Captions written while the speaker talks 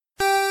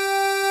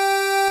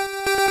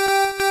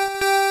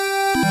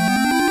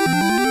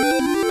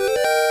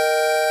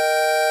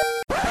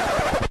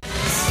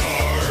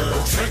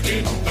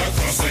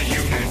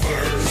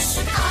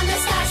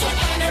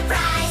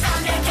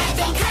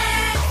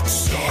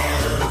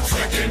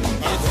trekking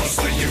across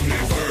the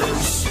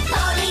universe.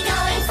 Slowly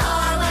going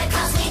forward,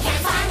 'cause we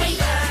can't find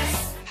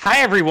reverse. Hi,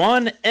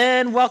 everyone,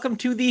 and welcome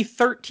to the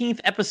 13th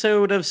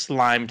episode of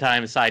Slime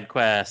Time Side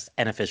Quest,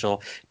 an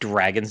official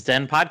Dragon's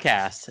Den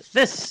podcast.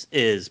 This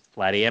is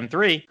Platy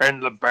M3.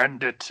 And the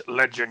bandit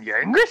legend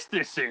Yangus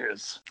this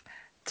is.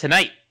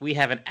 Tonight, we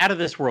have an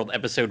out-of-this-world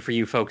episode for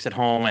you folks at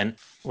home, and...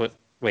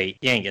 Wait,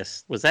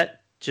 Yangus, was that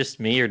just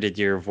me, or did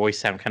your voice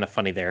sound kind of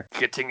funny there?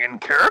 Getting in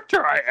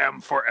character I am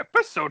for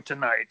episode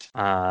tonight.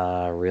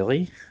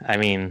 Really? I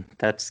mean,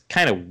 that's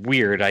kind of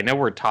weird. I know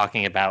we're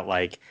talking about,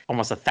 like,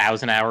 almost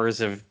 1,000 hours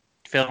of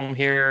film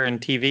here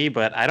and TV,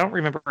 but I don't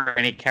remember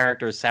any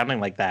characters sounding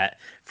like that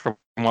from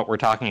what we're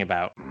talking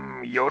about.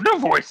 Yoda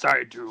voice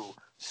I do.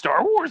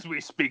 Star Wars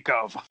we speak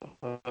of.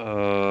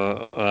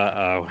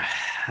 Uh-oh.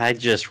 I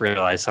just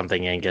realized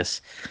something,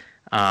 Angus.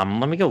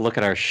 Let me go look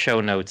at our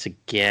show notes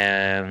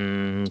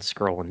again.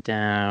 Scrolling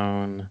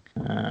down.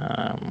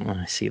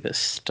 I see the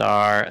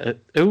star.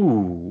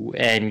 Ooh,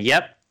 and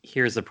yep,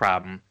 here's the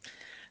problem.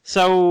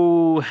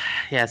 So,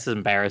 yeah, this is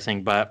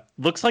embarrassing, but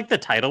looks like the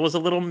title was a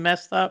little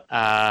messed up.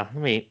 Let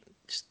me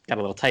just got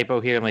a little typo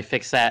here. Let me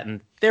fix that,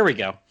 and there we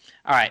go.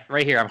 All right,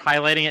 right here. I'm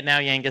highlighting it now,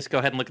 Yangus. Go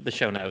ahead and look at the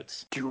show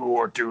notes. Do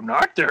or do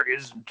not. There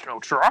is no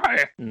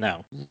try.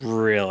 No,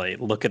 really.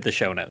 Look at the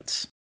show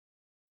notes.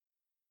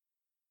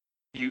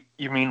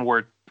 You mean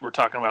we're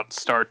talking about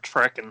Star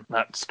Trek and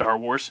not Star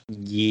Wars?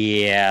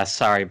 Yeah,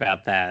 sorry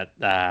about that.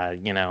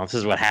 This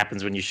is what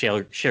happens when you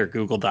share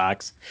Google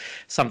Docs.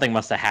 Something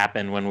must have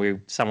happened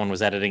when someone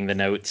was editing the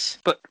notes.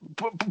 But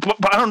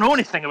I don't know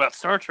anything about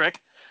Star Trek.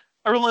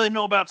 I really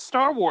know about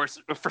Star Wars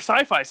for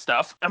sci-fi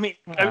stuff. I mean,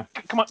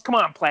 come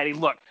on, Platy.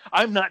 Look,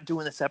 I'm not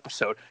doing this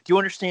episode. Do you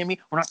understand me?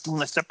 We're not doing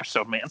this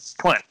episode, man.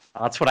 Come on.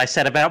 That's what I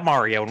said about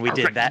Mario, and we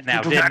did that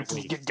now, didn't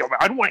we?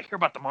 I don't want to hear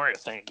about the Mario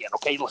thing again,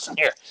 okay? Listen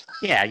here.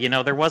 Yeah,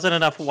 there wasn't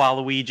enough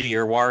Waluigi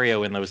or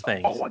Wario in those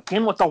things. Oh,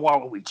 again with the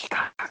Waluigi.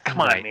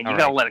 Come on, man. You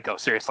gotta let it go,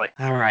 seriously.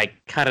 All right,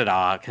 cut it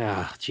off.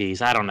 Oh,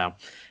 jeez, I don't know.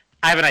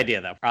 I have an idea,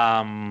 though.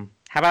 How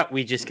about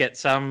we just get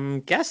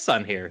some guests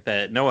on here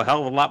that know a hell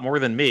of a lot more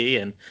than me,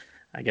 and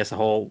I guess a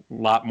whole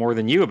lot more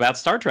than you about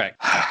Star Trek.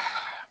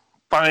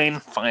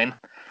 Fine.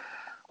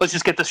 Let's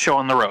just get this show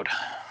on the road.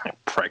 I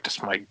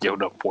practice my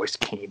Yoda voice.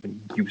 Can't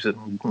even use it.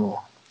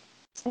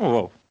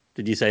 Whoa.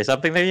 Did you say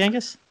something there,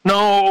 Yangus?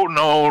 No.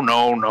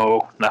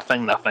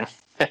 Nothing.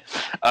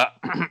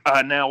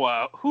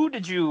 Now, who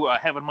did you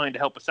have in mind to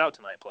help us out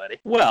tonight, Platy?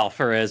 Well,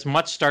 for as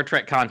much Star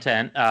Trek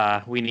content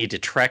we need to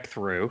trek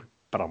through,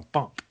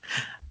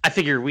 I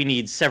figure we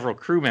need several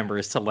crew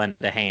members to lend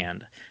a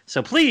hand.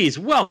 So please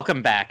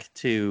welcome back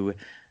to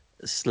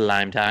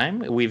Slime Time.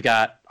 We've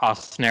got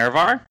Austin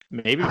Erevar.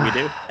 Maybe we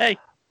do. Hey.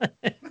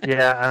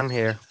 Yeah, I'm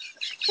here.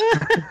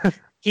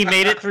 He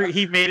made it through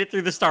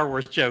the Star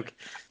Wars joke.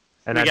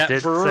 And I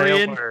did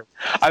say a word.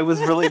 I was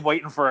really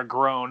waiting for a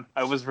groan.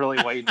 I was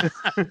really waiting.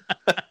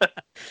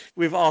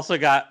 We've also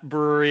got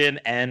Brurian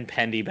and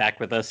Pendy back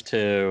with us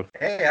too.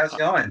 Hey, how's it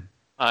going?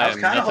 I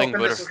was kind of hoping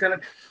this was going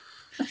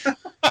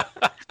to...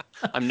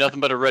 I'm nothing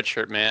but a red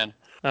shirt, man.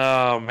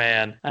 Oh,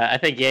 man. I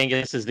think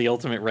Yangus is the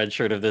ultimate red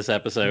shirt of this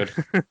episode.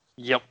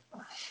 Yep.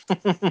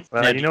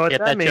 Well, you know what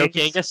that means. Joke,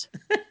 Yangus?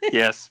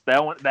 Yes,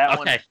 that one,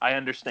 I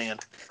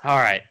understand. All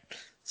right.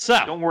 So,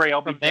 don't worry,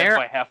 I'll be dead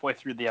by halfway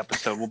through the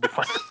episode. We'll be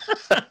fine.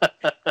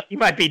 You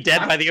might be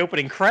dead by the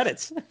opening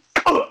credits.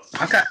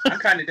 I'm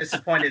kind of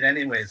disappointed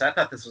anyways. I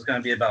thought this was going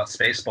to be about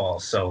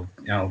Spaceballs, so,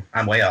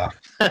 I'm way off.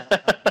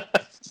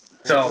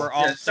 So,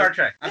 Star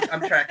Trek.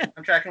 I'm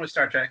tracking with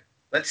Star Trek.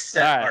 Let's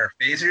set our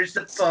phasers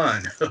to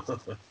fun.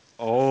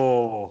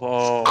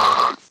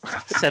 Oh.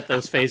 Set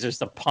those phasers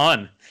to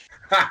pun.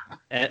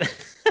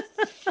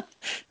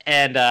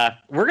 And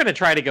we're going to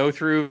try to go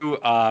through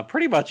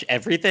pretty much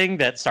everything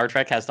that Star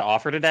Trek has to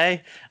offer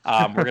today.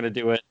 We're going to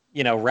do it,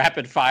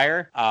 rapid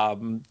fire.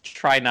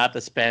 Try not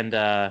to spend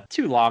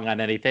too long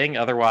on anything.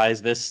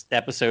 Otherwise, this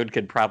episode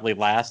could probably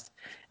last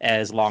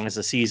as long as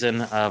a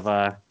season of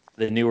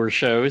the newer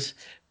shows.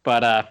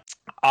 But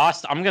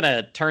Aust, I'm going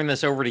to turn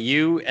this over to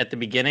you at the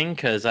beginning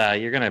because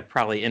you're going to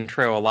probably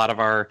intro a lot of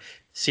our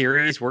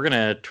series. We're going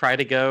to try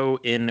to go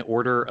in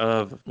order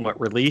of what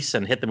release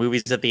and hit the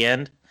movies at the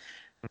end.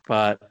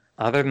 But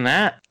other than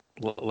that,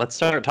 let's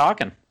start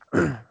talking.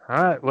 All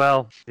right.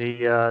 Well,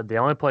 the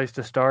only place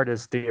to start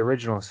is the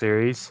original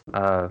series,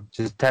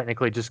 just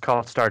technically just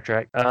called Star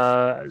Trek.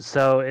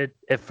 So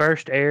it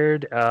first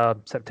aired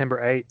September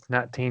 8th,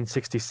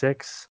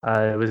 1966.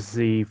 It was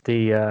the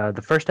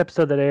first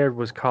episode that aired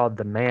was called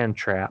The Man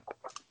Trap,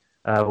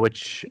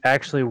 which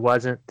actually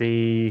wasn't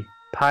the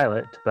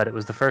pilot, but it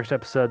was the first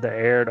episode that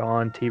aired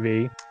on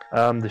TV.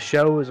 The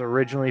show was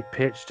originally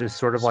pitched as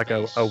sort of like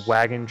a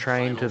wagon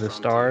train to the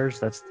stars.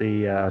 That's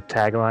the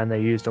tagline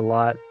they used a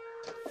lot.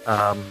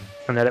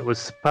 And that it was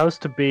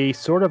supposed to be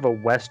sort of a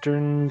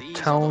Western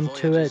tone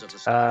to it.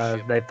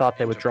 They thought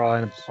they would draw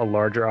in a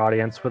larger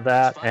audience with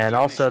that. And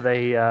also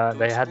they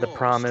had the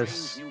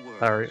promise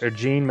or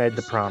Gene made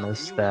the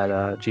promise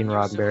that Gene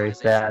Roddenberry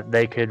that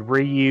they could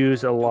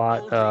reuse a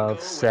lot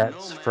of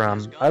sets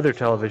from other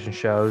television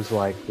shows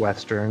like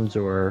westerns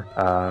or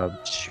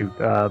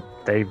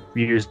they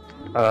used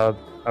a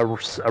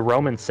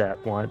Roman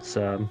set once.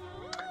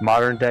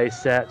 Modern day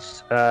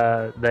sets,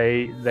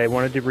 they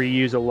wanted to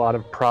reuse a lot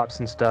of props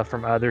and stuff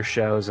from other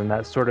shows, and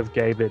that sort of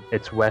gave it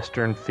its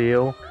western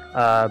feel.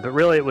 But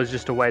really, it was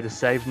just a way to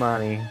save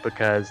money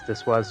because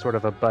this was sort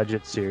of a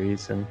budget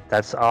series, and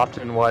that's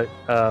often what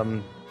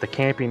the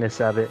campiness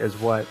of it is.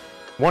 What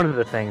one of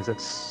the things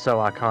that's so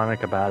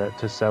iconic about it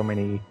to so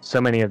many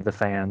of the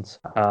fans.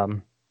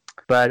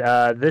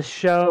 But this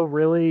show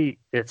really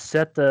it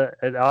set the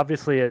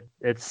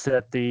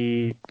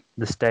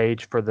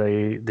stage for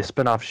the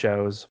spin-off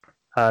shows.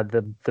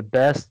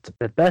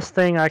 The best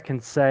thing I can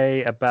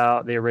say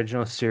about the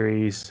original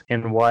series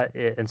and what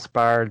it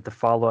inspired the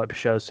follow-up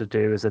shows to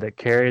do is that it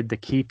carried the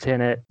key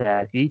tenet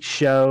that each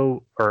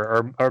show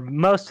or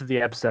most of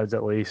the episodes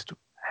at least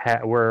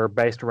were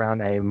based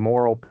around a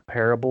moral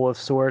parable of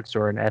sorts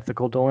or an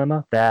ethical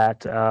dilemma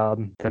that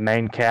the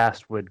main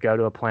cast would go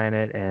to a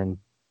planet and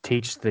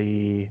teach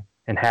the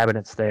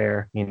inhabitants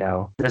there,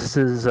 this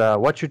is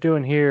what you're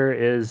doing here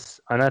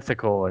is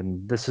unethical,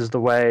 and this is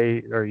the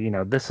way, or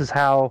this is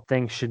how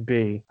things should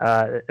be.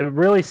 It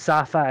really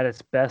sci-fi at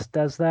its best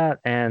does that,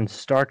 and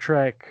Star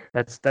Trek.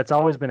 That's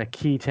always been a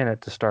key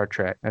tenet to Star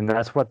Trek, and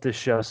that's what this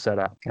show set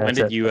up. When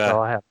did you? That's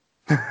all I have.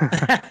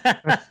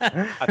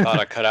 I thought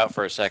I cut out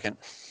for a second.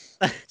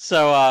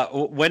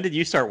 So, when did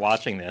you start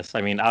watching this? I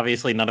mean,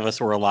 obviously, none of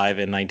us were alive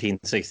in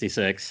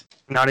 1966.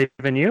 Not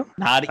even you?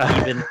 Not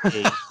even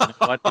me.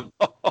 I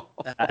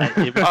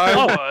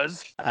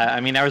was. I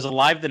mean, I was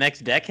alive the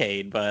next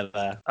decade, but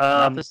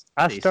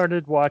I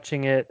started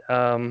watching it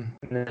in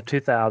the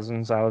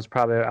 2000s. I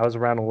was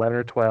around 11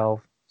 or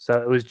 12.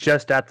 So it was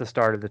just at the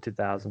start of the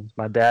 2000s.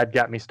 My dad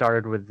got me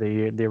started with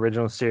the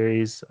original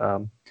series.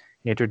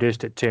 He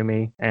introduced it to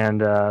me,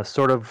 and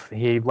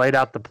he laid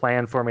out the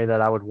plan for me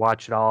that I would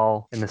watch it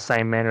all in the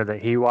same manner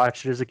that he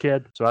watched it as a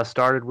kid. So I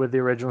started with the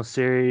original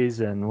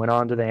series and went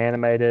on to the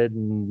animated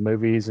and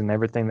movies and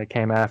everything that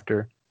came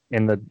after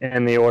in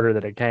the order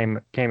that it came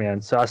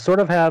in. So I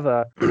sort of have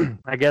a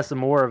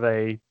more of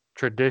a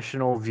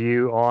traditional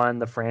view on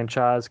the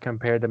franchise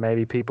compared to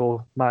maybe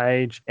people my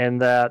age, and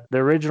that the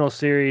original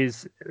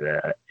series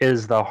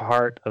is the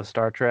heart of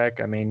Star Trek.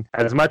 I mean,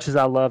 as much as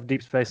I love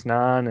Deep Space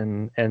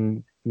Nine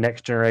and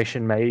Next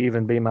Generation may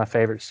even be my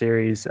favorite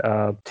series,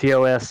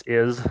 TOS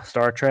is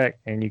Star Trek,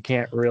 and you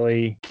can't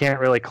really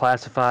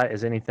classify it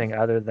as anything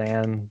other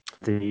than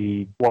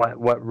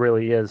what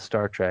really is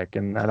Star Trek,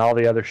 and all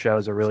the other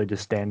shows are really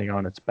just standing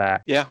on its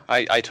back. Yeah,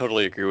 I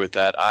totally agree with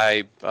that.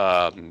 I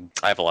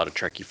have a lot of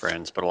Trekkie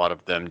friends, but a lot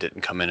of them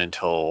didn't come in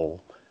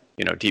until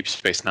Deep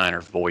Space Nine or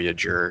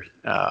Voyager.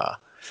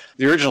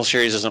 The original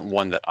series isn't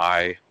one that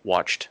I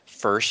watched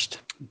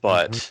first,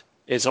 but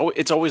it's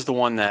always the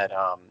one that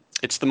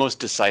it's the most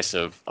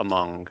decisive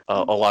among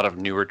a lot of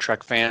newer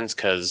Trek fans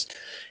because,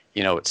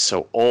 it's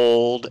so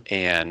old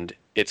and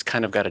it's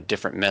kind of got a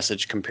different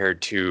message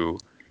compared to,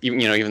 even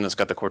though it's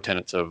got the core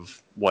tenets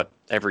of what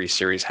every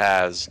series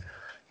has.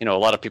 A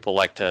lot of people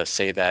like to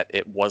say that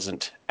it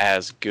wasn't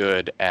as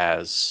good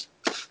as,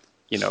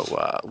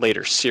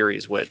 later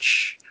series,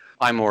 which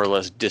I more or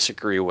less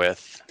disagree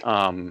with,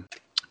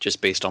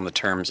 just based on the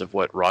terms of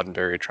what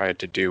Roddenberry tried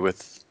to do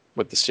with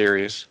the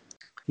series.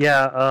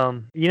 Yeah,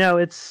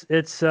 it's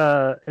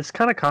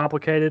kind of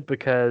complicated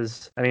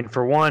because, I mean,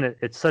 for one,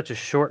 it's such a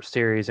short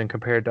series and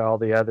compared to all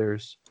the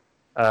others.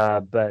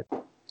 But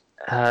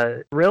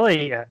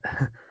really,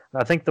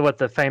 I think what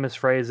the famous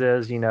phrase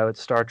is,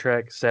 it's Star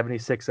Trek,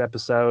 76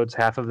 episodes,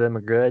 half of them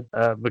are good.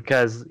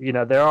 Because,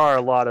 there are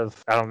a lot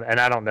of, I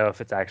don't know if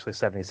it's actually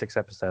 76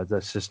 episodes.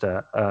 That's just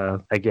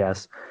a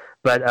guess.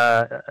 But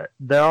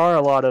there are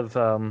a lot of,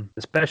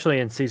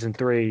 especially in season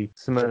 3,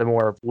 some of the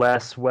more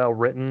less well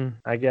written,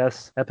 I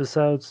guess,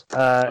 episodes.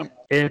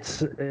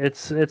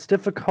 It's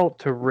difficult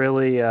to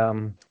really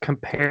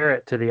compare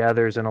it to the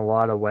others in a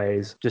lot of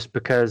ways, just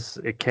because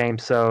it came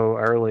so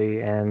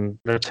early and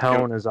the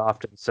tone is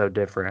often so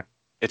different.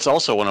 It's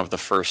also one of the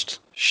first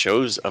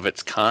shows of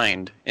its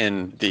kind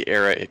in the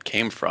era it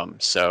came from.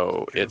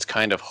 So it's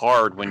kind of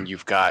hard when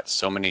you've got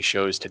so many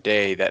shows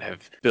today that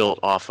have built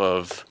off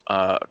of,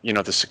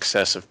 the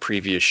success of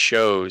previous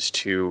shows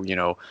to,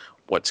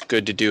 what's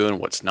good to do and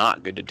what's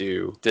not good to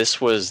do.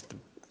 This was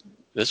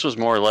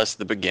more or less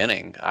the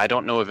beginning. I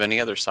don't know of any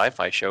other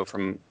sci-fi show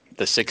from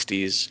the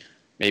 60s,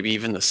 maybe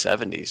even the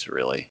 70s,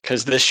 really.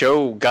 Because this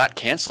show got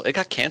canceled. It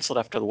got canceled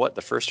after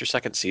the first or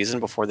second season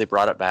before they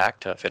brought it back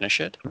to finish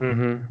it?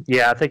 Mm-hmm.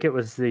 Yeah, I think it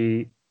was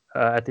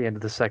at the end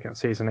of the second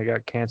season it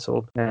got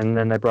canceled, and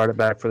then they brought it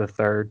back for the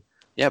third.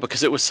 Yeah,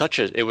 because it was such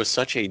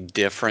a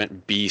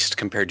different beast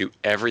compared to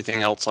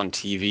everything else on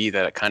TV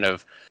that it kind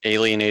of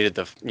alienated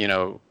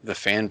the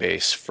fan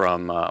base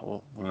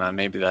from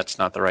maybe that's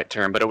not the right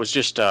term, but it was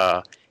just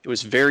it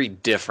was very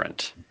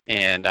different,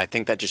 and I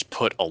think that just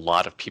put a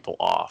lot of people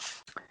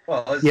off.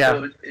 Well,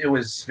 Yeah. it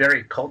was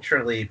very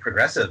culturally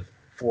progressive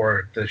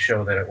for the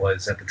show that it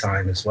was at the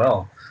time as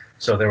well.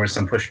 So there was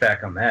some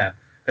pushback on that,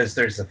 because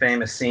there's the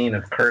famous scene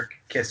of Kirk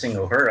kissing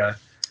Uhura,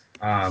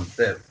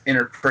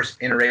 the first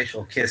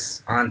interracial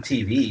kiss on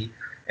TV.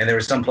 And there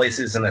were some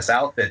places in the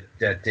South that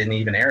didn't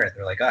even air it.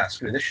 They're like,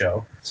 screw this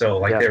show. So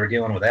they were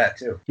dealing with that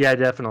too. Yeah,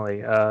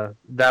 definitely.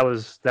 That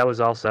was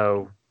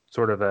also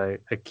sort of a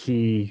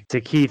key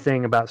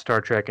thing about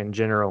Star Trek in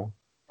general.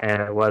 And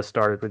it was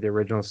started with the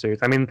original series.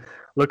 I mean,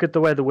 look at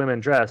the way the women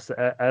dressed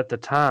at the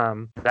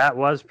time. That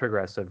was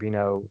progressive. You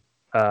know,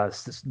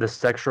 the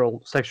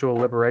sexual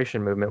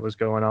liberation movement was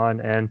going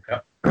on, and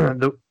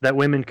that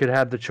women could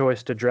have the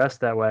choice to dress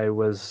that way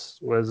was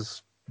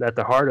at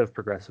the heart of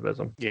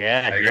progressivism.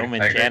 Yeah,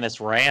 Yeoman Janice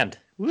Rand.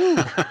 Woo.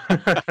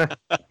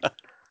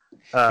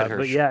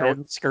 But yeah,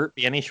 skirt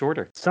be any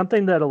shorter.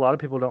 Something that a lot of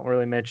people don't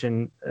really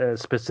mention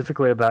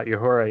specifically about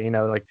Uhura, you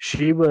know, like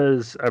she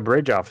was a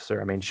bridge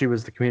officer. I mean, she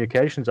was the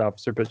communications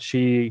officer, but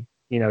she,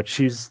 you know,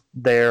 she's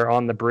there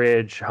on the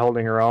bridge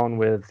holding her own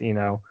with, you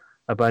know,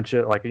 a bunch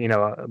of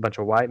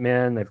white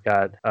men. They've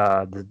got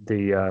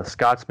the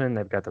Scotsman.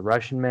 They've got the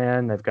Russian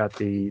man. They've got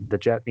the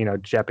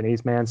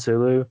Japanese man,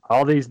 Sulu.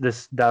 All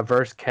this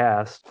diverse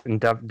cast and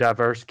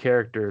diverse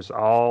characters,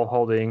 all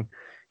holding,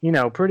 you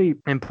know, pretty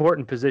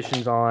important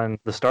positions on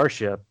the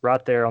starship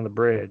right there on the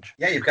bridge.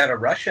 Yeah, you've got a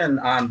Russian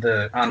on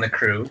the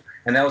crew,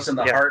 and that was in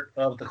the heart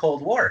of the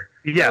Cold War.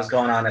 That was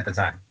going on at the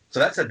time. So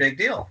that's a big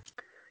deal.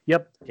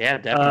 Yep. Yeah,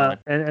 definitely.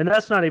 And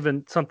that's not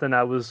even something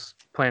I was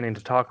planning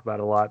to talk about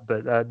a lot,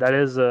 but that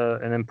is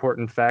an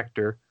important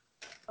factor.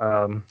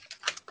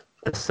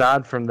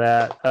 Aside from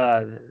that,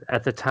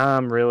 at the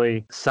time,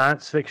 really,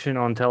 science fiction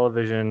on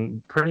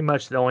television, pretty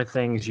much the only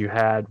things you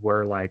had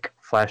were like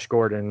Flash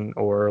Gordon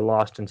or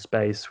Lost in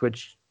Space,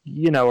 which,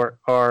 you know,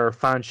 are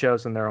fine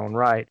shows in their own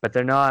right, but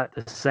they're not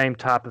the same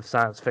type of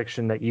science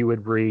fiction that you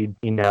would read,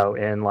 you know,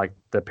 in like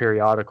the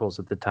periodicals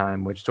at the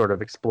time, which sort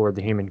of explored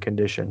the human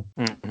condition.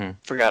 Mm-hmm.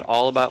 Forgot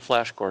all about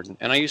Flash Gordon.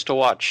 And I used to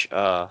watch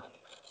a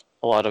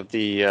lot of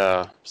the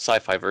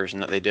sci-fi version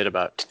that they did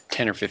about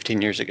 10 or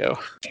 15 years ago.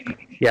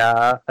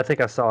 Yeah, I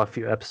think I saw a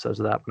few episodes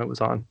of that when it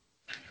was on.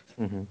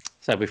 Mm-hmm.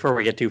 So before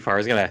we get too far, I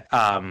was going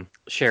to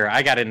share,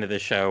 I got into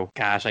this show,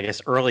 gosh, I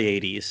guess early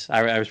 80s.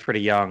 I was pretty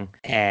young,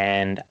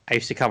 and I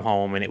used to come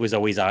home, and it was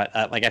always on.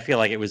 I feel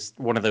like it was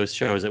one of those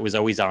shows that was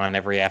always on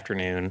every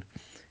afternoon,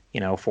 you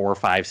know, 4,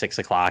 5, 6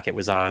 o'clock. It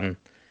was on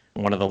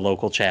one of the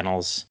local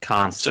channels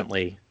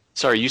constantly.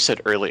 Sorry, you said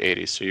early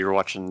 80s, so you were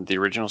watching the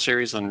original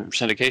series on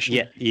syndication?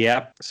 Yeah,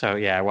 yep. So,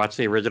 yeah, I watched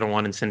the original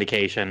one in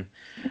syndication.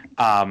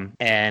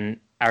 And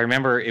I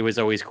remember it was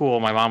always cool.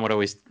 My mom would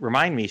always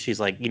remind me, she's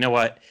like, you know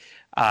what?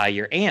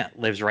 Your aunt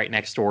lives right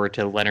next door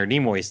to Leonard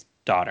Nimoy's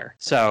daughter.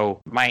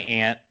 So my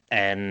aunt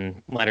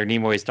and Leonard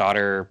Nimoy's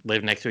daughter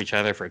lived next to each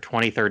other for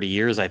 20, 30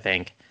 years, I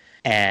think.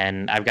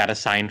 And I've got a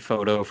signed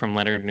photo from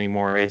Leonard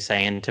Nimoy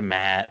saying to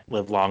Matt,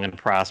 live long and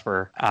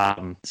prosper.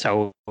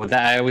 So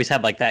I always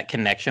had like that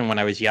connection when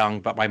I was young,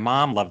 but my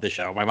mom loved the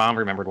show. My mom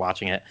remembered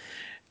watching it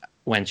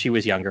when she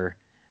was younger.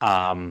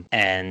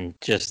 And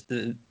just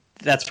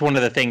that's one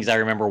of the things I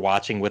remember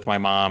watching with my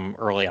mom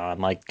early on,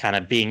 like kind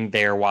of being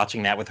there,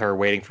 watching that with her,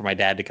 waiting for my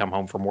dad to come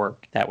home from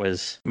work. That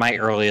was my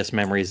earliest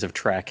memories of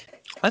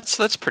Trek.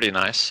 That's pretty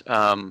nice.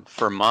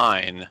 For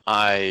mine,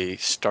 I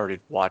started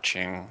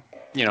watching,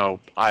 you know,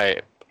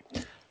 I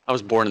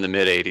was born in the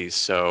mid-'80s,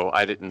 so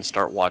I didn't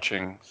start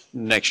watching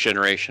Next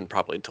Generation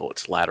probably until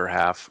its latter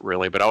half,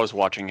 really. But I was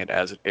watching it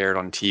as it aired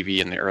on TV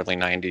in the early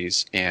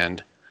 90s,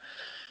 and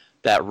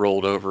that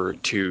rolled over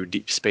to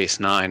Deep Space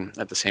Nine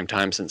at the same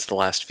time, since the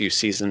last few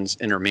seasons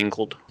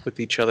intermingled with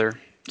each other.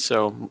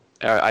 So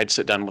I'd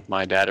sit down with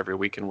my dad every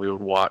week and we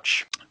would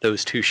watch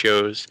those two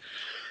shows,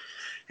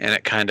 and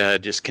it kind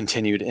of just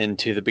continued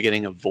into the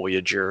beginning of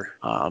Voyager.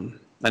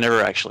 I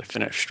never actually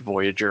finished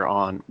Voyager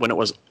when it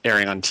was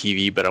airing on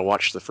TV, but I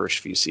watched the first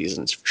few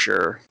seasons for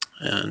sure.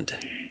 And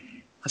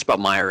that's about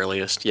my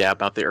earliest. Yeah,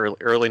 about the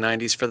early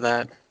 90s for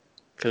that,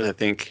 because I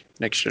think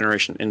Next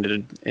Generation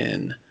ended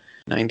in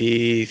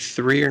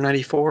 93 or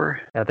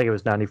 94? I think it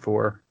was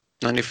 94.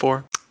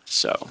 94?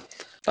 So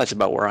that's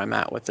about where I'm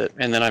at with it.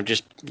 And then I've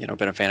just, you know,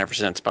 been a fan ever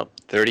since. About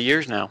 30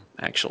 years now,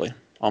 actually.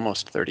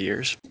 Almost 30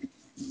 years.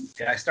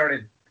 Yeah, I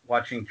started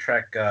watching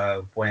Trek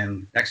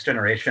when Next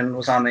Generation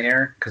was on the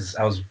air, because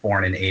I was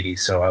born in '80,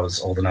 so I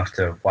was old enough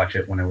to watch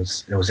it when it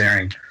was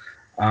airing.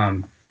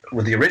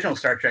 With the original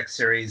Star Trek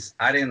series,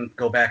 I didn't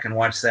go back and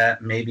watch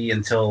that maybe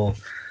until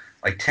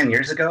like 10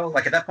 years ago.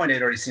 Like at that point,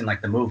 I'd already seen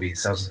like the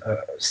movies. So I was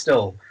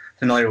still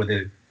familiar with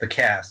the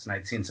cast, and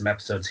I'd seen some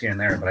episodes here and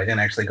there, but I didn't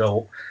actually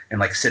go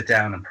and like sit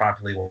down and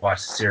properly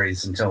watch the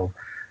series until,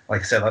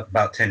 like I said,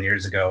 about 10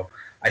 years ago.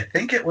 I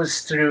think it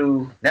was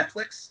through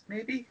Netflix,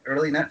 maybe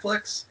early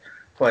Netflix.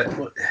 But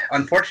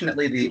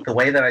unfortunately, the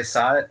way that I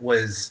saw it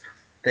was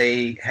where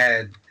they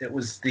had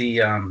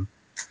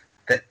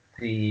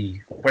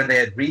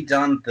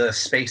redone the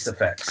space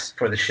effects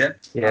for the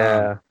ship.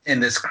 Yeah. In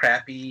this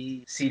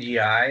crappy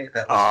CGI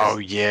that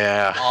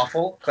was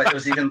awful. But it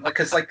was even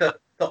because like the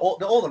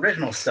the old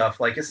original stuff,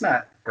 like it's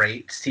not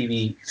great. It's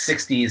TV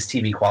 60s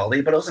TV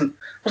quality, but it wasn't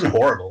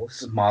horrible.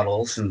 This is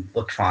models and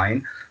looked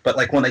fine. But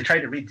like when they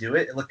tried to redo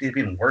it, it looked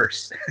even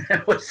worse.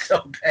 It was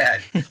so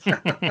bad.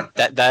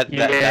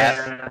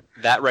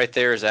 That right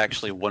there is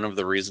actually one of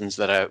the reasons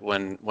that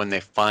when they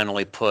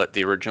finally put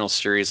the original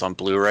series on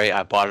Blu-ray,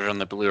 I bought it on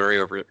the Blu-ray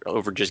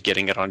over just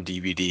getting it on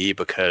DVD,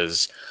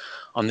 because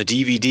on the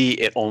DVD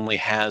it only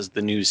has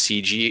the new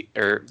CG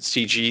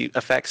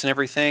effects and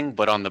everything,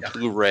 but on the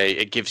Blu-ray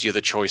it gives you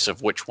the choice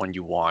of which one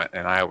you want,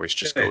 and I always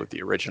just go with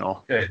the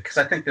original. Good, because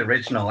I think the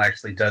original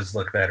actually does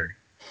look better.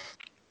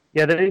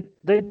 Yeah, they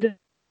did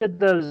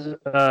those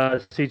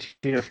CG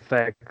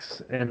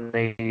effects in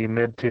the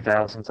mid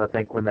 2000s, I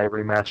think, when they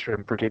remastered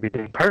them for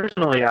DVD.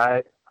 Personally,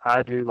 I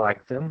do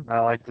like them. I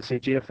like the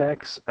CG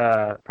effects.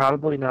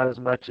 Probably not as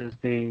much as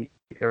the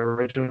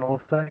original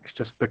effects,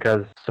 just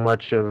because so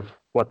much of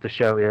what the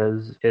show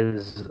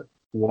is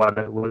what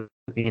it was,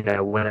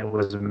 when it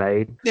was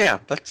made. Yeah,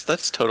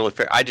 that's totally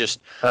fair. I just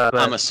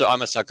I'm a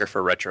sucker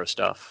for retro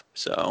stuff,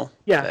 so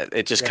yeah,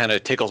 it just kind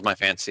of tickles my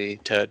fancy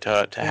to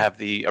have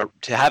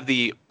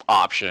the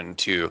option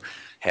to.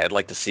 Hey, I'd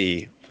like to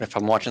see, if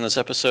I'm watching this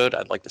episode,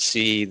 I'd like to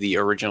see the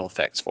original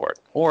effects for it,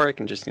 or I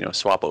can just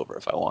swap over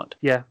if I want.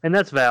 Yeah, and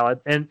that's valid.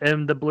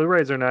 And the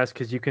Blu-rays are nice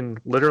because you can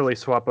literally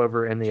swap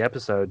over in the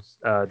episodes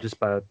just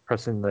by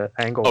pressing the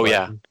angle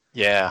button.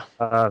 Yeah.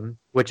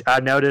 Which I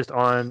noticed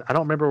on, I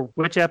don't remember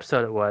which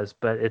episode it was,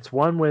 but it's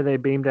one where they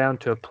beam down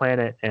to a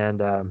planet and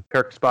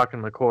Kirk, Spock,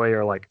 and McCoy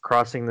are like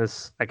crossing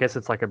this, I guess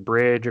it's like a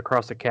bridge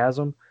across a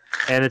chasm,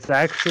 and it's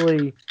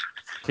actually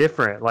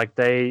different. Like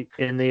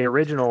in the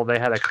original, they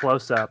had a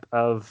close-up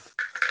of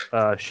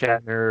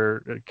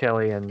Shatner,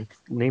 Kelly, and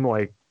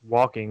Nimoy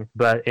walking,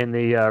 but in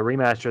the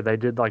remaster they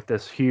did like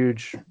this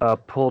huge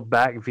pulled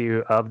back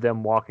view of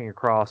them walking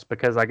across,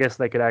 because I guess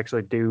they could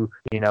actually do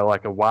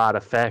like a wide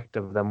effect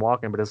of them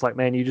walking, but it's like,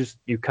 man,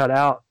 you cut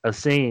out a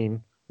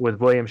scene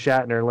with William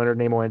Shatner, Leonard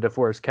Nimoy, and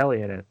DeForest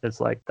Kelly in it.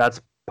 It's like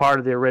that's part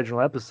of the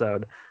original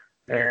episode.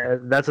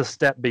 That's a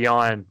step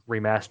beyond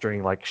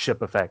remastering like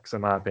ship effects,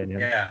 in my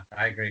opinion. Yeah,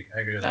 I agree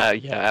with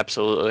that. Yeah,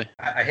 absolutely.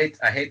 I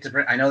hate to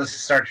bring. I know this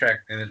is Star Trek,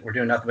 and we're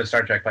doing nothing but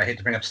Star Trek, but I hate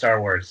to bring up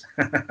Star Wars.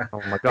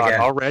 Oh my god,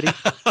 already?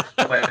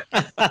 But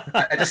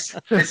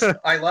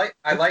I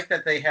like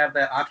that they have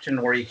that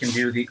option where you can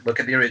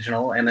look at the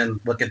original and then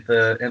look at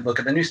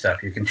the new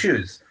stuff. You can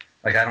choose.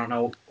 Like, I don't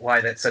know why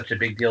that's such a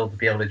big deal to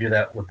be able to do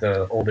that with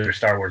the older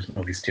Star Wars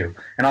movies too.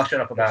 And I'll shut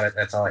up about it.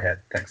 That's all I had.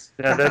 Thanks.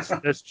 Yeah,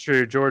 that's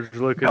true. George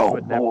Lucas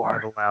would never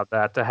have allowed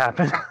that to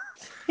happen.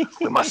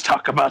 We must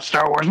talk about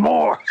Star Wars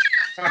more.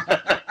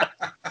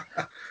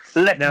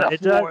 That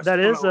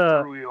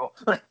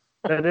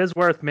is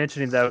worth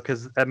mentioning, though,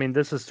 because I mean,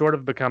 this has sort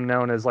of become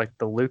known as like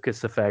the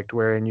Lucas effect,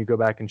 wherein you go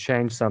back and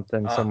change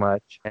something so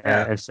much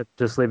and instead of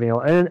just leaving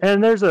it.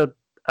 And there's a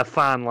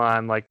fine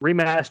line, like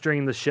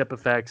remastering the ship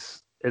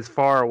effects is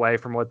far away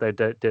from what they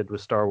did with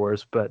Star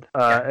Wars, but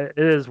it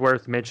is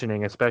worth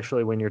mentioning,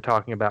 especially when you're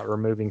talking about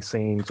removing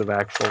scenes of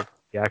the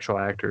actual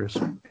actors.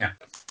 Yeah.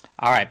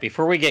 All right,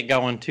 before we get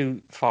going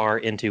too far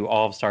into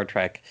all of Star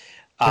Trek,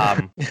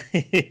 I'm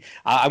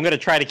going to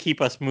try to keep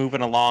us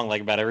moving along,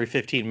 like about every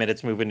 15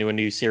 minutes, move into a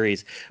new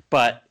series.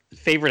 But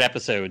favorite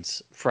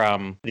episodes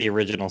from the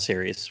original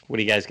series, what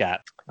do you guys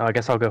got? I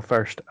guess I'll go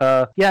first.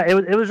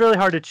 It was really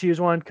hard to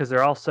choose one because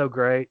they're all so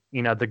great.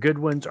 The good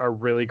ones are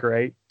really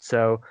great.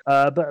 So,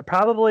 but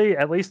probably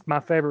at least my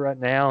favorite right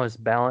now is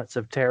Balance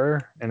of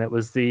Terror, and it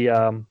was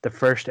the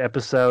first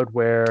episode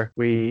where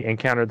we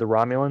encountered the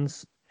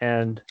Romulans,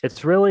 and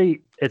it's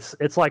really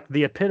it's like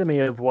the epitome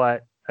of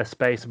what a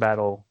space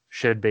battle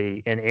should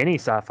be in any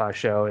sci-fi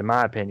show, in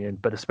my opinion,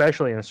 but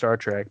especially in Star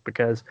Trek,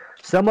 because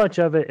so much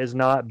of it is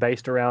not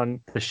based around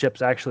the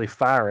ships actually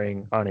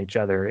firing on each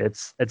other.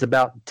 It's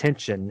about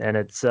tension, and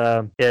it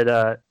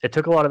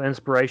took a lot of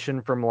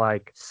inspiration from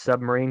like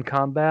submarine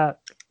combat,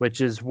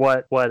 which is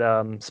what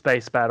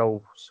space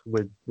battles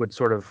would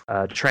sort of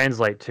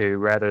translate to,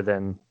 rather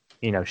than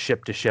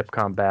ship to ship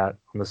combat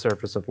on the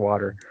surface of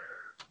water.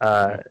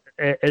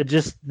 It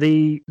just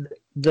the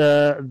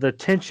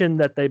tension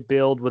that they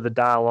build with the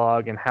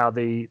dialogue and how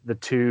the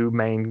two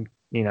main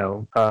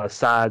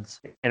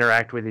sides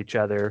interact with each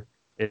other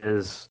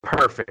is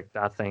perfect,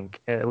 I think,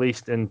 at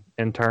least in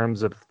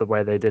terms of the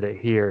way they did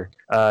it here,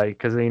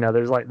 because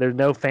there's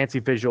no fancy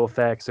visual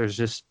effects. There's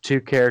just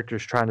two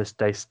characters trying to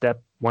stay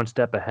one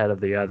step ahead of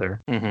the other.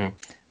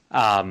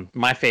 Mm-hmm.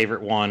 My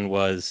favorite one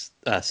was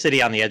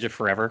City on the Edge of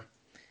Forever,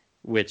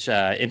 which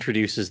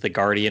introduces the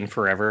Guardian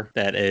Forever.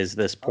 That is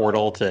this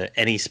portal to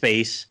any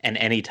space and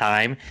any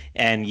time.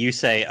 And you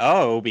say,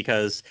 oh,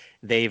 because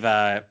they've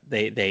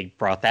they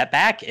brought that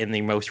back in the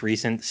most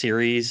recent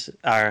series,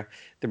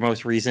 the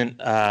most recent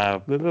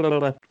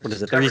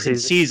the recent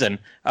season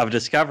of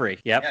Discovery.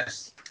 Yep.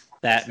 Yes.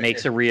 That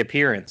makes a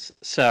reappearance.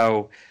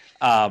 So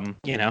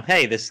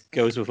hey, this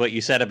goes with what you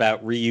said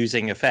about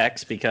reusing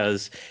effects,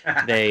 because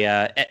they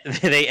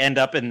end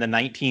up in the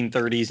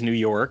 1930s New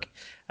York,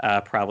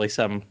 probably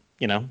some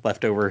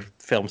leftover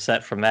film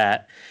set from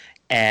that,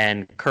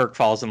 and Kirk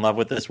falls in love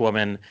with this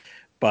woman,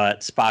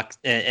 but Spock,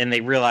 and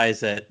they realize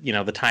that, you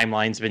know, the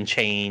timeline's been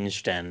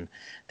changed and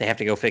they have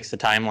to go fix the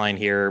timeline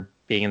here,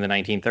 being in the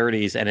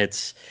 1930s, and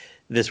it's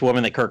this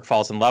woman that Kirk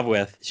falls in love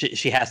with.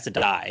 She has to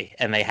die,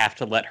 and they have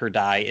to let her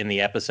die in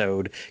the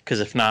episode, because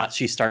if not,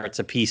 she starts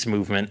a peace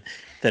movement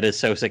that is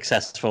so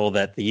successful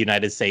that the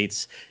United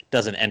States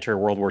doesn't enter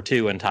World War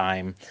II in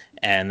time,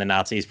 and the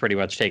Nazis pretty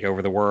much take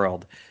over the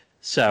world.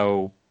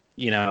 So,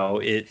 you know,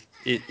 it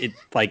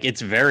like,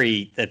 it's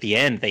very, at the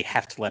end, they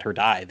have to let her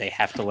die. They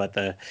have to let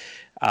the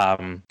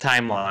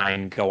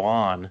timeline go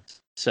on.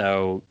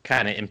 So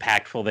kind of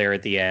impactful there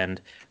at the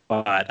end.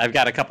 But I've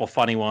got a couple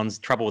funny ones.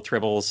 Trouble with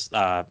Tribbles,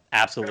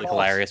 absolutely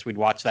hilarious. We'd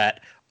watch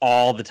that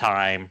all the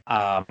time.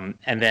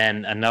 And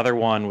then another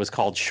one was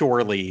called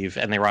Shore Leave,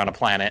 and they were on a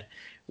planet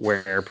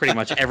where pretty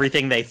much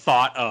everything they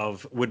thought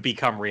of would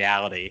become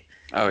reality.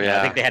 Oh, You yeah. know,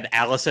 I think they had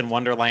Alice in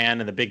Wonderland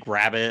and the Big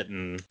Rabbit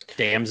and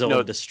Damsel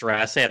in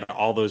Distress. They had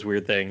all those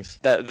weird things.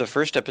 The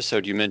first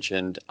episode you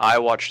mentioned, I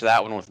watched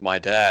that one with my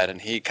dad,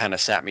 and he kind of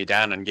sat me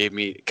down and gave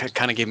me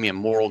a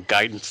moral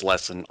guidance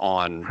lesson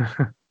on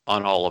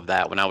all of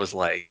that when I was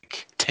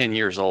like 10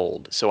 years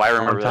old. So I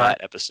remember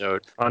that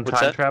episode. On What's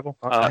time that? travel?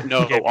 No,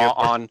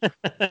 on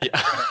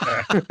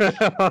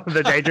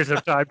The dangers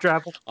of time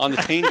travel? on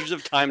the dangers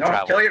of time Don't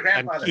travel. kill your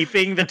And grandfather.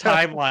 keeping the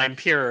timeline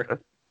pure.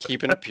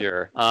 Keeping it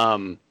pure.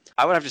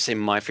 I would have to say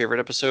my favorite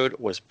episode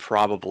was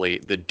probably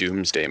the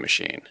Doomsday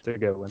Machine. It's a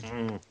good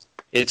one.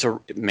 It's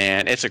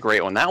a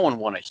great one. That one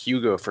won a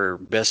Hugo for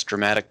Best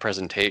Dramatic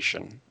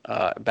Presentation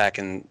back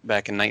in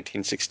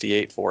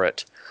 1968 for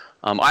it.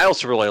 I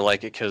also really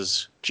like it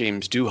because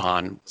James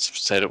Doohan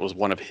said it was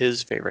one of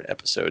his favorite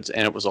episodes,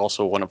 and it was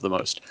also one of the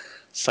most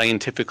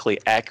scientifically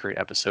accurate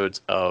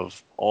episodes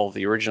of all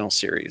the original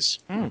series.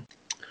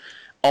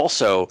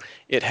 Also,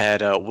 it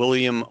had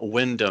William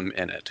Wyndham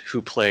in it,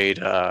 who played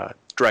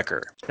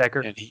Drecker.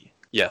 Decker. And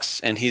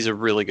and he's a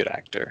really good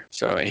actor.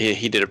 So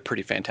he did a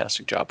pretty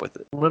fantastic job with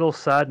it. Little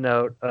side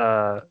note,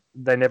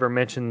 they never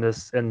mentioned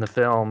this in the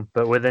film,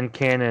 but within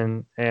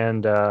canon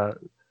and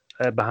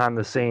behind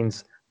the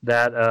scenes,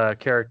 that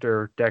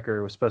character,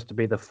 Decker, was supposed to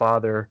be the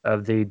father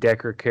of the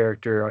Decker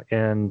character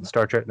in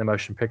Star Trek The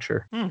Motion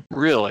Picture.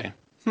 Really?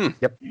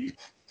 Yep.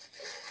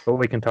 But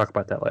we can talk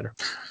about that later.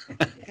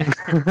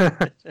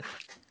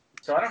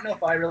 So I don't know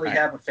if I really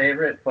have a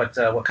favorite, but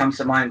what comes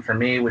to mind for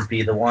me would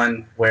be the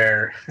one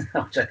where,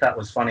 which I thought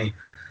was funny.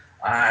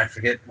 I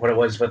forget what it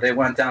was, but they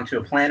went down to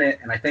a planet,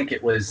 and I think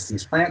it was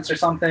these plants or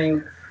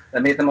something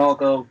that made them all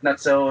go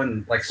nutso,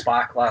 and like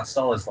Spock lost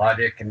all his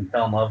logic and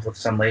fell in love with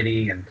some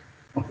lady, and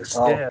it was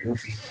all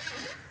goofy.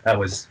 That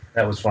was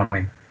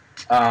funny.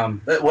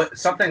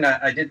 Something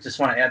I did just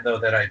want to add, though,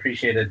 that I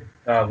appreciated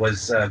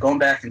was going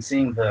back and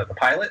seeing the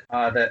pilot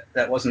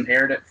that wasn't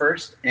aired at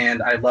first,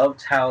 and I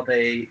loved how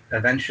they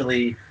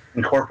eventually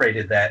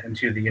incorporated that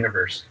into the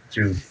universe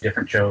through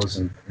different shows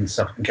and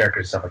stuff and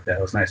characters and stuff like that.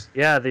 It was nice.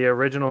 Yeah, the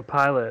original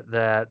pilot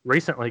that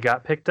recently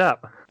got picked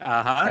up.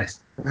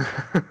 Nice.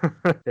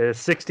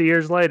 60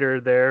 years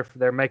later,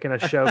 they're making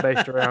a show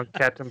based around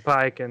Captain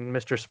Pike and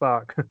Mr.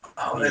 Spock.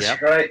 Oh,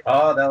 that's right.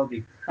 Oh, that'll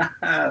be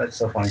that's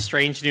so funny.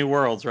 Strange New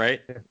Worlds,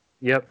 right?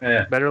 Yep.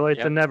 Yeah. Better late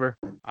than never.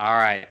 All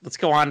right. Let's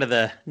go on to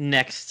the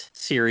next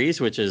series,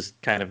 which is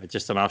kind of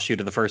just an offshoot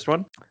of the first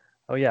one.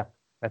 Oh yeah,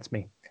 that's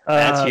me.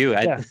 That's you.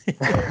 Yeah.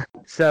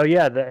 So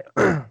yeah,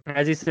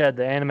 as you said,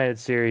 the animated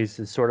series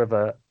is sort of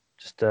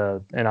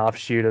an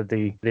offshoot of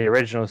the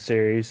original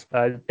series.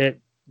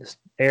 It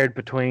aired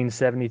between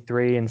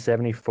 73 and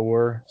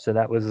 74, so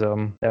that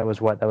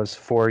was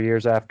 4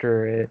 years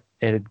after it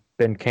had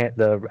been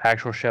the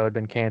actual show had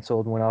been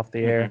canceled and went off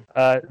the air.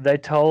 They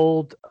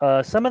told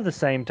some of the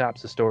same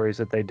types of stories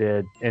that they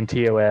did in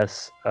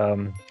TOS,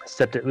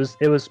 except it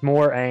was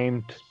more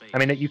aimed. I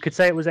mean, you could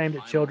say it was aimed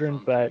at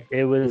children, but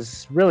it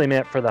was really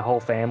meant for the whole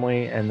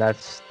family, and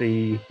that's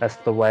the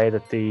way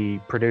that the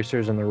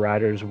producers and the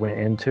writers went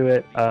into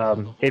it.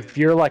 If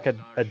you're like a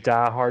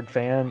diehard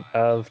fan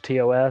of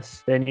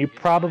TOS, then you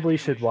probably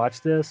should watch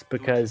this,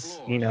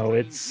 because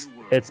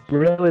it's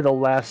really the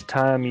last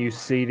time you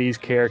see these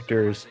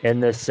characters in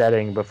this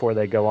setting before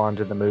they go on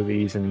to the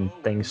movies and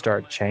things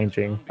start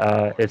changing.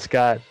 It's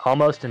got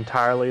almost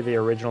entirely the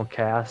original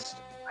cast.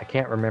 I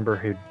can't remember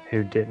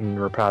who didn't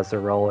reprise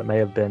their role. It may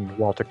have been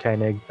Walter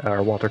Koenig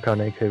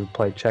who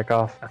played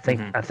Chekhov. I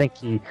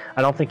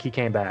don't think he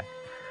came back,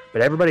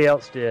 but everybody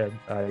else did.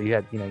 You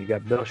got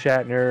Bill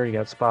Shatner, you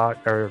got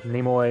Spock or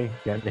Nimoy, you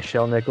got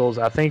Nichelle Nichols.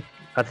 I think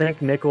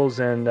Nichols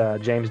and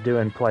James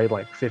Doohan played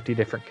like 50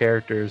 different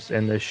characters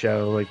in this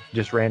show, like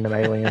just random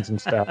aliens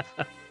and stuff.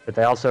 But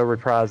they also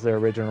reprised their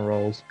original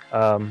roles.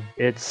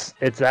 It's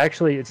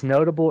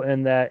notable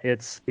in that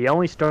it's the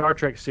only Star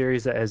Trek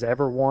series that has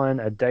ever won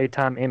a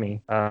daytime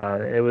Emmy.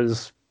 It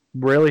was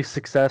really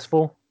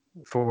successful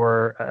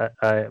for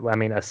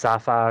a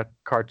sci-fi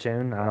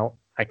cartoon.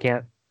 I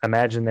can't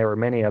imagine there were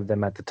many of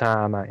them at the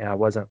time. I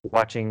wasn't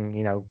watching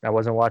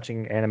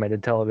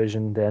animated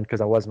television then because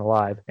I wasn't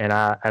alive, and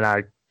I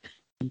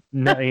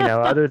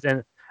other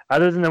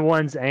other than the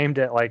ones aimed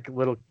at like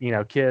little,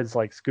 kids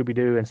like Scooby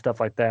Doo and stuff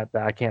like that,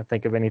 I can't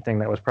think of anything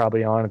that was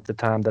probably on at the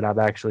time that I've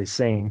actually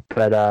seen.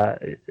 But that's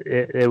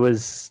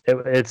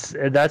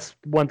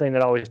one thing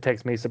that always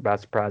takes me by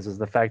surprise is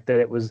the fact that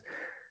it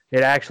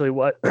actually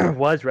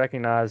was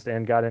recognized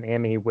and got an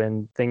Emmy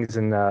when things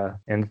in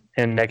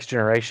Next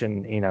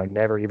Generation,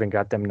 never even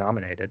got them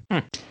nominated.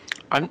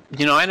 I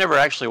never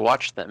actually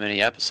watched that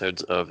many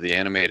episodes of the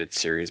animated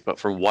series, but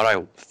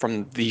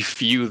from the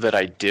few that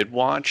I did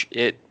watch,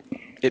 it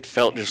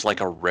felt just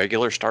like a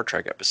regular Star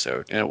Trek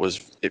episode, and it was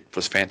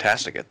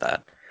fantastic at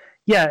that.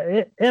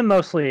 Yeah, it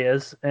mostly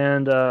is,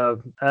 and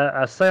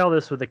I say all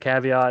this with the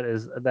caveat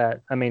is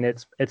that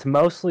it's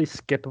mostly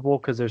skippable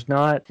because there's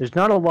not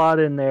a lot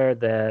in there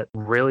that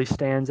really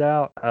stands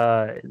out.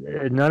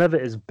 None of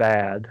it is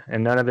bad,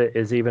 and none of it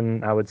is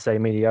even, I would say,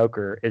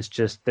 mediocre. It's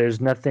just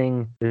there's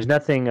nothing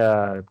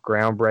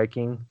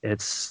groundbreaking.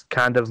 It's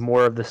kind of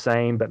more of the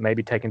same, but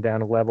maybe taken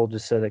down a level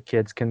just so that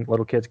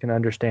little kids can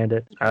understand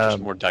it. Just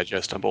more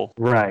digestible,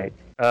 right?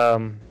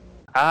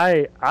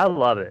 I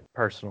love it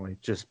personally,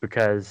 just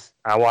because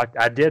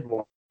I did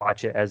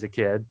watch it as a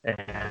kid,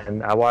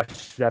 and I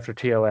watched it after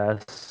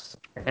TOS,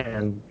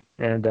 and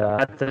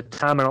at the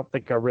time I don't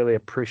think I really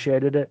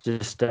appreciated it,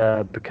 just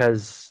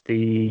because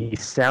the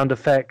sound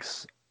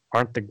effects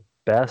aren't the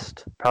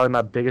best. Probably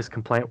my biggest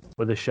complaint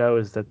with the show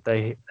is that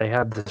they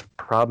have this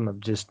problem of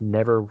just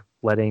never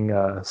letting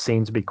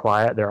scenes be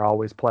quiet. They're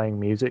always playing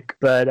music,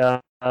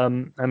 but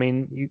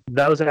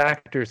those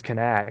actors can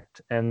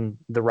act, and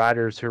the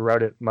writers who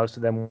wrote it, most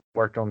of them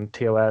worked on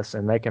TOS,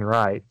 and they can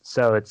write.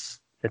 So it's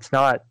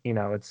not,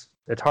 it's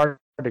hard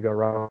to go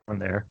wrong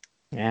there.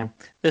 Yeah,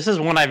 this is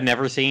one I've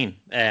never seen,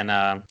 and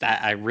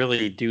I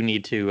really do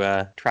need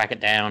to track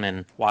it down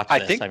and watch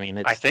this.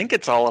 I think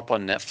it's all up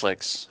on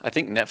Netflix. I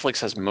think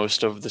Netflix has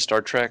most of the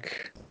Star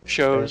Trek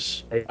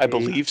shows. I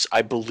believe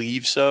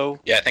so.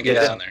 Yeah, I think it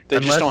is on there. They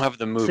just don't have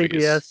the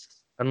movies.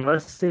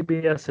 Unless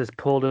CBS has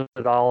pulled it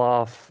all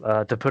off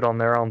to put on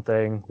their own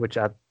thing, which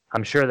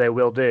I'm sure they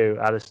will do.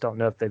 I just don't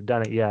know if they've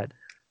done it yet.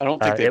 I don't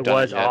think they've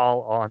done it yet. It was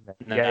all on there.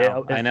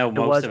 No, I know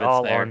most of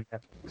it's there. On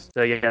Netflix.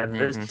 So yeah,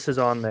 this is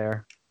on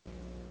there.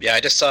 Yeah,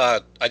 I just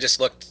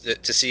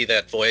looked to see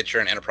that Voyager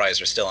and Enterprise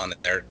are still on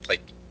there,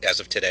 like as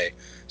of today.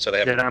 So they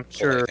haven't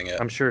pulled anything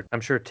yet. I'm sure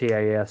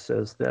TAS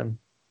is then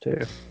too.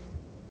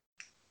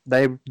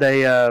 They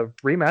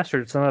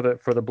remastered some of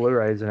it for the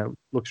Blu-rays, and it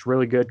looks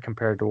really good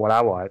compared to what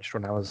I watched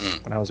when I was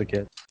a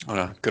kid. On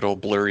a good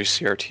old blurry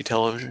CRT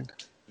television.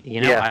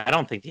 I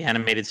don't think the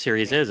animated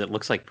series is. It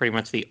looks like pretty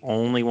much the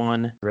only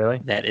one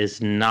that is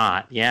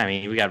not. Yeah,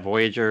 we got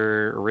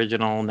Voyager,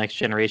 Original, Next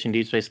Generation,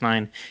 Deep Space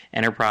Nine,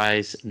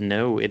 Enterprise.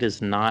 No, it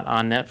is not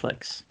on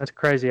Netflix. That's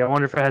crazy. I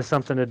wonder if it has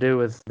something to do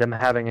with them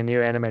having a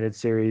new animated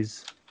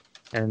series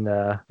and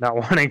not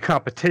wanting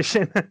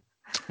competition.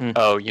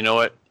 Oh, you know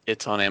what?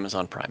 It's on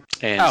Amazon Prime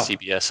and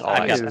CBS All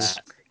Access.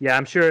 Yeah,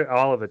 I'm sure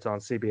all of it's on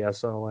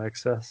CBS All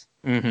Access.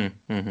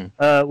 Mm-hmm.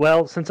 Mm-hmm.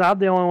 Well, since I'm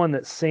the only one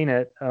that's seen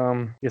it,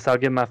 guess I'll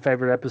give my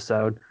favorite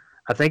episode.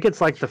 I think it's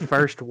like the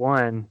first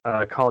one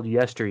called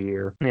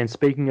Yesteryear. And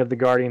speaking of The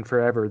Guardian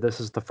Forever, this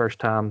is the first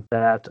time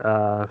that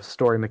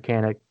story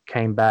mechanic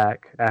came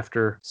back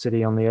after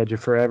City on the Edge of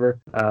Forever.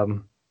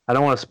 I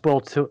don't want to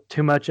spoil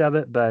too much of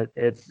it, but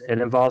it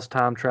involves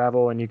time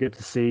travel, and you get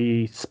to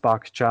see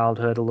Spock's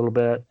childhood a little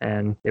bit.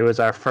 And it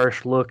was our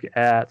first look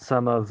at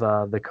some of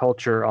the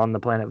culture on the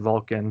planet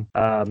Vulcan.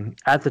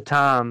 At the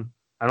time,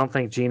 I don't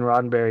think Gene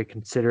Roddenberry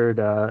considered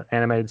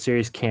animated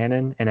series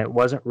canon, and it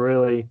wasn't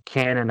really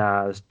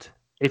canonized.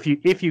 If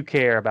you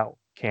care about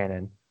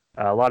canon,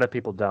 a lot of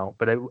people don't,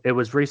 but it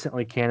was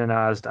recently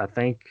canonized, I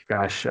think,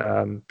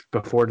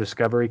 before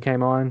Discovery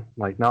came on,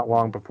 like not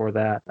long before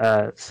that.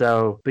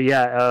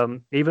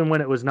 Even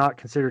when it was not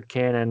considered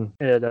canon,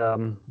 it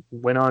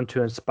went on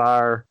to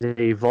inspire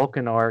the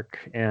Vulcan arc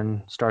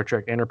in Star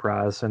Trek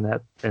Enterprise, and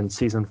that in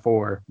season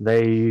 4.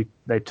 They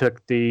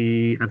took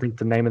I think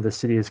the name of the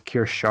city is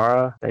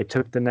Kirshara. They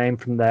took the name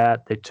from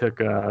that. They took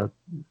a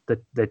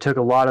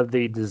lot of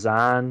the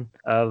design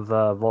of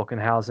Vulcan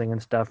housing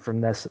and stuff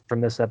from this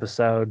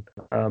episode.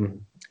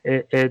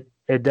 It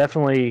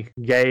definitely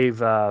gave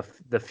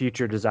the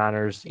future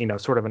designers,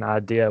 sort of an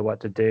idea of what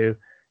to do.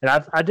 And I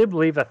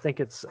think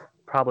it's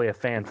probably a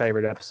fan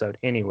favorite episode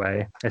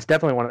anyway. It's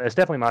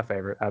definitely my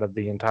favorite out of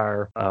the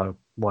entire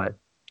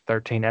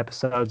 13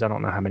 episodes. I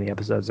don't know how many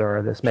episodes there are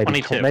of this.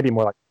 Maybe 22. Maybe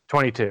more like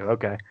 22.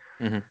 Okay.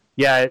 Mm-hmm.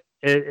 Yeah,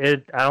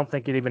 I don't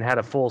think it even had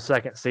a full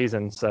second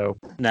season. So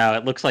no,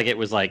 it looks like it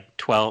was like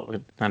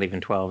 12, not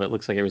even 12. It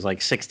looks like it was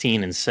like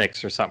 16 and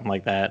 6 or something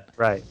like that.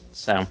 Right.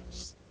 So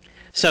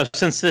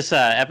since this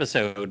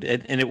episode,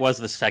 and it was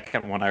the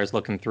second one, I was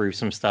looking through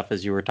some stuff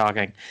as you were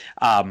talking.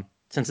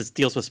 Since it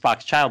deals with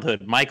Spock's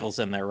childhood, Michael's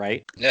in there,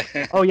 right?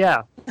 Oh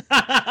yeah.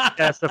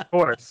 Yes, of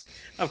course.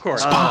 Of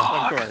course.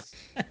 Of course.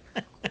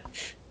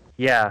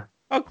 Yeah.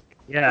 Okay.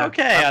 Yeah.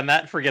 Okay. On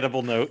that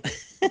forgettable note.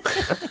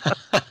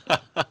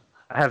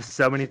 I have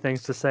so many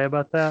things to say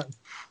about that.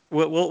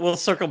 We'll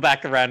circle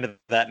back around to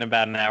that in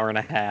about an hour and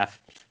a half.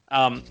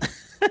 But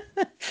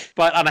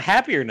But on a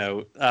happier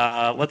note,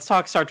 let's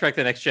talk Star Trek: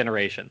 The Next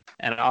Generation.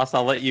 And also,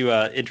 I'll let you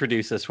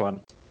introduce this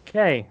one.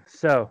 Okay,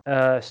 so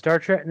Star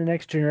Trek: The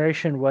Next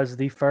Generation was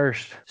the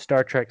first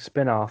Star Trek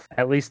spinoff,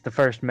 at least the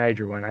first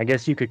major one. I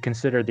guess you could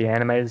consider the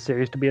animated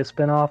series to be a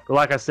spinoff. But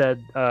like I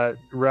said,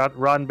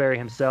 Roddenberry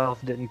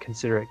himself didn't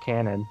consider it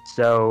canon.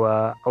 So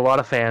a lot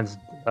of fans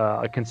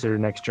consider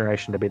Next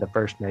Generation to be the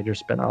first major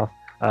spinoff.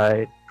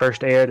 It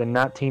first aired in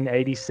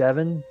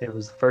 1987. It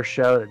was the first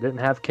show that didn't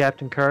have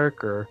Captain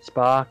Kirk or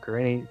Spock or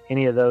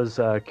any of those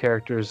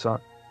characters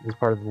as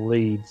part of the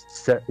leads.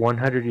 Set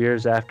 100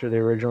 years after the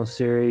original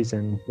series,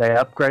 and they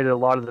upgraded a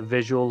lot of the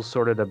visuals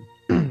sort of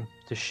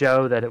to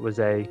show that it was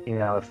a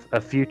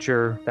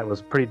future that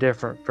was pretty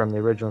different from the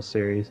original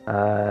series.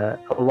 A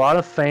lot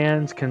of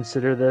fans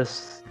consider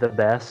this the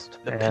best,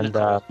 and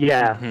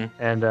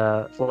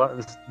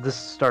this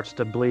starts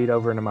to bleed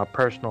over into my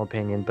personal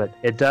opinion, but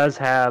it does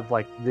have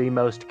like the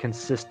most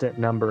consistent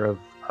number of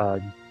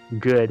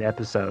good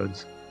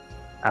episodes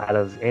out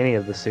of any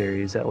of the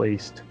series, at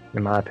least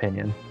in my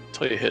opinion.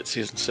 Until you hit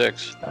season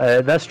 6.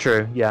 That's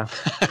true, yeah.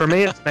 For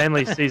me, it's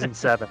mainly season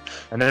 7.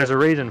 And there's a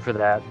reason for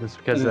that. It's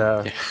because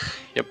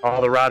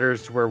all the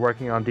writers were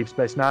working on Deep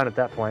Space Nine at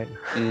that point.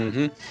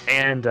 Mm-hmm.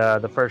 And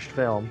the first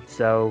film.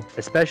 So,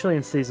 especially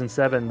in season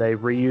 7, they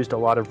reused a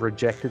lot of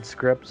rejected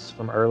scripts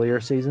from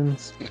earlier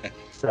seasons.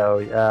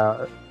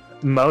 So,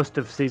 most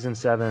of season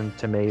 7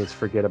 to me is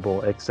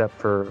forgettable, except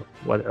for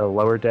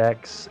Lower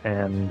Decks.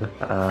 And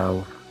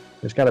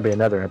there's got to be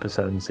another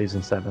episode in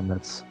season 7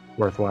 that's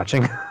worth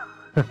watching.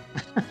 Well,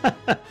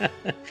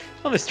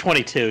 there's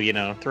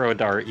 22, throw a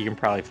dart, you can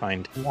probably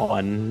find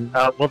one.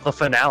 Well, the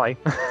finale.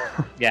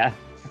 Yeah.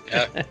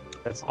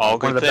 That's all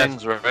good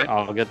things, right?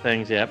 All good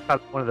things, yep.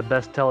 One of the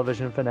best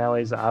television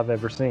finales I've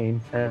ever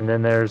seen. And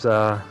then there's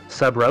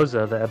Sub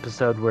Rosa, the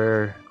episode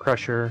where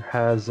Crusher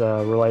has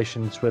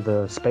relations with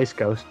a space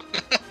ghost.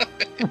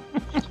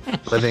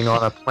 Living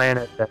on a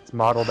planet that's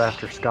modeled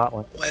after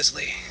Scotland.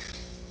 Wesley.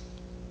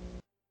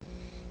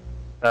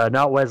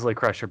 Not Wesley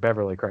Crusher,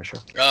 Beverly Crusher.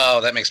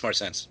 Oh, that makes more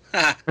sense.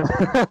 I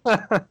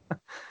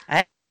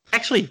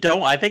actually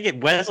don't. I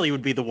think Wesley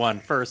would be the one,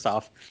 first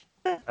off.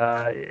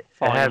 Falling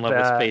in love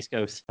with Space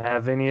Ghost.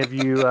 Have any of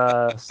you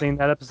seen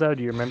that episode?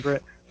 Do you remember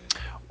it?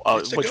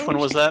 Which one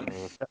was that?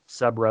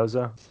 Sub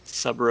Rosa.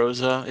 Sub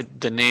Rosa?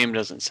 The name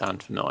doesn't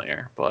sound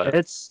familiar, but...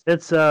 It's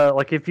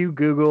like if you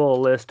Google a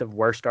list of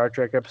worst Star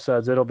Trek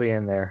episodes, it'll be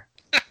in there.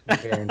 I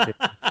guarantee.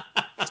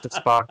 Just a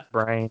Spock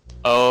brain.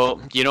 Oh,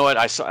 you know what?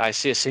 I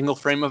see a single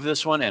frame of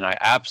this one, and I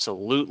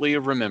absolutely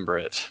remember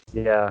it.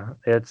 Yeah,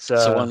 it's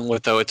the one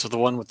with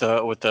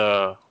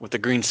the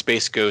green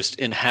space ghost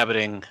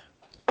inhabiting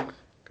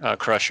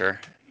Crusher,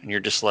 and you're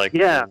just like,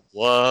 yeah,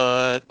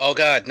 what? Oh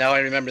God, now I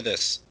remember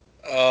this.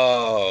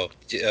 Oh,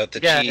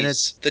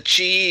 cheese. The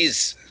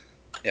cheese.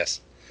 Yes.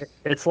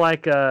 It's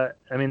like they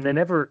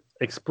never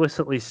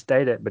explicitly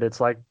state it, but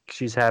it's like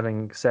she's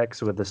having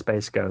sex with the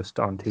space ghost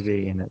on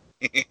TV, and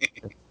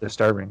it's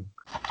disturbing.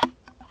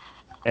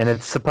 And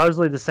it's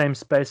supposedly the same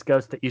space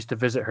ghost that used to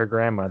visit her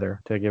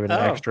grandmother to give it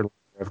an extra layer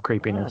of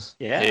creepiness.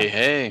 Yeah.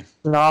 Hey. It's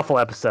an awful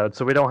episode,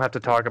 so we don't have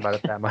to talk about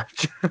it that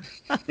much.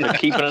 They're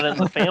keeping it in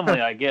the family,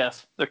 I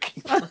guess. They're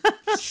keeping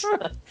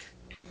it.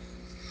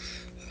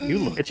 You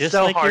look It's just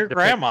so like hard your to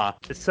grandma.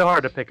 It's so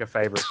hard to pick a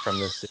favorite from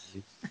this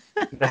series.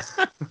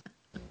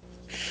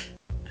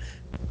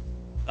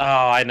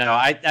 Oh, I know.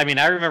 I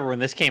remember when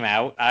this came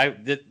out.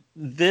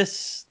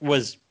 This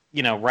was,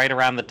 right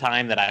around the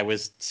time that I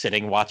was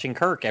sitting watching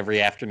Kirk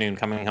every afternoon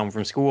coming home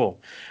from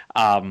school.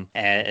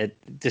 And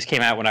this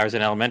came out when I was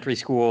in elementary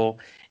school,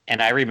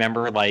 and I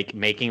remember like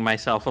making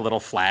myself a little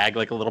flag,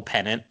 like a little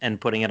pennant, and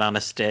putting it on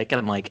a stick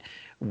and like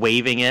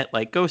waving it,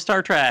 like "Go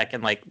Star Trek,"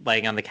 and like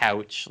laying on the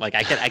couch. Like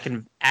I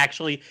can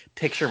actually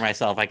picture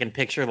myself. I can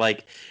picture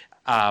like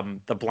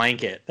the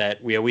blanket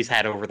that we always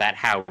had over that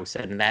house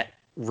and that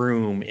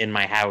room in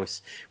my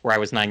house where I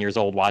was 9 years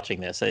old watching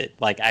this.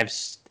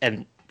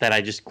 That I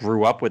just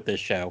grew up with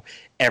this show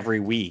every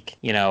week.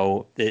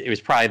 It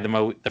was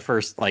probably the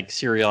first like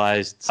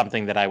serialized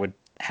something that I would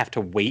have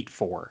to wait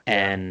for,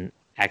 and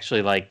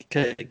actually like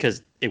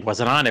because it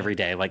wasn't on every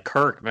day. Like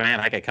Kirk, man,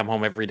 I could come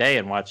home every day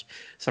and watch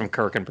some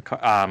Kirk and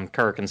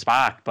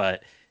Spock,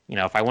 but.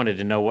 If I wanted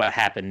to know what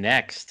happened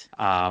next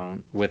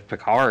with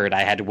Picard,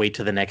 I had to wait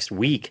till the next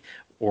week,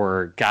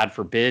 or God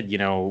forbid,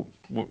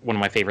 one of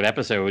my favorite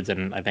episodes,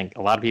 and I think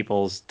a lot of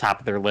people's top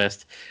of their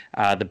list,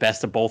 the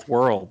Best of Both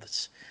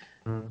Worlds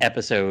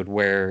episode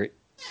where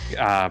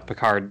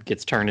Picard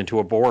gets turned into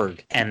a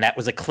Borg, and that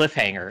was a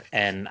cliffhanger,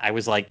 and I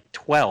was like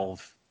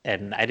 12,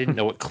 and I didn't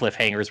know what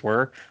cliffhangers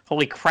were.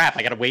 Holy crap!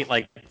 I got to wait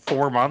like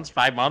 5 months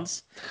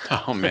to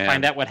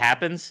find out what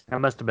happens.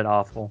 That must have been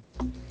awful.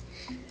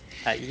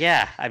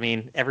 Yeah,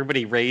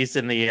 everybody raised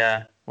in the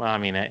hell,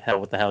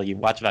 what the hell? You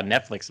watch it on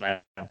Netflix now.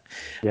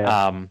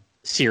 Yeah.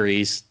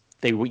 Series.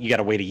 You got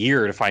to wait a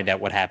year to find out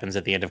what happens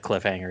at the end of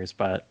cliffhangers.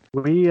 But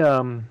we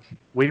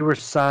were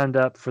signed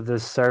up for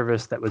this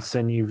service that would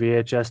send you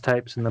VHS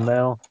tapes in the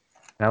mail,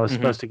 And I was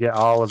supposed to get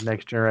all of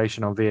Next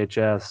Generation on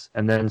VHS,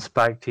 and then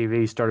Spike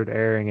TV started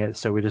airing it,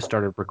 so we just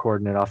started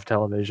recording it off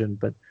television.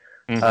 But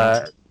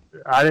I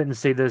didn't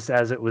see this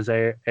as it was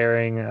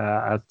airing.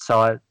 I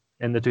saw it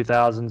in the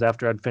 2000s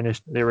after I'd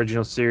finished the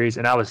original series,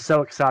 and I was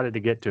so excited to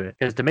get to it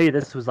because to me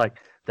this was like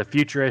the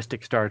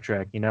futuristic Star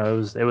Trek. You know,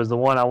 it was the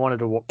one I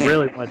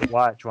really wanted to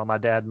watch while my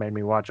dad made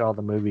me watch all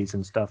the movies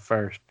and stuff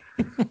first.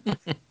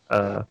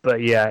 But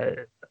yeah,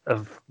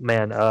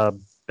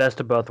 Best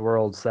of Both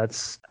Worlds.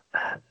 That's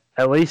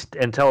at least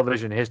in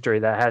television history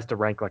that has to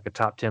rank like a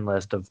top 10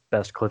 list of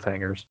best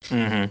cliffhangers.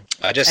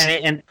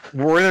 And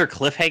were there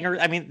cliffhangers?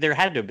 I mean, there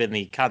had to have been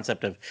the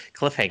concept of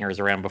cliffhangers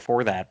around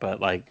before that, but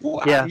like,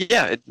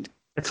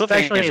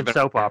 especially in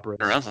soap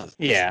operas.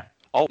 Yeah.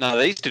 Oh no,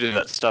 they used to do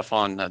that stuff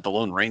on the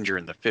Lone Ranger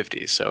in the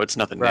 50s, so it's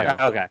nothing new.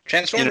 Okay.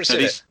 Transformers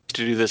they used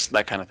to do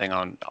that kind of thing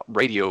on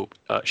radio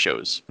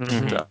shows.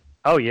 So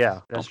Oh yeah,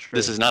 that's true.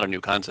 This is not a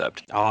new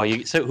concept.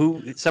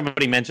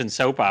 Somebody mentioned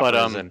soap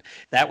operas, and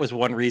that was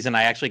one reason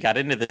I actually got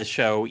into this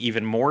show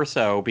even more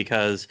so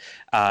because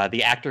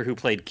the actor who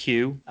played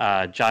Q,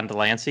 John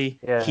Delancey,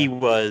 he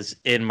was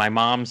in my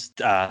mom's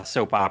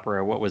soap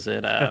opera. What was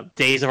it?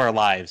 Days of Our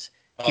Lives.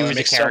 He was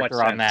a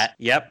character on that.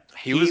 Yep.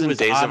 He was in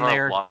Days of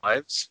Our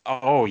Lives.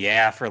 Oh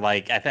yeah, for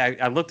like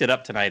I looked it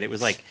up tonight. It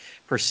was like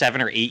for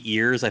 7 or 8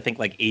 years. I think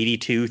like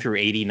 82 through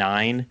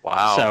 89.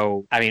 Wow.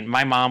 So I mean,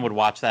 my mom would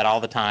watch that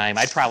all the time.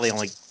 I'd probably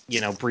only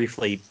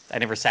briefly. I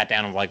never sat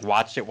down and like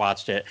watched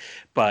it.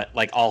 But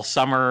like all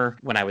summer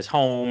when I was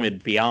home,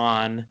 it'd be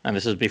on. And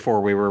this was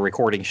before we were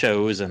recording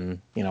shows. And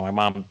my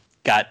mom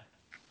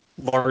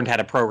learned how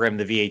to program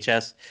the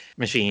VHS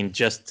machine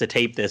just to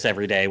tape this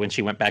every day when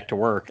she went back to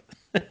work.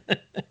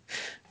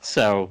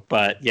 So,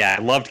 but yeah,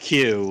 I loved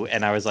Q,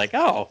 and I was like,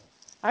 oh,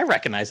 I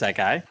recognize that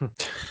guy.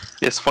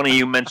 It's funny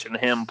you mentioned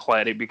him,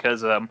 Platty,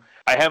 because I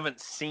haven't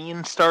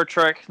seen Star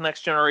Trek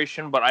Next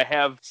Generation, but I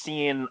have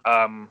seen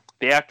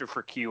the actor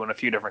for Q in a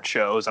few different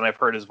shows, and I've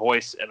heard his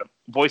voice and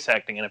voice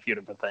acting in a few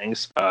different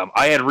things.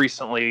 I had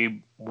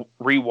recently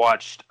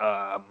rewatched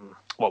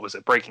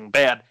Breaking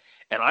Bad.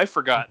 And I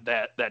forgot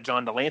that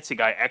John Delancey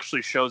guy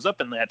actually shows up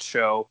in that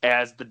show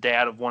as the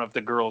dad of one of the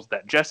girls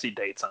that Jesse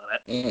dates on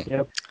it.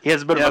 Yep. He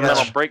has a bit of a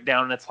mental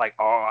breakdown, and it's like,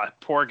 oh,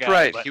 poor guy.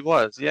 Right, but, he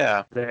was,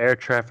 yeah. The air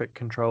traffic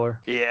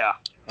controller. Yeah.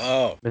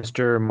 Oh.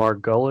 Mr.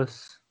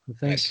 Margolis, I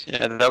think. Nice.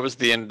 Yeah, that was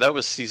the end. That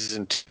was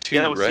season 2,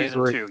 Yeah, that was right?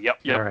 season 2. Yep.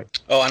 All right.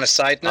 Oh, on a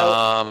side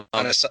note,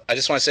 I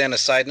just want to say on a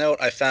side note,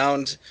 I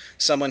found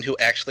someone who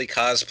actually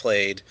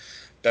cosplayed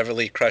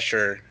Beverly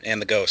Crusher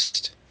and the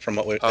Ghost from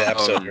the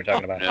episode we were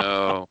talking about.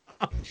 No.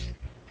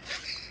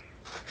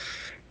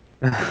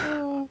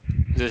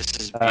 This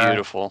is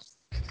beautiful.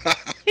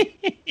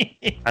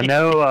 I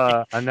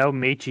know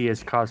Michi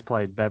has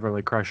cosplayed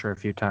Beverly Crusher a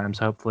few times.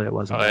 Hopefully it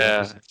wasn't. Oh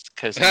yeah,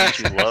 because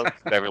Michi loved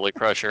Beverly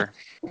Crusher.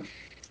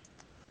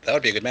 That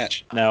would be a good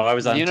match. No, I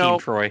was on Team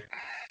Troy.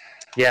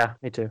 Yeah,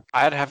 me too.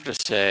 I'd have to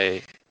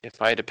say,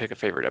 if I had to pick a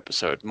favorite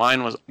episode,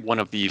 mine was one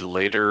of the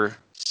later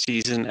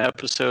season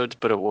episodes,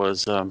 but it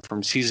was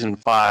from season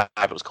 5.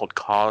 It was called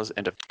Cause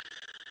and Effect.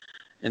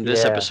 And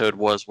this episode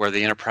was where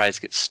the Enterprise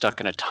gets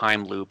stuck in a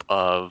time loop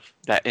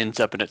that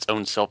ends up in its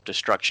own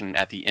self-destruction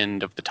at the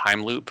end of the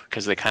time loop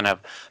because they kind of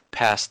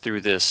pass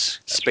through this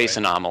space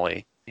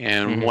anomaly.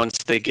 And once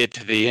they get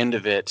to the end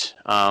of it,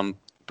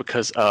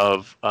 because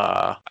of,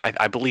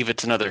 I believe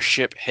it's another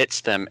ship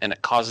hits them and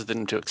it causes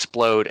them to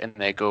explode and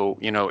they go,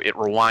 it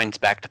rewinds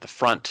back to the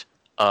front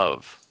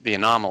of the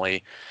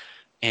anomaly.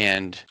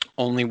 And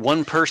only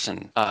one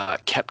person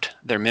kept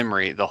their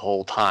memory the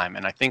whole time.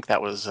 And I think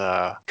that was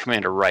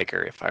Commander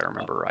Riker, if I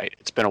remember right.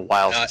 It's been a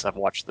while since I've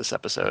watched this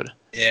episode.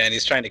 Yeah, and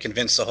he's trying to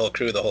convince the whole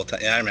crew the whole time.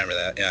 Yeah, I remember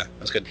that. Yeah,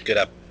 it was good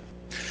up.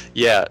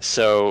 Yeah,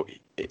 so,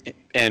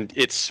 and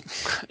it's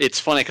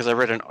funny because I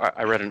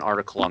read an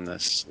article on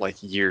this like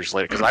years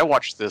later. Because I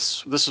watched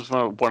this. This was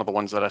one of the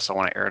ones that I saw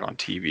when I aired on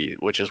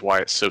TV, which is why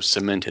it's so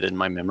cemented in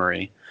my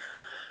memory.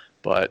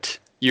 But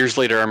years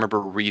later, I remember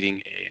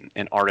reading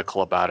an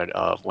article about it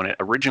of when it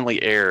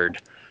originally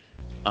aired.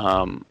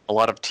 A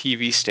lot of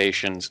TV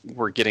stations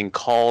were getting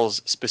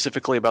calls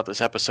specifically about this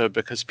episode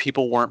because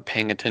people weren't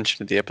paying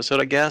attention to the episode,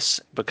 I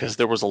guess, because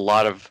there was a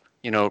lot of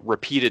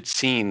repeated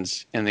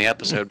scenes in the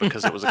episode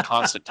because it was a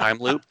constant time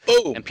loop,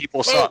 and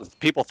people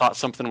thought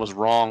something was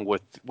wrong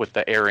with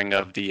the airing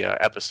of the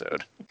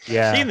episode.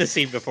 Yeah, seen this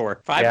scene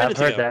before. 5 minutes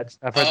ago.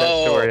 I've heard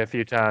that story a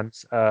few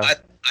times.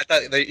 I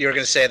thought that you were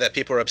going to say that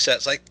people were upset.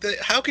 It's like,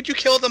 how could you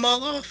kill them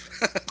all off?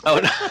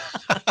 Oh no.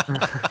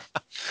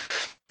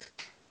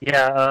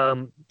 Yeah,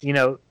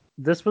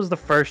 this was the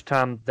first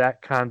time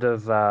that kind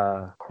of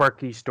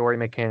quirky story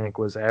mechanic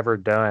was ever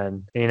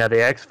done.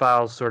 The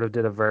X-Files sort of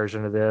did a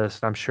version of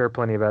this. I'm sure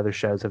plenty of other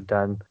shows have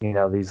done,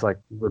 these like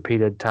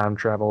repeated time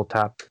travel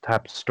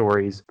type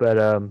stories.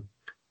 But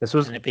this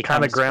was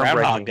kind of groundbreaking.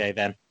 Groundhog Day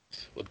then.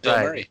 With Bill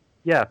Murray.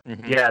 Yeah,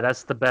 yeah,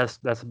 that's the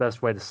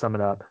best way to sum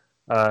it up.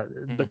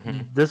 But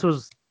this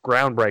was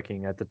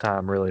groundbreaking at the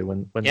time, really,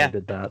 when they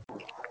did that.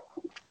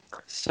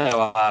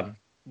 So,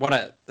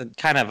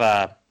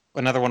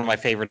 another one of my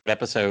favorite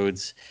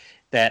episodes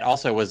that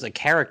also was a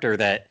character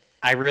that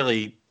I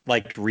really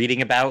liked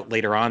reading about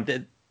later on.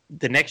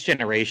 The Next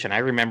Generation, I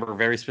remember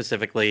very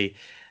specifically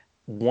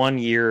one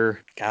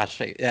year,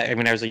 gosh, I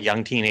mean, I was a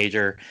young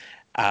teenager.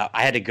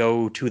 I had to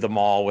go to the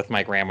mall with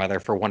my grandmother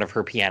for one of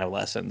her piano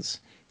lessons.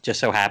 Just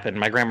so happened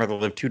my grandmother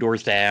lived 2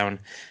 doors down,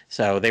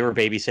 so they were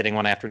babysitting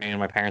one afternoon.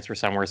 My parents were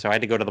somewhere, so I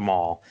had to go to the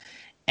mall.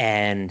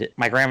 And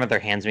my grandmother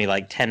hands me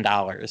like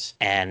 $10.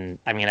 And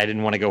I mean, I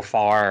didn't want to go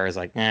far. I was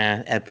like,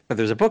 but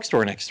there's a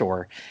bookstore next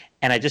door.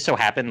 And I just so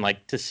happened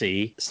like to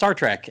see Star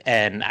Trek.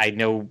 And I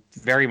know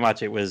very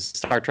much it was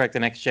Star Trek: The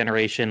Next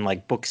Generation,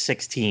 like book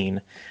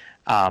 16.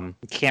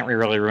 Can't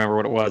really remember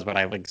what it was, but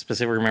I like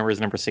specifically remember it was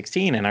number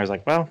 16. And I was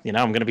like, well, I'm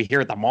going to be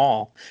here at the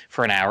mall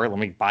for an hour. Let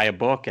me buy a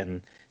book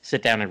and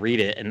sit down and read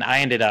it. And I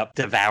ended up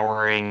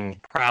devouring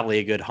probably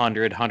a good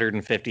 100,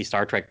 150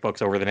 Star Trek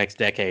books over the next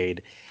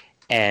decade.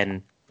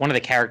 And one of the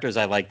characters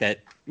I liked that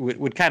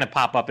would kind of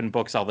pop up in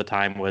books all the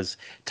time was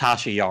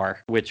Tasha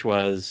Yar, which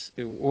was,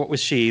 what was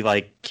she,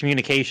 like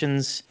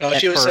communications? Oh,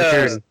 she was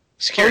supposed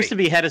security. to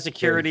be head of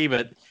security,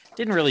 but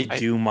didn't really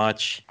do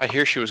much. I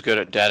hear she was good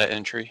at data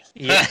entry.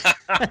 Yeah.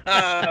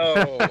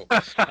 Oh,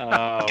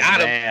 Oh,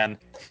 Got him. man.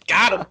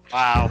 got him.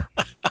 Wow.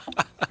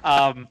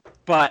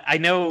 But I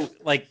know,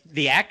 like,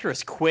 the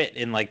actress quit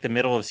in, like, the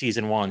middle of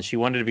season 1. She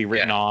wanted to be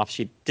written off.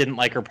 She didn't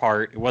like her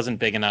part. It wasn't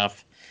big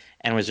enough.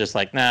 And was just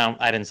like, no,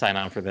 I didn't sign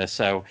on for this.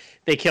 So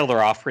they killed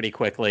her off pretty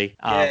quickly,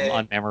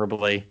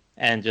 unmemorably.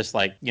 And just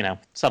like,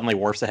 suddenly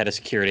Worf's the head of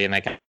security and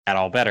that got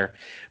all better.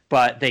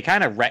 But they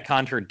kind of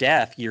retconned her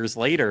death years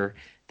later.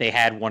 They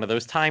had one of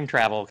those time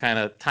travel kind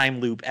of time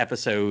loop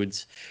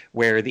episodes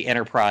where the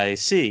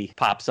Enterprise C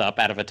pops up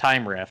out of a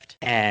time rift.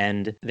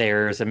 And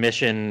there's a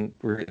mission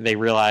where they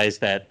realize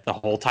that the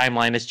whole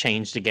timeline has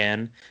changed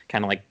again,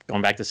 kind of like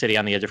going back to City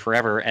on the Edge of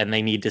Forever. And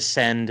they need to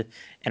send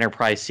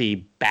Enterprise C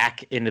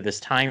back into this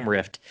time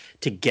rift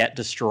to get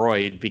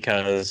destroyed,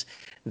 because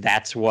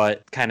that's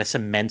what kind of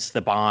cements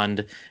the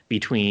bond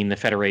between the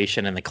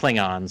Federation and the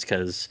Klingons,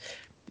 because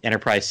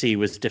Enterprise C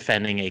was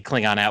defending a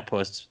Klingon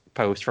outpost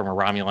from a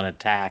Romulan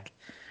attack.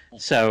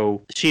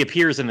 So she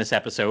appears in this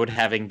episode,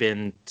 having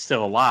been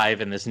still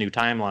alive in this new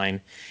timeline,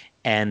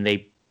 and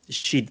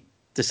she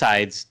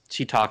decides,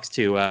 she talks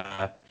to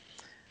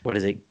what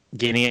is it,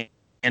 Gideon,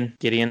 and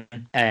Guinan,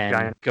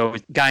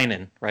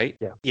 right?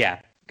 Yeah.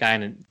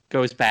 Guinan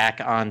goes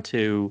back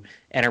onto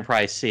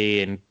Enterprise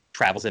C and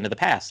travels into the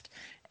past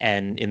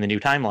and in the new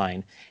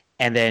timeline.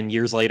 And then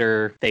years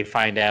later, they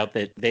find out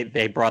that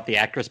they brought the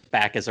actress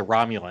back as a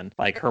Romulan.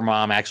 Like, her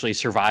mom actually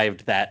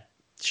survived that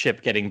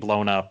ship getting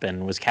blown up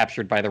and was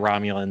captured by the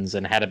Romulans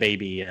and had a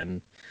baby.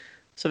 And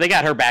so they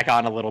got her back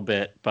on a little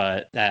bit.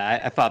 But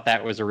I thought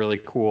that was a really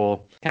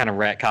cool kind of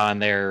retcon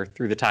there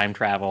through the time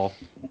travel.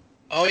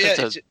 Oh, yeah.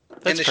 That's in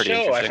the pretty show, I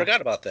interesting.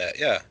 forgot about that.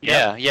 Yeah.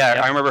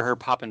 Yeah. I remember her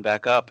popping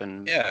back up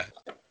and Yeah.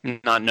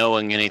 not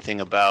knowing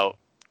anything about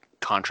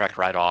contract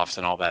write-offs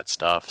and all that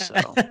stuff.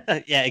 So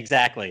Yeah,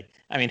 exactly.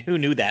 I mean, who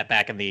knew that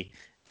back in the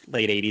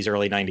late 80s,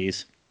 early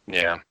 90s?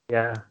 yeah.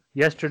 Yeah,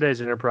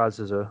 Yesterday's Enterprise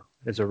is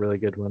a really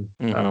good one.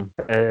 Mhm.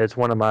 It's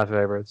one of my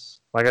favorites.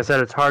 Like I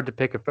said, it's hard to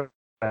pick a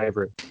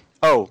favorite.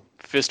 Oh,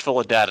 Fistful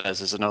of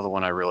Datas is another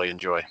one I really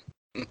enjoy.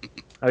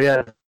 Oh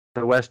yeah,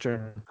 the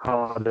Western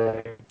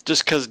holiday.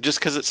 Just because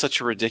it's such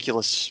a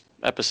ridiculous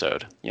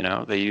episode.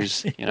 They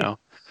use Yeah,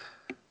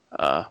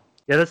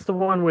 that's the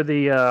one where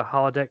the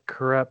holodeck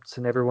corrupts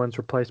and everyone's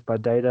replaced by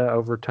Data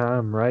over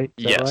time, right?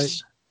 Is that yes.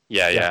 right?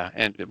 Yeah.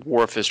 And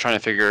Worf is trying to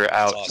figure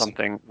out awesome.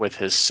 something with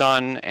his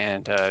son,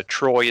 and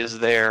Troy is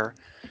there,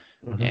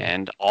 Mhm.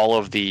 and all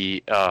of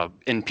the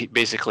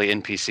basically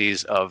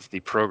NPCs of the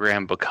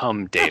program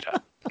become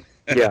Data.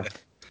 Yeah,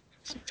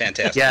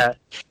 Fantastic. yeah.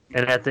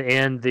 And at the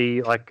end,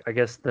 I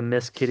guess the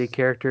Miss Kitty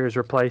character is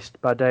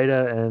replaced by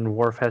Data, and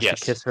Worf has Yes.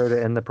 to kiss her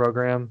to end the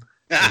program.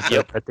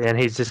 Yep. At the end,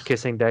 he's just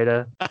kissing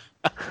Data.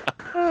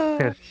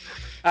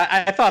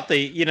 I thought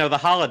the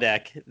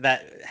holodeck,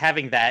 that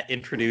having that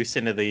introduced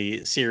into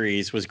the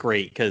series was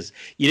great, because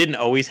you didn't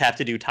always have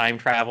to do time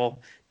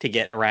travel to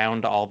get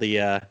around all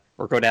the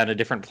or go down to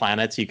different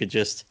planets.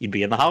 You'd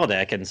be in the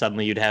holodeck and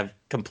suddenly you'd have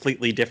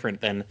completely different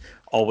than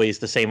always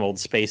the same old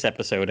space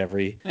episode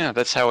every. Yeah,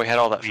 that's how we had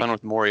all that fun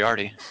with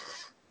Moriarty.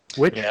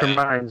 Which Yeah.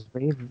 reminds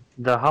me,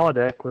 the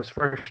holodeck was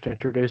first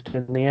introduced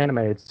in the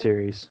animated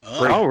series.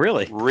 Oh,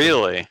 really?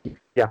 Really?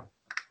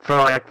 For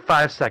like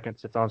 5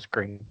 seconds, it's on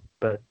screen,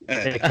 but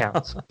it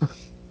counts.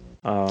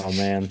 Oh,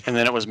 man. And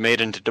then it was made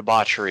into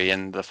debauchery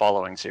in the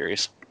following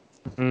series.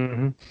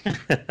 hmm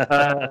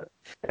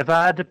If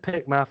I had to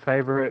pick my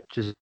favorite,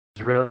 which is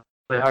really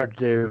hard to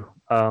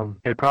do,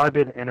 it'd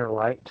probably be the Inner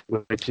Light,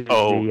 which is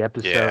Oh, the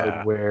episode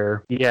yeah.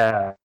 where,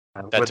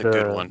 That's a where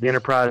good one. the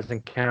Enterprise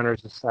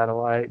encounters a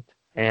satellite,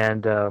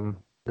 and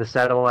the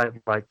satellite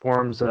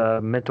forms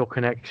a mental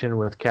connection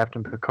with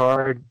Captain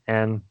Picard,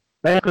 and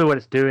basically what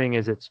it's doing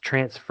is it's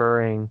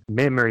transferring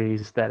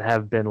memories that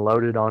have been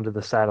loaded onto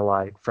the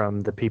satellite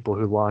from the people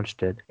who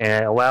launched it.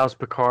 And it allows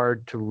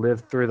Picard to live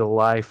through the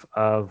life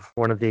of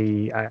one of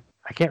the...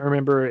 I can't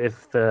remember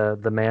if the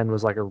man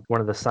was like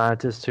one of the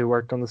scientists who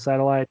worked on the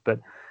satellite, but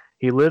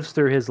he lives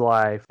through his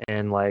life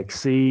and like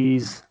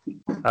sees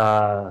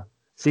how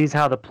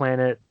the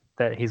planet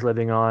that he's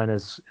living on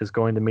is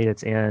going to meet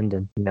its end,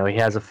 and he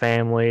has a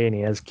family and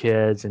he has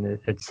kids, and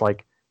it's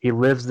like he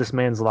lives this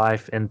man's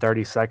life in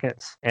 30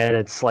 seconds, and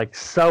it's like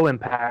so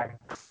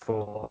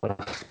impactful,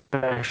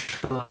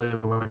 especially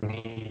when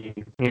he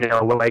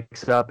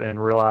wakes up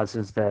and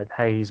realizes that,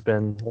 hey, he's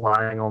been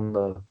lying on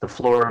the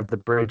floor of the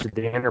bridge of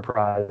the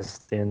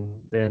Enterprise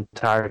the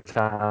entire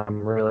time,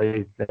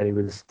 really,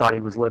 that thought he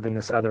was living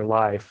this other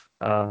life.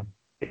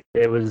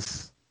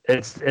 It's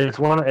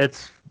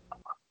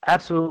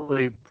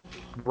absolutely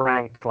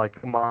ranked like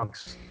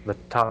amongst the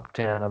top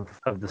 10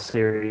 of the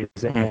series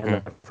and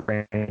the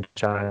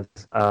franchise.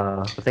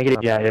 I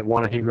think it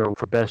won a Hugo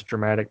for best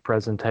dramatic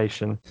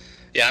presentation.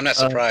 Yeah, I'm not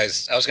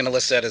surprised. I was going to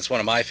list that as one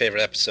of my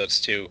favorite episodes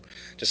too.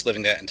 Just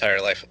living that entire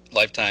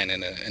lifetime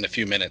in a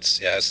few minutes.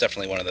 Yeah, it's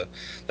definitely one of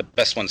the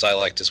best ones I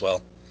liked as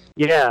well.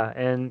 Yeah,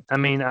 and I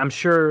mean, I'm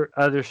sure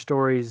other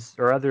stories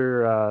or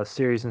other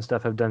series and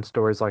stuff have done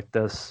stories like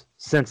this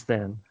since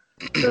then.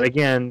 But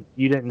again,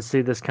 you didn't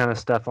see this kind of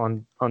stuff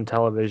on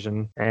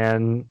television,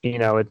 and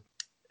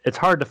it's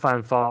hard to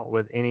find fault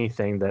with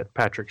anything that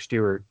Patrick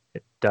Stewart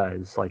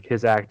does. Like,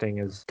 his acting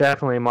is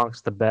definitely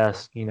amongst the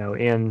best,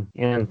 in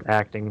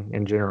acting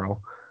in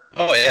general.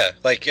 Oh yeah,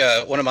 like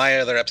one of my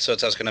other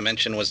episodes I was going to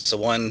mention was the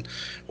one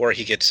where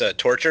he gets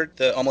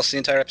tortured almost the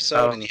entire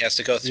episode, and he has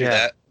to go through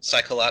that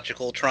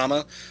psychological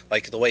trauma.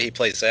 Like, the way he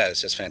plays that is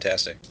just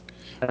fantastic.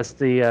 That's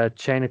the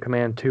Chain of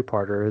Command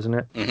 2-parter, isn't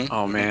it? Mm-hmm.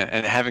 Oh man,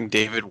 and having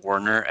David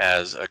Warner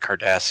as a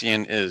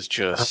Cardassian is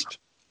just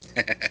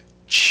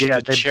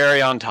the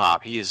cherry on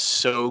top. He is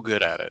so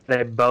good at it.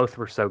 They both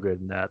were so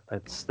good in that.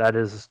 That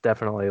is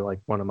definitely like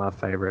one of my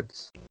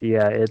favorites.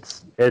 Yeah,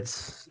 it's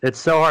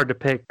so hard to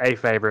pick a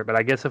favorite, but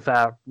I guess if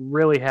I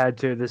really had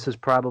to, this is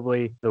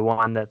probably the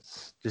one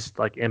that's just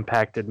like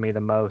impacted me the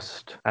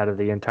most out of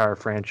the entire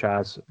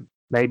franchise.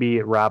 Maybe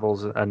it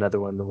rivals another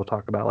one that we'll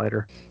talk about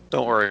later.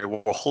 Don't worry,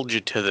 we'll hold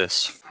you to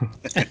this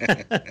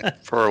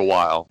for a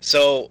while.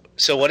 So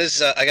what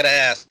is I gotta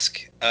ask?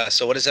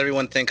 So what does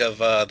everyone think of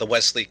the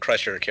Wesley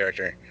Crusher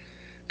character?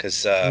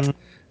 Because all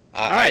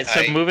right,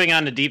 so moving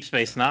on to Deep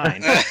Space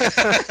Nine.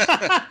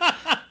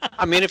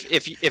 I mean,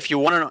 if you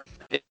want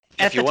to,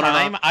 at the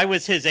time, I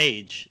was his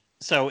age,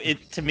 so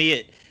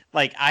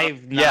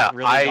I've not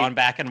really gone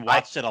back and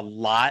watched it a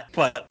lot,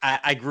 but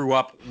I grew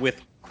up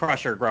with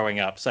Crusher growing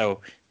up,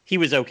 so he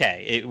was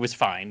okay. It was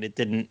fine. It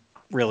didn't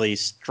really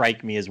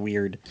strike me as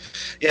weird.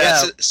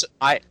 Yeah,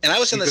 I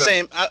was in the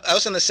same. I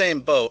was in the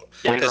same boat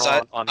because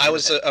I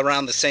was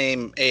around the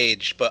same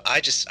age, but I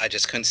just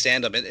couldn't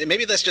stand him. And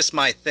maybe that's just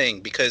my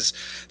thing, because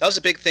that was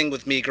a big thing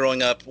with me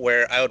growing up,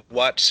 where I would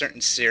watch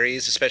certain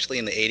series, especially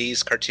in the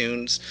 '80s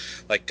cartoons,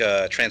 like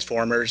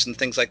Transformers and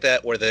things like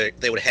that, where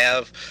they would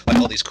have like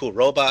all these cool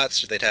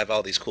robots, or they'd have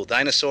all these cool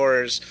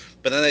dinosaurs.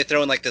 But then they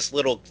throw in like this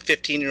little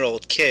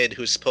 15-year-old kid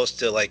who's supposed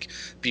to like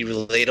be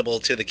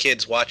relatable to the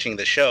kids watching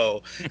the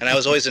show. And I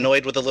was always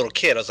annoyed with the little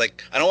kid. I was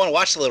like, I don't want to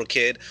watch the little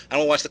kid. I don't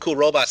want to watch the cool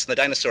robots and the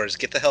dinosaurs.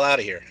 Get the hell out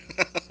of here.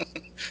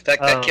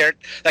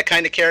 That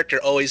kind of character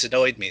always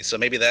annoyed me. So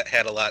maybe that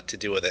had a lot to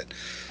do with it.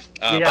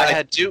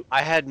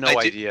 I had no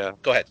idea.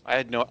 Go ahead.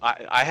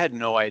 I had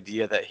no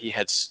idea that he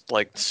had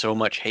like so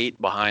much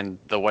hate behind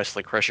the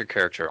Wesley Crusher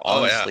character,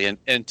 honestly,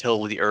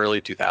 until the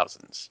early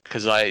 2000s.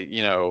 Because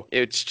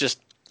it's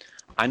just,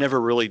 I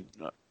never really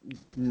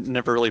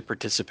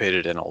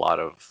participated in a lot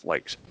of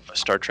like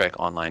Star Trek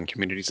online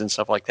communities and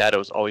stuff like that. It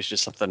was always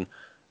just something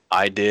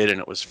I did, and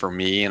it was for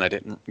me, and I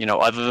didn't,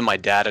 other than my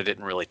dad, I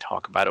didn't really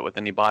talk about it with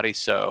anybody,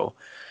 so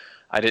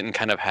I didn't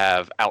kind of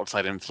have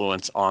outside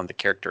influence on the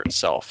character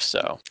itself.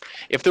 So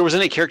if there was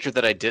any character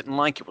that I didn't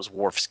like, it was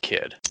Worf's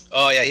kid.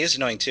 Oh yeah, he was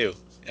annoying too.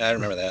 Yeah, I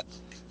remember that.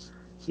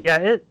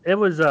 Yeah, it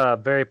was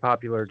very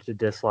popular to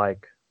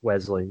dislike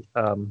Wesley.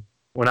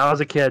 When I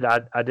was a kid,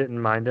 I didn't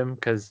mind him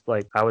because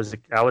like I was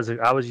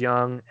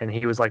young and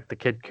he was like the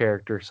kid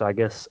character, so I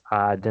guess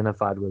I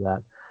identified with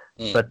that.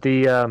 But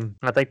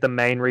I think the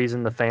main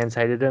reason the fans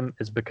hated him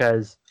is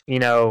because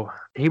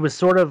he was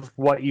sort of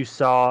what you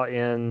saw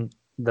in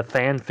the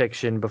fan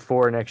fiction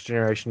before Next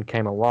Generation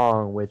came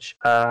along, which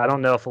I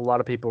don't know if a lot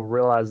of people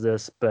realize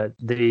this, but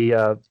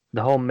the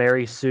whole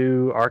Mary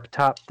Sue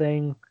archetype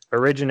thing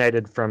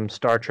originated from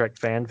Star Trek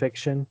fan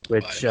fiction,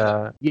 which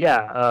there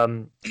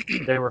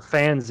were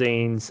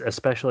fanzines,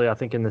 especially I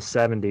think in the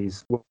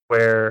 70s,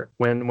 where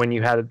when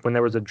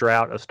there was a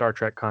drought of Star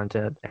Trek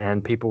content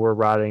and fans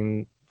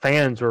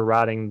were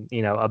writing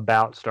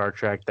about Star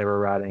Trek. They were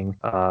writing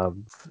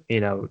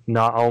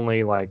not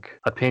only like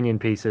opinion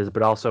pieces,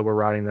 but also were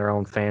writing their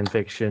own fan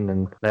fiction,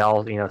 and they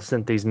all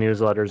sent these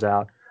newsletters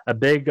out. A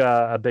big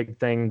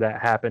thing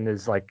that happened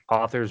is like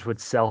authors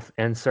would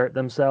self-insert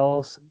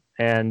themselves,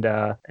 and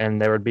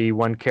there would be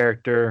one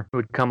character who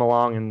would come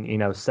along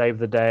and save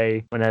the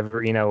day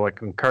whenever like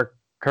when Kirk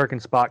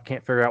and Spock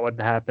can't figure out what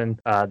happened.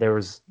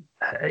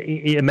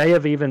 It may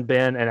have even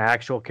been an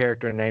actual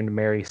character named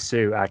Mary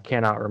Sue. I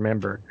cannot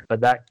remember, but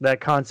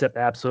that concept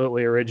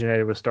absolutely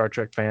originated with Star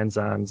Trek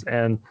fanzines,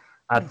 and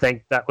I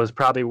think that was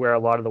probably where a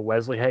lot of the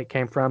Wesley hate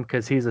came from,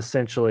 because he's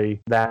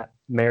essentially that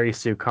Mary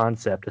Sue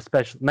concept,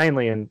 especially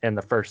mainly in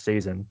the first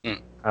season.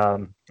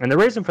 And the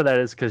reason for that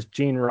is because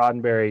Gene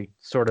Roddenberry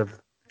sort of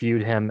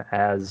viewed him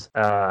as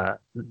a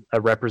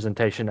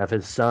representation of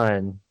his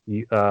son,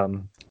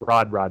 Rod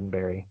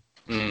Roddenberry.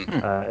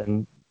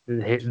 And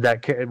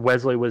that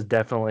Wesley was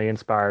definitely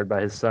inspired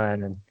by his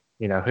son, and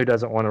who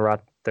doesn't want to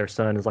write their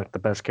son as like the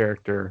best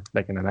character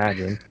they can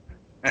imagine.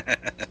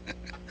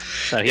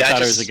 So he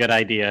thought it was a good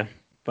idea,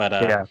 but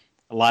a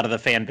lot of the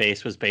fan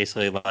base was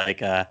basically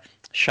like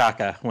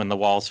Shaka when the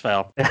walls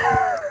fell.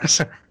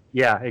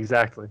 Yeah,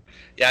 exactly.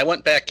 Yeah, I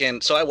went back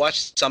and so I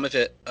watched some of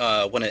it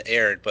when it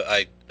aired, but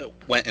I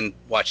went and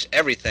watched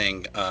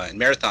everything and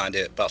marathoned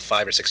it about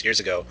 5 or 6 years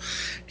ago.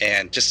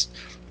 And just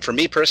for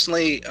me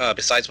personally,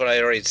 besides what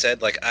I already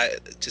said, like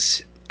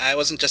I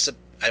wasn't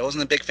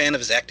a big fan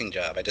of his acting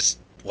job. I just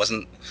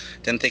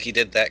didn't think he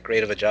did that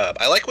great of a job.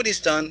 I like what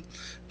he's done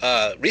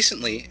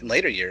recently in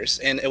later years,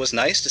 and it was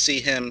nice to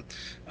see him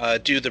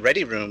do the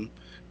Ready Room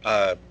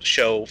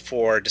show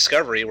for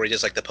Discovery, where he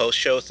does like the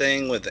post-show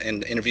thing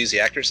and interviews the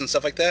actors and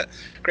stuff like that.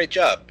 Great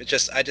job.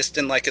 I just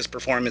didn't like his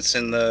performance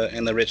in the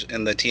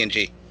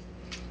TNG.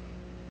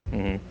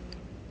 Mm-hmm.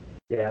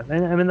 Yeah,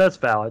 I mean that's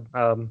valid.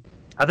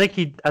 I think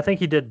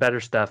he did better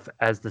stuff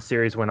as the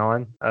series went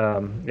on.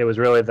 It was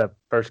really the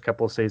first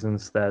couple of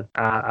seasons that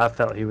I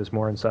felt he was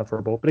more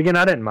insufferable. But again,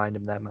 I didn't mind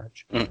him that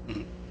much.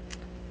 Mm-hmm.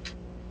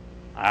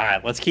 All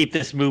right, let's keep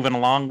this moving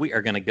along. We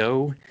are going to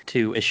go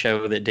to a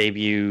show that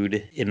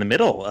debuted in the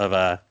middle of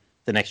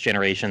the Next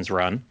Generation's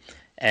run,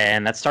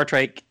 and that's Star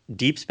Trek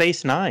Deep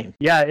Space Nine.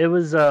 Yeah, it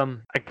was.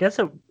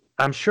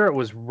 I'm sure it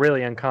was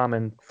really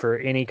uncommon for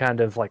any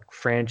kind of like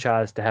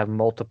franchise to have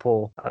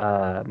multiple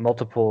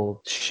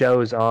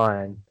shows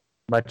on,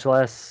 much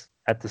less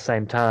at the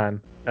same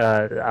time.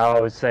 I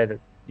always say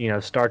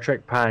that Star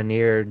Trek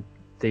pioneered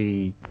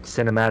the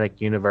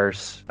cinematic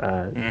universe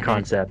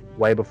concept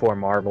way before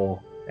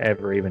Marvel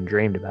ever even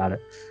dreamed about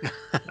it.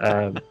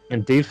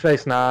 And Deep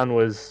Space Nine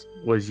was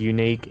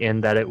unique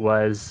in that it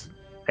was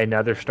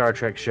another Star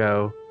Trek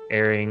show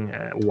airing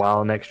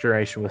while Next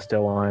Generation was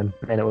still on,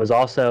 and it was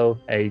also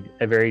a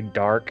very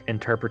dark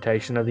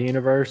interpretation of the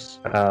universe.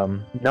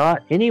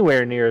 Not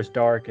anywhere near as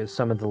dark as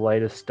some of the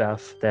latest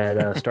stuff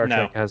that Star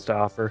Trek has to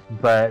offer,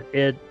 but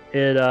it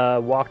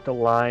walked a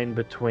line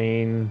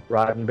between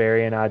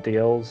Roddenberryan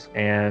ideals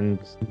and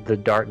the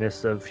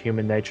darkness of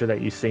human nature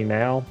that you see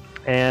now.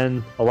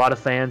 And a lot of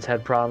fans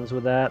had problems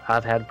with that.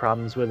 I've had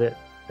problems with it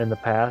in the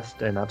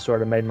past, and I've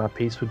sort of made my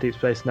peace with Deep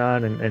Space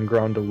Nine and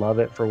grown to love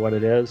it for what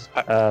it is.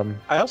 I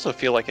also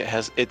feel like it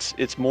has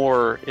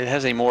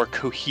a more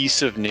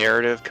cohesive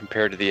narrative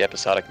compared to the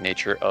episodic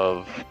nature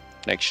of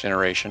Next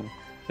Generation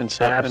and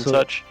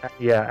such.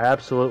 Yeah,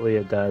 absolutely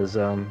it does.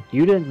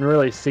 You didn't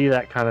really see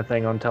that kind of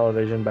thing on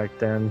television back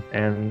then,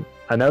 and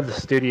I know the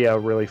studio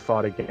really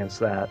fought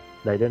against that.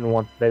 They didn't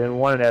want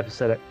an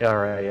episode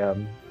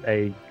or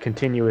a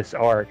continuous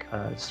arc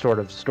sort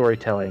of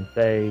storytelling.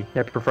 They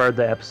preferred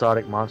the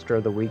episodic Monster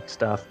of the Week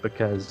stuff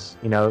because,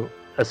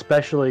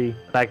 especially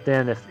back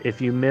then,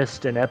 if you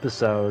missed an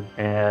episode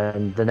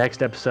and the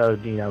next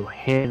episode,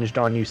 hinged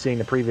on you seeing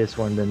the previous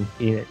one, then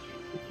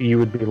you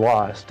would be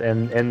lost.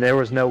 And there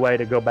was no way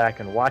to go back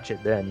and watch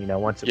it then,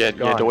 once it was gone.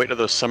 You had to wait till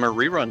those summer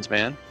reruns,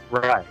 man.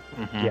 Right.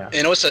 Mm-hmm. Yeah.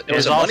 And it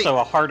was also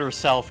a harder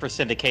sell for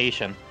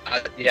syndication.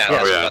 I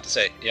was about to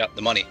say,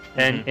 the money.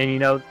 And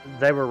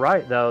they were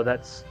right though.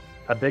 That's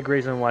a big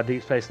reason why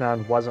Deep Space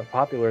Nine wasn't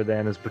popular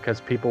then, is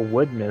because people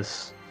would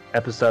miss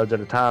episodes at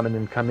a time and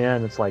then come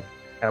in. It's like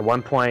at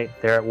one point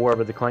they're at war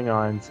with the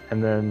Klingons,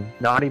 and then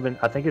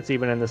I think it's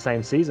even in the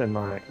same season,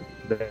 like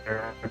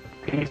they're at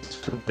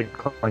peace with the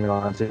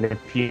Klingons, and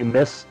if you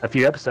miss a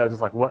few episodes,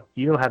 it's like, what?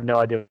 You don't have no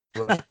idea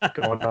what's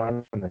going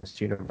on in this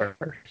universe.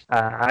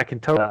 I can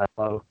totally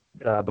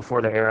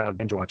before the era of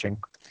binge watching.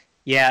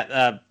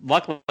 Yeah,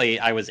 luckily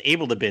I was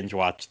able to binge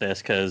watch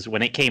this because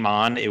when it came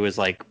on, it was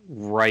like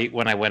right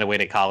when I went away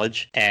to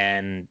college,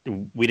 and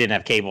we didn't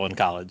have cable in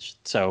college.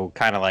 So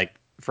kind of like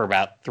for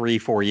about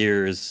 3-4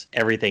 years,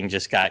 everything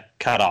just got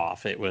cut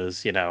off. It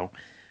was,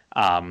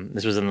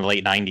 this was in the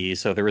late 90s,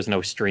 so there was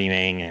no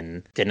streaming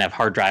and didn't have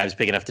hard drives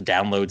big enough to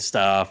download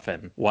stuff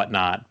and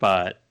whatnot.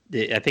 But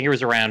I think it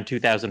was around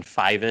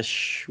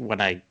 2005-ish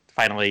when I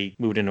finally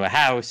moved into a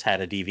house,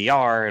 had a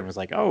DVR, and was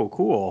like, oh,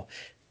 cool.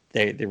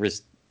 There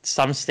was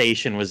some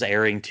station was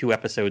airing 2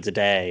 episodes a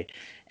day,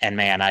 and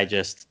man,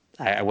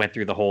 I went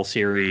through the whole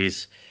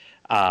series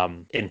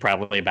in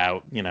probably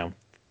about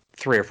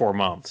 3 or 4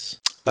 months.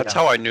 That's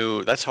how I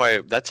knew. That's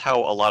how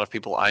a lot of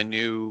people I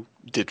knew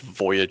did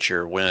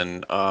Voyager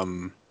when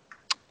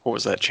what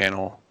was that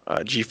channel?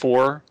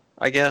 G4,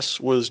 I guess,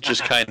 was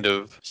just kind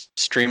of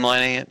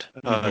streamlining it.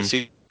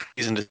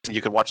 Season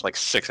you could watch like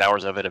 6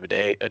 hours of it a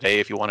day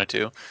if you wanted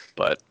to.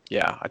 But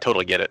yeah, I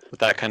totally get it. With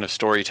that kind of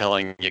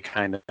storytelling, you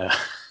kind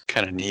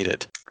of need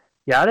it.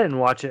 Yeah, I didn't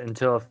watch it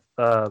until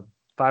 5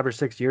 or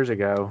 6 years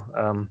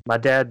ago. My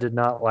dad did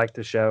not like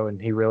the show,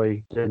 and he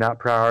really did not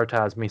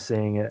prioritize me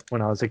seeing it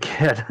when I was a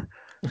kid.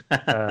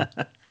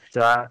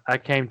 So I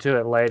came to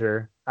it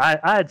later. I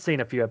had seen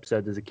a few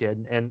episodes as a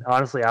kid, and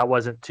honestly, I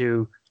wasn't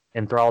too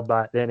enthralled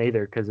by it then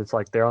either, because it's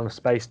like they're on a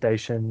space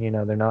station.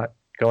 They're not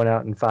going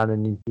out and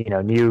finding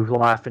new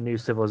life and new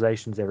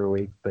civilizations every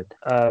week. But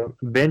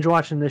binge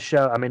watching this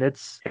show, I mean,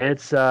 it's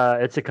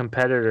a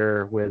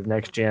competitor with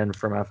Next Gen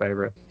for my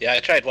favorite. Yeah, I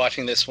tried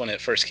watching this when it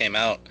first came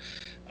out.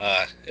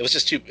 It was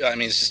just too. I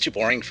mean, it's just too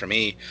boring for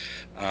me.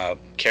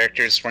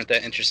 Characters weren't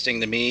that interesting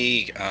to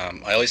me.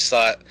 I always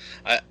thought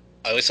the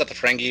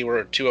Ferengi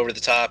were too over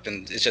the top,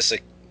 and it's just a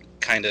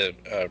kind of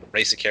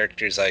race of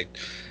characters I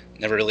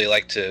never really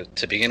liked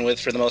to begin with,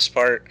 for the most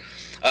part.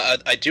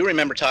 I do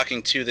remember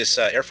talking to this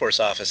Air Force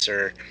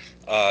officer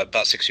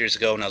about 6 years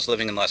ago when I was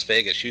living in Las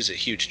Vegas. She was a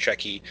huge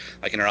Trekkie.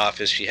 Like in her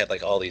office, she had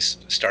like all these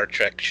Star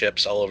Trek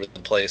ships all over the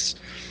place,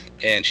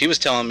 and she was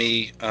telling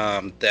me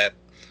that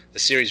the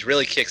series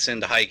really kicks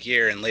into high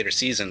gear in later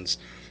seasons.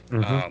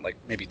 Like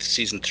maybe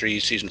season 3,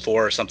 season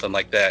 4, or something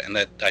like that, and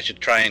that I should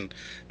try and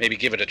maybe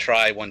give it a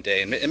try one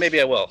day, and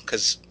maybe I will,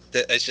 because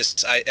it's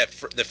just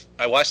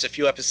I watched a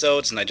few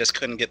episodes and I just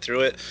couldn't get through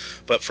it.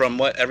 But from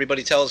what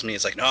everybody tells me,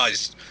 it's like, no,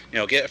 just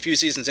get a few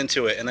seasons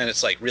into it, and then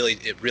it's like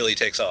it really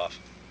takes off.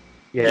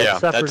 Yeah, it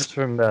suffers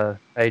from the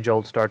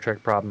age-old Star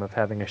Trek problem of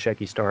having a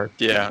shaky start.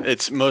 Yeah,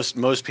 it's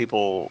most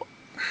people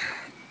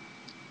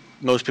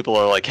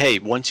are like, hey,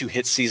 once you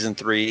hit season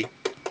 3,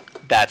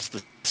 that's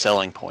the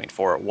selling point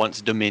for it. Once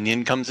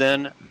Dominion comes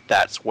in,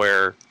 that's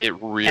where it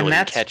really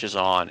catches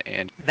on.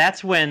 And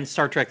that's when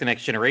Star Trek The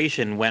Next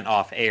Generation went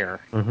off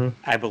air,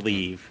 I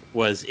believe,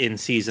 was in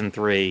season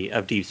 3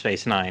 of Deep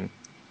Space Nine.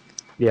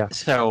 Yeah.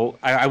 So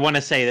I want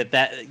to say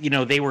that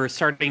they were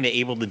starting to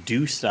able to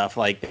do stuff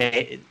like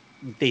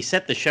they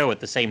set the show at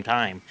the same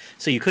time,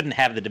 so you couldn't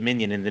have the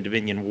Dominion and the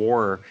Dominion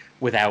War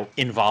without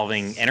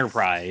involving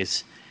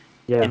Enterprise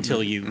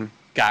until you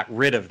got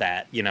rid of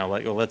that.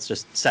 Like, well, let's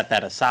just set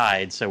that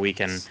aside so we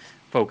can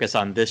focus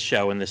on this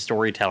show and the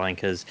storytelling,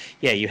 because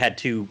you had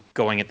two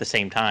going at the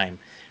same time.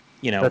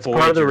 That's Voyager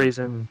part of the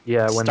reason.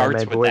 Yeah, when starts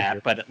they made with Voyager.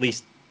 that, but at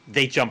least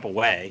they jump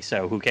away,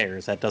 so who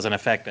cares? That doesn't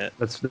affect it.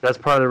 That's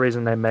part of the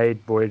reason they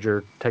made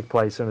Voyager take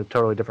place in a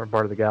totally different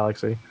part of the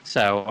galaxy.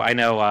 So I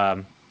know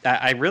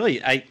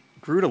I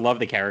grew to love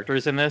the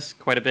characters in this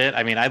quite a bit.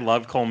 I mean, I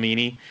love Cole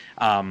Meany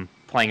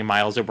playing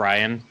Miles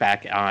O'Brien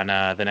back on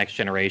The Next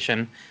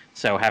Generation.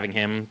 So having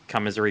him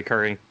come as a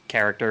recurring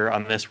character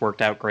on this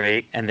worked out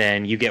great. And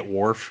then you get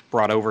Worf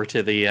brought over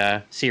to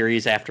the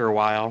series after a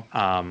while.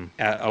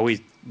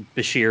 Always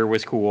Bashir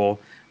was cool.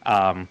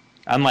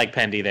 Unlike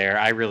Pendy there,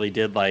 I really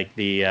did like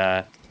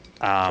the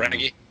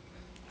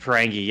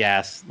Ferengi,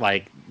 yes,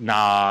 like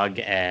Nog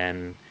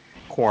and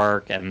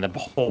Quark and the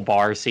whole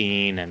bar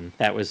scene, and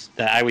I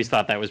always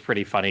thought that was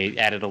pretty funny. It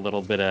added a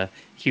little bit of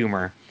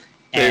humor.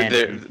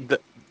 And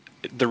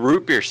the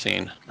root beer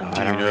scene. Oh,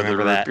 Do you know the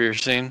root beer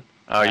scene?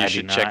 Oh, you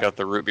should check out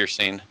the root beer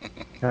scene.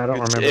 I don't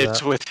remember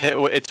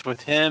that. It's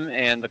with him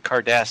and the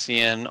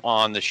Cardassian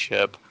on the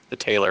ship, the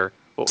Taylor.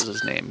 What was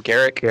his name?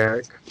 Garrick.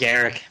 I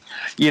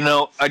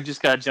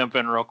just gotta jump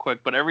in real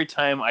quick, but every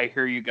time I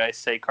hear you guys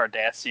say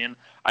Cardassian,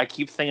 I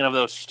keep thinking of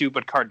those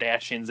stupid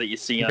Kardashians that you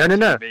see on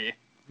TV.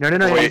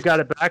 No. You've got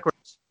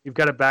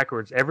it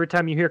backwards. Every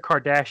time you hear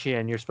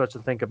Kardashian, you're supposed to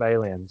think of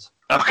aliens.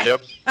 Okay.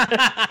 Yep.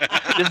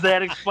 Does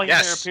that explain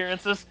their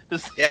appearances?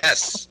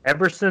 Yes.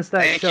 Ever since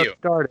that show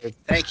started.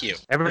 Thank you.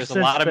 There's a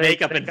lot of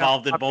makeup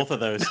involved in both of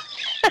those.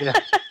 Yeah.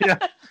 You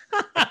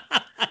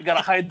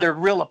gotta hide their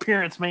real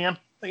appearance, man.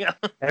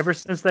 Ever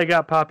since they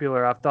got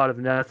popular, I've thought of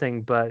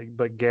nothing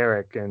but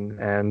Garrick and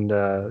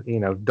Gul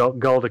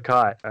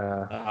Dukat.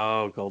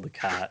 Gul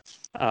Dukat.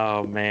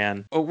 Oh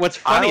man. What's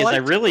funny is I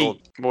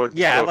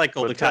like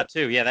Gul Dukat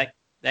too. Yeah,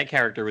 that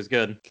character was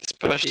good.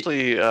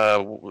 Especially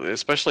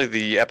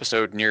the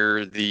episode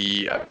near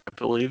I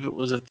believe it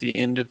was at the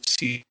end of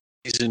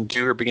season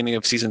 2 or beginning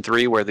of season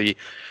 3, where the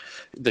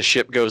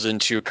ship goes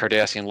into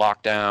Cardassian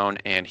lockdown,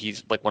 and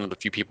he's like one of the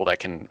few people that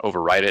can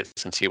override it,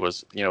 since he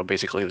was,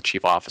 basically the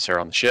chief officer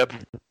on the ship.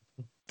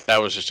 That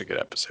was just a good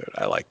episode.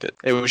 I liked it.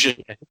 It was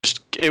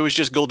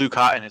just Gul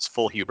Dukat and his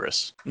full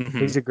hubris. Mm-hmm.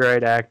 He's a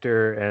great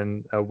actor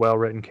and a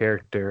well-written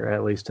character,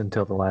 at least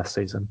until the last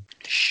season.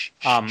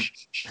 I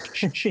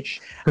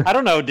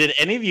don't know. Did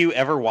any of you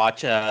ever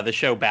watch the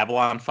show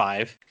Babylon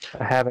 5?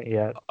 I haven't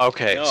yet.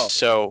 Okay,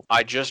 so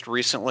I just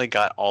recently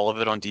got all of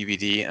it on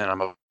DVD, and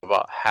I'm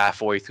about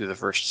halfway through the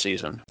first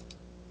season.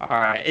 All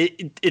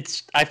right.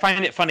 I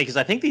find it funny because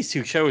I think these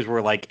two shows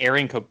were like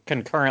airing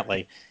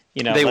concurrently.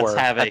 They were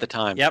at the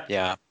time. Yep.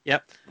 Yeah.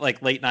 Yep. Like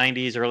late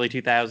 90s, early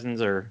 2000s,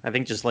 or I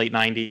think just late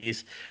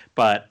 90s.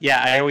 But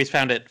yeah, I always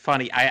found it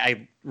funny.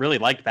 I really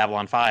liked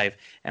Babylon 5,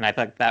 and I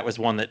thought that was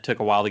one that took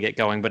a while to get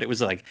going, but it was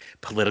like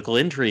political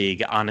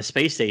intrigue on a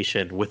space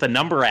station with a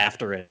number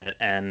after it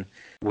and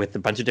with a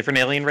bunch of different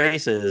alien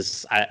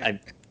races.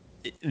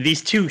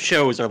 These two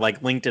shows are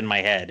like linked in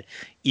my head,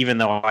 even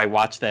though I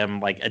watched them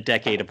like a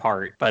decade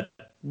apart, but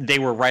they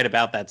were right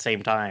about that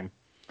same time.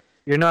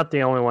 You're not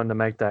the only one to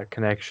make that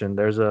connection.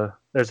 There's a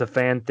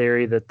fan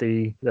theory that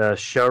the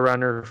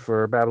showrunner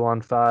for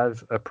Babylon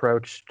 5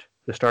 approached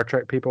the Star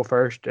Trek people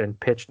first and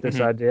pitched this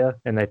idea,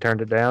 and they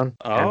turned it down.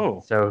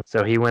 Oh. And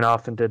so he went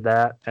off and did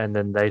that, and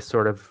then they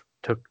sort of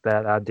took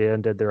that idea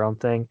and did their own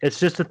thing. It's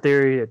just a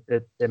theory.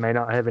 It may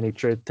not have any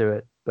truth to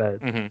it, but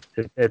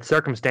it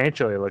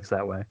circumstantially looks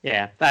that way.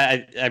 Yeah,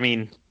 I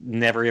mean,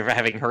 never ever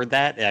having heard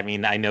that. I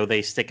mean, I know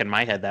they stick in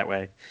my head that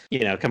way.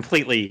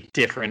 Completely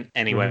different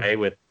anyway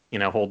with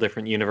whole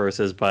different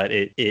universes, but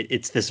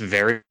it's this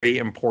very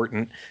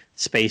important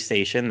space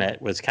station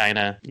that was kind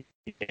of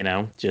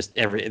just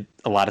a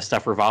lot of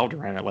stuff revolved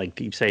around it. Like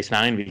Deep Space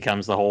Nine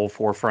becomes the whole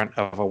forefront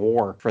of a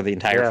war for the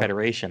entire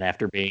Federation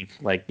after being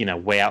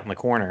way out in the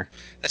corner.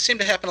 That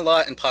seemed to happen a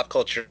lot in pop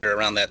culture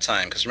around that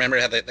time. Because remember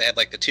how they had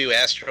like the 2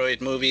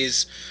 asteroid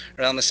movies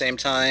around the same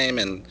time,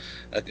 and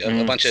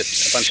a bunch of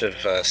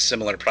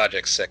similar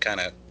projects that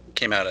kind of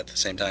came out at the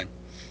same time.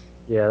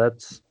 Yeah,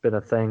 that's been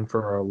a thing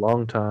for a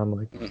long time.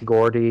 Like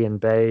Gordy and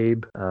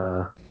Babe,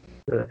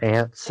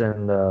 Ants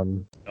and A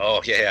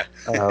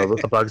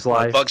Bug's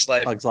Life. Bug's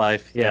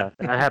Life. Yeah,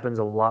 that happens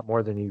a lot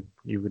more than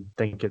you would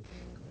think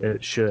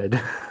it should.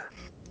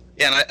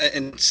 Yeah,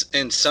 and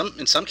in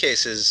some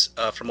cases,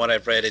 from what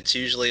I've read, it's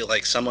usually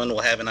like someone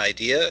will have an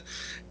idea,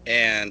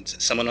 and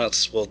someone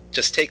else will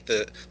just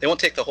they won't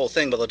take the whole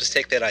thing, but they'll just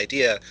take that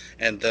idea,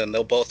 and then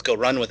they'll both go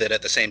run with it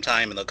at the same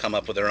time, and they'll come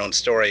up with their own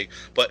story,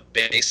 but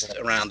based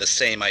around the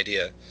same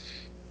idea.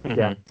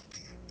 Yeah.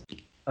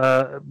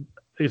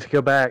 To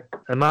go back,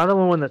 am I the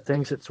one that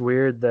thinks it's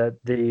weird that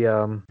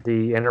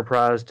the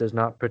Enterprise does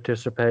not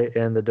participate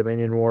in the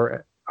Dominion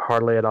War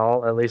hardly at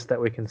all, at least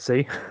that we can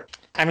see?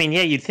 I mean,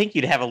 yeah, you'd think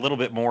you'd have a little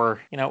bit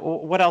more,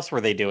 what else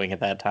were they doing at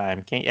that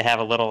time? Can't you have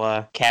a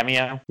little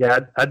cameo?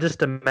 Yeah, I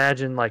just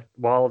imagine, like,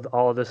 while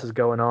all of this is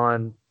going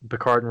on,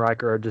 Picard and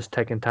Riker are just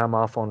taking time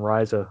off on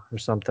Risa or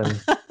something.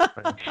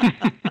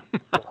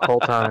 The whole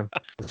time.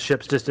 The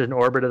ship's just in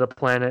orbit of the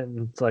planet,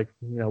 and it's like,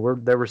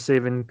 they're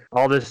receiving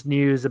all this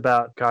news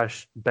about,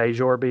 Beta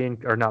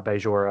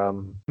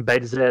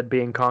Z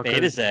being conquered.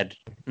 Beta Z.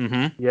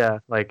 Mm-hmm. Yeah,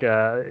 like,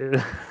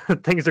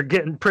 things are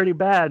getting pretty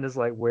bad, and it's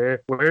like,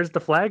 where's the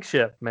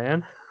flagship,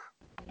 man?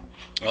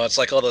 Well, it's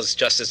like all those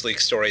Justice League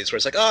stories where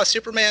it's like,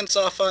 Superman's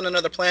off on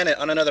another planet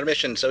on another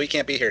mission, so he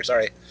can't be here,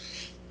 sorry.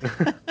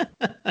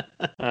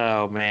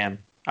 Oh, man.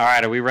 All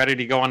right, are we ready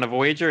to go on to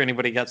Voyager?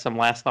 Anybody got some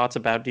last thoughts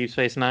about Deep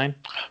Space Nine?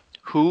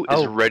 Who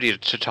is ready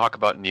to talk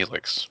about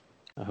Neelix?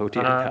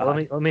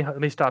 Let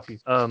me stop you.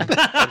 I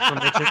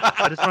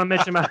just want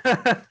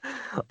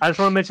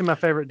to mention my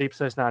favorite Deep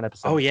Space Nine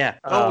episode. Oh yeah.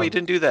 We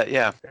didn't do that.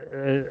 Yeah.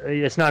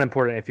 It's not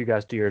important if you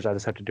guys do yours. I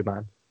just have to do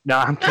mine. No,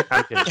 I'm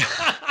kidding.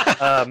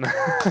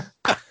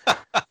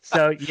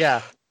 So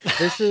yeah,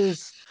 this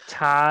is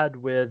tied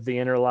with The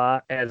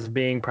Interlock as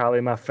being probably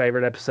my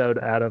favorite episode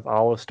out of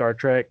all of Star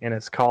Trek, and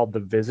it's called The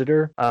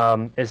Visitor.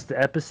 It's the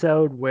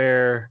episode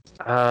where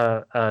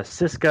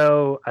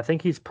Sisko, I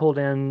think he's pulled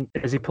in.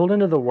 Is he pulled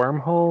into the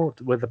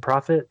wormhole with the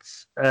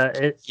prophets?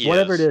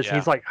 Whatever it is,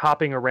 he's like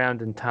hopping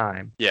around in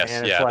time. Yes,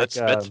 and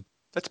it's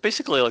that's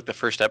basically like the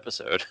first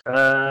episode.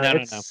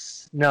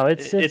 No,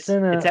 it's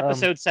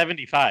episode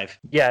 75.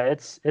 Yeah,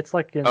 it's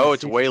like in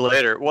it's way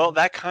later. Well,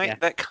 that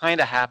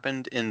kind of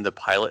happened in the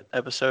pilot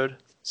episode.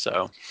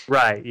 So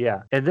right,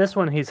 yeah. In this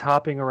one, he's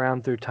hopping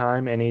around through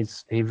time, and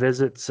he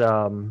visits.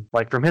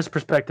 Like from his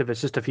perspective,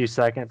 it's just a few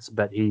seconds,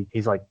 but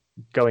he's like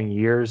going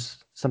years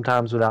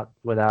sometimes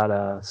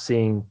without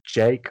seeing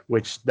Jake.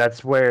 Which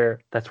that's where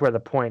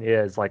the point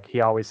is. Like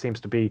he always seems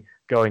to be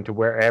going to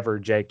wherever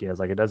Jake is.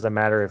 Like it doesn't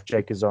matter if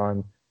Jake is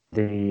on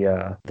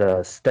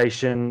the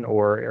station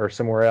or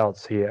somewhere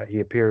else. He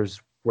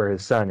appears where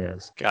his son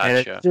is.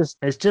 Gotcha. And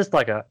it's just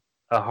like a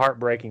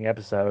heartbreaking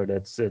episode.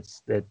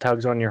 It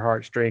tugs on your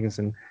heartstrings,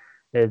 and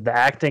the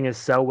acting is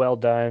so well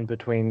done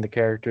between the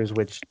characters,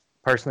 which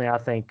personally I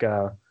think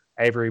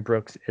Avery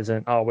Brooks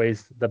isn't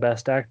always the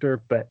best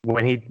actor, but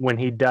when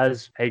he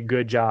does a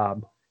good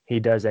job, he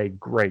does a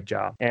great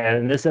job. And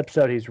in this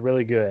episode, he's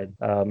really good.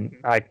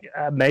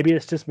 Maybe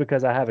it's just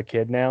because I have a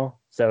kid now,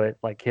 so it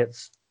like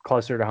hits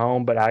closer to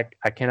home, but I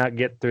cannot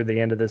get through the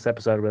end of this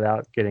episode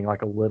without getting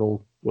like a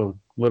little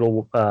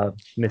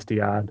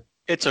misty-eyed.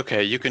 It's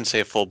okay. You can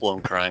say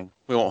full-blown crying.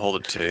 We won't hold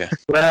it to you.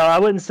 Well, I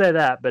wouldn't say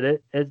that, but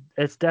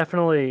it's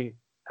definitely,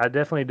 I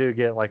definitely do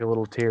get like a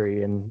little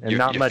teary, and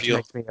not much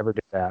makes me ever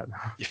do that.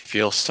 You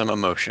feel some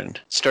emotion.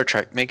 Star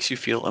Trek makes you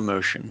feel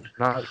emotion.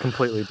 Not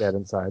completely dead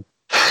inside.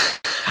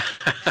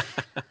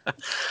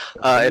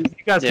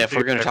 If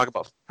we're going to talk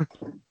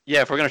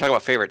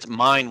about favorites,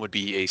 mine would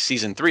be a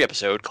season 3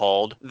 episode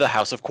called The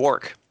House of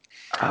Quark.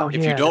 Oh,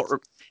 if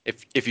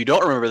you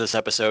don't remember this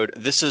episode,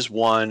 this is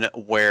one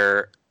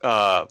where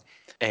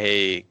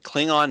a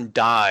Klingon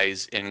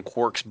dies in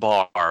Quark's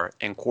bar,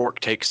 and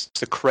Quark takes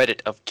the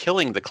credit of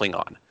killing the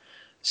Klingon.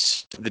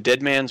 The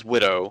dead man's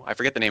widow, I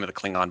forget the name of the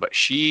Klingon, but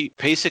she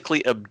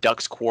basically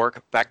abducts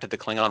Quark back to the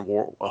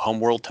Klingon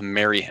homeworld to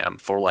marry him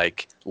for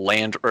like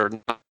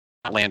not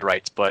land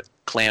rights, but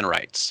clan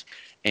rights.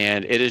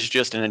 And it is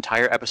just an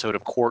entire episode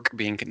of Quark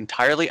being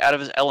entirely out of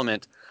his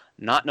element,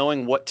 not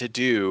knowing what to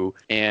do,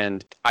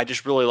 and I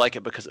just really like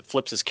it because it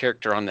flips his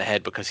character on the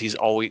head because he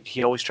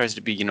always tries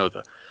to be,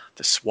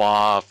 the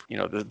suave,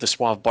 the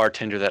suave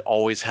bartender that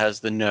always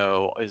has the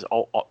know,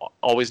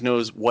 always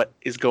knows what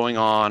is going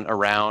on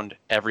around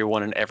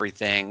everyone and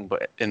everything.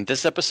 But in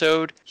this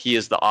episode, he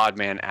is the odd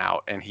man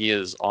out, and he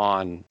is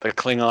on the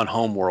Klingon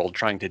homeworld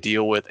trying to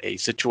deal with a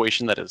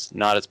situation that is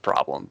not his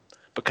problem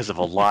because of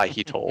a lie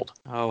he told.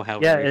 Oh, how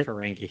very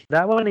Ferengi.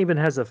 That one even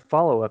has a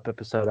follow-up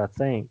episode, I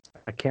think.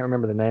 I can't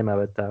remember the name of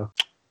it, though.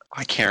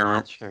 I can't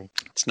remember. Sure.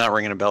 It's not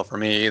ringing a bell for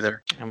me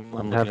either. I'm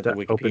looking at the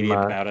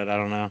Wikipedia about it. I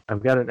don't know.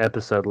 I've got an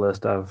episode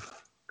list I've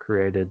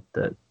created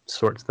that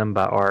sorts them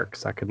by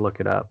arcs. I could look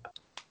it up.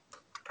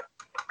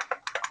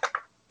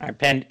 All right,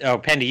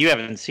 Pendy, you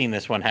haven't seen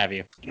this one, have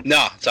you?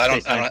 No, so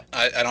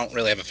I don't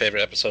really have a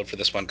favorite episode for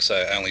this one because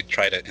I only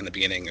tried it in the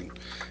beginning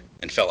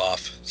and fell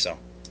off. So.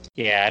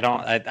 Yeah,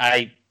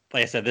 I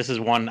like I said, this is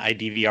one I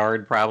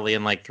DVR'd probably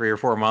in like 3 or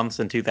 4 months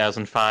in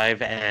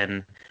 2005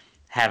 and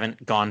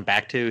haven't gone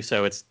back to,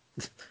 so it's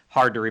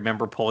hard to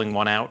remember pulling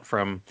one out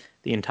from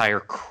the entire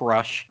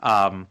crush.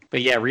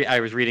 But yeah, I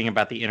was reading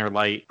about the Inner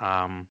Light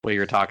while you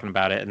were talking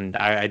about it, and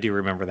I do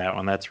remember that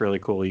one. That's really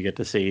cool. You get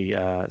to see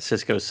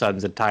Sisko's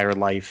son's entire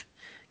life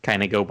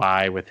kind of go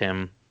by with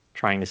him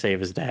trying to save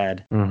his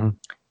dad. Mm-hmm.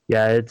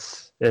 Yeah,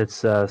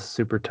 it's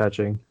super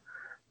touching.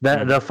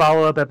 The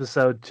follow-up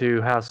episode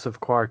to House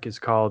of Quark is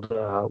called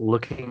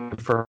Looking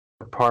for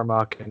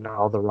Parmok in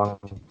All the Wrong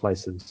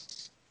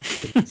Places.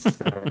 It's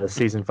the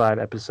season 5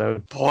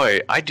 episode.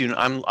 Boy,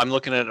 I'm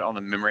looking at it on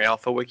the Memory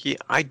Alpha wiki.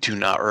 I do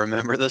not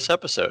remember this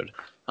episode.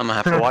 I'm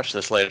gonna have to watch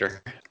this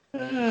later.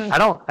 I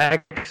don't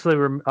actually,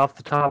 off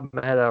the top of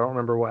my head, I don't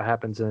remember what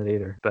happens in it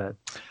either. But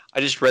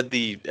I just read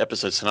the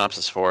episode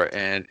synopsis for it,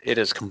 and it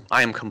is.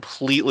 I am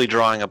completely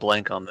drawing a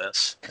blank on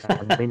this.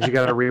 That means you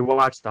got to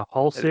rewatch the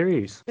whole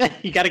series.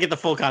 You got to get the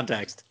full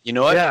context. You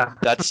know what? Yeah.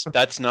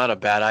 That's not a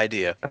bad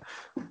idea.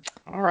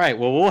 All right.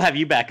 Well, we'll have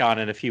you back on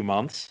in a few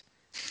months.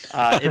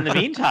 In the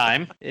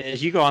meantime,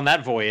 as you go on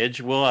that voyage,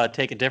 we'll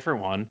take a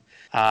different one.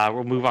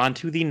 We'll move on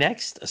to the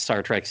next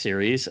Star Trek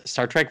series,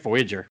 Star Trek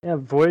Voyager. Yeah,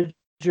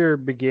 Voyager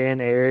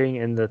began airing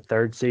in the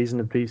 3rd season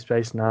of Deep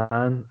Space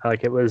Nine.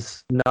 Like, it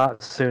was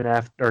not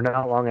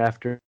long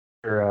after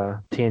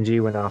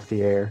TNG went off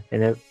the air,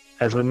 and it,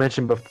 as we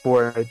mentioned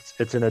before,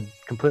 it's in a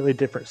completely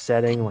different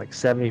setting, like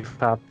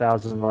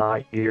 75,000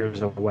 light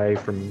years away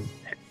from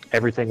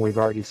everything we've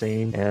already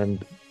seen,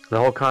 and the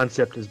whole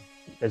concept is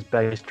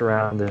based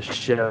around the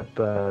ship.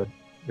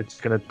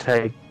 It's going to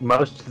take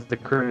most of the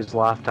crew's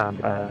lifetime,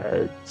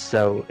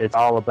 so it's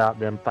all about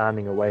them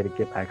finding a way to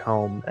get back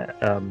home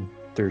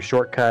through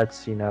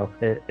shortcuts.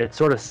 It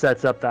sort of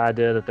sets up the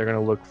idea that they're going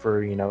to look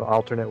for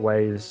alternate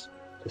ways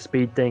to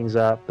speed things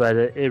up, but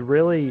it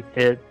really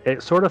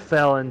sort of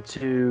fell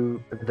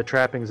into the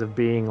trappings of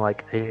being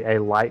like a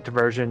light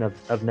version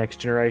of Next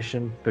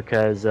Generation,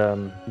 because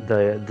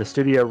the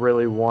studio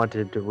really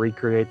wanted to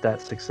recreate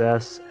that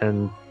success,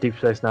 and Deep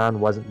Space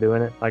Nine wasn't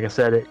doing it. Like I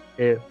said,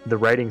 the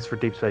ratings for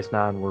Deep Space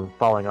Nine were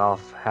falling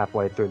off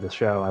halfway through the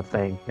show, I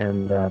think,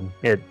 and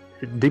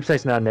Deep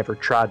Space Nine never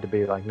tried to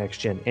be like Next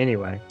Gen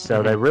anyway,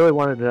 so they really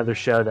wanted another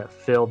show that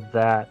filled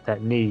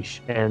that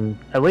niche, and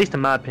at least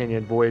in my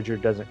opinion, Voyager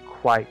doesn't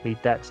quite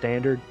meet that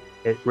standard.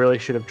 It really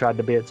should have tried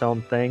to be its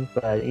own thing,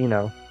 but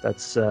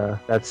that's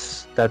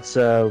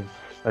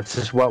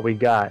just what we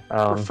got.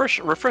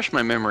 Refresh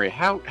my memory.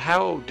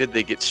 How did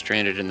they get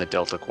stranded in the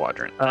Delta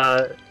Quadrant?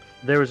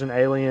 There was an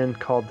alien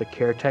called the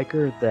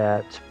Caretaker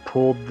that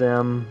pulled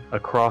them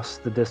across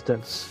the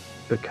distance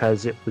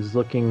because it was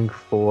looking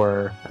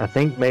for, I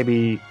think,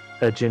 maybe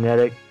a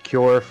genetic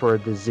cure for a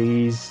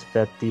disease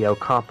that the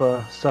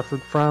Ocampa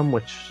suffered from,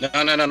 which...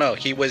 No.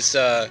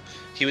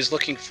 He was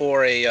looking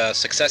for a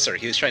successor.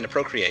 He was trying to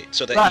procreate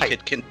so that he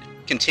could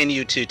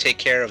continue to take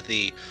care of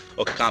the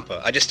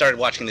Ocampa. I just started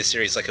watching this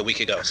series like a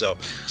week ago, so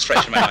it's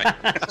fresh in my mind.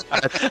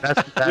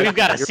 We've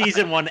got a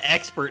season 1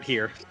 expert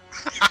here.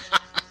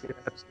 You're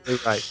absolutely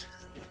right.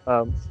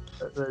 And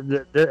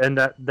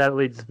that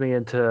leads me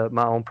into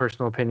my own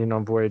personal opinion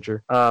on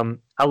Voyager.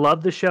 I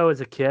loved the show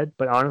as a kid,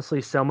 but honestly,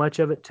 so much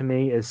of it to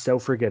me is so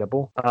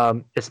forgettable.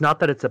 It's not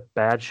that it's a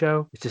bad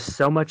show; it's just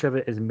so much of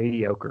it is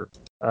mediocre.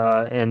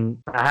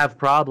 And I have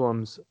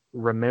problems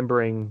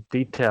remembering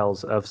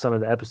details of some of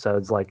the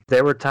episodes. Like,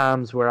 there were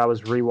times where I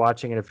was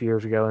rewatching it a few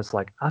years ago, and it's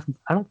like, I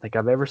don't think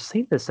I've ever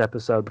seen this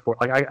episode before.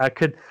 Like,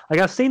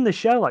 I've seen the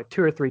show like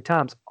 2 or 3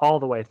 times all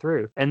the way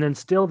through, and then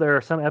still there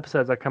are some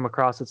episodes I come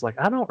across. It's like,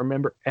 I don't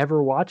remember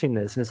ever watching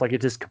this, and it's like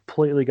it just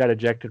completely got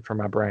ejected from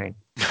my brain.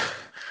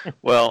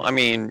 Well, I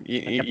mean,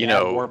 you've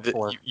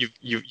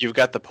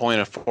got the point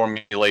of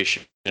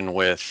formulation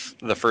with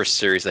the first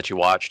series that you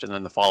watched, and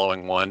then the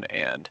following one,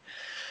 and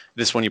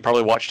this one you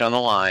probably watched down the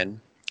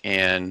line.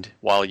 And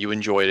while you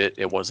enjoyed it,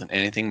 it wasn't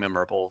anything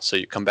memorable. So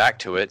you come back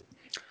to it.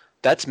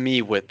 That's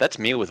me with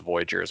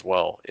Voyager as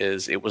well.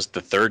 It was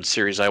the 3rd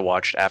series I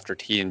watched after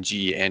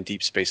TNG and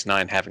Deep Space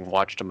Nine, having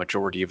watched a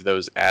majority of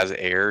those as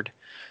aired.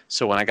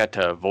 So when I got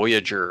to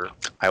Voyager,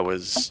 I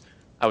was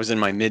I was in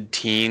my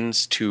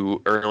mid-teens to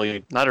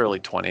not early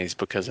 20s,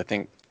 because I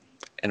think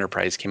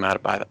Enterprise came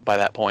out by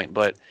that point,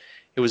 but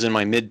it was in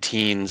my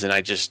mid-teens, and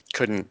I just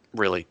couldn't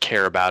really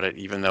care about it,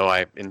 even though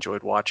I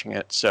enjoyed watching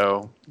it.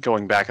 So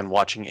going back and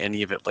watching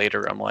any of it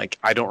later, I'm like,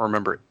 I don't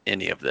remember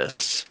any of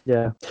this.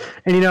 Yeah,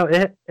 and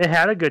it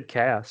had a good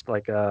cast.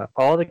 Like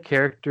all the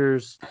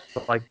characters,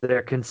 like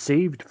they're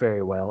conceived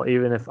very well,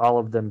 even if all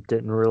of them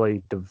didn't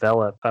really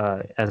develop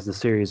as the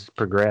series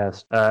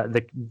progressed.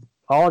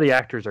 All the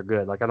actors are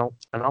good. Like I don't.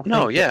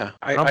 No, yeah,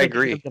 I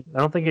agree. I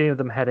don't think any of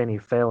them had any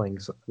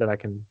failings that I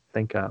can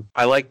think of.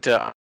 I liked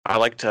Tuvok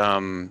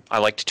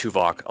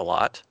a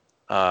lot.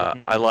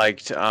 I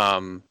liked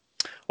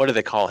what do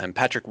they call him?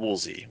 Patrick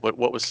Woolsey.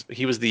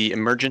 He was the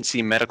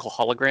emergency medical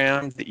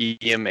hologram, the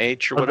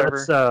EMH or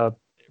whatever.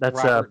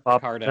 That's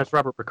Picardo. That's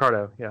Robert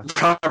Picardo. Yeah.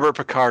 Robert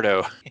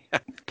Picardo.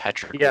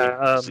 Patrick.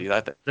 Woolsey.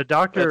 The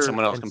Doctor. That's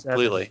someone else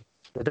completely.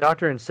 The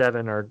Doctor and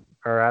Seven are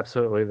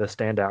absolutely the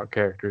standout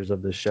characters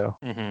of this show.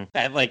 Mm-hmm.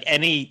 And like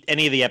any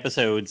of the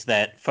episodes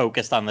that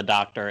focused on the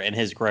Doctor and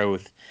his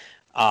growth.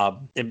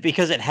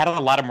 Because it had a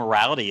lot of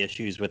morality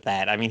issues with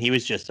that. I mean, he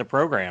was just a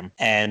program,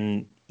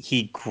 and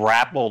he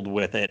grappled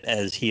with it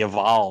as he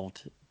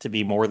evolved to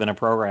be more than a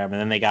program. And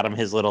then they got him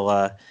his little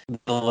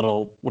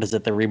what is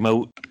it, the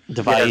remote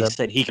device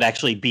that he could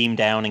actually beam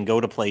down and go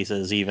to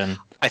places even.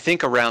 I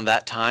think around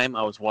that time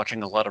I was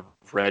watching a lot of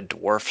Red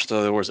Dwarf,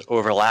 so there was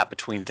overlap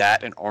between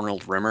that and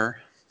Arnold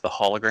Rimmer, the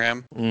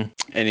hologram.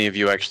 Any of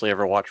you actually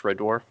ever watch Red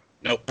Dwarf?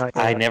 Nope.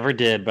 I never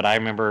did, but I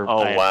remember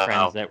I had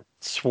friends that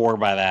swore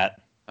by that.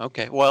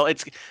 Okay, well,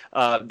 it's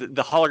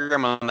the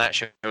hologram on that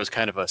show was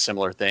kind of a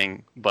similar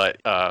thing,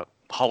 but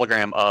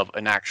hologram of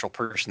an actual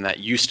person that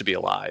used to be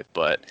alive,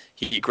 but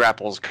he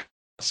grapples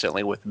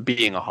constantly with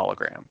being a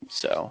hologram.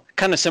 So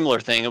kind of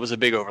similar thing. It was a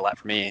big overlap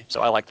for me,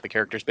 so I liked the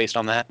characters based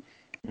on that.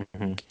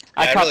 Mm-hmm.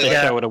 I caught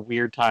this show at a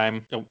weird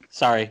time. Oh,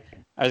 sorry,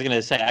 I was going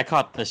to say I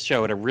caught this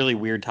show at a really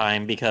weird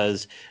time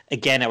because,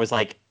 again, I was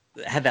like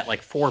had that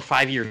like 4 or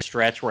 5 year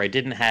stretch where I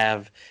didn't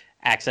have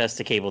access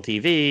to cable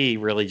TV,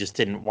 really just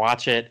didn't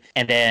watch it.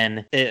 And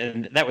then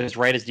that was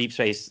right as Deep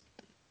Space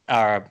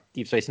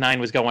Nine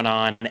was going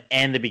on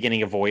and the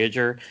beginning of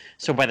Voyager.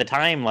 So by the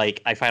time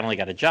like I finally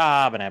got a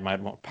job and I had my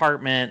own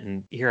apartment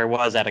and here I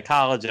was out of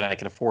college and I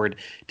could afford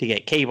to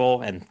get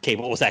cable, and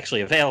cable was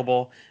actually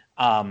available,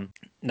 not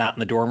in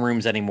the dorm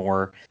rooms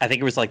anymore. I think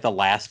it was like the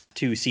last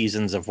 2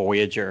 seasons of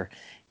Voyager.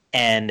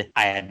 And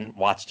I hadn't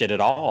watched it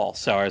at all.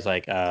 So I was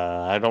like,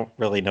 I don't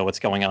really know what's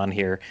going on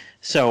here.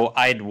 So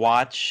I'd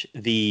watch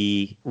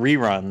the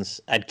reruns.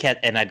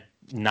 I'd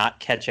not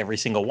catch every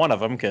single one of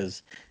them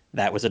because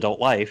that was adult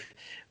life.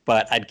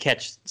 But I'd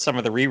catch some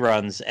of the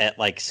reruns at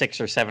like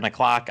 6 or 7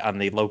 o'clock on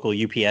the local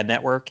UPN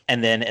network.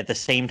 And then at the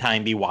same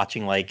time be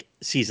watching like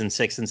season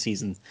 6 and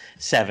season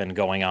 7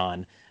 going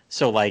on.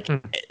 So, like,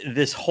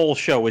 this whole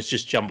show was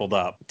just jumbled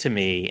up to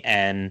me.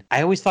 And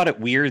I always thought it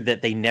weird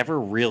that they never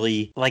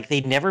really, like,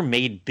 they never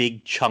made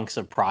big chunks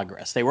of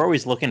progress. They were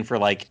always looking for,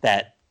 like,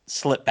 that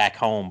slip back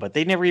home. But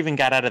they never even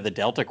got out of the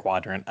Delta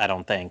Quadrant, I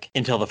don't think,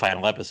 until the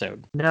final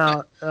episode.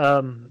 No,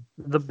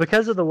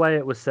 because of the way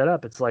it was set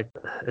up, it's like,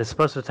 it's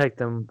supposed to take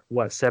them,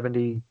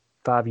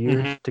 75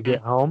 years to get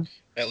home?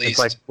 At least. It's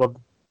like, well,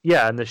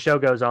 yeah, and the show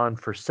goes on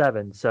for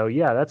 7. So,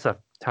 yeah, that's a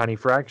tiny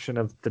fraction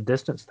of the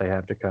distance they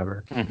have to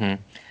cover.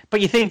 Mm-hmm. But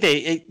you think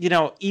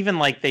even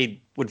like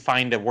they would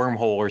find a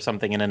wormhole or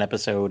something in an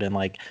episode and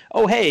like,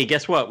 oh, hey,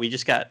 guess what? We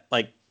just got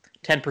like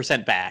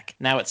 10% back.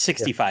 Now it's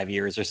 65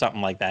 years or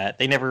something like that.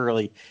 They never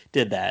really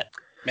did that.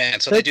 Man,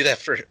 so they do that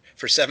for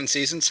 7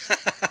 seasons?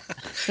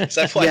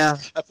 So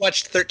I've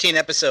watched 13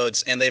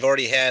 episodes and they've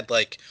already had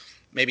like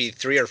maybe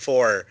 3 or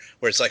 4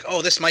 where it's like,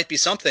 oh, this might be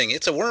something.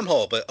 It's a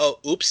wormhole. But, oh,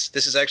 oops,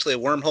 this is actually a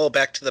wormhole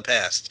back to the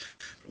past.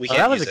 We can't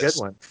that was use a this.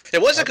 good one.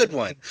 It was a good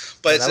one,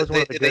 but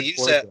they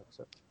use that.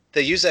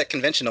 They use that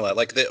convention a lot,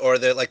 like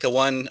the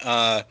one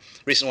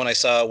recent one I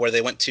saw where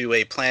they went to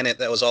a planet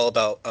that was all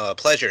about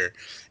pleasure,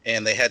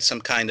 and they had some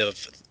kind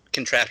of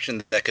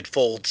contraption that could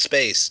fold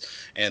space,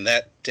 and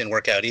that didn't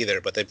work out either.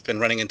 But they've been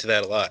running into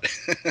that a lot.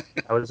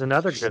 That was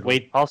another good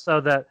one. Also,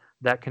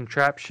 that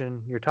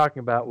contraption you're talking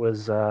about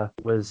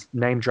was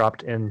name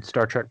dropped in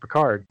Star Trek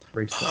Picard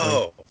recently.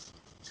 Oh.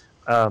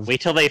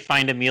 Wait till they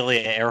find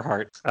Amelia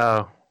Earhart.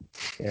 Oh.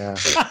 Yeah.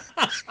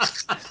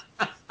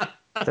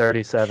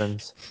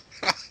 37s.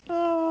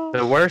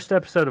 The worst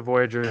episode of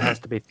Voyager has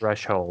to be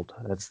Threshold.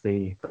 That's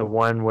the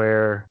one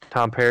where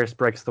Tom Paris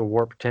breaks the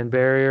warp 10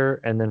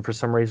 barrier, and then for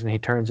some reason he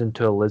turns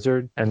into a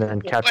lizard, and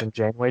then Captain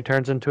Janeway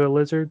turns into a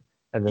lizard,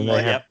 and then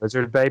they have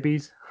lizard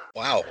babies.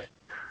 Wow.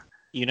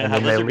 You know how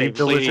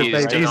lizard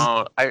babies.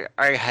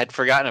 I had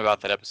forgotten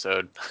about that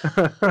episode.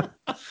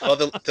 Well,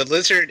 the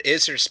lizard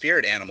is her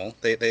spirit animal.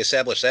 They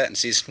established that in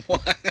season 1.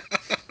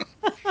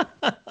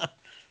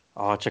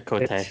 Oh,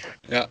 Chakotay.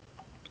 Yeah.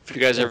 If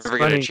you guys ever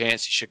get a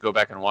chance, you should go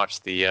back and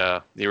watch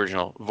the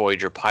original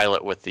Voyager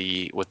pilot with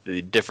the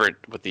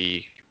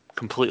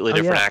completely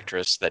different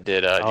actress that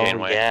did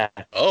Janeway. Yeah.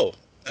 Oh,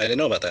 I didn't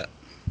know about that.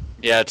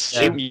 Yeah, it's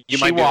She you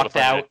might be able to walked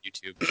find it out. on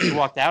YouTube. She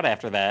walked out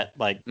after that.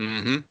 Like,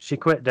 Mm-hmm. She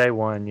quit day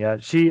one. Yeah,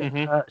 she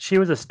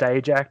was a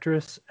stage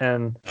actress,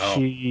 and Oh.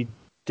 she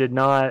did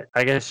not.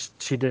 I guess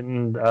she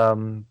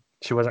didn't.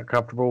 She wasn't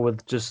comfortable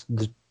with just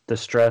the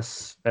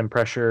stress and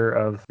pressure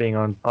of being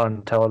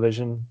on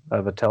television,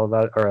 of a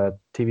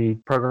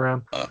TV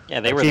program. yeah,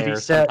 they were TV there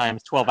set.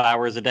 sometimes 12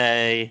 hours a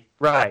day.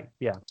 Right.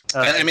 Yeah.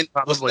 I mean,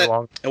 probably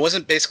long. it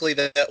wasn't basically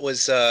that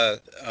was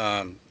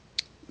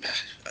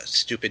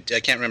stupid. I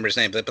can't remember his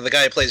name, but the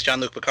guy who plays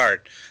Jean-Luc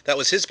Picard. That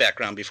was his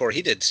background before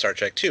he did Star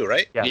Trek too,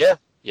 right? Yeah.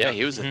 Yeah.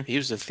 He was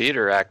a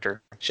theater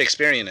actor.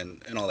 Shakespearean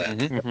and all that.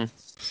 Mhm. Mhm.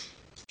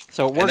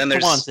 So it And then worked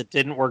there's- once. It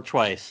didn't work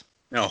twice.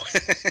 No.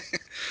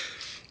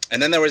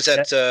 And then there was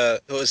that.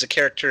 It was a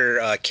character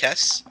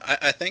Kess,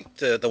 I think,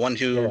 the one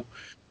who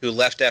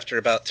left after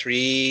about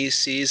 3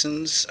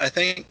 seasons, I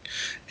think.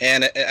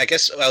 And I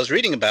guess I was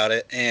reading about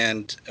it,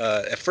 and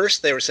at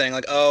first they were saying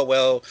like, oh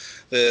well,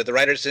 the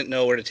writers didn't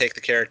know where to take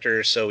the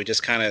character, so we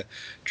just kind of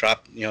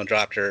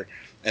dropped her.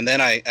 And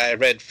then I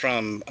read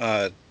from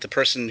the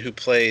person who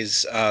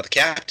plays the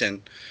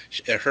captain,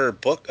 her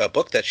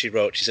book that she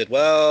wrote. She said,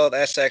 well,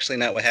 that's actually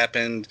not what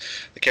happened.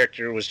 The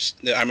character was,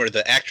 I remember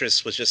the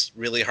actress was just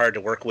really hard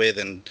to work with,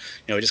 and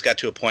we just got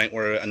to a point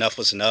where enough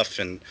was enough,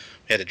 and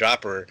we had to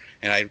drop her.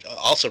 And I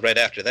also read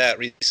after that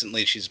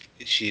recently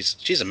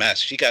she's a mess.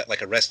 She got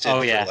like arrested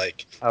for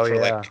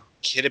like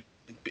kid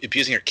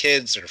abusing her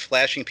kids or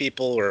flashing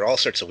people or all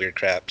sorts of weird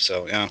crap.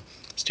 So yeah.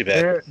 It's too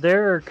bad.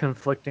 There are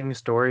conflicting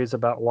stories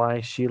about why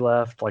she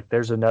left. Like,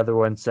 there's another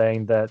one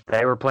saying that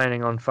they were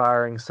planning on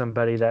firing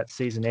somebody that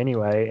season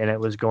anyway, and it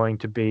was going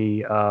to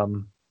be,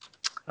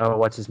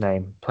 what's his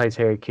name? Plays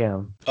Harry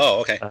Kim. Oh,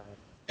 okay.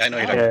 I know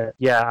you're talking about.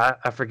 Yeah,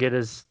 I forget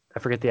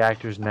the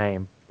actor's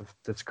name.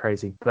 That's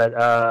crazy. But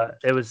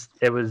it was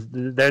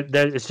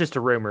it's just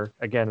a rumor.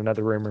 Again,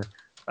 another rumor.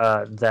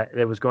 That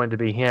it was going to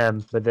be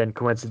him, but then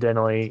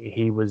coincidentally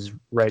he was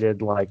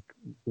rated like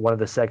one of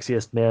the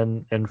sexiest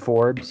men in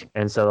Forbes,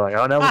 and so like,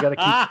 oh no, we got to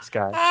keep this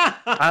guy.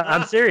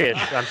 I'm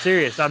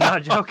serious. I'm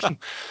not joking.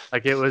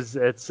 Like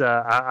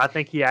I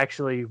think he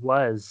actually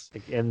was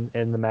in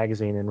the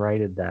magazine and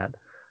rated that.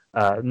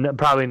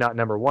 Probably not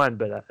number one,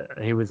 but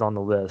he was on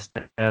the list,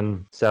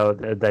 and so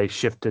they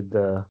shifted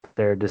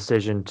their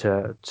decision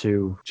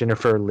to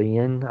Jennifer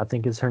Lien, I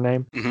think is her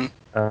name.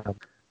 Mm-hmm.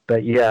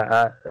 But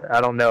yeah,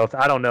 I don't know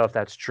if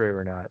that's true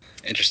or not.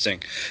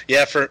 Interesting.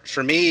 Yeah,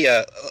 for me,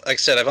 like I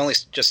said, I've only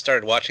just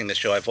started watching the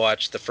show. I've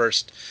watched the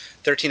first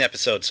 13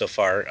 episodes so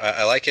far.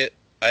 I like it.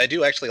 I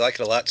do actually like it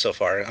a lot so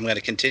far. I'm going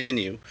to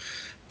continue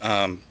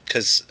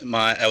because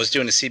I was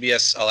doing a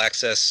CBS All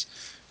Access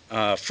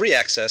free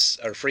access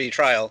or free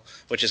trial,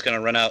 which is going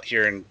to run out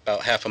here in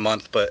about half a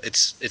month. But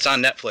it's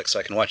on Netflix, so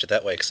I can watch it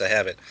that way because I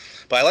have it.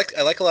 But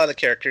I like a lot of the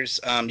characters.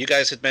 You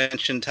guys had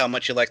mentioned how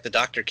much you like the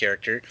Doctor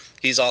character.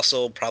 He's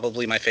also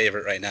probably my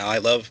favorite right now. I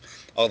love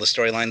all the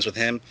storylines with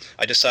him.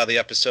 I just saw the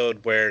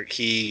episode where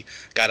he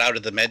got out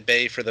of the med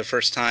bay for the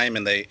first time,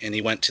 and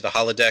he went to the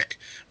holodeck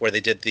where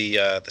they did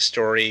the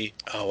story.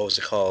 Oh, what was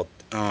it called?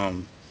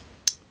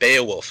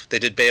 Beowulf. They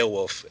did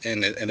Beowulf,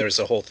 and there was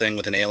a whole thing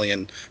with an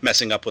alien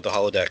messing up with the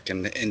holodeck,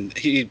 and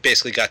he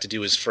basically got to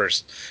do his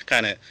first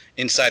kind of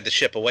inside the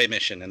ship away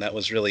mission, and that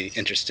was really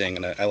interesting,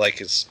 and I like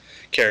his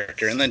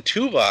character. And then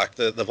Tuvok,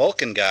 the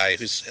Vulcan guy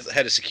who's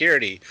head of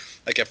security,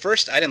 like at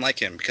first I didn't like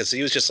him because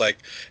he was just like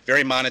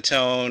very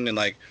monotone and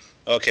like,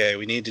 okay,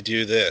 we need to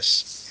do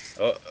this.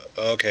 Oh,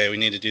 okay, we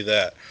need to do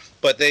that.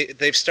 But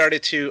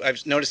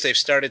I've noticed they've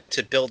started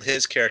to build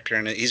his character,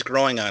 and he's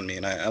growing on me,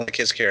 and I like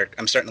his character.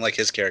 I'm starting to like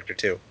his character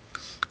too.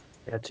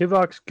 Yeah,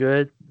 Tuvok's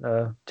good.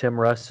 Tim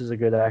Russ is a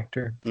good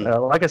actor.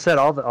 Like I said,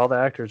 all the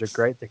actors are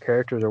great. The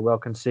characters are well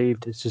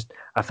conceived. It's just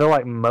I feel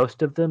like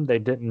most of them they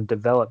didn't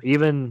develop.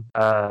 Even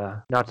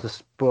not to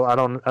spoil. I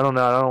don't know. I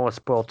don't want to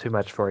spoil too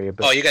much for you.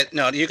 But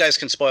you guys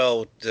can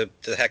spoil the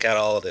heck out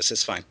of all of this.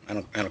 It's fine. I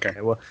don't care.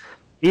 Okay, well,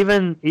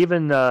 even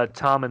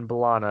Tom and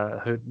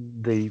B'Elanna, who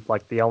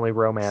the only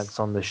romance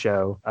on the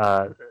show,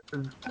 that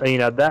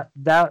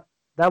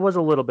was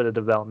a little bit of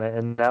development,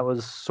 and that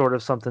was sort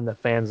of something that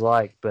fans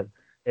liked, but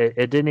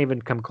it didn't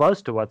even come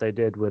close to what they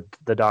did with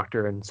the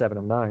Doctor in 7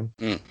 of 9.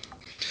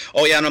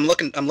 Oh yeah, and I'm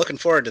looking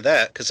forward to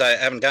that because I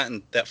haven't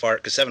gotten that far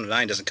because 7 of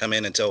 9 doesn't come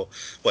in until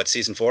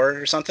season 4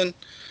 or something.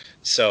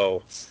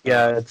 So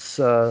yeah, it's.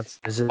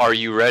 Are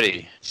you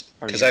ready?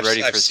 Are you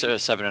ready for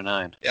 7 and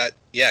 9?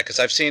 Yeah, because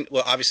I've seen.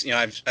 Well, obviously,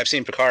 I've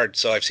seen Picard,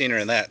 so I've seen her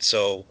in that.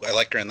 So I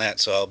liked her in that.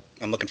 So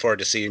I'm looking forward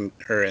to seeing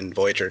her in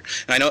Voyager.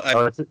 And I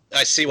know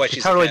I see why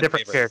she's a totally a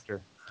different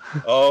character.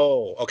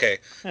 Oh, okay.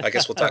 I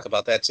guess we'll talk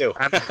about that too.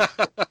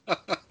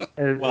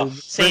 Well,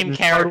 same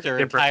character,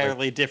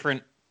 entirely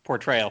different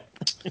portrayal.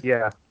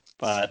 Yeah,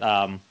 but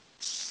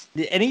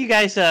did any of you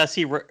guys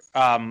see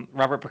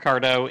Robert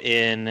Picardo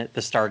in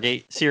the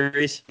Stargate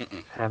series?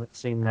 Haven't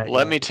seen that.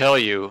 Let me tell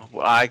you,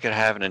 I could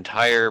have an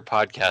entire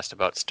podcast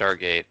about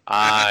Stargate.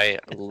 I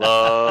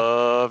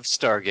love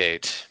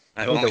Stargate.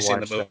 I've only seen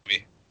the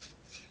movie.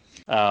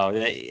 Oh,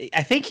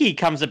 I think he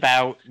comes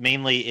about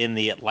mainly in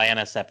the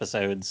Atlantis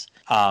episodes.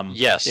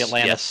 Yes, the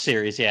Atlantis yes.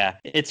 series. Yeah,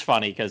 it's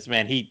funny because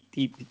man, he.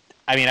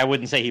 I mean, I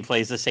wouldn't say he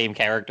plays the same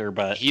character,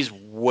 but he's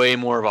way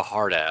more of a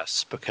hard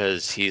ass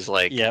because he's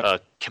like Yep. a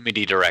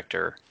committee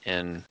director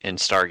in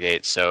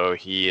Stargate. So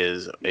he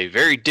is a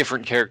very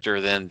different character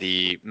than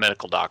the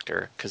medical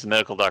doctor, because the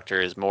medical doctor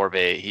is more of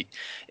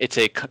it's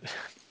a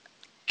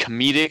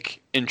comedic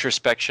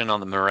introspection on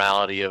the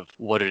morality of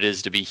what it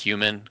is to be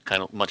human,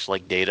 kind of much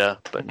like Data,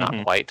 but not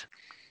quite.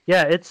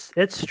 Yeah, it's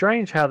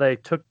strange how they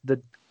took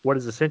what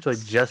is essentially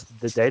just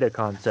the Data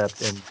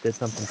concept and did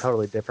something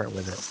totally different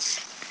with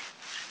it.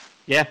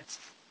 yeah.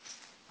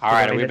 All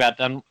right, are we about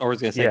done? Or was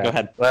I going to say, Yeah. go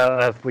ahead.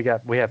 Well,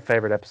 we have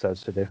favorite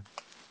episodes to do.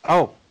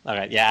 Oh, all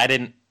right. Yeah,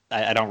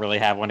 I don't really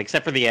have one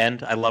except for the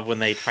end. I love when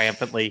they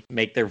triumphantly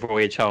make their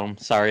voyage home.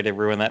 Sorry to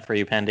ruin that for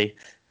you, Pendy.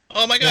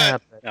 Oh my god!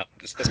 Yeah, No,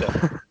 let's go.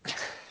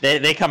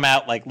 They come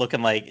out like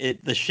looking like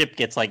the ship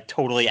gets like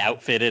totally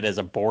outfitted as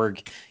a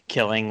Borg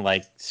killing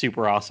like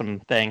super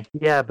awesome thing.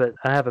 Yeah, but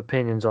I have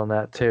opinions on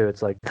that too.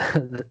 It's like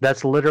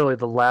that's literally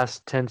the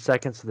last 10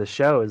 seconds of the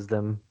show is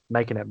them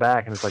making it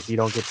back, and it's like you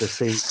don't get to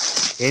see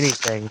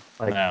anything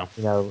like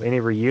No.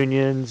 any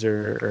reunions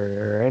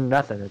or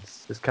nothing.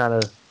 It's just kind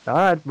of all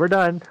right, we're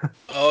done.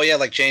 Oh yeah,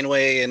 like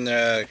Janeway and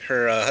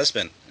her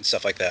husband and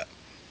stuff like that.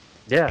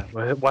 Yeah,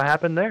 what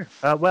happened there?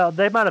 Well,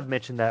 they might have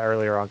mentioned that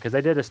earlier on because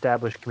they did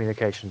establish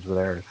communications with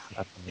Earth,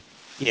 I think.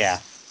 Yeah.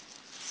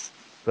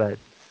 But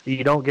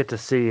you don't get to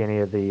see any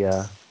of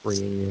the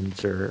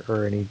reunions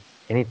or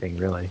anything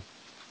really.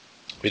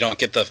 We don't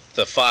get the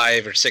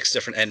 5 or 6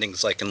 different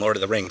endings like in Lord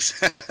of the Rings.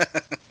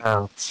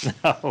 Oh,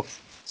 No.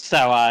 So,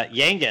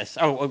 Yangus.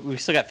 Oh, we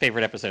still got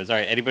favorite episodes. All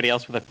right. Anybody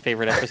else with a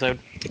favorite episode?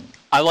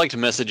 I liked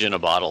Message in a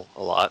Bottle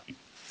a lot.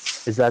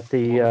 is that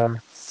the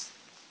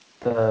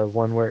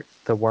one where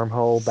the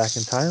wormhole back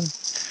in time?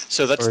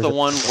 So that's Or is the it-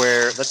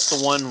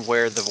 one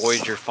where the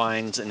Voyager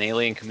finds an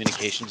alien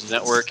communications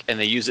network, and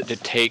they use it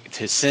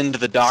to send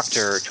the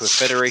Doctor to a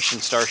Federation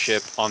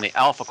starship on the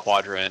Alpha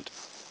Quadrant,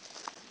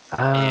 Oh,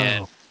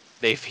 and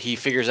he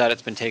figures out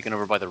it's been taken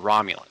over by the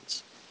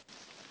Romulans.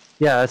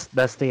 yeah,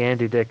 that's the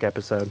Andy Dick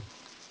episode.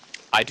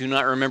 I do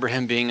not remember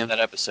him being in that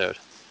episode.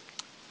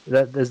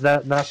 Is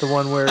that not the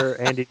one where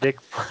Andy Dick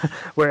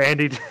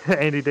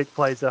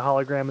plays a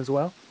hologram as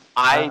well?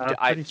 I'm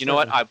pretty You know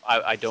what?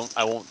 certain.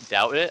 I won't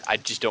doubt it. I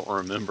just don't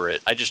remember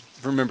it. I just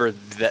remember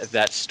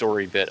that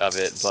story bit of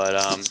it. But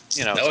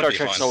you know, That would be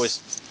fun.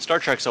 Star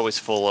Trek's always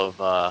full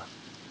of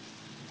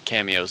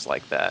cameos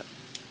like that.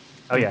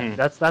 Oh yeah, Mhm.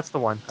 that's the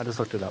one. I just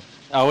looked it up.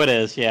 Oh, it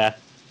is. Yeah.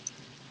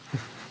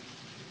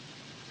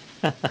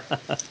 Yeah,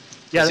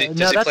 Does he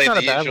that's play not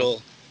the a bad one.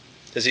 usual?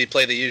 Does he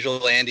play the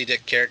usual Andy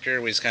Dick character,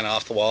 where he's kind of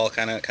off the wall,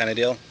 kind of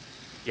deal?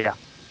 Yeah,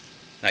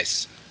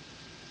 Nice.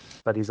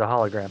 but he's a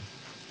hologram.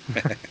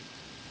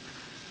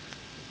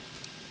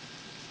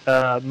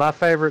 My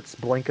favorite's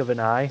Blink of an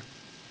Eye.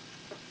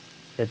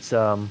 It's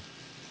at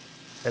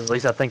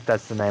least I think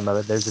that's the name of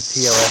it. There's a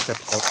TOS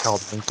episode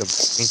called Blink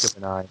of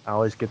an Eye. I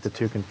always get the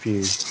two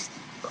confused.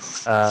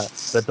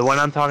 But the one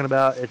I'm talking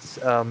about, it's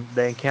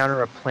they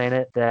encounter a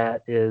planet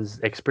that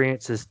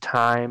experiences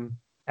time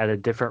at a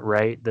different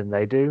rate than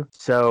they do.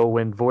 So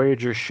when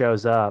Voyager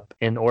shows up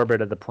in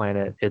orbit of the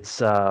planet, it's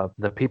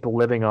the people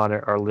living on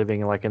it are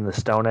living like in the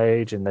Stone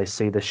Age, and they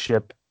see the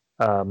ship.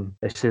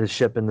 They see the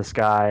ship in the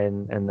sky,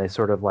 and they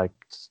sort of like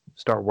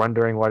start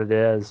wondering what it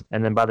is.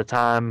 And then by the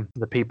time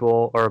the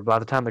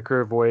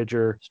crew of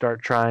Voyager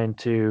start trying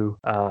to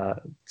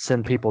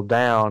send people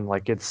down,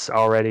 like it's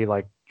already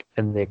like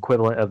in the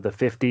equivalent of the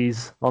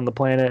 50s on the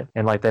planet,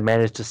 and like they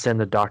managed to send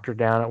the Doctor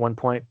down at one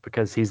point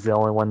because he's the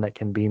only one that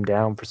can beam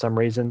down for some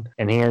reason,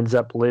 and he ends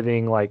up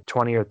living like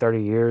 20 or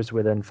 30 years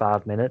within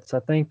 5 minutes,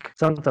 I think,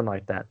 something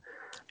like that.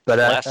 But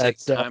Classic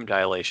it's, time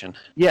dilation.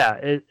 yeah,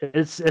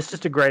 it's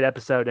just a great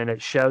episode, and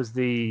it shows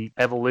the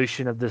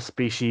evolution of the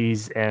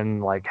species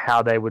and like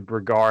how they would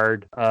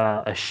regard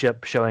a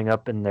ship showing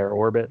up in their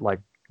orbit. Like,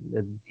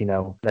 you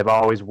know, they've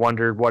always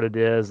wondered what it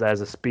is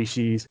as a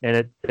species,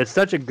 and it's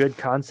such a good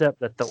concept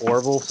that the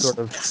Orville sort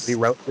of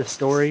rewrote this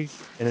story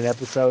in an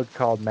episode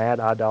called Mad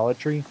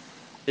Idolatry.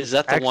 Is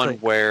that the one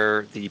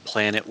where the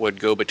planet would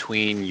go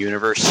between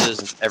universes,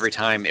 and every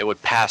time it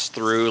would pass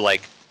through,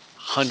 like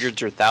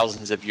hundreds or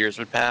thousands of years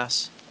would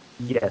pass?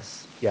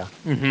 Yes, yeah,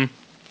 Mm-hmm.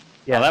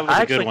 yeah. Well, that was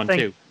I a good actually one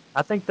think- too.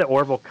 I think the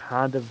Orville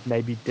kind of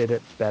maybe did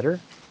it better,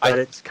 but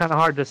it's kind of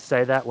hard to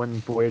say that when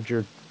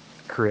Voyager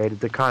created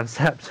the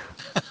concept.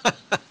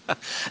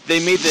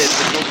 They made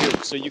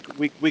so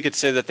we could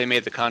say that they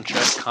made the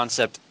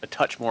concept a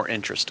touch more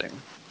interesting.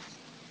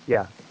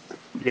 Yeah,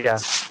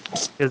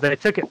 because they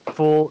took it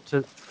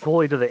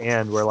fully to the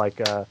end, where like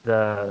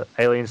the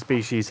alien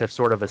species have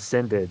sort of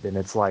ascended, and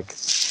it's like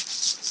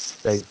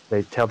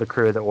they tell the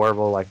crew of the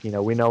Orville, like, you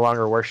know, we no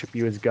longer worship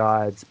you as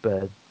gods,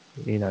 but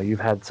you know, you've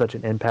had such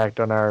an impact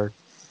on our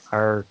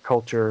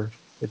culture.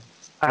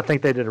 I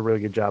think they did a really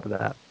good job of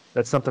that.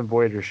 That's something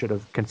Voyager should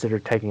have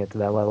considered taking it to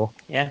that level.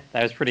 Yeah,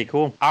 that was pretty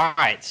cool. All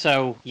right,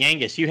 so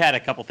Yangus, you had a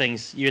couple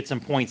things. You had some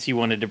points you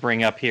wanted to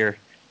bring up here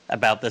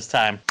about this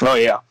time. Oh,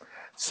 yeah.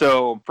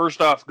 So,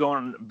 first off,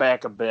 going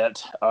back a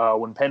bit,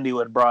 when Pendy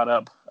had brought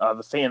up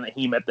the fan that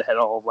he met that had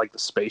all of, like, the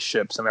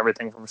spaceships and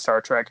everything from Star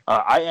Trek,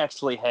 I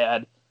actually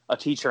had a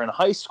teacher in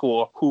high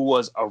school who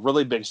was a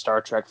really big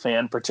Star Trek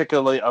fan,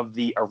 particularly of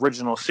the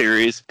original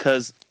series,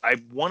 because I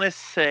want to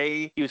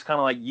say he was kind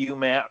of like you,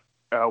 Matt,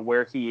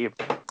 where he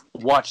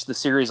watched the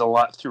series a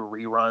lot through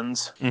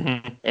reruns.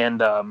 Mm-hmm.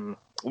 And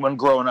when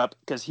growing up,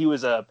 because he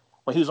was one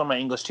of my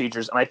English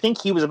teachers, and I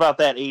think he was about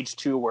that age,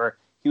 too, where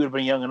he would have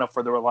been young enough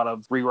where there were a lot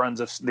of reruns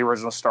of the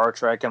original Star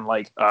Trek, and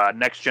like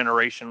Next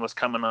Generation was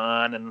coming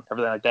on and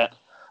everything like that.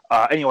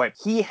 Anyway,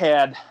 he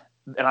had,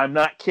 and I'm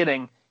not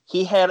kidding,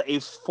 he had a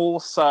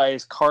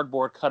full-size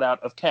cardboard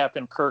cutout of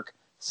Captain Kirk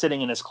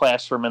sitting in his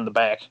classroom in the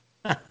back.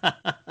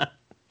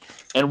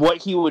 And what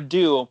he would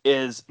do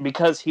is,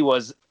 because he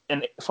was,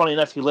 and funny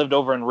enough, he lived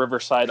over in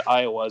Riverside,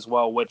 Iowa as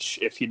well, which,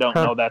 if you don't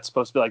know, that's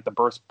supposed to be like the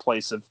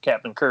birthplace of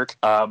Captain Kirk.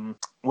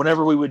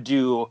 Whenever we would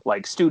do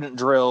like student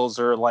drills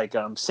or like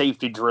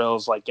safety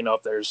drills, like, you know,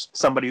 if there's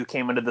somebody who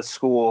came into the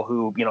school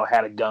who, you know,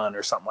 had a gun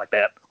or something like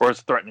that, or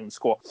was threatening the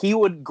school, he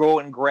would go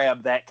and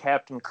grab that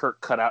Captain Kirk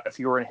cutout if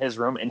you were in his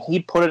room, and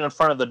he'd put it in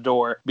front of the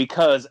door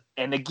because,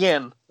 and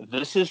again,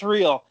 this is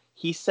real,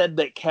 he said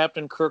that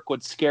Captain Kirk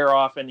would scare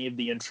off any of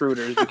the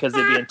intruders because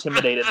they'd be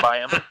intimidated by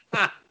him.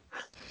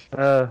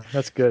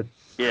 That's good.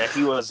 Yeah,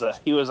 he was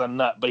a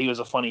nut, but he was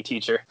a funny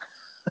teacher.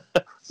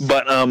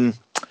 But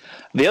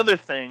the other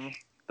thing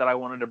that I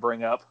wanted to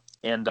bring up,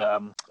 and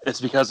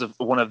it's because of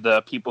one of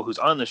the people who's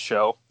on the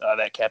show,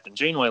 that Captain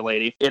Janeway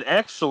lady, it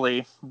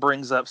actually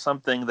brings up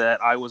something that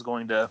I was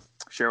going to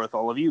share with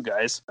all of you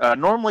guys.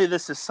 Normally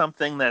this is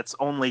something that's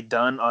only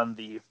done on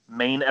the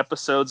main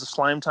episodes of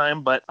Slime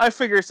Time, but I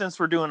figure since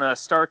we're doing a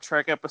Star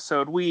Trek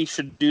episode, we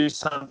should do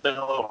something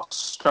a little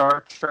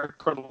Star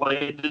Trek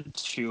related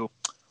to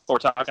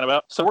what we're talking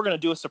about. So we're going to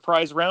do a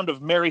surprise round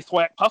of Mary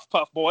Thwack Puff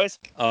Puff, boys.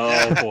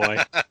 Oh, boy.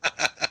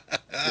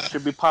 It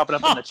should be popping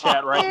up in the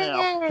chat right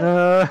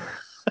now.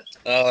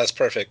 Oh, that's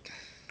perfect.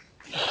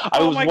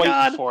 I was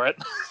waiting for it.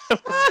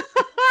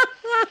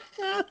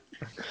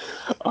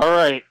 All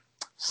right.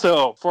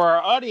 So, for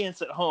our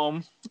audience at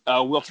home,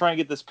 we'll try and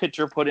get this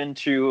picture put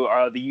into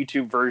the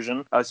YouTube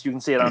version so you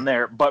can see it on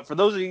there. But for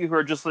those of you who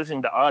are just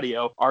listening to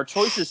audio, our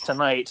choices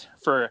tonight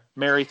for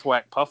Mary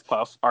Thwack Puff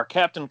Puff are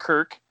Captain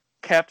Kirk,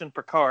 Captain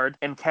Picard,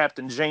 and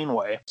Captain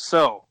Janeway.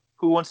 So,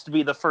 who wants to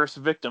be the first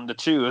victim to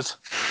choose?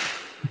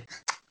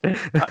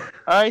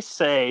 I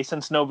say,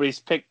 since nobody's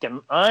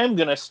picking, I'm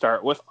going to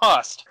start with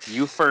Ost.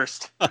 You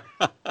first.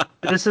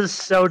 This is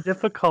so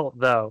difficult,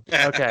 though.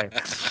 Okay.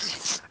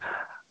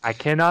 I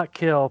cannot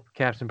kill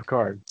Captain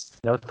Picard.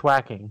 No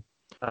thwacking.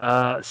 Okay,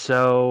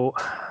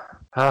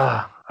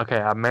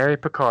 I marry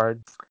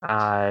Picard.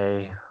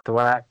 I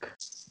thwack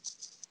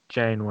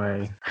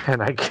Janeway.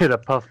 And I get a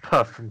puff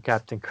puff from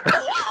Captain Kirk.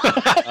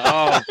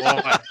 Oh,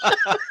 boy.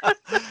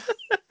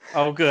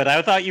 Oh, good.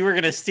 I thought you were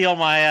going to steal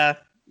my...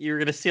 You were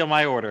going to steal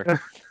my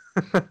order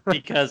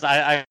because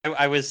I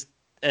was,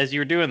 as you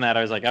were doing that,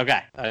 I was like,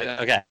 okay,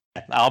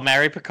 I'll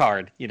marry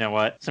Picard. You know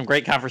what? Some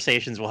great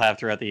conversations we'll have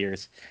throughout the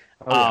years.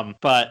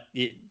 But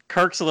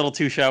Kirk's a little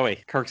too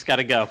showy. Kirk's got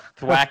to go.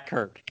 Thwack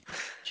Kirk.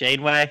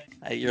 Janeway,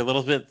 you're a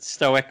little bit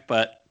stoic,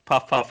 but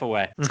puff puff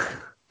away.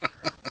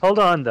 Hold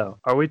on, though.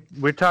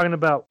 We're talking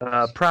about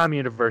Prime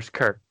Universe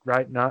Kirk,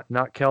 right?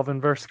 Not Kelvin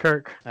versus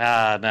Kirk.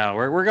 No,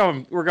 we're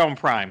going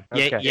Prime.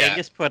 Okay.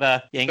 Yankees put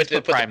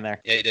Prime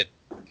there. Yeah, you did.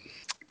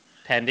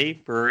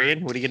 Pendy,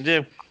 Brurian, what are you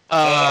gonna do?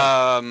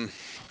 I'll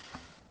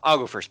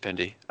go first,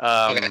 Pendy.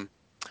 Okay.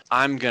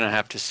 I'm gonna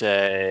have to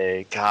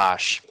say,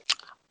 gosh,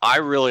 I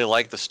really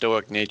like the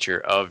stoic nature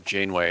of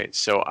Janeway,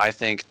 so I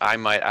think I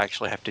might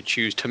actually have to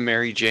choose to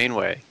marry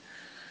Janeway.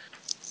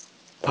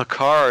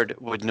 Picard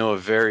would know a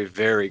very,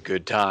 very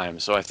good time,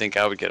 so I think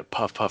I would get a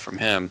puff puff from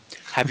him.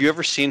 Have you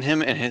ever seen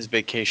him in his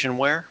vacation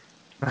wear?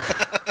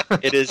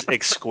 It is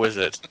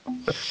exquisite.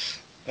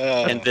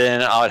 And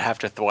then I would have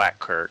to thwack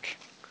Kirk.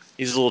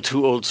 He's a little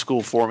too old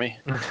school for me.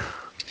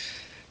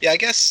 Yeah, I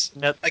guess.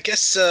 Yep. I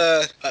guess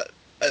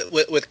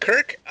with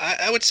Kirk,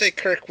 I would say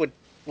Kirk would.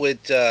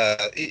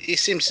 He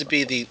seems to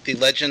be the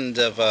legend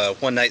of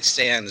one night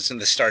stands in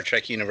the Star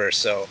Trek universe.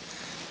 So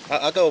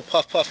I'll go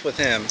puff puff with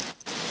him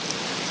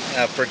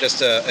for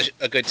just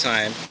a good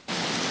time,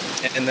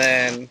 and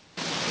then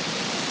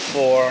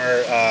for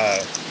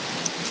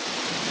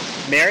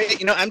marry.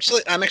 You know, I'm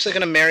actually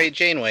going to marry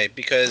Janeway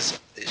because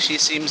she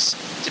seems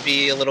to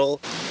be a little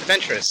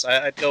adventurous.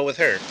 I'd go with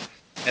her,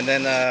 and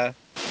then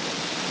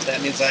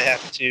that means I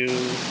have to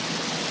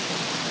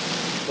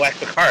thwack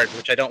Picard,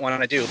 which I don't want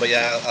to do, but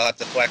yeah, I'll have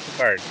to thwack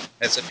Picard,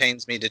 as it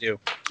pains me to do.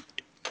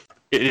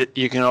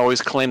 You can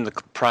always claim the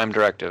Prime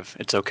Directive.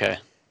 It's okay.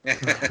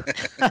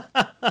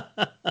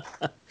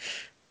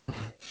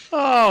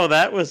 Oh,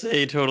 that was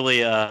a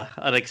totally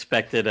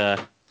unexpected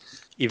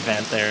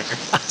event there.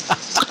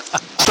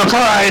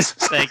 Surprise!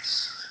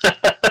 Thanks.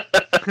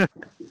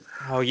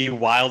 Oh, you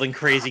wild and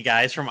crazy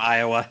guys from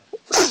Iowa.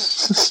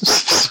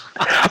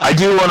 I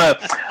do want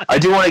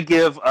to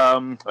give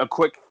a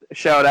quick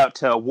shout out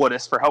to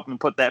Woodis for helping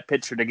put that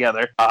picture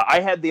together. I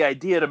had the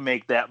idea to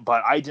make that,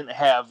 but I didn't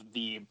have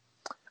the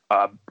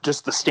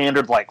just the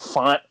standard like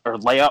font or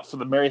layout for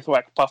the Mary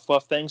Thwack Puff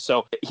Puff thing.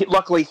 So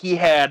luckily he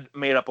had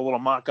made up a little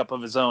mock-up of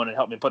his own and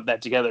helped me put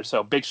that together.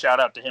 So big shout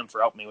out to him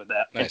for helping me with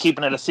that and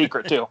keeping it a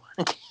secret too.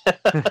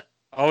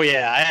 Oh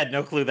yeah, I had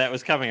no clue that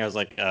was coming. I was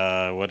like,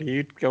 what are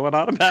you going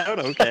on about?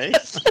 Okay.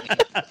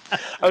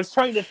 I was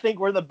trying to think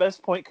where the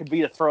best point could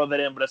be to throw that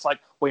in, but it's like,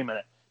 wait a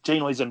minute.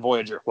 Janeway's in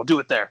Voyager. We'll do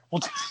it there.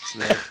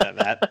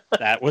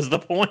 That was the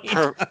point.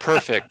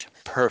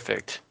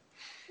 Perfect.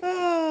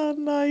 Oh,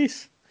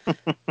 nice. All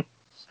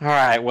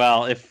right.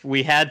 Well, if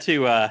we had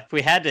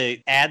to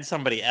add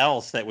somebody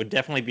else, that would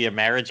definitely be a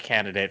marriage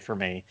candidate for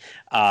me.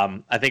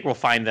 I think we'll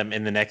find them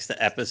in the next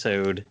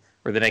episode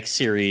or the next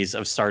series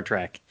of Star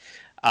Trek.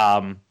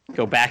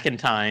 Go back in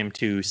time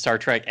to Star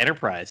Trek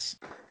Enterprise.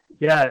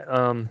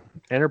 Yeah,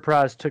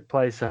 Enterprise took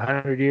place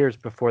 100 years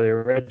before the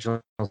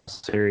original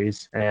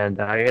series,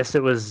 and I guess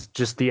it was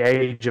just the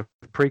age of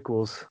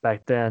prequels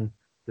back then.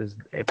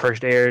 It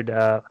first aired,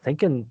 I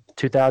think, in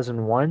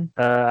 2001.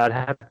 I'd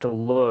have to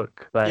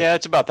look, but yeah,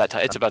 it's about that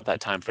time. It's about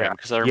that time frame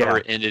because I remember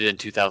it ended in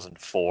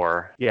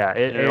 2004. Yeah,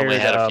 it aired, only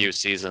had a few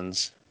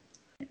seasons.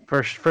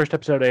 First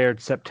episode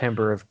aired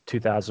September of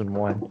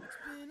 2001.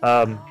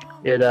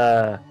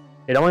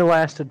 It only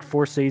lasted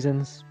 4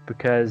 seasons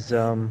because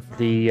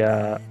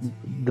the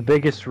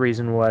biggest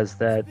reason was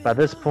that by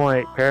this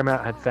point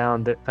Paramount had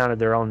founded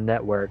their own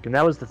network, and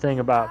that was the thing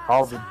about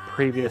all the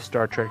previous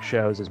Star Trek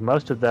shows is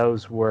most of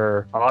those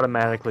were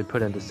automatically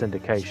put into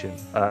syndication,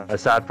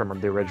 aside from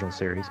the original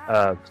series.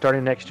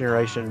 Starting Next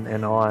Generation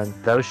and on,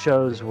 those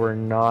shows were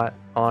not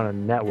on a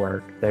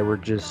network; they were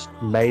just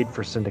made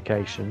for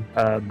syndication.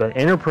 But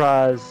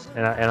Enterprise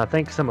and I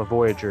think some of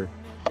Voyager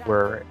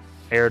were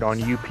aired on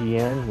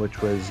UPN,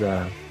 which was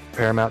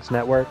Paramount's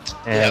network.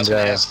 And, I was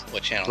going to ask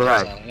what channel it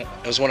was on.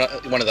 It was one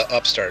of the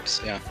upstarts,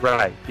 yeah.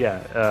 Right,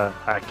 yeah.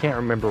 I can't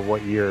remember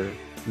what year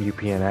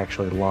UPN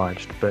actually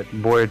launched, but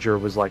Voyager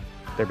was like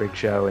their big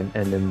show, and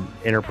then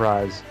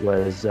Enterprise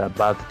was,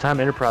 by the time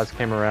Enterprise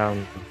came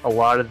around, a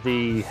lot of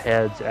the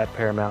heads at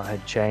Paramount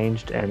had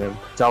changed, and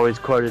it's always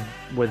quoted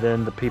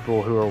within the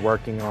people who were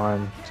working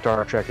on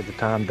Star Trek at the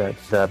time that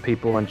the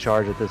people in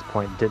charge at this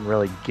point didn't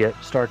really get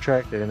Star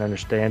Trek. They didn't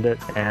understand it,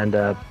 and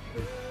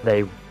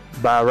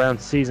by around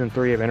season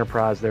 3 of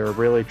Enterprise, they were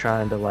really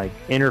trying to like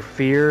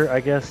interfere, I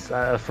guess,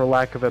 for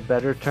lack of a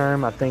better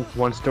term. I think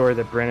one story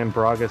that Brandon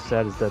Braga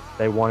said is that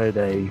they wanted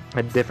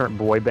a different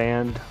boy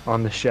band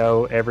on the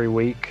show every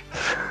week.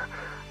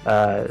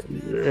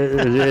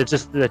 It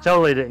just, they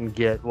totally didn't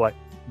get what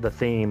the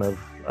theme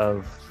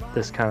of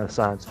this kind of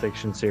science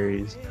fiction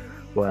series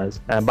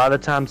was. And by the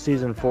time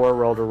season 4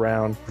 rolled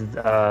around,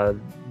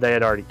 they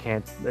had already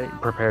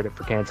prepared it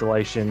for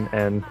cancellation,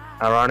 and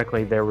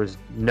ironically there was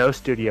no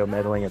studio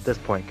meddling at this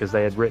point because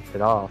they had written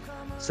it off.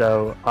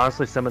 So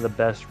honestly, some of the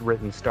best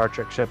written Star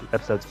Trek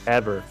episodes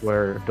ever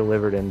were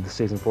delivered in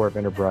season 4 of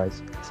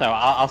Enterprise. So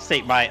I'll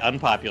state my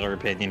unpopular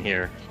opinion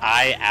here.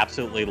 I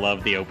absolutely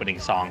loved the opening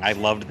song. I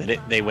loved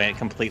that they went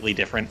completely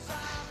different,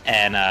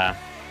 and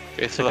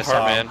Faith to the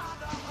Heart, man.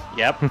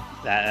 Yep,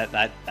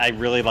 that I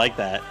really like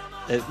that.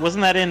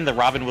 Wasn't that in the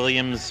Robin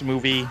Williams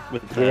movie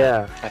with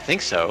yeah, I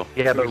think so.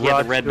 Yeah, but he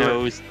had the red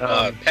nose.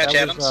 Patch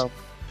Adams.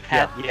 They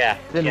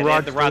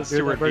had the Rod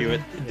Stewart do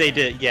it. They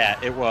did, yeah,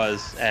 it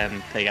was,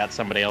 and they got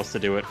somebody else to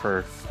do it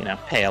for,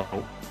 pay a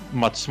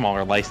much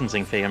smaller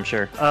licensing fee, I'm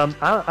sure.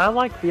 I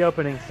like the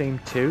opening theme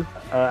too.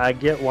 I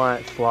get why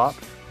it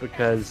flopped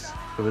because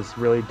it was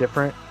really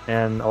different,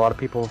 and a lot of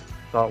people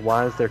thought,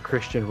 why is there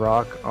Christian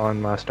rock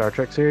on my Star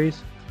Trek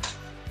series?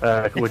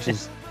 Which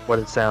is what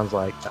it sounds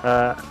like.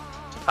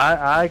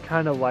 I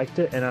kind of liked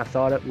it, and I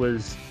thought it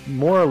was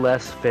more or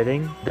less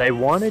fitting. They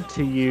wanted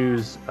to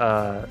use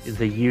the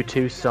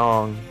U2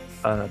 song,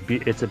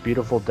 It's a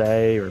Beautiful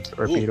Day, or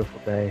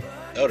Beautiful Day.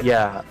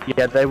 Yeah,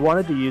 they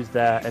wanted to use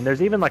that, and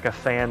there's even like a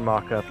fan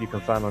mock-up you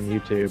can find on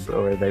YouTube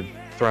where they've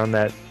thrown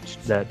that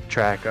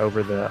track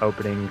over the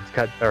opening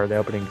cut or the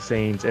opening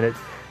scenes, and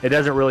it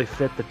doesn't really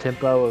fit the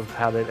tempo of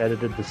how they've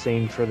edited the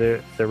scene for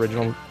the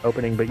original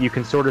opening, but you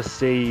can sort of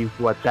see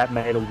what that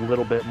made a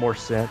little bit more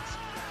sense.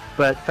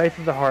 But Faith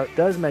of the Heart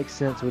does make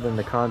sense within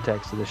the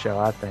context of the show,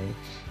 I think.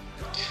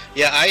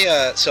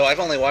 Yeah, so I've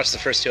only watched the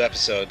first 2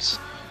 episodes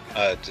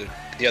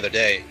the other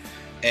day,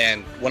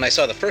 and when I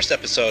saw the first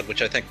episode,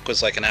 which I think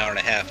was like an hour and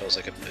a half, it was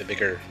like a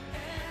bigger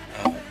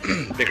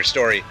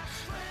story.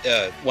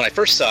 When I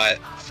first saw it,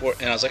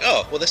 and I was like,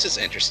 oh, well, this is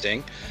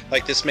interesting.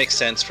 Like, this makes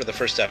sense for the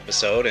first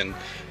episode, and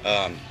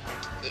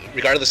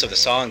regardless of the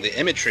song, the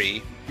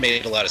imagery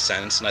made a lot of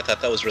sense, and I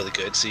thought that was really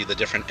good. See the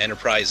different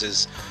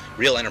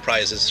real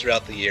enterprises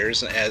throughout the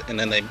years, and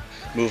then they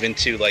move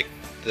into like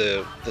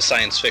the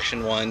science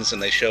fiction ones,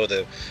 and they show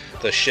the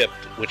ship,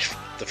 which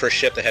the first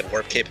ship that had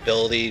warp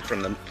capability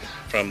from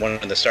one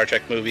of the Star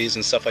Trek movies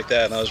and stuff like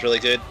that, and that was really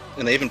good.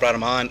 And they even brought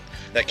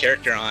that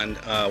character on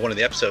one of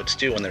the episodes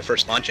too when they're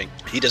first launching.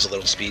 He does a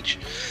little speech,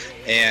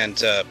 and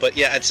but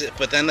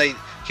then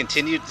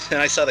continued, and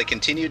I saw they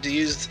continued to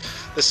use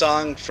the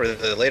song for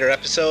the later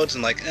episodes,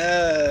 and like,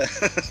 the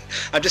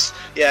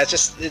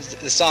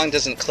song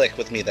doesn't click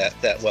with me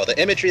that well. The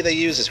imagery they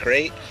use is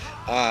great.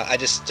 I'm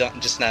just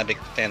not a big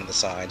fan of the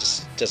song. It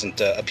just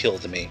doesn't appeal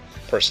to me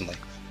personally.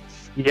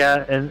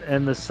 Yeah,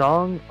 and the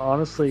song,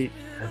 honestly,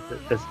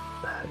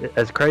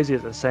 as crazy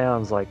as it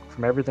sounds, like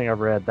from everything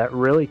I've read, that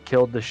really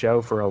killed the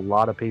show for a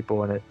lot of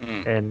people,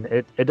 and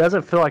it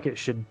doesn't feel like it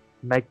should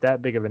make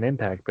that big of an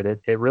impact, but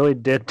it really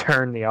did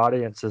turn the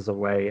audiences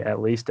away,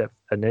 at least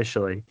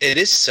initially. It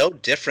is so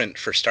different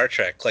for Star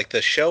Trek. Like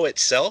the show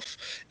itself,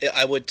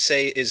 I would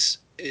say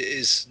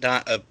is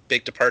not a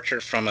big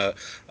departure from a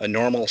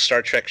normal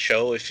Star Trek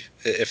show,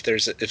 if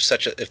there's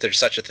such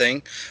a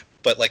thing,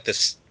 but like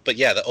this. But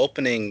yeah, the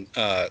opening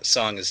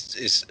song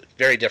is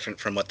very different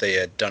from what they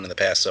had done in the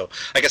past. So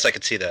I guess I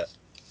could see that.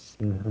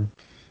 Mm-hmm.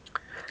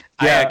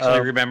 I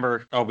actually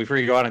remember. Oh, before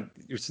you go on,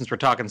 since we're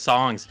talking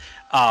songs,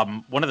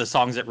 one of the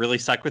songs that really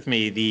stuck with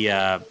me,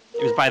 it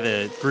was by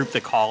the group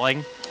The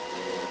Calling.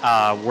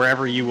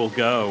 "Wherever You Will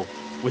Go"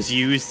 was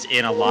used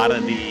in a lot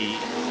of the.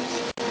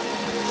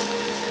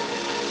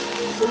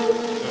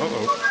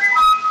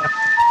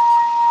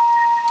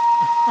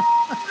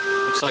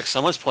 Looks like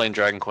someone's playing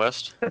Dragon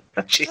Quest.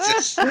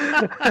 Jesus.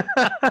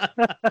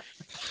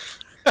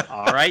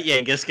 All right,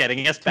 Yangus,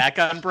 getting us back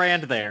on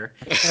brand there.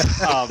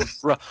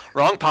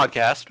 Wrong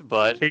podcast,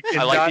 but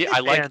I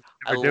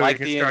like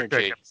the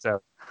energy.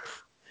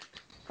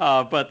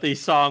 But the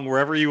song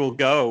 "Wherever You Will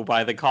Go"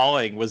 by The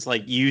Calling was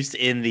like used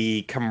in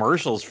the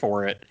commercials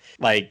for it.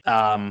 Like,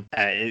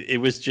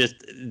 it was just,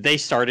 they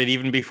started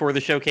even before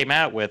the show came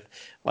out with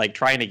like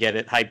trying to get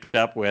it hyped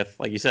up with,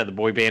 like you said, the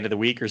boy band of the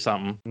week or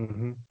something.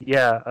 Mm-hmm.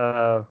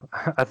 Yeah,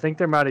 I think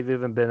there might have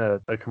even been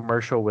a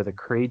commercial with a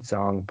Creed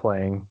song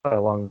playing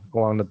along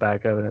the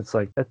back of it. It's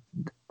like,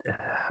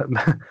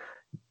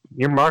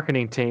 your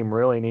marketing team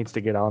really needs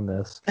to get on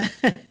this.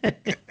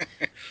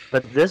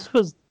 But this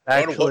was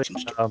actually,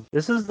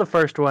 this is the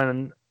first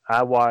one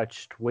I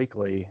watched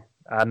weekly.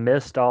 I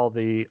missed all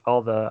the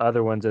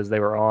other ones as they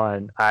were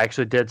on. I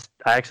actually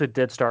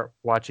did start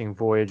watching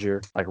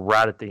Voyager like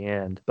right at the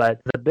end. But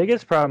the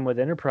biggest problem with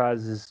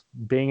Enterprise is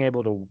being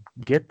able to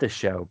get the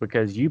show,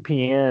 because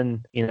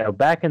UPN,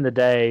 back in the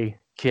day,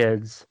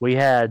 kids, we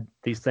had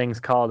these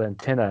things called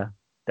antenna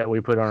that we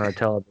put on our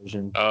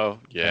television. Oh,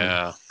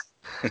 yeah.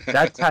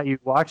 That's how you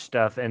watch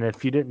stuff, and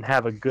if you didn't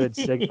have a good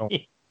signal,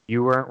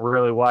 you weren't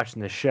really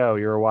watching the show,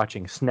 you were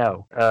watching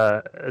snow.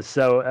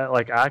 So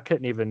I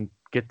couldn't even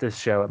get this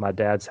show at my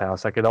dad's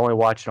house. I could only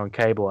watch it on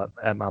cable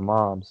at my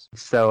mom's.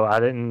 So I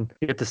didn't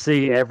get to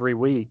see every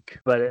week.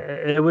 But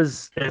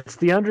it's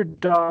the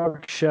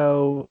underdog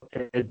show.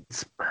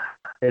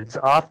 It's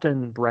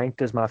often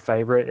ranked as my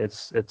favorite.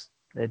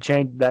 It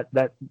changed,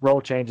 that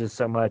role changes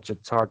so much,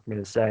 it's hard for me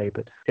to say,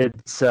 but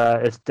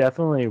it's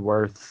definitely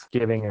worth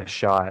giving a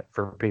shot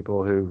for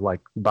people who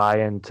like buy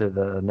into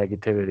the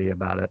negativity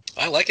about it.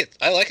 I like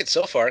it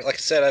so far. Like I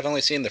said, I've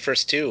only seen the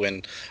first two,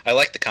 and I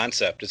like the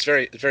concept. It's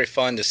very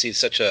fun to see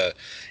such a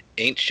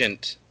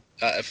ancient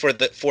for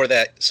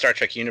that Star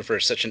Trek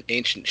universe, such an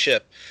ancient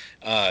ship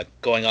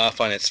going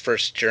off on its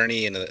first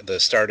journey and the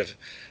start of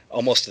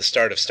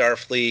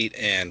Starfleet,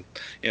 and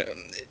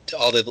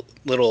all the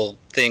little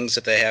things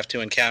that they have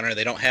to encounter.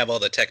 They don't have all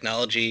the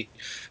technology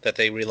that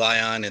they rely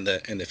on in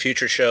the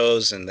future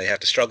shows, and they have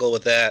to struggle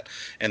with that,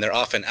 and they're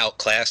often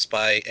outclassed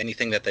by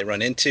anything that they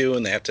run into,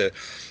 and they have to.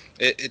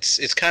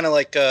 It's kind of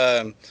like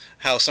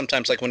how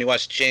sometimes, like when you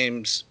watch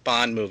James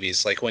Bond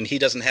movies, like when he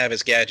doesn't have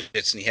his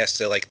gadgets and he has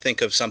to like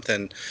think of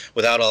something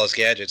without all his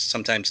gadgets,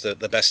 sometimes the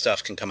best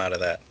stuff can come out of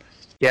that.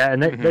 Yeah,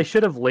 and they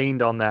should have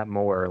leaned on that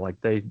more. Like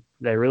they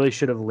really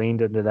should have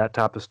leaned into that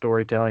type of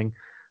storytelling.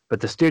 But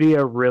the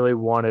studio really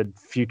wanted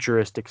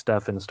futuristic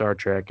stuff in Star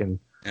Trek, and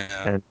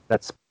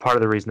that's part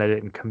of the reason they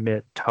didn't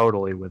commit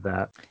totally with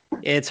that.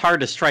 It's hard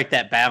to strike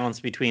that balance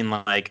between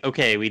like,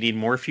 okay, we need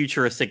more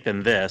futuristic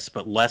than this,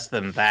 but less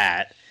than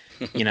that.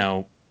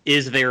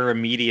 Is there a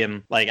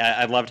medium? Like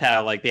I loved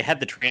how like they had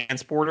the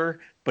transporter,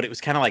 but it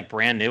was kind of like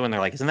brand new, and they're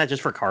like, isn't that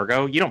just for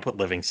cargo? You don't put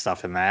living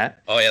stuff in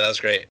that. Oh yeah, that was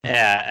great.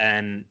 Yeah,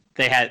 and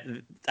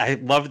I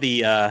love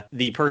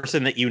the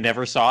person that you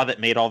never saw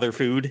that made all their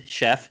food,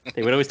 Chef.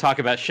 They would always talk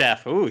about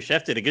Chef. Ooh,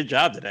 Chef did a good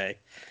job today.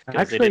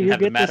 Actually, you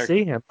get to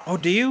see him. Oh,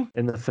 do you?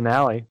 In the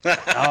finale.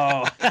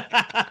 Oh.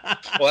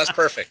 Well, that's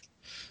perfect.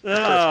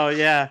 Oh,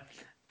 yeah.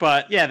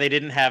 But yeah, they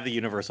didn't have the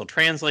universal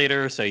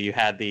translator, so you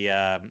had the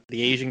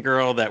Asian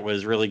girl that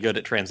was really good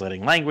at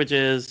translating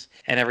languages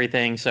and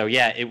everything. So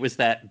yeah, it was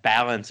that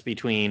balance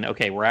between,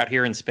 okay, we're out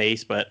here in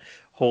space, but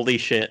holy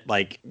shit,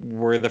 like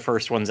we're the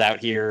first ones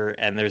out here,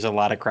 and there's a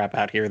lot of crap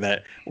out here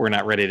that we're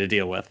not ready to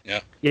deal with.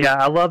 Yeah,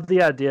 I love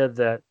the idea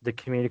that the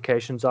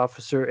communications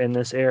officer in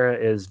this era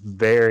is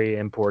very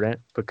important,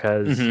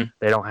 because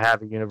they don't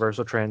have a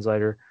universal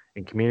translator,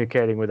 and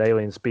communicating with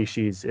alien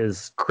species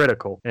is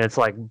critical. And it's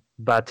like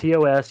by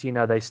TOS,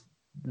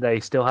 they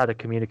still had a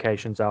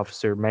communications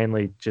officer,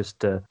 mainly just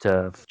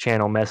to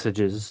channel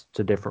messages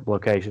to different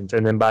locations.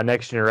 And then by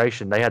Next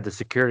Generation, they had the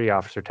security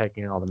officer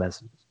taking all the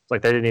messages.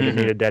 Like they didn't even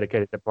need a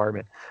dedicated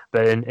department.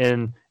 But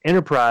in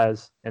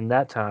Enterprise in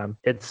that time,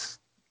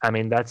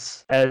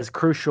 that's as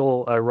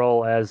crucial a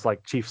role as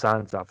like chief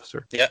science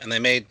officer. Yeah, and they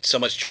made so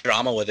much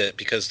drama with it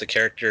because the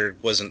character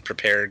wasn't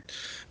prepared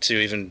to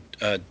even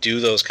do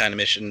those kind of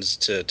missions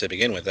to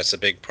begin with. That's a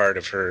big part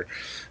of her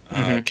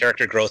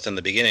character growth in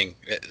the beginning,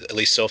 at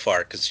least so far,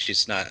 because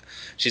she's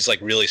like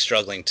really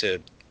struggling to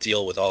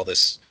deal with all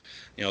this,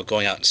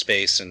 going out in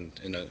space and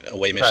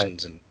away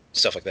missions and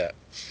stuff like that.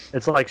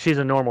 It's like she's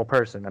a normal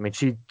person. I mean,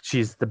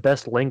 she's the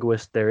best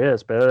linguist there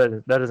is,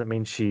 but that doesn't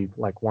mean she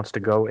like wants to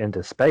go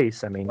into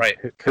space. I mean,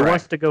 who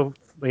wants to go,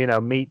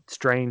 meet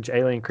strange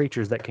alien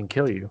creatures that can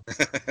kill you?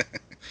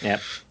 Yeah,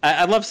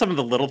 I love some of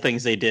the little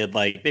things they did.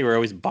 Like they were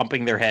always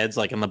bumping their heads,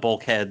 like in the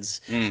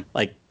bulkheads.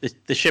 Like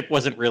the ship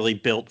wasn't really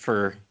built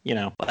for,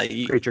 like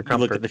creature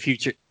comfort. You look at the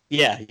future.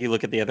 Yeah, you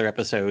look at the other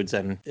episodes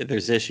and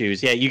there's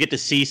issues. Yeah, you get to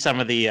see some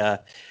of the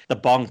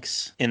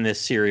bunks in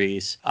this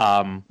series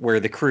where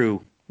the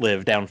crew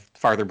live down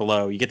farther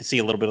below. You get to see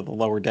a little bit of the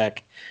lower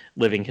deck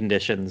living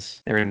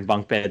conditions. They're in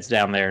bunk beds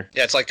down there.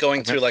 Yeah, it's like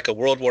going through like a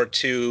World War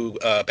II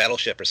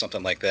battleship or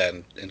something like that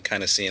and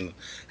kind of seeing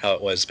how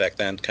it was back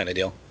then kind of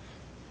deal.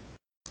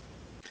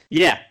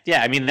 Yeah.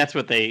 I mean, that's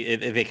what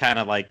they kind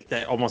of like,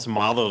 they almost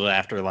modeled it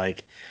after,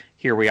 like,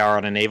 here we are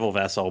on a naval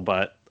vessel,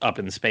 but up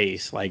in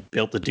space, like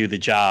built to do the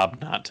job,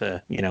 not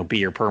to, be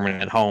your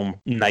permanent home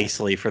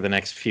nicely for the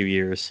next few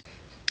years.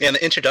 Yeah, and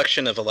the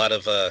introduction of a lot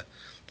of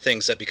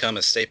things that become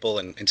a staple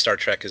in Star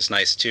Trek is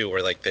nice too,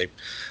 where like they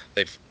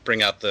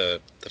bring out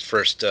the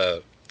first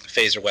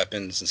phaser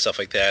weapons and stuff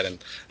like that.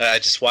 And I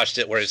just watched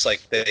it where it's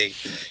like the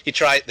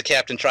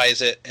captain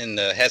tries it and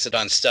has it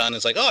on stun.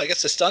 It's like, oh, I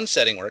guess the stun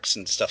setting works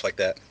and stuff like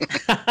that.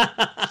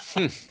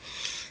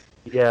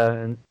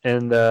 Yeah,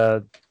 and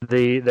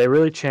they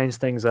really changed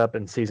things up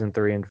in season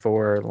 3 and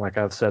 4. Like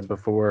I've said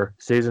before,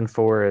 season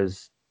 4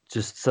 is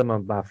just some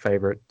of my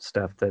favorite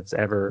stuff that's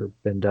ever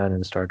been done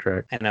in Star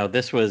Trek. I know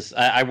this was.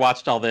 I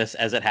watched all this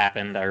as it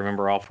happened. I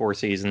remember all 4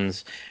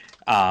 seasons.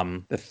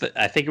 I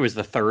think it was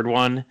the third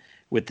one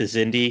with the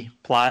Xindi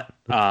plot.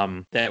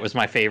 That was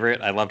my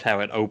favorite. I loved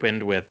how it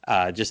opened with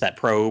just that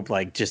probe,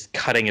 like just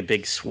cutting a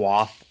big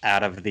swath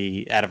out of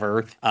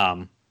Earth.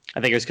 I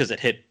think it was because it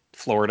hit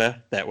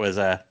Florida. That was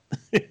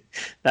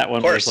that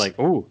one was like,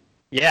 oh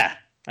yeah.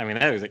 I mean,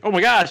 that was like, oh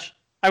my gosh,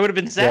 I would have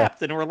been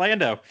zapped in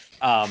Orlando.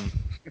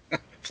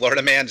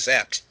 Florida man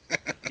zapped.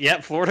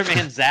 Yep, Florida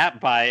man zapped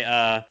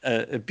by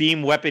a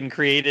beam weapon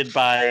created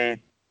by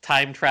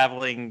time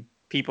traveling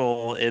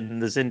people in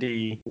the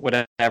Xindi,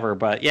 whatever.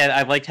 But yeah,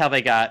 I liked how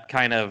they got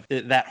kind of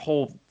that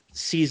whole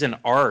season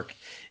arc.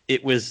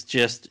 It was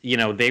just,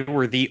 they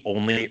were the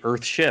only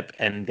Earth ship,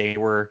 and they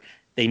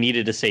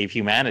needed to save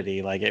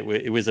humanity. Like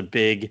it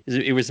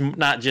was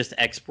not just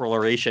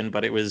exploration,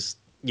 but it was,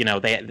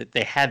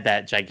 they had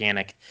that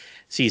gigantic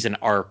season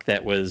arc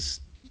that was,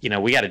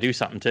 we got to do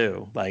something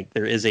too. Like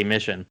there is a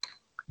mission.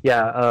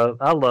 Yeah,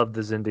 I love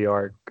the Xindi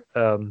arc.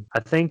 I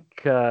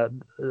think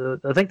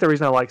the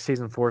reason I like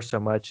season 4 so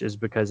much is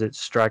because it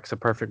strikes a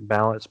perfect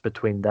balance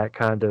between that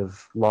kind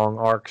of long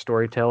arc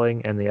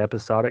storytelling and the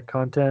episodic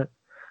content.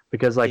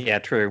 Because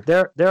true.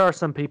 There are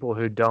some people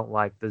who don't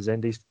like the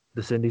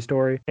Xindi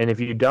story, and if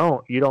you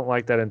don't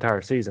like that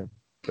entire season,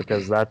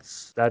 because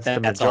that's the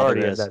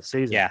majority of that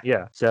season.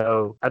 Yeah.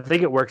 So I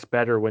think it works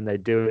better when they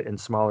do it in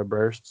smaller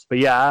bursts. But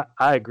yeah,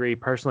 I agree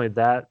personally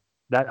that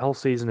whole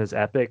season is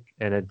epic,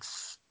 and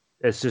it's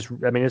just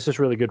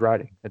really good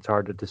writing. It's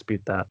hard to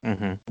dispute that.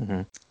 Mm-hmm,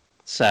 mm-hmm.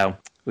 So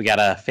we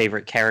got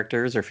favorite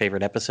characters or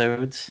favorite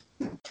episodes?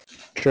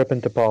 Trip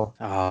and T'Pol.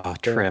 Oh,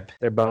 Trip.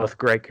 They're both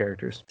great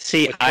characters.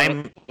 See,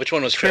 which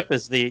one was Trip?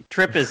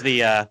 Trip is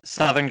the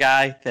Southern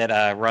guy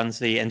that runs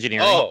the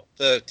engineering. Oh,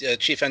 the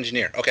chief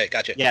engineer. Okay,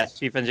 gotcha. Yeah,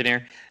 chief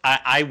engineer.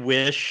 I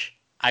wish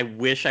I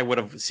would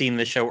have seen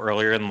the show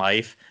earlier in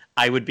life.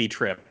 I would be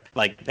Trip.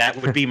 Like that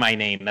would be my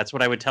name. That's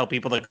what I would tell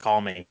people to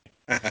call me.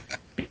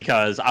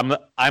 Because I'm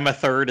a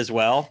third as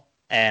well,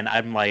 and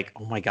I'm like,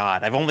 oh my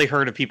god, I've only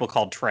heard of people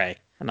called Trey,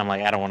 and I'm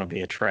like, I don't want to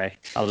be a Trey.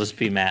 I'll just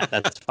be Matt.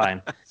 That's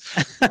fine.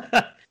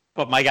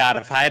 But my god,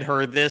 if I had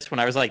heard this when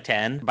I was like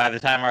 10, by the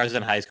time I was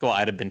in high school,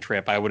 I'd have been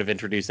Trip. I would have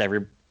introduced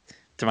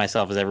to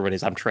myself as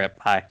everybody's. I'm Trip.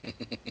 Hi.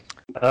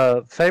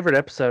 Favorite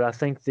episode? I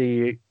think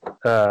the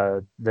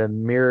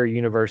Mirror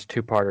Universe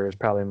 2-parter is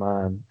probably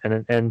mine,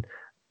 and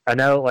I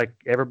know, like,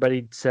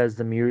 everybody says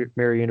the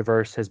Mirror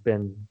Universe has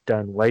been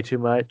done way too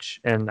much,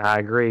 and I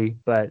agree.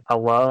 But I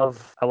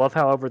love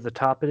how over the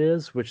top it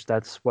is, which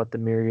that's what the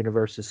Mirror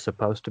Universe is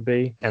supposed to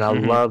be. And I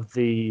love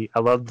the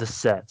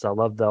sets. I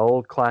love the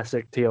old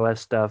classic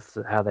TOS stuff.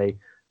 How they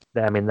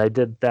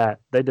did that.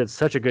 They did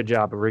such a good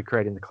job of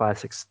recreating the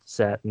classic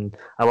set, and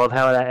I love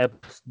how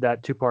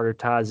that 2-parter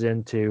ties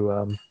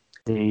into.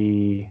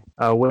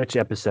 Which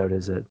episode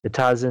is it? It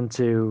ties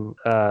into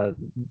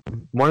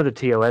one of the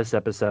TOS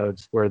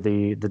episodes where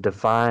the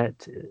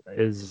Defiant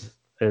is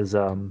it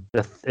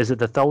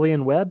the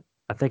Tholian Web?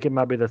 I think it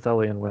might be the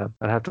Tholian Web.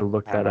 I'd have to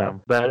look that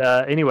up.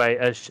 But anyway,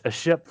 a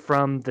ship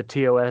from the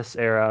TOS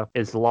era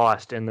is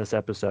lost in this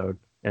episode.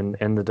 In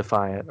the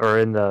Defiant, or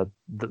in the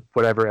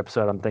whatever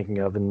episode I'm thinking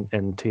of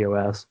in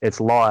TOS. It's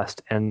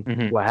lost,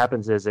 and what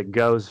happens is it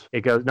goes.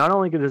 Not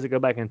only does it go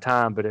back in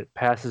time, but it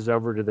passes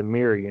over to the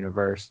mirror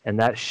universe, and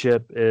that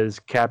ship is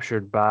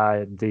captured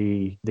by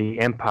the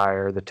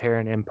Empire, the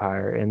Terran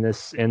Empire, in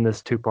this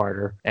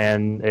two-parter,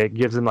 and it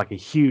gives them like a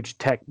huge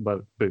tech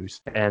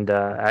boost. And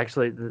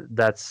actually,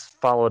 that's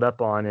followed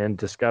up on in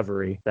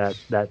Discovery. That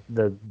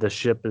the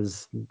ship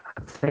is.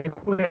 I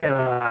think we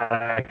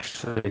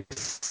actually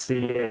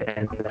see it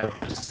in the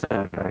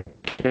episode. I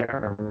can't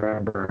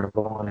remember.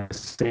 I've only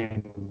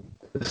seen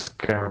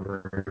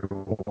Discovery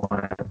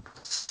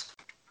once.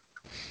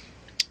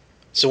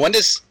 So when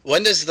does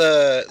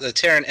the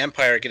Terran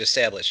Empire get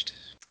established?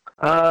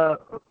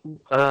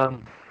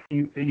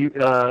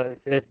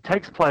 It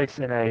takes place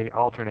in a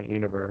alternate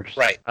universe.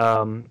 Right.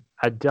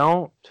 I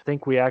don't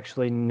think we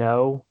actually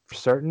know for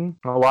certain.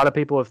 A lot of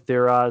people have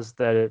theorized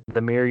that the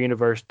mirror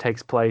universe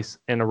takes place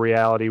in a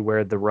reality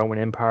where the Roman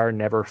Empire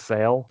never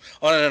fell.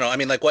 Oh no! I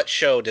mean, like, what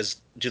show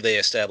do they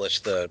establish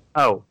the?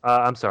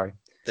 I'm sorry.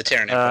 The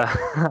Terran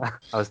Empire.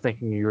 I was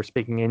thinking you were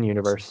speaking in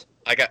universe.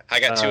 I got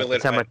too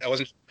literal.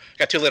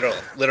 Got too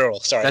literal.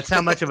 Sorry. That's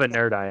how much of a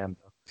nerd I am.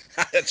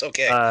 That's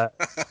okay.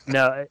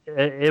 No,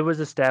 it was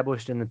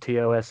established in the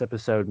TOS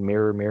episode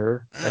Mirror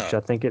Mirror, which I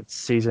think it's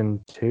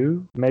season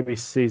 2, maybe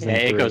season 3.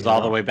 It goes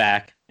all the way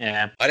back.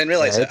 Yeah, I didn't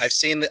realize it. I've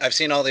seen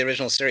all the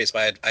original series,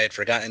 but I had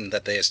forgotten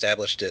that they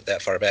established it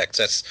that far back.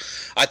 So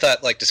I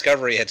thought like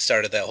Discovery had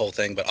started that whole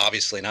thing, but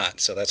obviously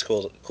not. So that's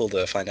cool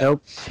to find out.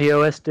 Nope,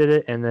 TOS did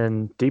it, and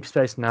then Deep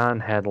Space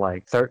Nine had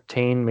like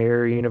 13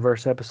 Mirror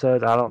Universe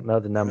episodes. I don't know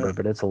the number,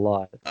 but it's a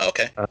lot.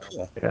 Okay,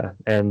 cool. Yeah,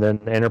 and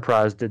then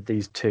Enterprise did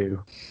these 2.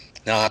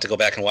 Now I'll have to go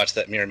back and watch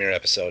that Mirror Mirror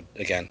episode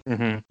again.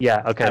 Mm-hmm.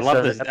 Yeah, okay. I love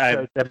so this.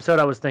 The episode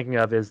I was thinking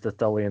of is the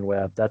Tholian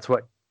Web. That's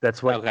what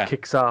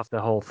kicks off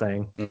the whole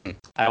thing. Mm-hmm.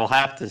 I will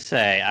have to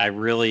say I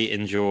really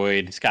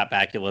enjoyed Scott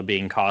Bakula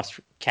being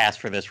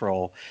cast for this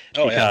role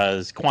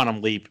because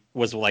Quantum Leap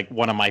was like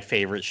one of my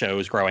favorite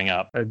shows growing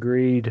up.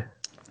 Agreed.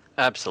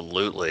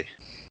 Absolutely.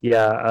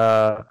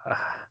 Yeah,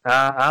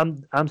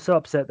 I'm so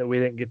upset that we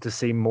didn't get to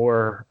see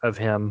more of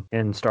him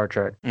in Star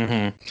Trek.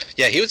 Mm-hmm.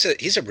 Yeah,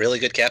 he's a really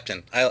good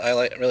captain.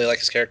 I really like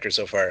his character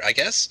so far. I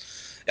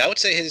guess I would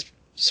say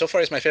so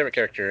far he's my favorite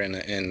character in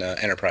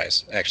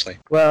Enterprise, actually.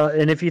 Well,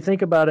 and if you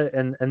think about it,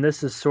 and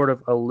this is sort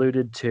of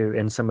alluded to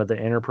in some of the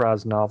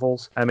Enterprise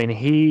novels, I mean,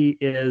 he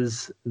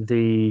is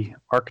the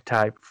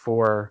archetype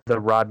for the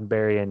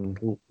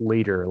Roddenberryan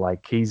leader.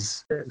 Like,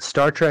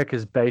 Star Trek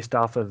is based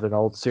off of an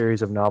old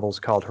series of novels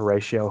called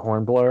Horatio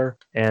Hornblower,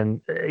 and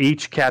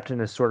each captain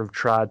has sort of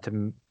tried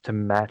to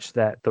match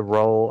the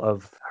role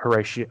of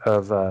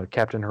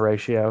Captain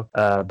Horatio,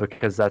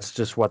 because that's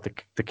just what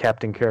the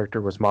captain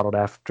character was modeled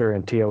after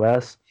in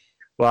TOS.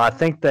 Well, I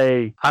think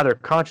they either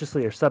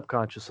consciously or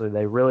subconsciously,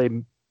 they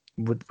really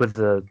with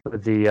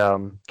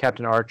the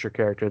Captain Archer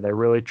character, they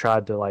really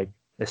tried to like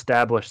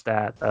establish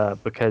that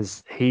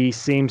because he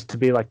seems to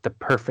be like the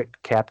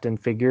perfect captain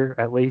figure,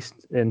 at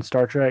least in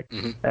Star Trek.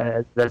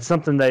 Mm-hmm. That's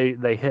something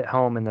they hit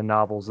home in the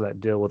novels that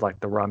deal with like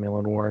the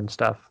Romulan War and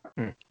stuff.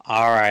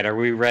 All right, are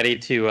we ready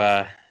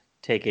to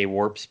take a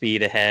warp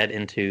speed ahead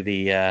into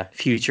the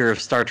future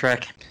of Star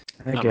Trek?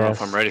 I don't know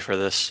if I'm ready for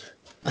this.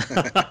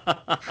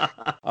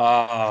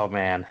 Oh,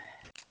 man.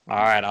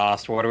 All right,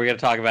 Ost, what are we going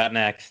to talk about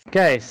next?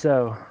 Okay,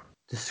 so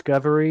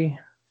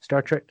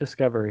Star Trek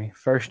Discovery,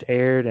 first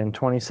aired in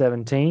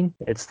 2017.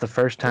 It's the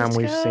first time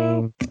we've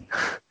seen...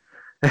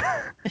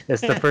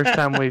 It's the first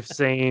time we've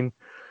seen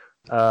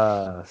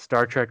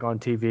Star Trek on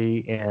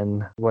TV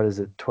in,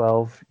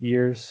 12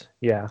 years?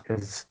 Yeah,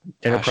 because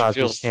Enterprise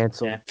was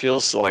canceled. It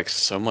feels like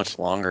so much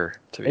longer,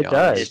 to be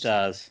honest. It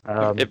does.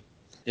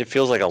 It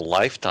feels like a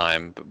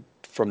lifetime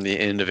from the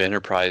end of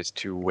Enterprise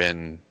to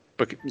when...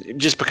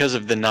 Just because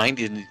of the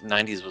 90s.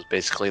 90s was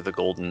basically the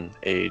golden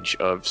age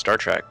of Star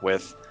Trek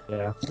with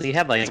so you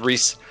had like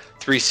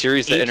three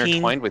series that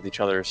intertwined with each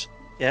other's.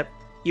 Yep.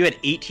 You had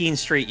 18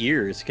 straight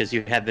years because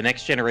you had The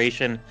Next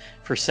Generation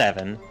for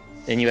 7,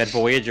 then you had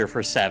Voyager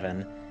for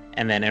 7,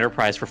 and then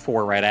Enterprise for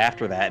 4 right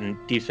after that, and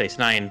Deep Space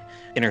Nine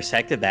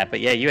intersected that. But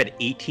yeah, you had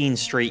 18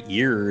 straight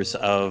years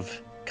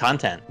of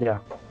content.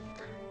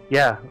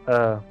 Yeah,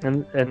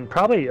 and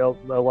probably a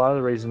lot of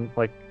the reason,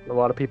 like, a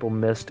lot of people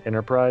missed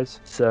Enterprise,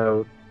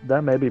 so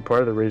that may be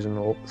part of the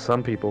reason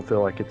some people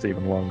feel like it's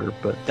even longer.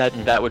 But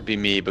that would be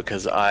me,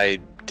 because I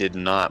did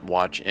not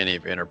watch any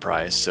of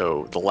Enterprise,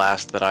 so the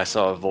last that I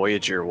saw of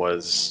Voyager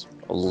was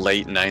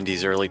late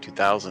 90s, early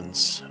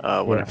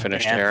 2000s when it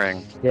finished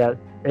airing. Yeah,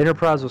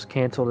 Enterprise was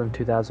canceled in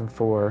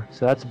 2004,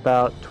 so that's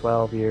about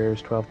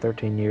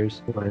 13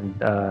 years when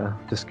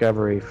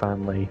Discovery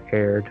finally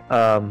aired.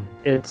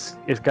 It's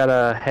got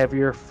a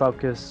heavier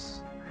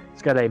focus.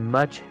 It's got a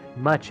much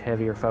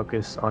heavier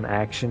focus on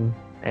action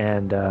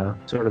and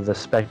sort of the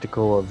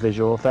spectacle of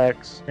visual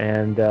effects.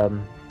 And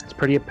it's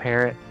pretty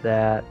apparent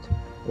that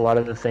a lot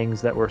of the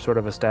things that were sort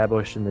of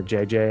established in the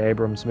J.J.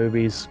 Abrams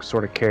movies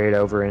sort of carried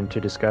over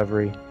into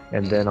Discovery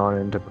and then on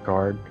into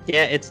Picard.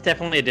 Yeah, it's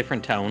definitely a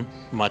different tone,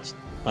 much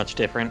much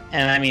different.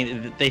 And I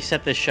mean, they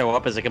set this show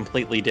up as a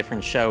completely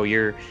different show.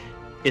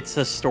 It's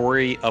a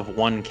story of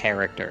one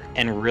character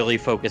and really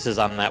focuses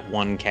on that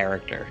one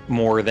character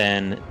more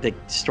than the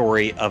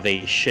story of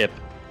a ship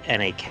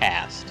and a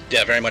cast.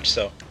 Yeah, very much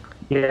so.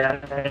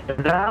 Yeah,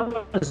 and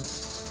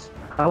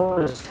I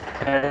was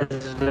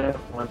hesitant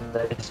when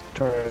they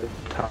started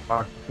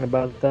talking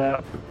about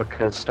that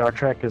because Star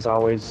Trek has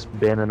always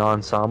been an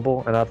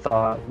ensemble, and I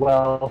thought,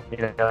 well,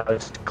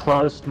 it's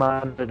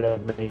close-minded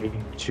of me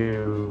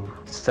to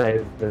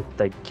say that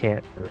they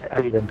can't.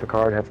 Reed and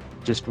Picard have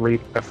just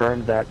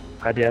reaffirmed that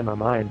idea in my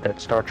mind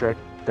that Star Trek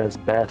does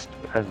best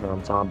as an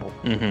ensemble.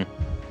 Mm-hmm.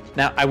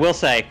 Now, I will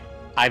say,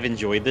 I've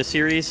enjoyed this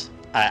series.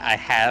 I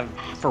have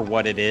for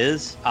what it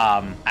is.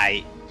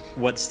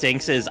 What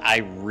stinks is I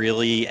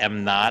really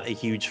am not a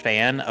huge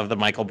fan of the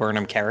Michael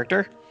Burnham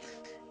character,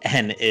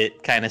 and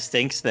it kind of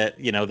stinks that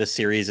this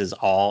series is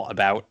all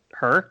about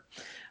her.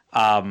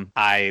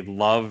 I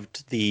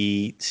loved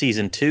the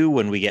season 2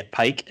 when we get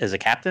Pike as a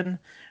captain.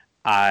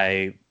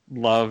 I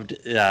loved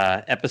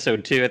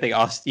episode 2. I think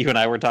Austin, you and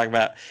I were talking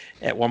about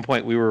at one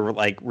point we were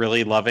like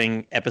really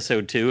loving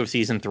episode 2 of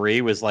season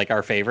 3 was like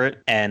our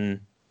favorite,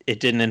 and it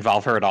didn't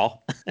involve her at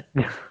all.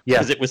 Yeah,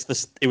 because it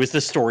was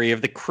the story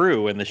of the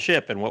crew and the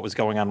ship and what was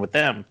going on with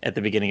them at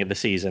the beginning of the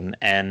season,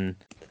 and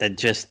it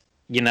just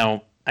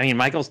I mean,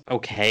 Michael's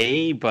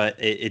okay,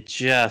 but it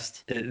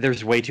just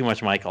there's way too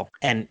much Michael,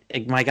 and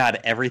my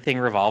God, everything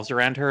revolves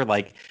around her.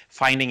 Like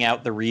finding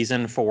out the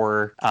reason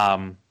for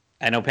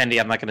I know, Pendy,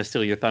 I'm not going to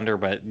steal your thunder,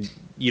 but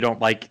you don't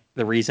like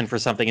the reason for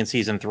something in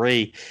season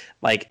 3.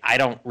 Like, I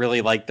don't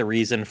really like the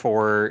reason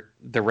for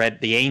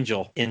the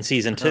angel in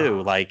season 2.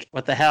 Oh. Like,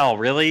 what the hell,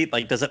 really?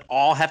 Like, does it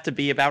all have to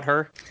be about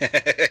her?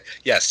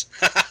 Yes.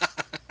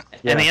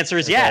 And the answer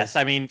is yes.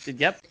 I mean,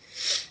 yep.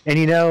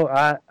 And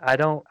I've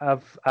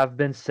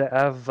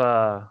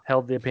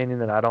held the opinion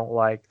that I don't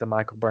like the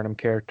Michael Burnham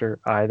character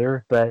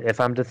either. But if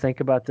I'm to think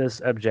about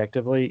this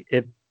objectively,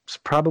 it's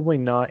probably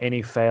not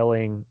any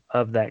failing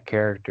of that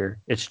character.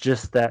 It's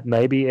just that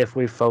maybe if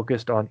we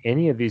focused on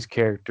any of these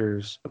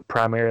characters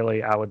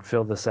primarily, I would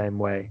feel the same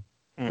way.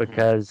 Mm-hmm.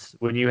 Because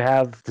when you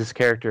have this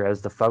character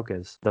as the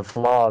focus, the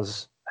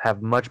flaws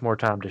have much more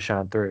time to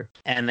shine through.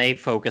 And they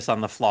focus on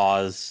the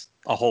flaws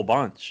a whole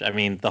bunch. I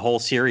mean, the whole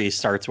series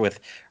starts with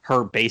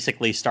her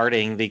basically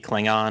starting the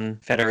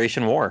Klingon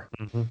Federation War.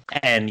 Mm-hmm.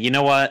 And you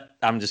know what?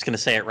 I'm just going to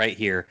say it right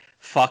here.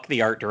 Fuck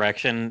the art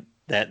direction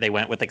that they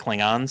went with the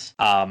Klingons.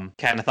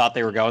 Kind of thought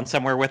they were going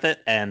somewhere with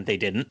it, and they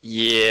didn't.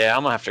 Yeah,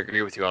 I'm gonna have to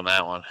agree with you on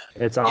that one.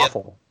 It's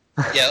awful.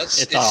 Yeah,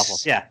 it's awful.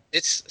 Yeah,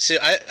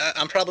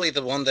 I'm probably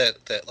the one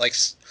that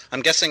likes.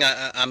 I'm guessing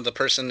I'm the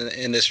person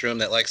in this room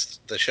that likes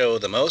the show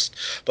the most.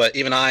 But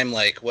even I'm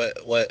like,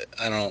 what?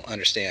 I don't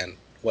understand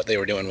what they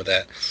were doing with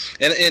that.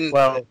 And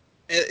well,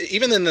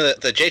 even in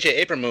the J.J.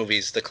 Abrams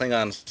movies, the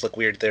Klingons look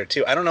weird there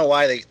too. I don't know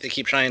why they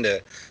keep trying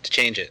to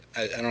change it.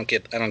 I don't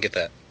get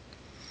that.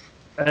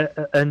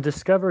 And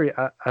Discovery,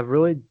 I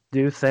really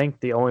do think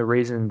the only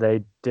reason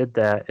they did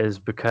that is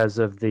because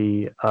of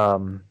the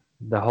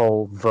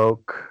whole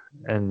Voq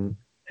and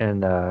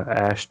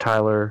Ash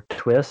Tyler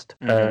twist.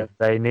 Mm-hmm.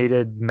 They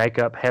needed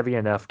makeup heavy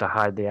enough to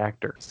hide the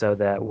actor, so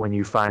that when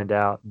you find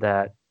out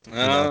that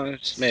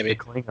maybe the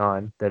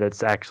Klingon, that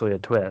it's actually a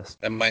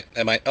twist. That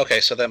might. Okay,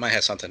 so that might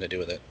have something to do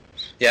with it.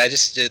 Yeah,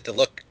 the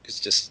look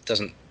just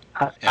doesn't.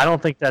 I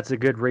don't think that's a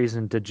good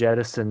reason to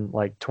jettison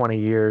like 20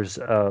 years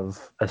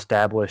of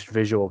established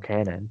visual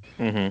canon.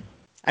 Mm-hmm.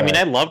 I mean,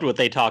 I loved what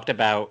they talked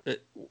about.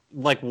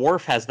 Like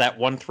Worf has that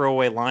one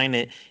throwaway line.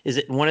 Is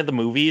it in one of the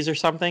movies or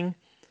something?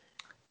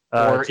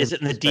 Or is it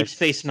in the Deep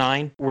Space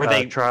Nine where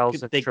they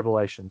Trials and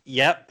Tribulations?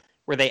 Yep,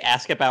 where they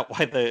ask about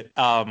why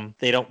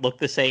they don't look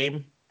the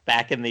same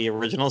back in the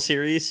original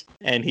series,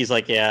 and he's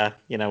like, "Yeah,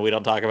 we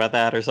don't talk about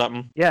that" or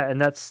something. Yeah,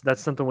 and that's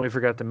something we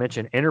forgot to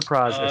mention.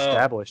 Enterprise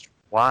established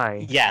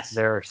why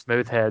there are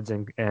smooth heads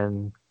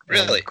and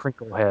really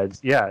crinkle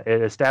heads. Yeah,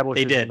 it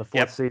establishes in the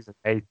fourth season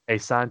a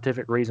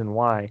scientific reason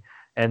why.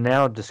 And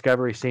now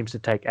Discovery seems to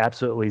take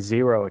absolutely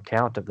zero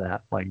account of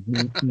that. Like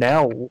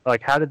now,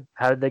 like how did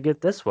they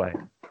get this way?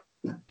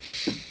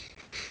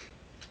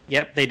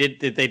 Yep, they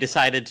did. They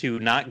decided to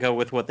not go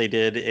with what they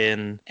did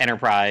in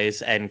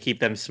Enterprise and keep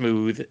them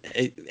smooth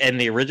in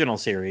the original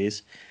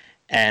series.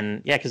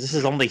 And yeah, because this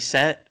is only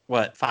set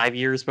 10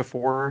 years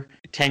before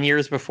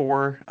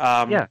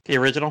the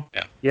original.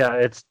 Yeah,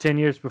 it's 10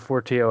 years before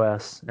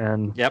TOS,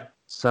 and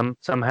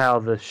somehow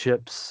the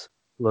ships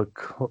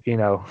look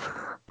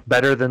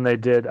better than they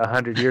did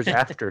 100 years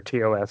after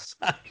TOS.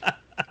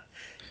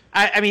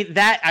 I mean,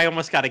 that I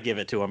almost got to give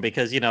it to them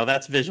because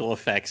that's visual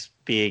effects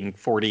being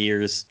 40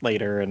 years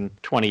later and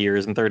 20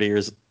 years and 30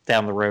 years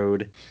down the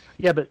road.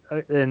 Yeah, but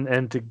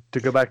and to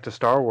go back to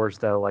Star Wars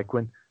though, like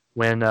when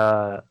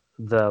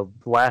the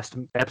last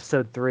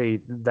episode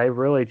 3, they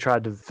really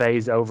tried to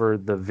phase over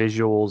the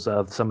visuals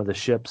of some of the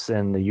ships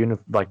and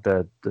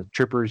the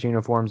troopers'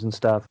 uniforms and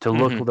stuff to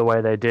look the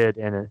way they did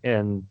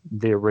in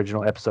the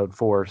original episode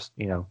 4,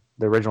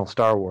 the original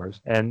Star Wars.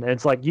 And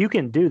it's like you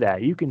can do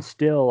that. You can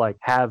still like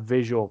have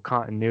visual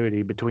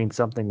continuity between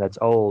something that's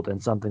old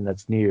and something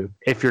that's new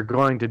if you're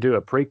going to do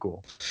a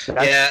prequel.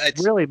 That's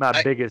it's really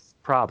my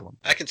biggest problem.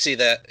 I can see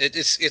that.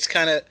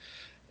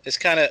 It's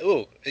kind of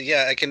ooh,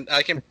 yeah,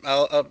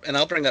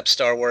 I'll bring up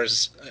Star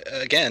Wars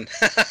again.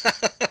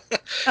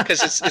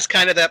 Because it's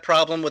kind of that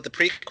problem with the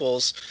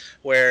prequels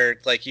where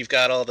like you've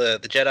got all the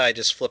Jedi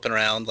just flipping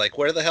around, like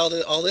where the hell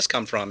did all this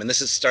come from? And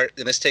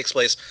this takes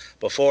place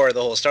before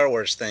the whole Star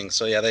Wars thing.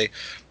 So yeah,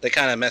 they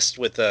kind of messed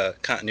with the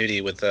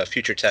continuity with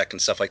future tech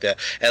and stuff like that.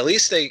 At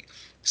least they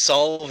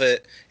solve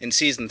it in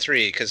season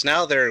 3, because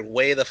now they're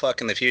way the fuck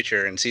in the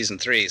future in season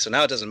 3, so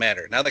now it doesn't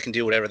matter. Now they can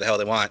do whatever the hell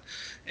they want,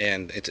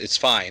 and it's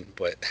fine.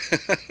 But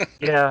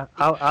yeah,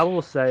 I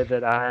will say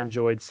that I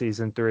enjoyed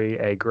season 3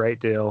 a great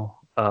deal,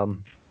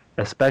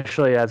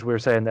 especially as we were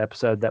saying in the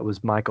episode that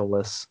was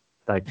Michael-less.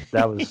 Like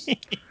that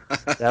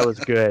was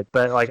good.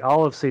 But like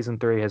all of season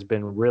 3 has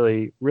been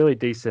really, really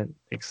decent,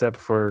 except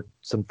for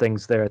some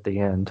things there at the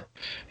end.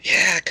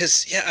 Yeah,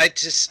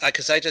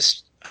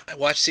 I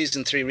watched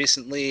season 3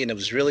 recently, and it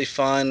was really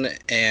fun,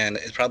 and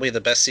it's probably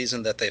the best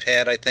season that they've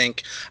had. I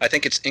think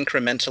it's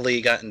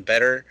incrementally gotten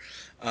better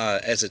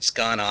as it's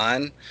gone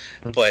on,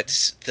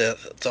 but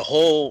the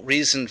whole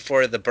reason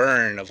for the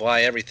burn of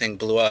why everything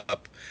blew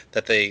up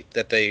that they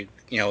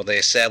they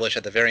established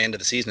at the very end of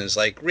the season is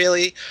like,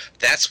 really,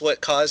 that's what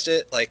caused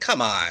it? Like,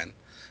 come on.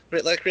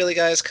 Like, really,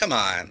 guys, come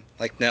on.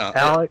 Like, no.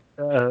 Alex,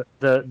 the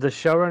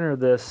showrunner of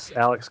this,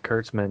 Alex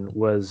Kurtzman,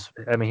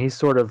 he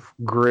sort of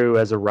grew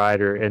as a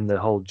writer in the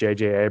whole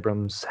J.J.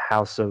 Abrams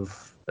house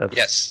of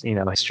yes,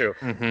 it's true.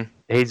 Mm-hmm.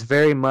 He's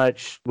very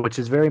much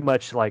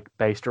like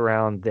based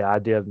around the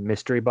idea of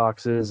mystery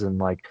boxes and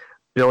like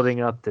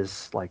building up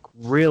this like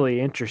really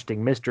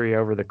interesting mystery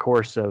over the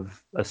course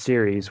of a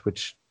series,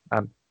 which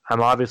I'm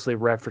obviously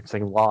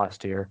referencing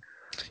Lost here.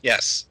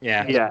 Yes.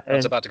 Yeah. I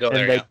was about to go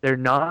there. They're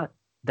not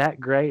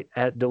that great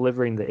at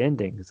delivering the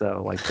endings,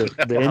 though. Like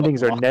the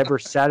endings are never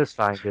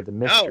satisfying to the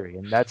mystery,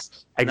 and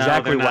that's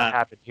exactly what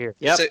happened here.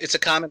 Yep. It's a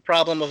common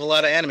problem of a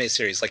lot of anime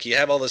series. Like you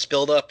have all this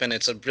build up, and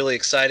it's a really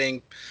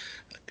exciting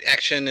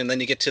action, and then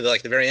you get to the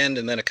very end,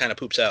 and then it kind of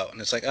poops out, and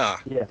it's like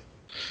yeah.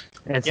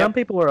 And some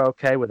people are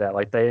okay with that.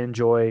 Like they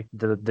enjoy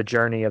the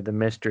journey of the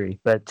mystery.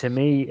 But to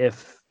me,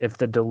 if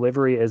the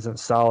delivery isn't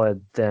solid,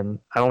 then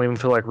I don't even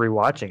feel like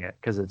rewatching it,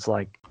 because it's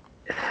like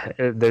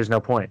there's no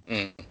point.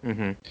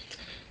 Mm-hmm.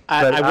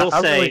 I will say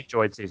I really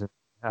enjoyed season.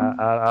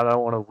 I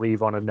don't want to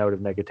leave on a note of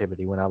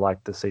negativity when I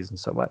liked the season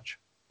so much.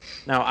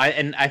 No,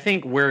 I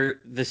think where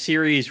the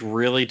series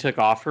really took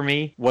off for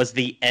me was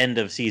the end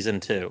of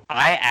season 2.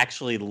 I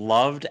actually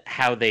loved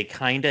how they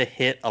kind of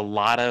hit a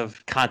lot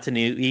of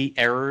continuity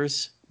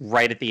errors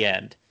right at the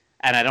end,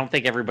 and I don't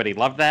think everybody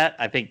loved that.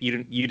 I think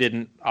you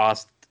didn't,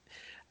 Ost,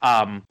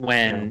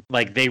 when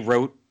like they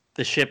wrote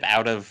the ship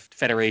out of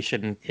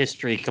Federation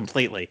history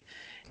completely.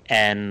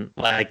 And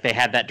like they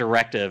had that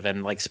directive,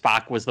 and like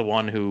Spock was the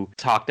one who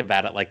talked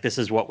about it, like this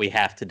is what we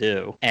have to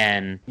do.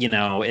 And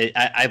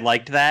I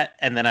liked that,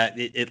 and then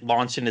it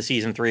launched into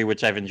season 3,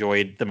 which I've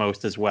enjoyed the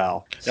most as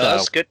well. No, that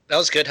was good. That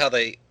was good how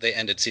they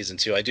ended season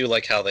 2. I do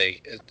like how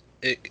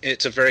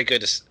it's a very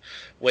good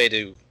way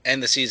to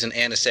end the season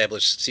and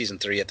establish season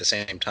 3 at the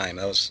same time.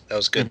 That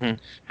was good.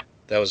 Mm-hmm.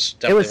 That was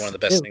definitely one of the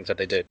best things that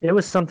they did. It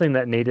was something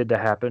that needed to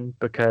happen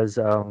because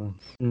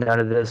none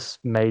of this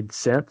made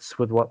sense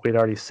with what we'd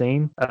already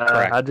seen.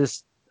 I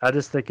just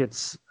think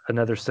it's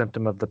another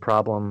symptom of the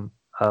problem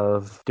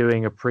of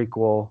doing a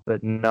prequel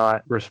but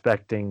not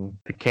respecting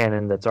the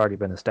canon that's already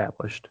been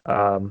established.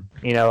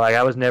 Like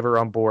I was never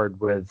on board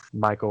with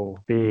Michael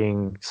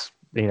being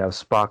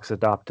Spock's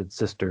adopted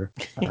sister,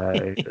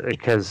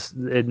 because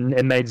it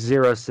made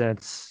zero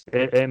sense.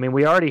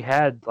 We already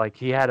had, like,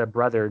 he had a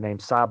brother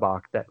named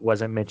Sabak that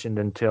wasn't mentioned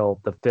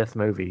until the 5th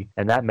movie,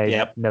 and that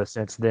made no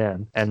sense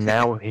then. And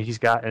now he's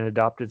got an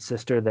adopted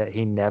sister that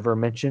he never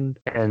mentioned,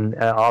 and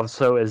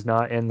also is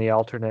not in the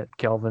alternate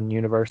Kelvin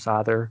universe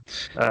either.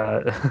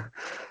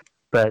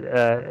 But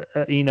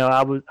I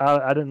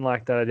didn't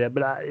like that idea,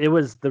 but it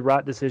was the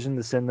right decision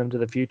to send them to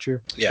the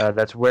future. Yeah,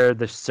 that's where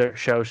the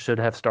show should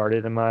have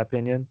started, in my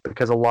opinion,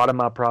 because a lot of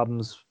my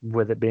problems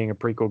with it being a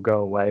prequel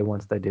go away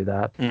once they do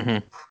that. Mm-hmm.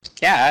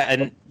 Yeah,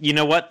 and you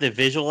know what? The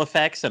visual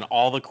effects and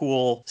all the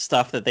cool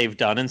stuff that they've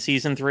done in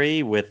season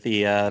 3 with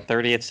the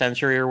 30th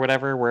century or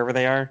whatever, wherever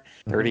they are,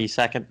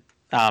 32nd.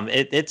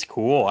 It's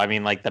cool. I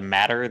mean, like the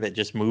matter that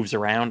just moves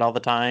around all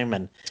the time,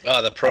 and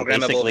the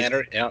programmable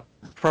matter. Yeah,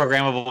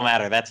 programmable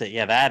matter. That's it.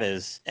 Yeah, that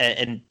is.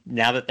 And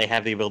now that they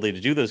have the ability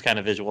to do those kind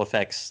of visual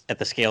effects at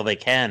the scale they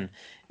can,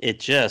 it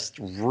just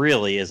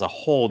really is a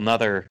whole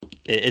nother.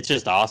 It's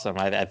just awesome.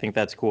 I think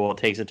that's cool. It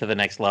takes it to the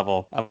next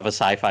level of a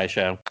sci-fi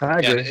show. I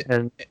agree,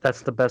 and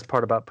that's the best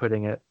part about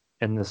putting it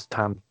in this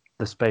time,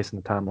 the space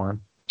and the timeline.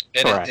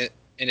 Correct.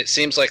 And it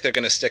seems like they're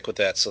going to stick with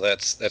that, so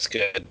that's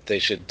good. They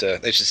should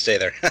stay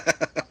there.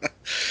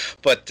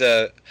 But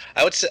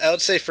I would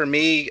say for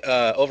me,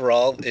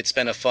 overall, it's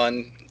been a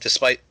fun,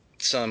 despite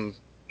some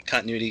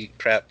continuity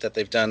crap that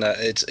they've done.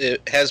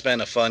 It has been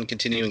a fun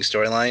continuing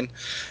storyline.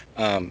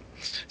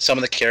 Some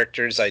of the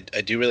characters I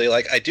do really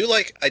like. I do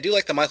like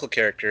the Michael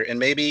character, and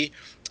maybe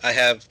I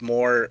have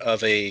more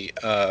of a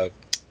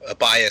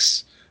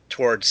bias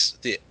towards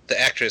the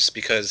actress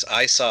because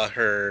I saw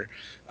her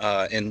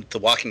in The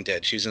Walking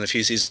Dead. She was in a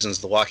few seasons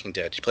of The Walking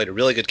Dead. She played a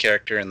really good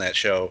character in that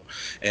show,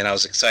 and I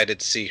was excited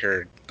to see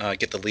her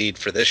get the lead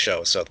for this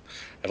show. So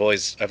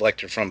I've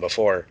liked her from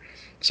before.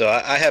 So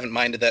I haven't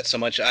minded that so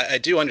much. I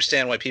do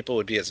understand why people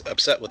would be as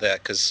upset with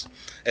that because,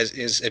 as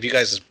you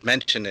guys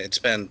mentioned, it's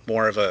been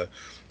more of a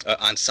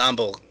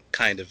ensemble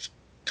kind of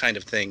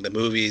thing. The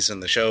movies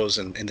and the shows,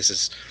 and this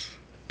is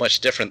much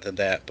different than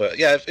that. But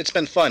yeah, it's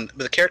been fun.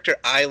 But the character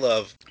I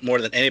love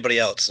more than anybody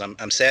else.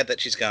 I'm sad that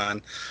she's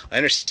gone. I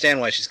understand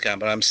why she's gone,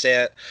 but I'm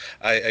sad.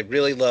 I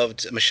really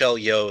loved Michelle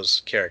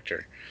Yeoh's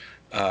character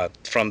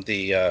from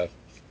the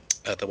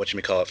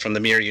whatchamacallit, from the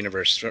Mirror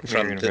Universe, from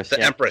the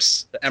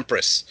Empress. The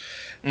Empress.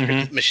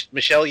 Mm-hmm.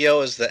 Michelle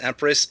Yeoh as the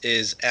Empress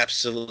is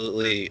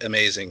absolutely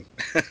amazing.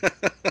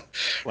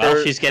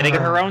 Well, she's getting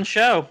her own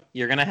show.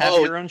 You're going to have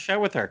your own show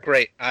with her.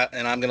 Great.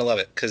 And I'm going to love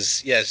it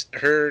because, yes,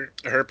 her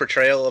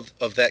portrayal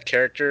of that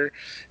character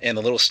and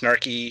the little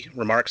snarky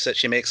remarks that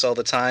she makes all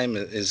the time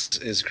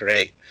is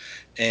great.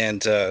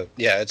 And,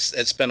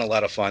 it's been a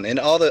lot of fun. And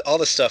all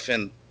the stuff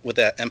with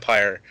that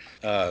Empire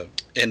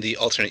in the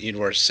alternate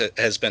universe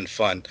has been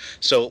fun.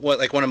 So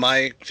one of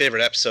my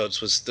favorite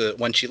episodes was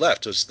when she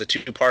left, was the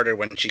two-parter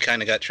when she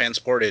kind of got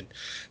transported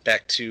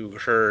back to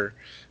her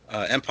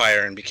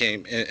Empire and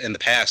became in the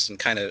past and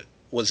kind of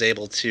was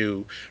able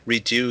to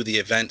redo the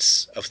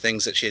events of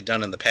things that she had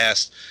done in the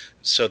past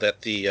so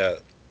that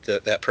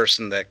that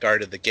person that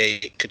guarded the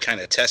gate could kind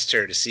of test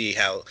her to see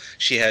how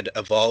she had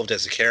evolved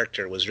as a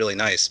character was really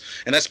nice.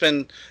 And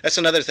that's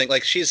another thing.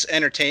 Like, she's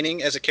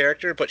entertaining as a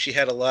character, but she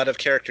had a lot of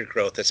character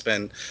growth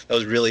that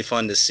was really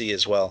fun to see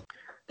as well.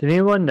 Did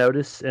anyone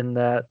notice in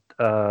that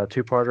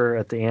two-parter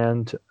at the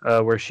end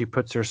where she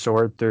puts her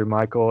sword through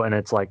Michael and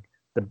it's like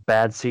the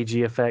bad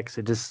CG effects?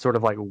 It just sort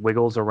of like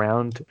wiggles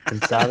around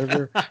inside of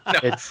her. No,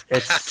 it's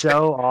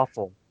so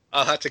awful.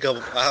 I'll have to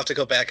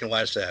go back and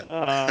watch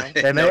that.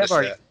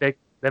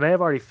 They may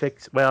have already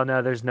fixed. Well,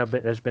 no, there's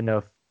been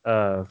no.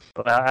 I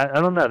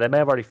don't know. They may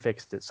have already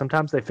fixed it.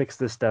 Sometimes they fix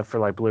this stuff for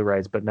like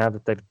Blu-rays, but now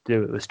that they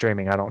do it with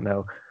streaming, I don't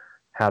know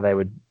how they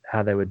would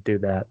do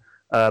that.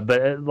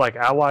 But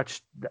I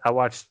watched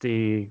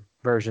the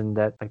version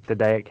that like the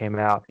day it came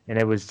out, and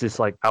it was just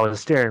like I was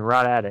staring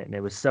right at it, and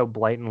it was so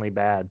blatantly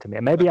bad to me.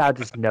 Maybe I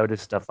just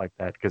noticed stuff like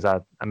that because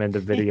I'm into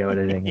video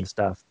editing and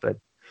stuff, but.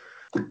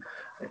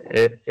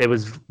 It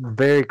was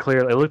very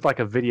clear. It looked like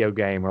a video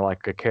game where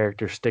like a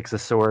character sticks a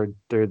sword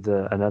through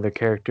another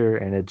character,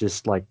 and it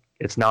just like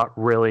it's not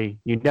really.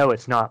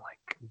 It's not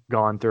like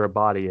gone through a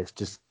body. It's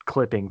just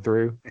clipping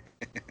through.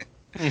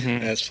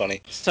 Mm-hmm. That's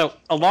funny. So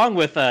along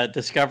with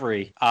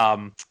Discovery,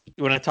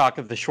 you want to talk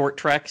of the short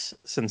treks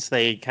since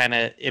they kind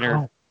of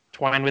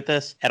intertwine with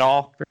this at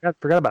all?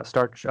 Forgot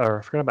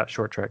about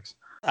short treks.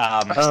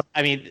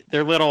 I mean,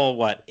 they're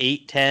little,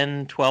 8,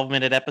 10,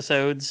 12-minute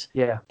episodes.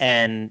 Yeah.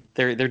 And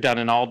they're done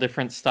in all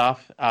different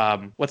stuff.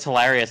 What's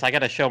hilarious, I got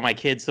to show my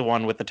kids the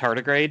one with the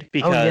tardigrade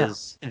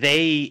because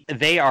they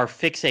are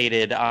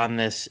fixated on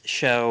this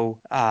show,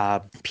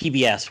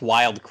 PBS,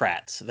 Wild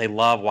Kratts. They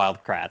love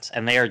Wild Kratts,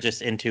 and they are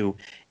just into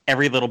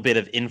every little bit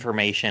of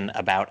information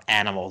about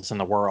animals in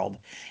the world.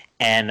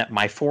 And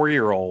my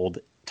 4-year-old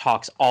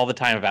talks all the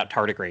time about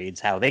tardigrades,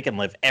 how they can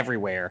live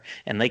everywhere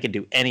and they can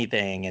do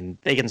anything and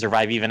they can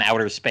survive even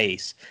outer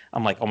space.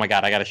 I'm like, oh my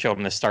god, I got to show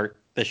them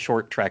the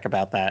short trek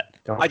about that.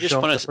 I just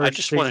want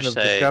to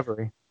say,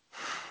 Discovery.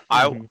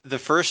 The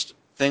first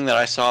thing that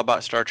I saw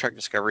about Star Trek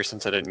Discovery,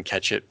 since I didn't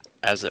catch it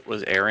as it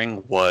was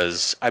airing,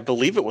 was I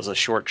believe it was a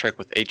short trek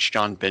with H.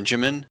 John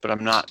Benjamin, but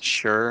I'm not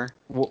sure.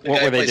 What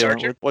were they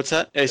doing? What's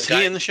that? Is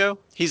he in the show?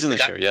 He's in the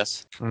show,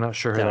 yes. I'm not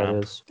sure who that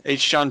is.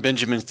 H. John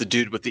Benjamin's the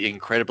dude with the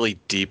incredibly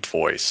deep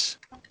voice.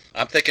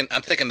 I'm thinking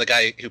the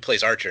guy who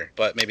plays Archer,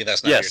 but maybe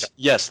that's not.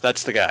 Yes,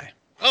 that's the guy.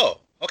 Oh,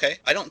 okay.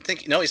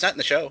 He's not in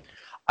the show.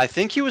 I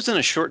think he was in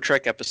a short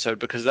trek episode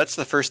because that's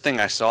the first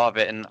thing I saw of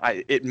it, and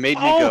it made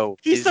me go.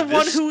 He's the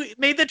one who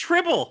made the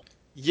Tribble.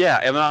 Yeah,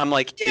 and I'm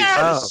like, is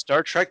this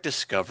Star Trek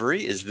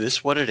Discovery? Is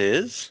this what it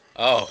is?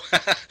 Oh,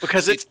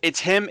 because it's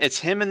him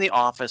in the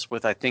office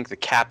with I think the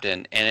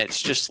captain, and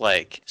it's just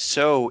like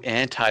so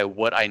anti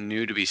what I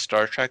knew to be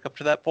Star Trek up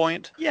to that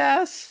point.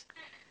 Yes.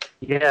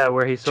 Yeah,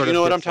 where he sort of. Do you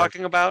know what I'm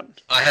talking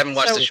about? I haven't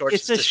watched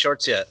the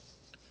shorts yet.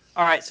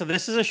 All right, so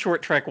this is a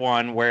short trek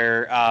one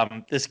where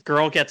this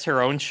girl gets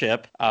her own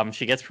ship.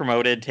 She gets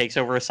promoted, takes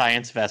over a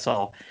science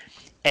vessel,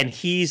 and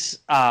he's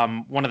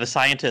one of the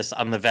scientists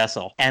on the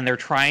vessel. And they're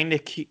trying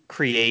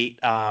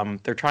to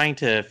they're trying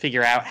to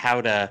figure out how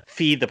to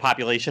feed the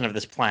population of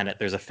this planet.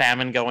 There's a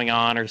famine going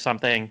on or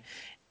something,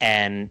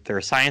 and they're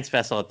a science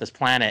vessel at this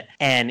planet.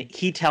 And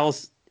he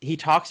talks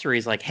to her.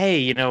 He's like,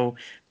 hey,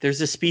 there's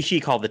this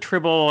species called the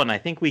Tribble, and I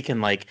think we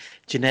can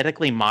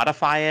genetically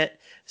modify it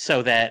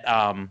so that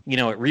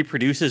it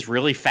reproduces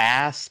really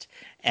fast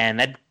and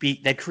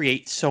that'd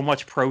create so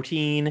much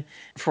protein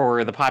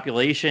for the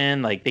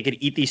population. Like they could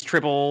eat these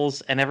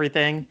tribbles and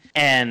everything.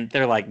 And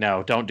they're like,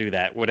 no, don't do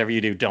that. Whatever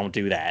you do, don't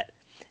do that.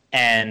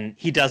 And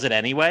he does it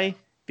anyway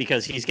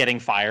because he's getting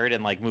fired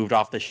and like moved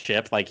off the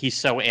ship. Like he's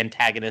so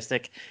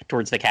antagonistic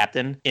towards the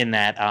captain in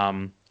that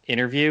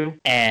interview,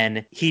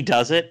 and he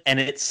does it, and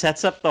it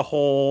sets up the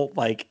whole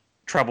like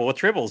Trouble with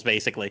Tribbles.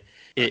 Basically,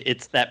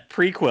 it's that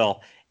prequel.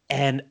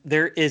 And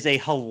there is a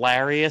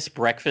hilarious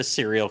breakfast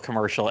cereal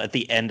commercial at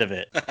the end of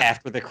it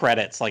after the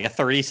credits, like a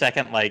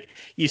 30-second, like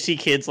you see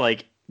kids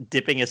like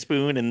dipping a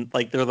spoon in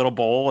like their little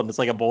bowl, and it's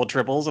like a bowl of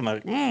Tribbles, and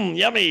they're like,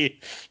 yummy.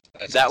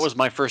 That was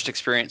my first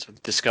experience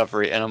with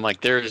Discovery, and I'm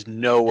like, there is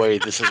no way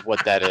this is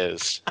what that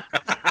is.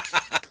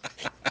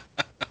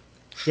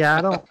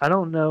 Yeah, I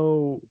don't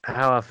know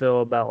how I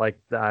feel about like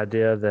the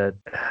idea that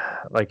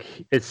like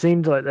it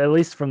seemed like, at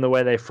least from the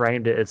way they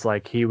framed it, it's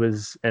like he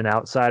was an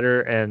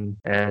outsider and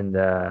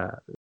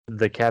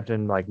the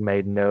captain like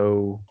made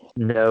no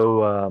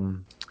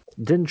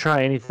didn't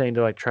try anything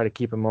to like try to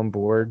keep him on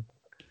board.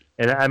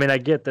 And I mean, I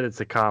get that it's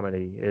a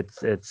comedy. It's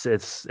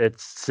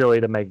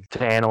silly to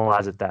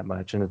analyze it that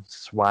much, and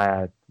it's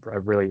why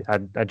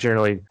I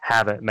generally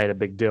haven't made a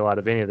big deal out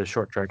of any of the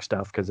short track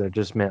stuff because they're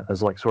just meant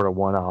as like sort of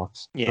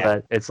one-offs. Yeah.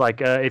 But it's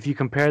like if you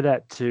compare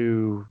that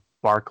to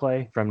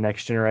Barclay from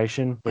Next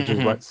Generation, which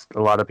is what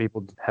a lot of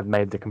people have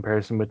made the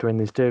comparison between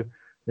these two,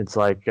 it's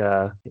like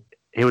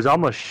he was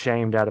almost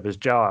shamed out of his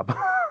job.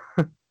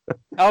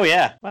 Oh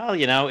yeah. Well,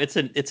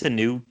 it's a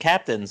new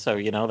captain,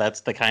 so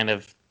that's the kind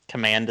of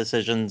command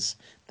decisions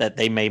that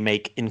they may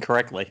make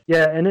incorrectly.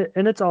 Yeah, and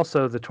it's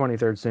also the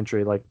 23rd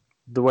century. Like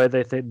the way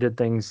they did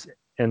things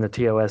in the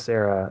TOS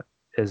era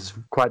is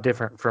quite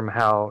different from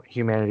how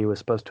humanity was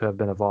supposed to have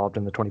been evolved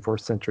in the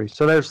 24th century.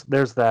 So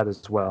there's that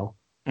as well.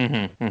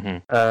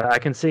 I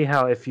can see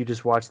how if you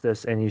just watch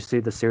this and you see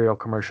the cereal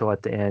commercial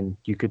at the end,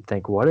 you could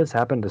think, what has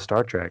happened to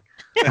Star Trek?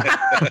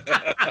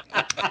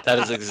 That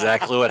is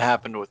exactly what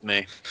happened with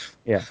me.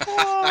 Yeah.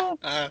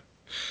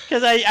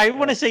 Because I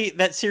want to say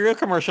that cereal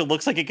commercial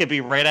looks like it could be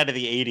right out of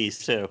the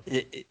 80s too.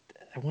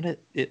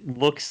 It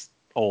looks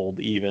old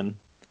even,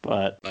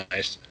 but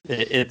Nice.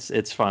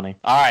 It's funny.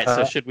 All right,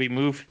 so should we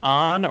move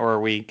on, or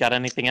we got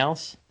anything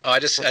else? Oh,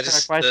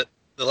 the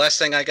last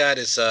thing I got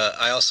is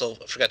I also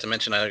forgot to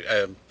mention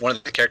one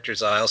of the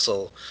characters I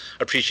also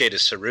appreciate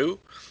is Saru.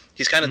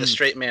 He's kind of the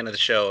straight man of the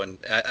show, and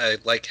I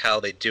like how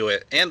they do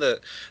it, and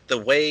the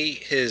way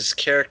his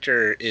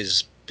character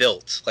is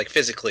built, like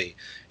physically,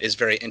 is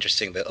very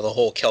interesting. The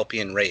whole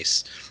Kelpian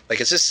race, like,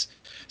 is this?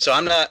 So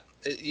I'm not.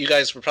 You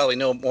guys would probably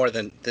know more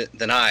than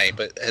I,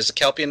 but has the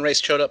Kelpian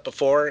race showed up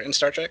before in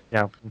Star Trek?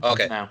 Yeah.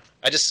 Okay. No.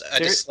 I just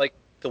like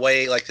the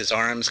way like his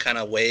arms kind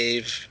of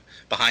wave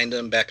behind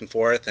him back and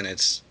forth, and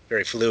it's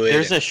very fluid.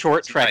 There's a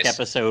short Trek nice.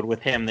 episode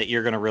with him that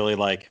you're going to really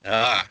like.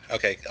 Ah,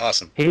 okay,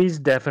 awesome. He's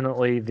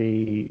definitely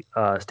the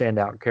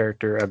standout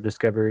character of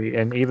Discovery,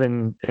 and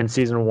even in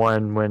season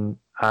 1, when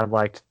I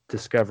liked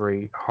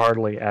Discovery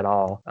hardly at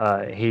all,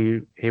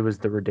 he was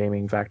the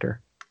redeeming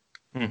factor.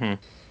 Mm-hmm.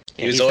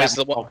 He was always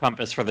the one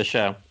compass for the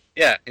show.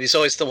 Yeah, and he's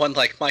always the one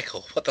like,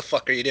 Michael, what the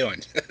fuck are you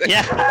doing?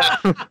 Yeah.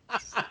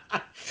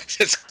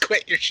 Just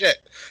quit your shit.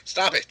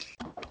 Stop it.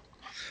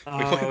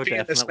 We wouldn't be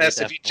in this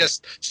mess if you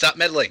just stop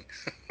meddling.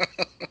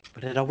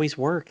 But it always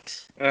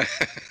works.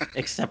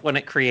 Except when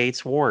it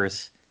creates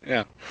wars.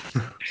 Yeah.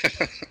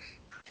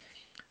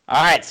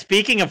 All right,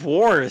 speaking of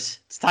wars,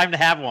 it's time to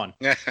have one.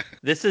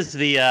 This is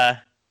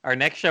our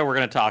next show we're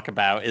going to talk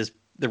about is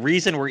the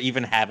reason we're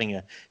even having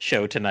a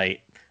show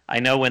tonight. I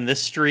know when this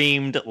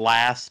streamed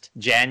last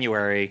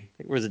January,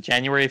 was it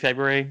January,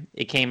 February?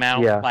 It came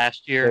out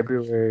last year.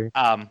 February.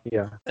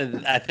 Yeah.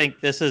 I think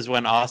this is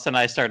when Austin and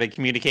I started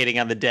communicating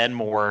on the Den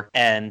more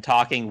and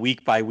talking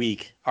week by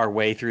week our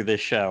way through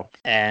this show.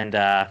 And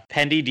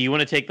Pendy, do you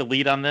want to take the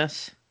lead on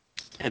this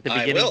at the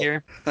beginning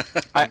here?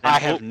 I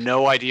have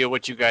no idea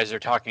what you guys are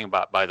talking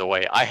about, by the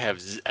way. I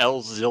have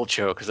El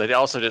Zilcho because I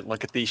also didn't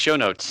look at the show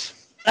notes.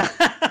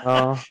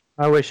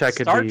 I wish I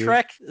could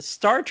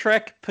Star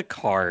Trek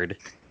Picard.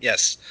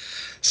 Yes.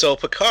 So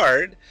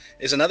Picard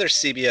is another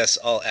CBS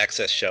All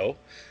Access show.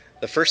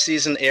 The first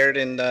season aired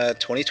in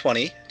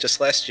 2020, just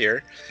last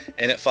year,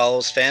 and it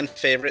follows fan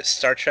favorite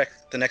Star Trek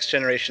The Next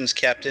Generation's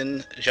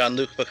captain,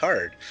 Jean-Luc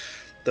Picard.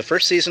 The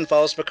first season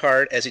follows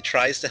Picard as he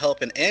tries to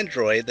help an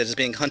android that is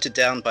being hunted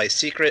down by a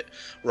secret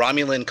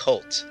Romulan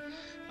cult.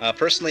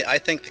 Personally, I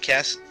think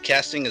the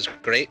casting is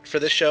great for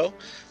this show.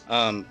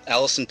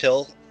 Alison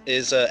Pill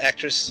is an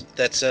actress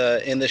that's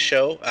in the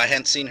show. I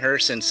hadn't seen her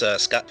since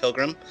Scott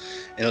Pilgrim,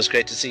 and it was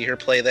great to see her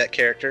play that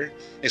character,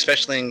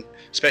 especially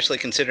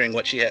considering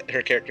what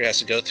her character has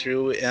to go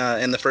through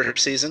in the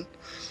first season.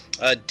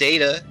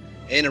 Data,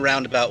 in a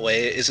roundabout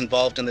way, is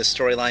involved in this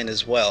storyline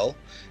as well,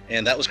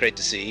 and that was great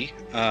to see.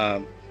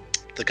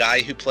 The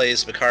guy who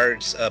plays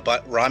Picard's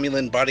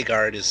Romulan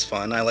bodyguard is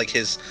fun. I like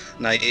his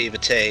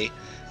naivete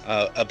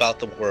about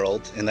the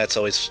world, and that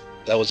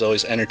was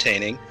always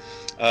entertaining.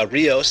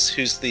 Rios,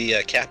 who's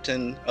the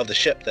captain of the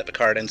ship that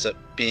Picard ends up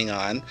being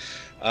on,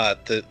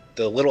 The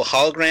little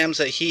holograms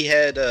that he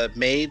had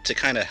made to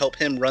kind of help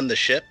him run the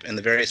ship and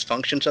the various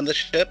functions on the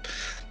ship,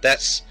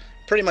 that's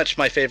pretty much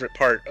my favorite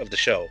part of the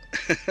show.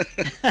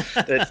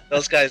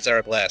 Those guys are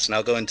a blast, and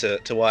I'll go into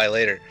why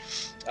later.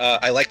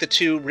 I like the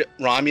two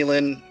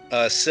Romulan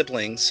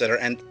siblings that are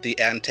the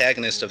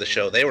antagonist of the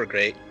show. They were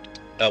great.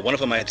 One of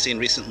them I had seen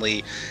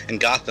recently in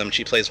Gotham.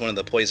 She plays one of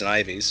the Poison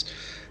Ivies.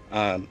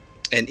 And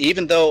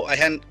even though I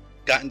hadn't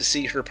gotten to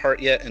see her part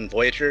yet in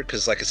Voyager,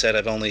 because like I said,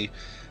 I've only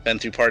been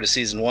through part of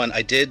season 1,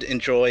 I did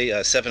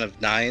enjoy Seven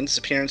of Nine's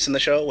appearance in the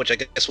show, which I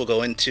guess we'll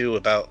go into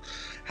about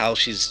how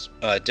she's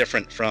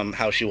different from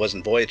how she was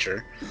in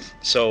Voyager.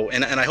 So,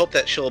 and I hope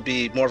that she'll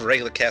be more of a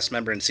regular cast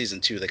member in season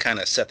 2. They kind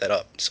of set that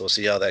up, so we'll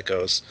see how that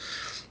goes.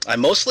 I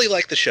mostly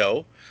like the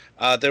show.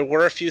 There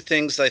were a few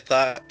things I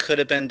thought could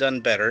have been done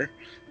better.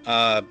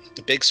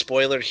 Big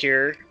spoiler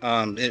here.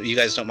 You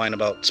guys don't mind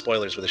about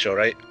spoilers with the show,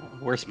 right?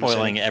 We're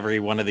spoiling every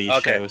one of these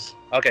shows.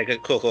 Okay,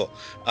 good, cool.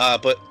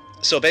 But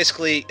so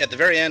basically, at the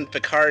very end,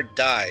 Picard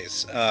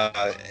dies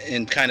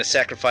in kind of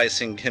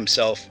sacrificing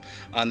himself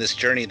on this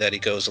journey that he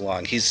goes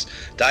along. He's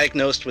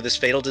diagnosed with this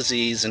fatal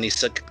disease, and he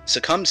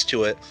succumbs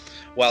to it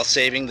while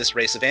saving this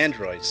race of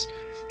androids.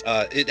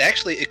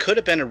 It could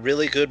have been a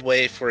really good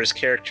way for his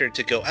character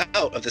to go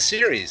out of the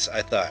series,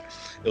 I thought.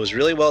 It was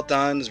really well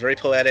done, it was very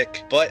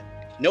poetic, but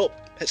nope,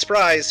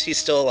 surprise, he's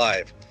still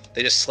alive.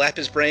 They just slap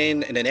his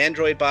brain in an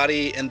android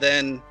body, and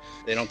then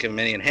they don't give him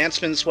any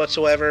enhancements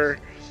whatsoever.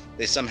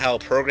 They somehow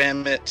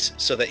program it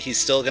so that he's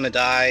still going to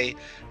die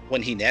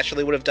when he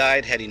naturally would have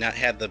died had he not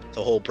had the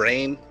whole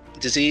brain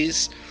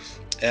disease.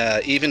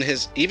 Even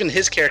his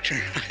character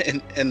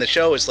in the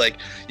show is like,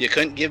 you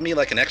couldn't give me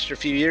like an extra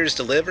few years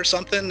to live or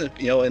something,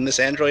 in this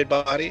android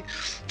body.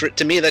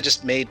 To me, that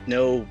just made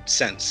no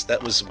sense.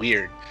 That was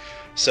weird.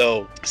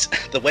 So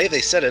the way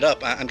they set it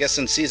up, I'm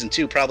guessing season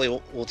 2 probably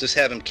will just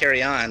have him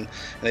carry on, and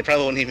they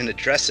probably won't even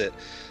address it,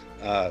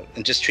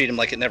 and just treat him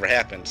like it never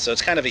happened. So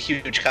it's kind of a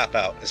huge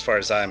cop-out as far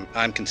as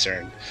I'm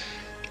concerned.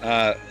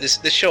 This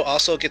show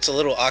also gets a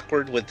little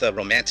awkward with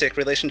romantic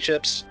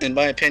relationships, in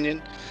my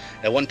opinion.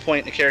 At one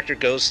point, a character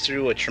goes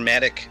through a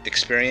traumatic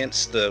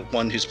experience, the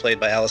one who's played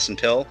by Alison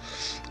Pill,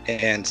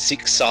 and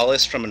seeks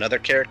solace from another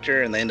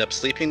character, and they end up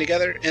sleeping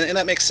together, and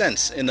that makes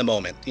sense in the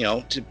moment,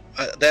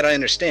 that I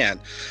understand.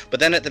 But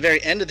then at the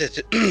very end of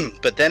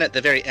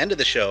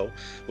the show,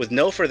 with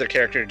no further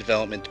character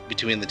development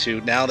between the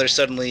two, now they're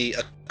suddenly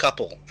a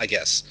couple, I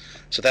guess.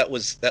 So that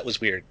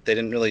was weird. They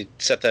didn't really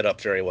set that up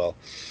very well.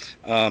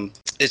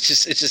 It's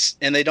just,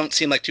 and they don't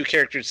seem like two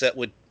characters that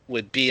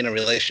would be in a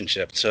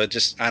relationship. So it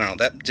just, I don't know,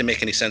 that didn't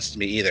make any sense to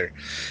me either.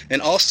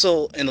 And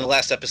also in the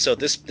last episode,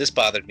 this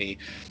bothered me,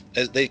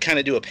 as they kind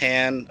of do a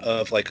pan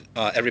of like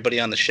everybody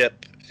on the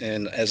ship,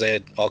 and as they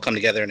had all come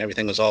together and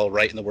everything was all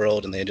right in the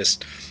world, and they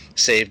just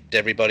saved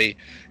everybody,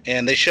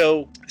 and they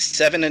show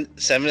Seven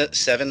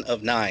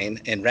of Nine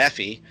and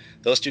Raffi,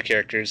 those two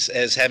characters,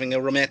 as having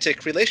a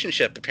romantic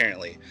relationship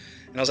apparently.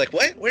 And I was like,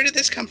 what? Where did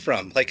this come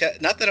from? Like,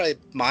 not that I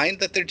mind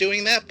that they're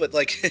doing that, but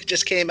like, it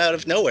just came out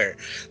of nowhere.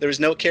 There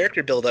was no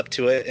character build up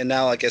to it, and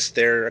now I guess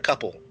they're a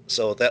couple.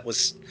 So that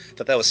was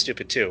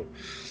stupid too.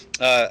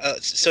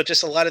 So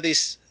just a lot of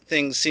these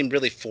things seemed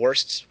really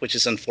forced, which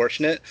is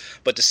unfortunate.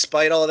 But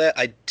despite all of that,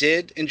 I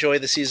did enjoy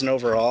the season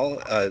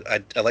overall.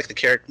 I like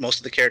most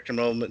of the character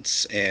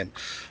moments and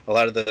a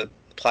lot of the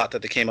plot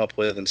that they came up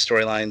with and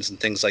storylines and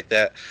things like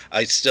that.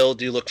 I still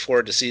do look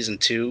forward to season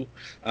 2.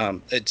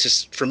 It's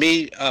just, for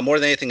me, more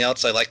than anything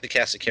else, I like the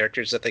cast of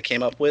characters that they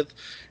came up with,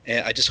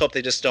 and I just hope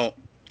they just don't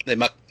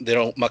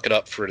muck it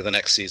up for the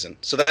next season.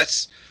 So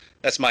that's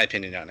my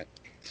opinion on it.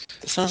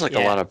 It sounds like a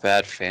lot of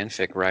bad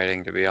fanfic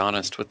writing, to be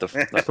honest, with a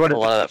lot of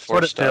that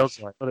forced stuff.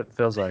 stuff. What it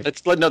feels like.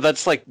 That's an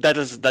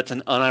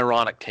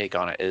unironic take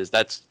on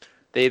it.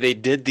 They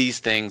did these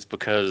things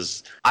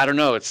because, I don't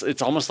know,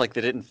 it's almost like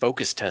they didn't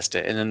focus test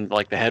it, and then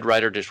like the head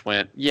writer just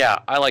went, yeah,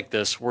 I like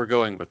this, we're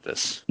going with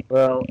this.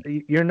 Well,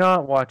 you're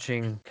not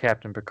watching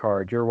Captain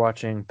Picard, you're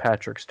watching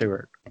Patrick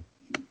Stewart.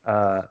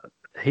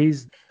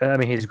 He's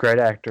a great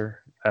actor.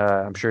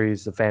 I'm sure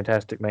he's a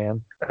fantastic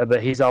man,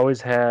 but he's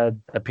always had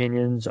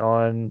opinions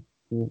on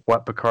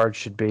what Picard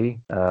should be.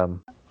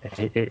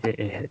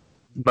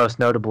 Most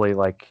notably,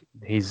 like,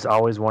 he's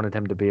always wanted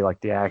him to be like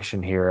the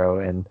action hero,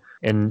 and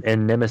in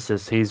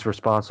Nemesis, he's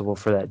responsible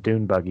for that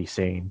dune buggy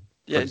scene.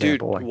 Yeah,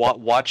 example, dude,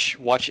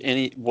 watch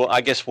any. Well,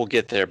 I guess we'll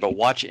get there, but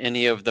watch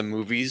any of the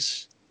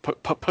movies.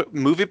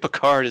 Movie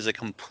Picard is a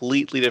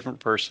completely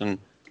different person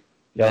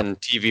than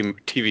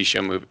TV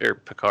show movie or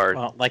Picard.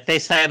 Well, like they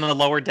say in the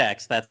lower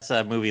decks, that's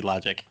movie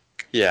logic.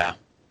 Yeah.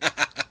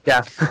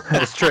 Yeah,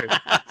 that's true.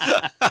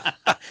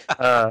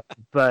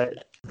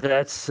 But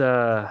that's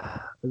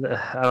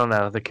I don't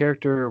know. The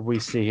character we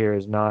see here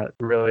is not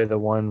really the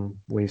one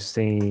we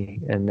see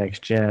in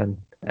Next Gen,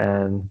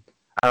 and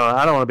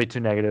I don't want to be too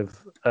negative.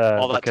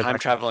 All that time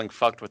traveling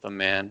fucked with a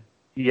man.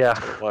 Yeah.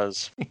 It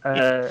was.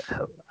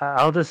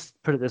 I'll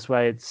just put it this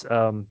way: it's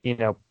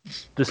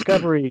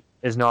Discovery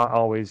is not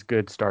always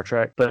good Star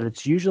Trek, but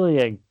it's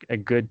usually a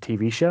good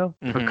TV show.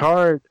 Mhm.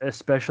 Picard,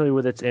 especially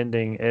with its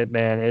ending,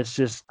 it's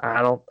just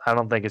I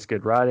don't think it's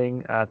good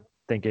writing. I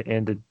think it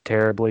ended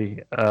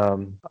terribly.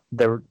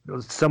 There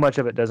so much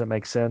of it doesn't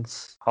make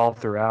sense all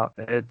throughout.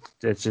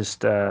 It's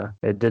just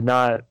it did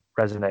not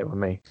resonate with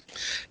me.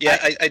 Yeah,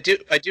 I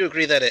do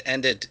agree that it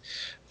ended.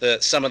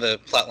 Some of the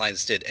plot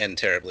lines did end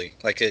terribly.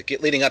 Like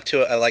leading up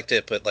to it, I liked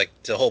it, but like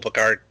the whole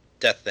Picard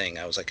death thing,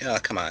 I was like, oh,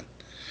 come on.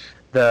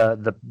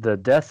 The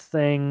death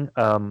thing.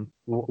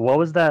 What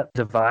was that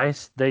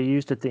device they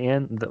used at the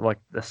end? Like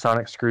the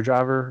sonic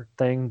screwdriver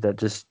thing that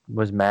just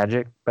was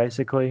magic.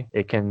 Basically,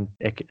 it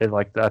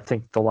like I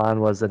think the line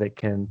was that it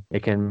can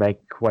make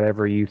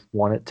whatever you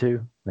want it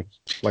to, like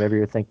whatever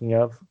you're thinking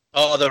of.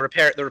 Oh, the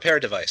repair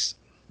device.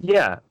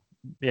 Yeah,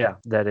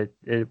 that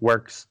it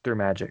works through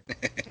magic.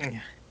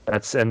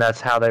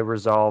 That's how they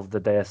resolved the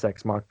Deus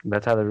Ex Machina.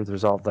 That's how they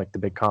resolved like the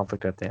big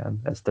conflict at the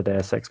end. That's the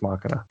Deus Ex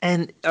Machina.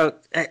 And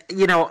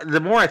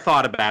the more I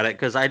thought about it,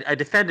 because I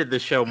defended the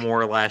show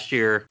more last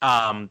year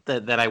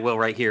than I will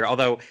right here.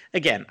 Although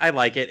again, I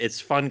like it. It's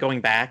fun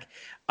going back.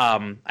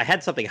 I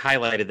had something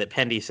highlighted that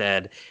Pendy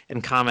said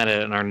and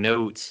commented in our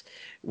notes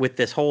with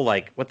this whole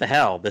like, what the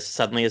hell? This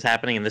suddenly is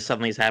happening, and this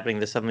suddenly is happening.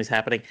 This suddenly is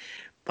happening.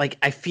 Like,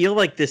 I feel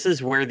like this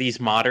is where these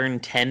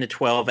modern 10 to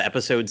 12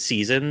 episode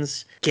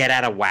seasons get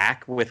out of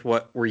whack with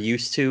what we're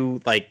used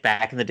to, like,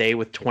 back in the day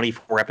with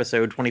 24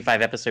 episode,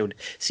 25 episode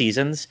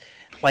seasons.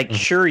 Like,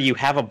 sure, you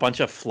have a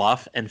bunch of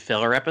fluff and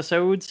filler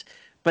episodes,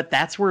 but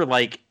that's where,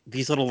 like,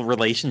 these little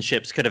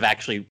relationships could have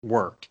actually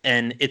worked.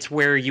 And it's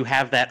where you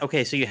have that,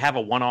 okay, so you have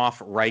a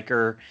one-off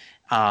Riker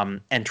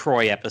and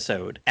Troy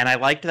episode. And I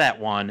liked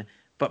that one,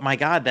 but my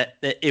God, that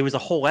it was a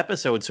whole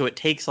episode, so it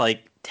takes,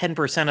 like,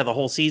 10% of the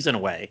whole season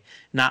away,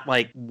 not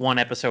like one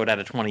episode out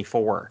of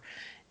 24.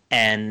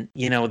 And,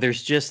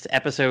 there's just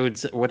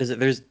episodes,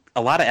 there's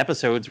a lot of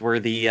episodes where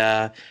the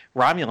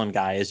Romulan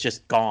guy is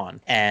just gone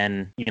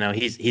and,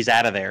 he's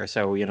out of there.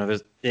 So,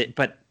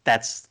 but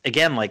that's,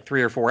 again, like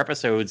 3 or 4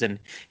 episodes and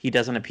he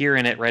doesn't appear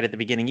in it right at the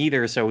beginning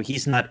either. So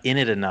he's not in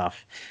it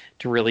enough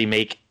to really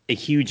make a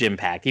huge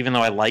impact, even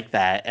though I like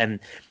that. And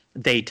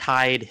they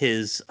tied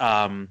his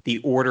the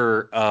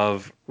order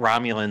of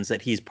Romulans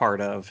that he's part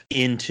of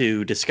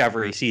into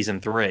Discovery season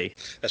 3.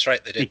 That's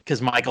right, they did.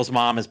 Because Michael's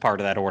mom is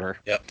part of that order.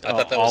 Yep, I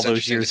thought that was all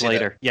those years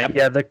later. Yep.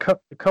 Yeah, the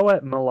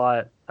Coet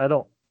Malat. I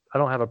don't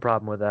have a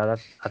problem with that.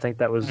 I think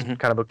that was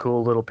kind of a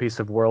cool little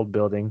piece of world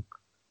building.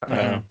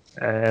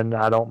 And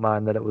I don't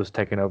mind that it was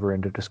taken over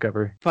into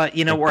Discovery. But,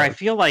 where I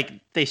feel like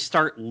they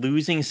start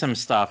losing some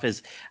stuff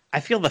is I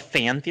feel the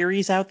fan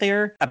theories out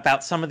there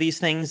about some of these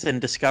things in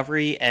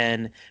Discovery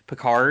and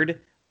Picard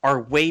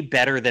are way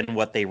better than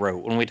what they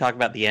wrote. When we talk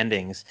about the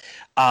endings,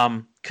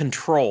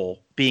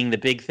 Control being the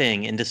big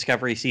thing in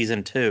Discovery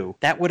Season 2,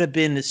 that would have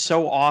been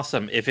so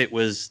awesome if it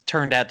was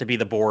turned out to be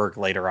the Borg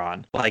later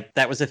on. Like,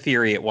 that was a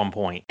theory at one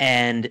point.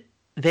 And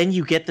then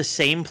you get the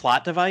same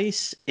plot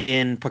device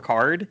in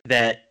Picard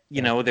that,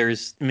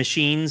 there's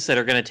machines that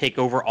are going to take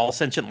over all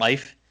sentient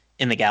life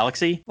in the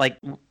galaxy. Like,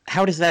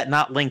 how does that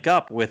not link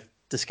up with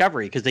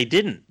Discovery? Because they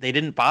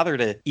didn't bother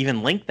to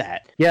even link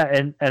that. Yeah,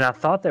 and I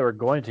thought they were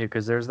going to,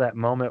 because there's that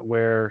moment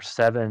where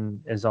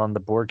Seven is on the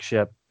Borg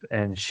ship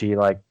and she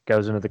like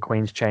goes into the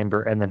Queen's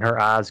chamber and then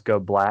her eyes go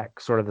black,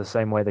 sort of the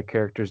same way the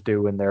characters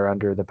do when they're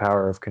under the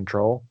power of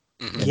control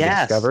in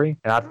Discovery.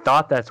 And I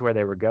thought that's where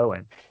they were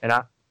going. And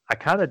I'll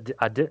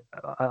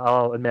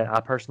admit, I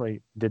personally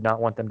did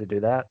not want them to do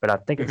that, but I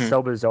think it's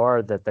so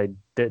bizarre that they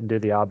didn't do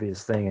the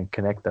obvious thing and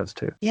connect those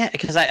two. Yeah,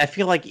 because I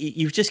feel like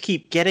you just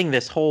keep getting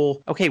this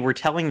whole, okay, we're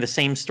telling the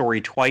same story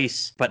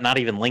twice, but not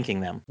even linking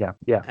them.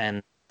 Yeah.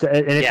 And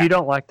if you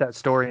don't like that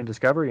story in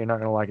Discovery, you're not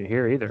going to like it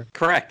here either.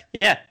 Correct.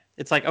 Yeah.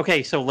 It's like,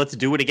 okay, so let's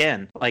do it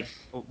again. Like,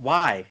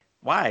 why?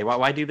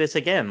 Why do this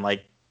again?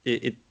 Like,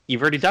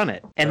 you've already done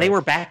it. And they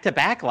were back to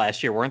back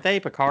last year, weren't they?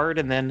 Picard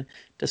and then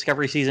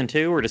Discovery Season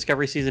 2, or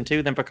Discovery Season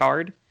 2, then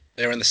Picard?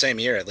 They were in the same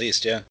year, at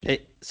least, yeah.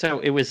 So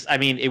it was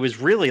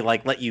really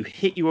like let you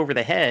hit you over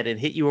the head and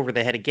hit you over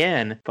the head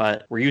again,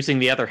 but we're using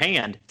the other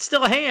hand. It's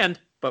still a hand,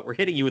 but we're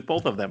hitting you with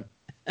both of them.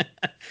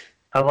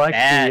 I like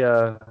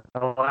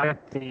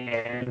the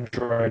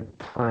android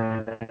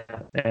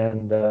planet,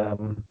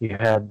 and you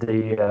had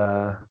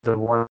the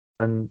one,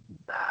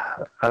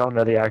 I don't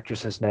know the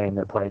actress's name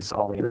that plays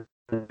Ollie.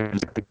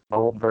 There's the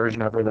old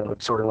version of her that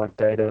looks sort of like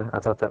Data. I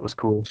thought that was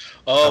cool.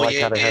 Oh,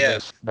 how they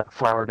had that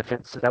flower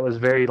defense. That was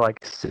very like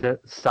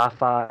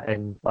sci-fi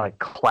and like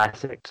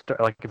classic.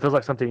 Like it feels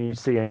like something you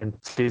see in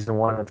season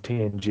 1 of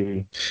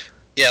TNG.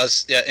 Yeah, it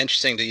was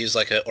interesting to use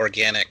like an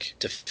organic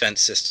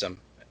defense system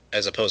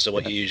as opposed to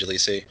what you usually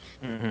see.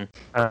 Mm-hmm.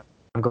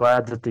 I'm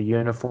glad that the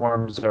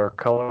uniforms are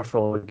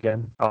colorful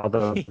again,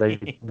 although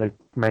the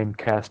main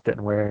cast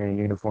didn't wear any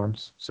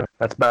uniforms. So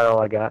that's about all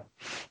I got.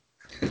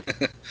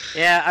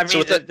 Yeah, I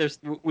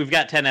mean, we've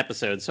got 10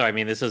 episodes, so I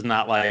mean, this is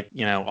not like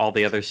all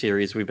the other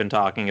series we've been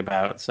talking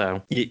about.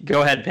 So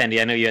go ahead,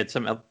 Pendy. I know you had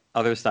some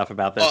other stuff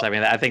about this. I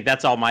mean, I think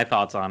that's all my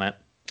thoughts on it.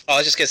 I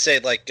was just gonna say,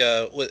 like,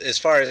 as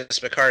far as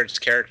Picard's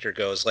character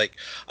goes, like,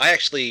 I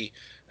actually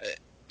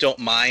don't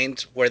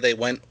mind where they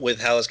went with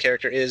how his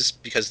character is,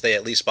 because they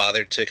at least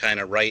bothered to kind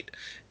of write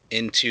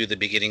into the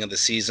beginning of the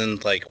season,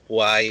 like,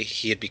 why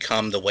he had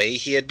become the way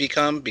he had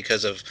become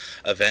because of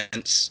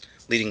events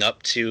leading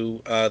up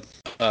to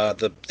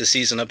the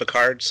season of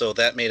Picard. So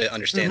that made it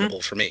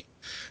understandable for me.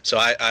 So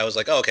I was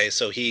like, oh, okay,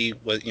 so he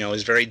was,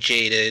 he's very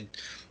jaded,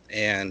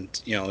 and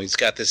he's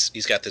got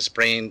this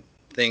brain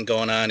thing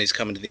going on. He's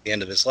coming to the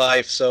end of his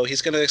life, so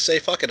he's gonna say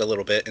fuck it a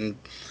little bit and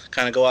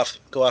kind of go off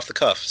the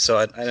cuff. So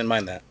I didn't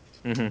mind that.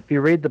 Mm-hmm. If you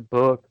read the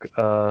book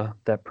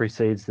that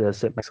precedes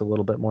this, it makes a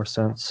little bit more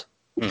sense,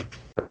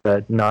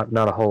 but not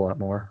a whole lot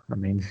more. I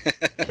mean,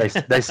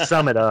 they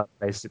sum it up.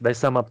 They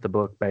sum up the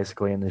book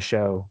basically in the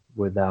show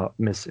without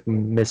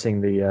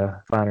missing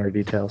the finer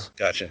details.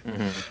 Gotcha.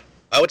 Mm-hmm.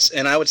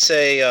 I would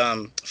say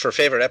for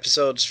favorite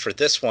episodes for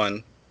this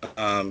one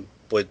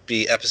would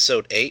be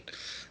episode 8.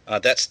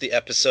 That's the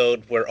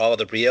episode where all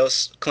the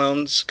Rios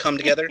clones come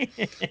together.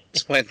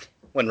 It's when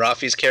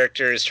Rafi's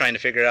character is trying to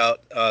figure out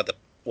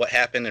what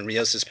happened in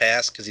Rios'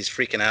 past, because he's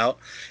freaking out,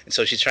 and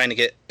so she's trying to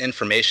get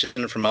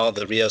information from all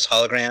the Rios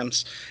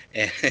holograms,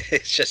 and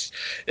it's just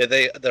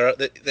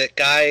that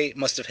guy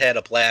must have had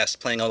a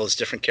blast playing all those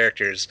different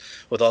characters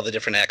with all the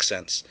different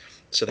accents.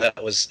 So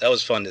that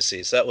was fun to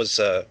see. So that was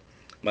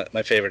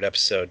my favorite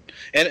episode,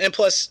 and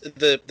plus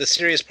the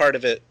serious part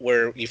of it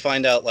where you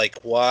find out like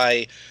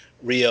why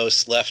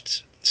Rios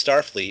left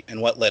Starfleet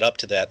and what led up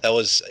to that. That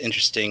was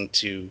interesting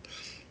to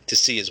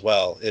see as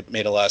well. It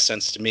made a lot of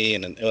sense to me,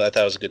 and I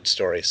thought it was a good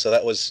story. So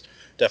that was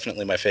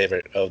definitely my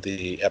favorite of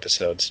the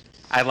episodes.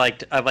 I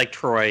liked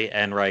Troy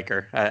and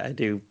Riker. I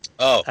do.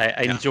 Oh,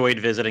 I enjoyed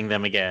visiting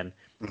them again,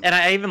 and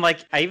I even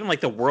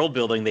like the world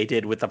building they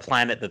did with the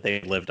planet that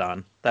they lived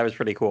on. That was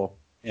pretty cool.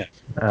 Yeah.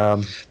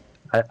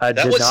 I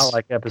did not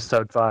like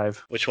episode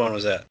 5. Which one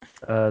was that?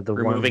 The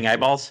Removing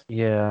eyeballs.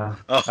 Yeah.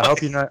 Oh. I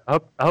hope you're not. I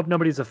hope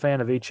nobody's a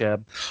fan of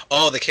Icheb.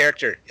 Oh, the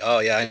character. Oh,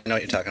 yeah, I know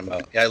what you're talking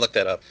about. Yeah, I looked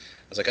that up.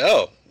 I was like,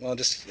 oh, well,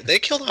 they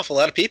killed off a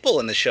lot of people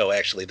in the show.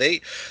 Actually, they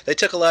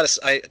took a lot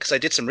of because I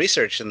did some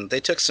research, and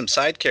they took some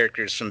side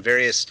characters from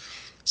various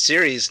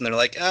series, and they're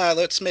like,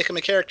 let's make him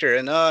a character,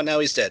 and now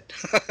he's dead.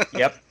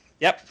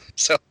 Yep.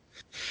 So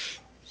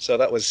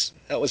that was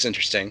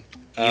interesting.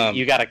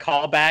 You got a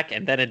callback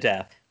and then a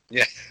death.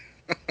 Yeah.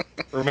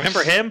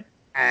 Remember him?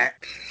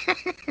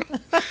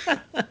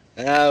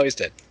 Oh, he's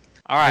dead.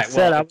 All right.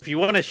 Well, if you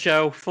want a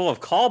show full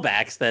of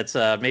callbacks that's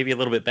maybe a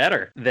little bit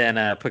better than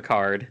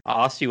Picard,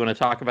 Austin, you want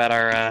to talk about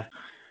our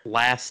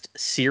last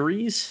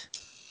series?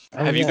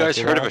 Have you guys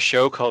heard of a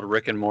show called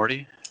Rick and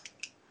Morty?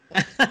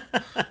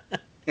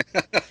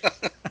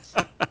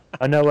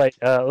 Oh, no, wait.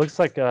 It looks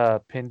like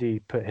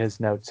Pindy put his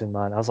notes in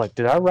mine. I was like,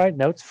 did I write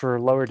notes for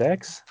Lower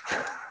Decks?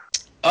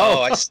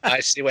 Oh, I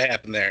see what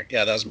happened there.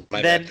 Yeah, that was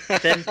my bad.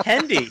 Then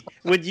Pendy,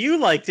 would you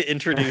like to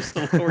introduce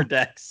the Lower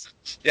Decks?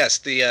 Yes,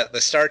 the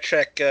Star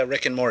Trek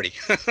Rick and Morty.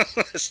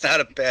 It's not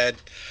a bad,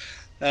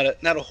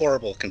 not a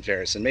horrible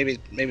comparison. Maybe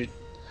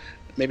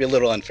a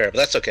little unfair, but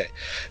that's okay.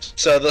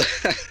 So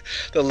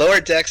the Lower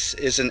Decks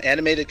is an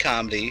animated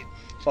comedy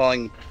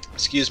following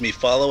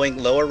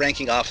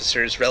lower-ranking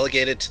officers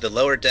relegated to the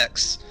lower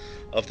decks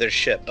of the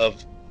ship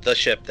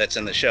that's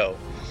in the show,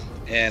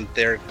 and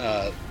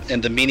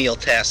and the menial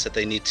tasks that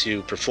they need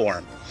to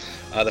perform.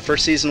 The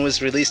first season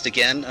was released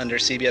again under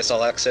CBS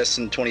All Access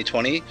in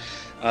 2020.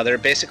 There are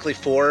basically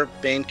 4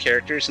 main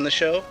characters in the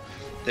show.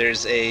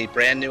 There's a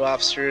brand new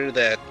officer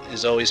that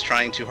is always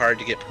trying too hard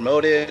to get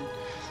promoted.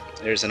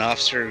 There's an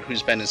officer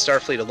who's been in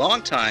Starfleet a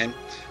long time,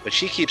 but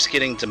she keeps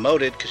getting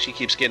demoted because she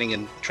keeps getting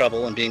in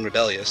trouble and being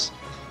rebellious.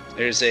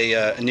 There's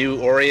a new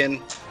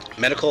Orion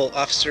medical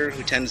officer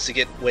who tends to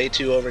get way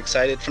too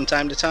overexcited from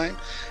time to time.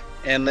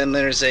 And then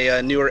there's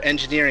a newer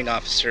engineering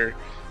officer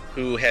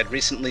who had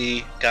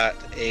recently got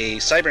a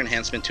cyber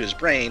enhancement to his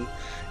brain,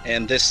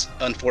 and this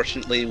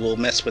unfortunately will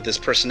mess with his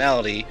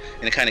personality,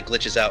 and it kind of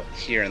glitches out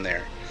here and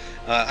there.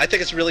 I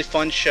think it's a really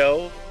fun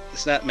show.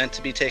 It's not meant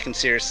to be taken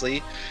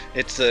seriously.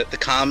 It's the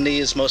comedy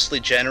is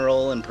mostly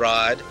general and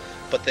broad,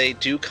 but they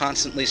do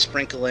constantly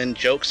sprinkle in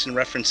jokes and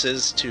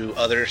references to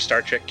other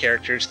Star Trek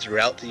characters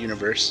throughout the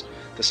universe,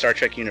 the Star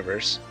Trek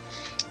universe.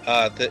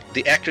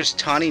 The actress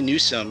Tawny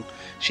Newsome,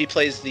 she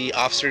plays the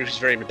officer who's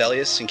very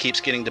rebellious and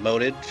keeps getting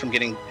demoted from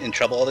getting in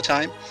trouble all the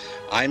time.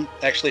 I'm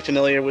actually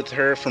familiar with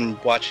her from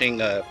watching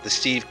the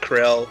Steve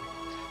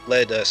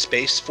Carell-led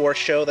Space Force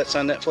show that's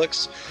on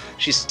Netflix.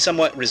 She's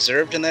somewhat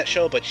reserved in that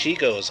show, but she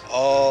goes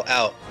all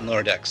out in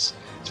Lower Decks.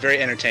 It's very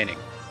entertaining.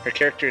 Her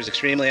character is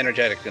extremely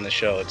energetic in the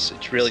show.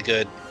 It's really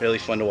good, really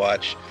fun to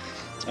watch.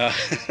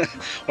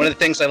 One of the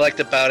things I liked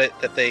about it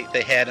that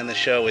they had in the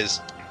show is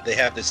they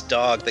have this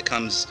dog that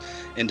comes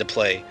into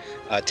play.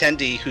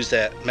 Tendi, who's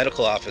that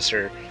medical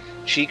officer,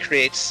 she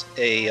creates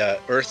a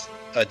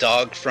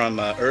dog from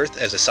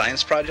Earth as a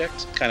science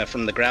project, kind of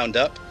from the ground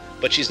up,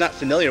 but she's not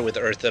familiar with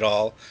Earth at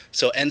all,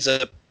 so ends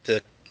up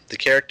the the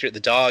character, the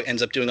dog,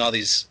 ends up doing all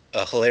these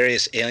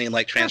hilarious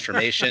alien-like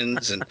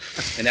transformations and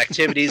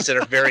activities that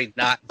are very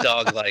not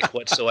dog-like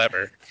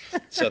whatsoever.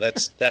 So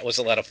that was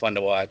a lot of fun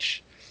to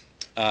watch.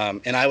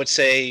 And I would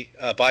say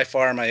by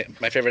far my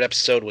favorite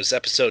episode was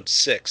episode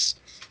 6.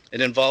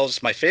 It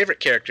involves my favorite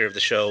character of the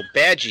show,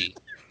 Badgie.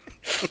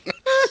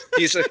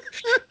 he's a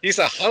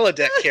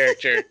holodeck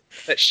character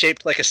that's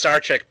shaped like a Star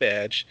Trek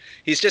badge.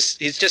 He's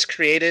just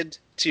created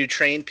to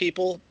train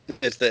people.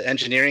 It's the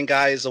engineering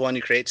guy is the one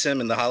who creates him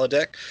in the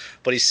holodeck,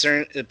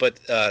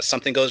 but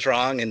something goes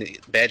wrong and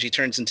Badgie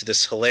turns into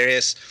this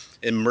hilarious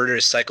and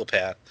murderous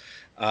psychopath.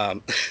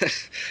 And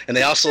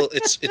they also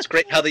it's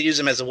great how they use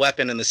him as a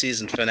weapon in the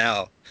season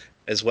finale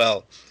as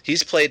well.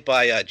 He's played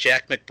by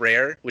Jack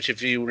McBrayer, which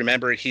if you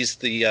remember, he's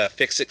the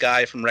Fix-It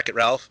guy from Wreck-It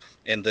Ralph,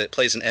 and that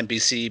plays an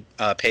NBC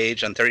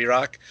page on 30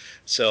 Rock.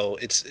 So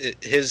it's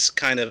his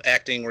kind of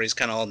acting where he's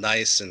kind of all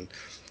nice and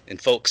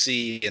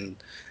folksy, and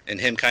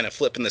him kind of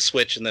flipping the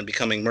switch and then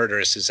becoming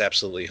murderous is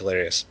absolutely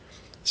hilarious.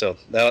 So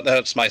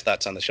that's my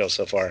thoughts on the show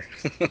so far.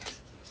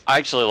 I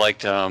actually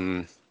liked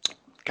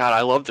God,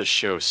 I love this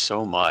show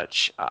so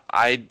much.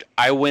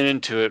 I went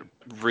into it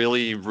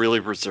really, really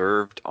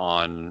reserved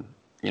on,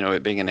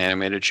 it being an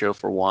animated show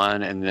for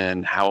one, and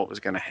then how it was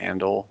going to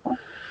handle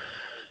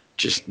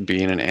just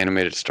being an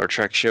animated Star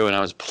Trek show, and I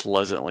was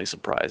pleasantly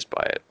surprised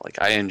by it. Like,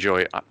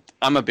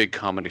 I'm a big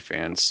comedy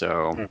fan,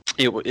 so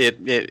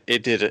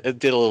it did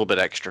a little bit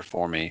extra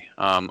for me.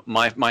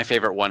 My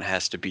favorite one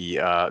has to be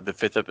the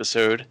 5th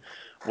episode,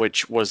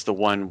 which was the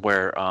one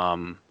where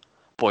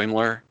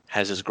Boimler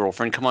has his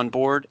girlfriend come on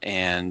board,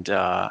 and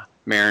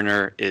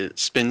Mariner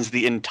spends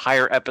the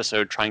entire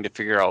episode trying to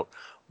figure out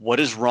what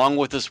is wrong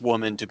with this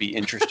woman to be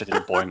interested in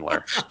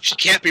Boimler. She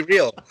can't be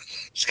real.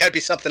 She's got to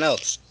be something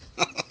else.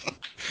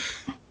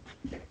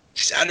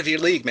 She's out of your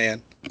league,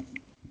 man.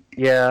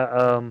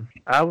 Yeah,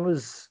 I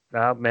was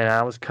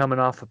coming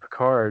off of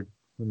Picard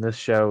when this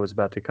show was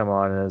about to come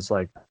on, and it's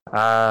like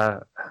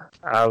I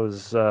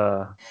was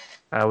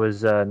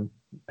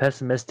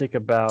pessimistic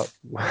about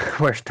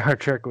where Star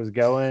Trek was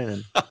going,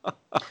 and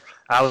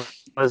I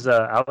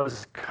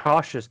was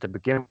cautious to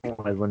begin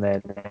with when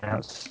they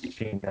announced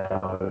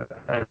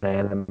an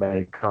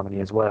animated comedy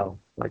as well,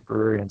 like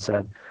Rurian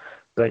said.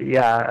 But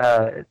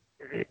yeah,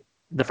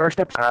 the first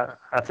episode,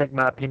 I think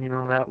my opinion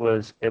on that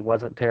was it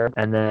wasn't terrible.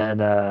 And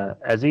then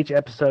as each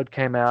episode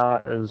came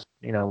out, it was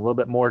a little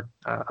bit more.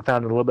 I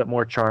found it a little bit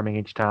more charming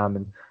each time.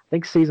 And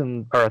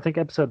I think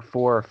episode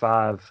 4 or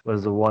 5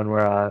 was the one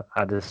where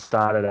I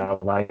decided I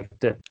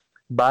liked it.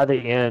 By the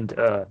end,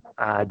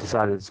 I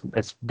decided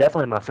it's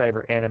definitely my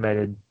favorite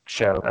animated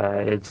show.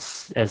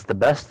 It's the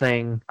best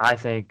thing I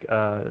think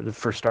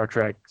for Star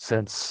Trek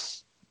since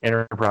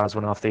Enterprise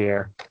went off the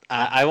air.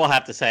 I will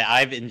have to say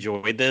I've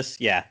enjoyed this.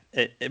 Yeah,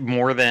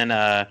 more than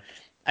I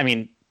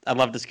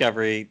love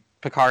Discovery.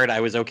 Picard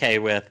I was okay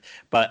with,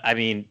 but I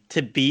mean,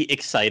 to be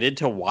excited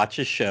to watch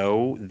a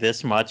show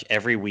this much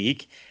every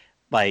week,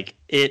 like,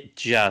 it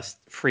just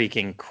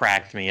freaking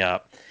cracked me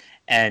up.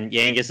 And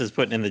Yangus is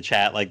putting in the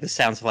chat, like, this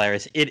sounds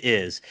hilarious. It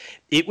is.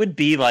 It would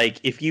be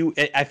like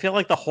I feel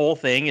like the whole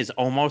thing is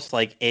almost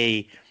like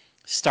a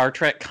Star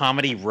Trek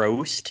comedy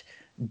roast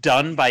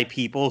done by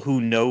people who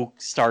know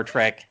Star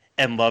Trek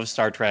and love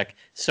Star Trek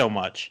so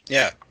much.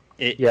 Yeah.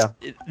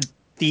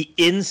 The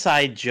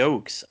inside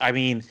jokes. I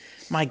mean,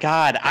 my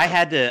God,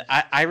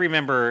 I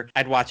remember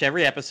I'd watch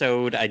every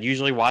episode. I'd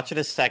usually watch it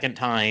a second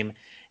time.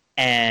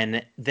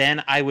 And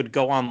then I would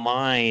go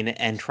online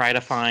and try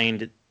to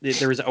find,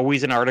 there was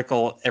always an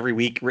article every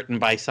week written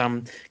by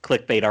some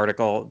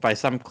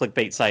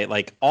clickbait site,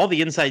 like all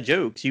the inside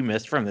jokes you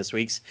missed from this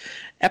week's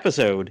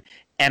episode.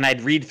 And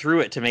I'd read through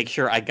it to make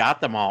sure I got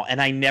them all.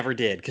 And I never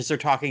did, because they're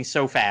talking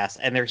so fast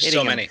and they're hitting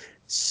so many.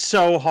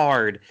 So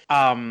hard.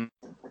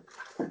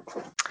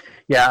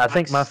 Yeah, I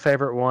think my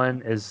favorite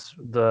one is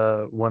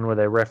the one where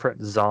they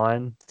reference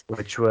Zahn,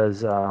 which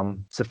was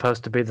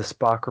supposed to be the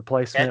Spock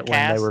replacement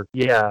when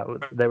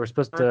they were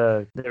supposed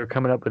to. They were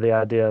coming up with the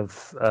idea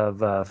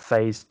of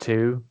Phase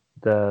 2,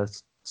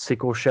 the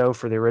sequel show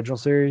for the original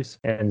series,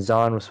 and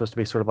Zahn was supposed to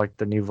be sort of like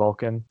the new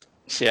Vulcan.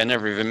 See, I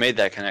never even made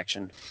that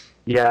connection.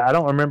 Yeah, I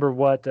don't remember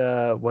what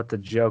the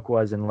joke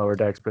was in Lower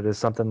Decks, but it's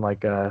something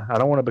like I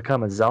don't want to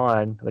become a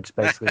Zahn, which is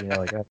basically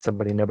like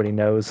somebody nobody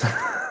knows.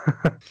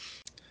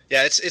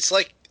 Yeah, it's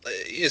like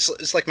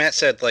Matt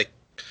said, like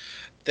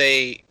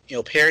they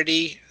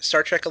parody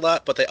Star Trek a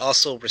lot, but they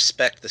also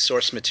respect the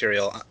source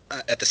material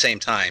at the same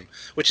time,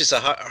 which is a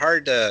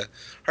hard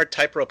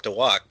tightrope to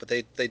walk, but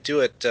they do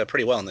it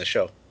pretty well in this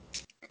show.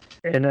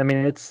 And I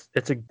mean,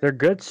 they're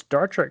good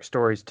Star Trek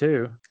stories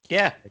too.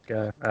 Yeah.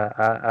 Like,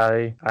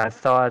 I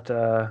thought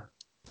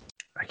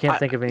I can't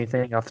think of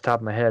anything off the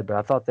top of my head, but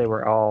I thought they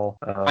were all.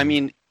 I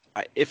mean,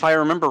 if I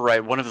remember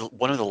right, one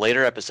of the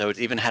later episodes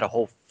even had a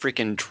whole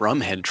freaking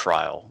drumhead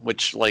trial,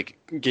 which like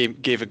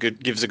gives a good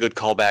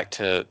callback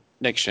to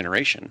Next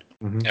Generation.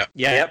 Mm-hmm. Yeah.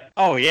 Yeah. Yep.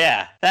 Oh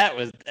yeah, that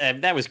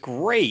was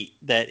great.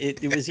 That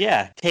it was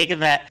taking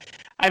that.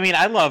 I mean,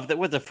 I love that.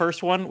 Was the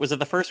first one? Was it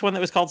the first one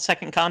that was called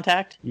Second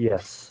Contact?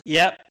 Yes.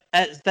 Yep.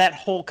 that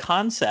whole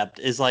concept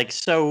is like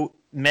so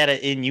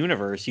meta in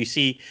universe. You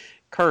see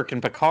Kirk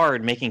and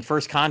Picard making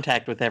first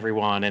contact with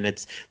everyone, and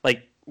it's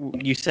like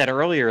you said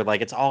earlier,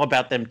 like it's all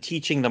about them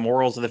teaching the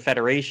morals of the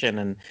Federation,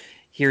 and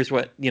here's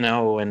what,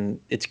 and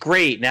it's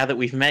great. Now that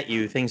we've met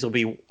you, things will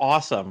be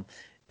awesome.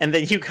 And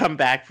then you come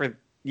back for,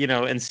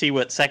 and see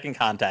what second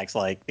contact's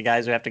like. The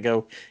guys who have to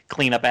go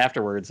clean up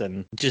afterwards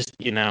and just,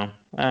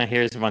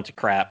 here's a bunch of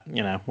crap,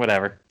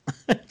 whatever.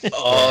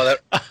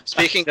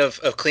 Speaking of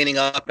cleaning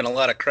up and a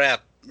lot of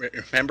crap,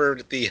 remember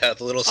the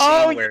little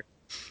scene where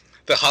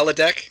the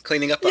holodeck,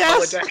 cleaning up the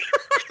holodeck?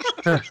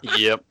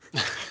 Yep.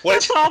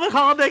 What's all the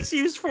holodecks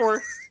used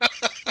for?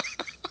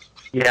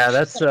 Yeah,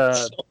 that's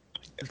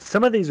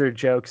some of these are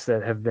jokes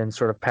that have been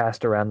sort of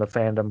passed around the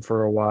fandom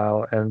for a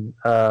while, and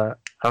I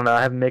don't know,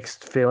 I have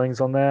mixed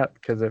feelings on that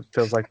because it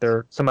feels like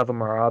some of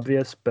them are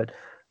obvious, but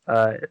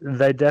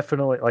they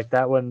definitely, like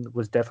that one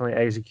was definitely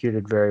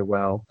executed very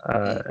well,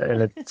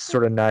 and it's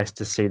sort of nice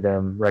to see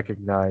them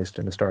recognized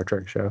in a Star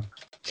Trek show.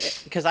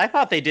 Because I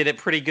thought they did it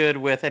pretty good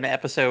with an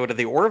episode of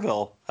the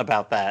Orville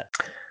about that.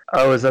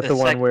 Oh, is that the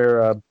one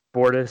where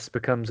Bortus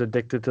becomes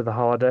addicted to the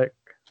holodeck?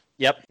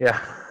 Yep. Yeah.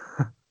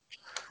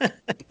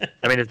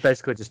 I mean, it's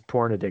basically just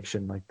porn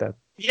addiction like that.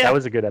 Yeah. That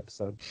was a good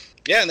episode.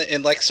 Yeah,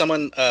 and like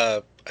someone,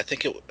 I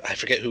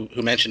forget who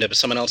mentioned it, but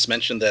someone else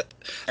mentioned that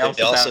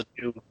they also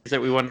do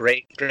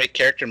great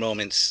character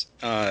moments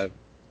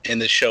in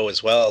the show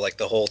as well. Like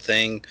the whole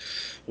thing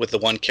with the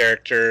one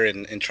character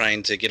and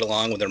trying to get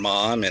along with her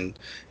mom and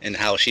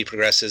how she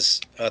progresses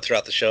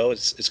throughout the show.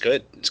 It's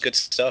good. It's good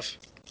stuff.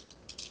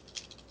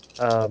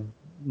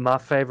 My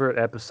favorite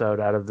episode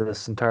out of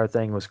this entire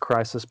thing was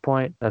Crisis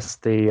Point. That's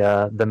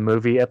the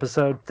movie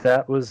episode.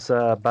 That was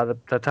by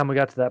the time we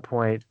got to that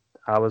point,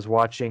 I was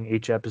watching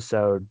each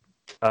episode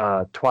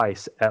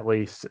twice at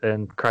least.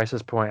 And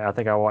Crisis Point, I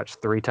think I watched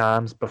 3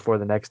 times before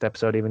the next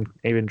episode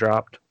even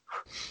dropped.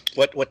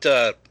 What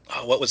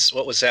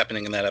was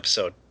happening in that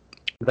episode?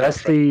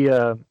 That's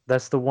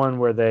the one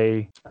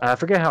where I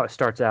forget how it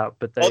starts out,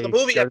 but they the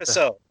movie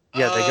episode. They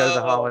go to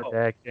the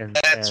holodeck, and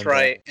that's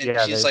right. And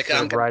she's like,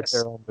 "I'm gonna write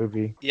their own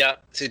movie." Yeah,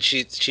 so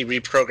she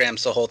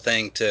reprograms the whole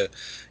thing to,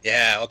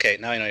 okay,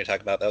 now I know what you're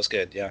talking about. That was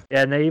good. Yeah.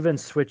 Yeah, and they even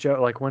switch out,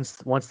 like once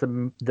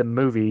the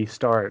movie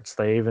starts,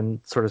 they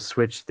even sort of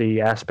switch the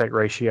aspect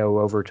ratio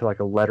over to like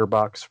a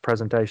letterbox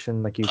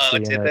presentation, like you see.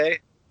 Did they?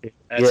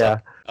 Yeah.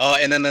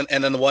 And then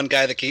the one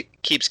guy that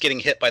keeps getting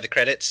hit by the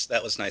credits,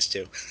 that was nice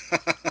too.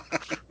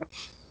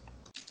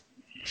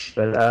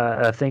 But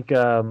I think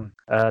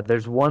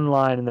there's one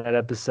line in that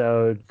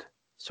episode,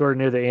 sort of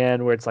near the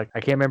end, where it's like I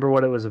can't remember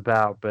what it was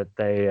about, but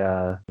they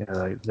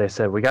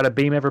said we got to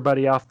beam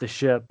everybody off the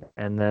ship,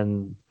 and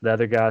then the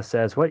other guy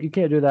says, "What? You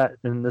can't do that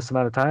in this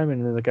amount of time?"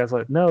 And then the guy's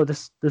like, "No,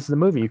 this is a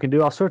movie. You can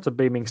do all sorts of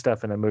beaming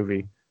stuff in a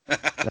movie."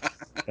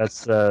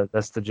 That's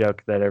the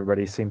joke that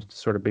everybody seems to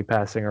sort of be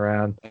passing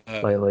around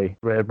lately.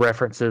 It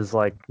references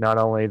like not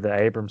only the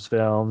Abrams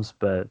films,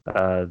 but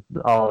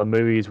all the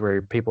movies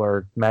where people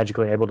are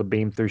magically able to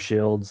beam through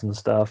shields and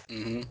stuff.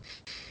 Mm-hmm.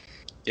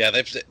 Yeah,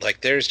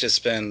 there's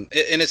just been,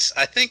 and it's,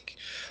 I think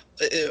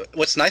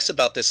what's nice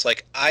about this,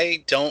 like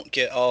I don't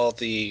get all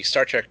the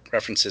Star Trek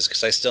references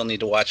because I still need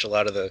to watch a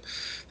lot of the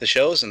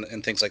shows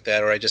and things like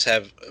that, or I just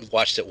have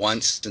watched it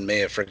once and may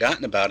have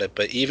forgotten about it.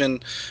 But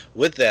even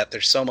with that,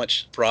 there's so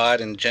much broad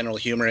and general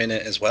humor in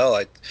it as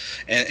well.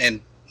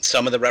 And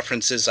some of the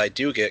references I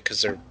do get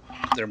because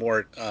they're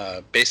more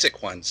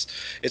basic ones.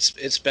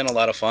 It's been a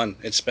lot of fun.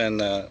 It's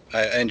been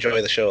I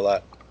enjoy the show a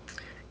lot.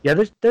 Yeah,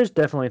 there's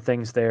definitely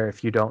things there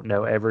if you don't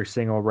know every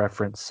single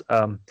reference.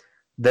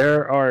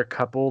 There are a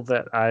couple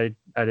that I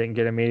didn't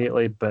get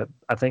immediately, but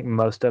I think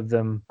most of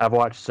them, I've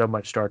watched so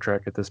much Star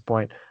Trek at this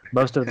point,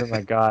 most of them I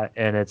got,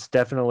 and it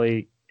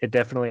definitely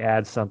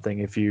adds something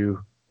if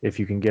you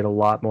can get a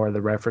lot more of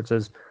the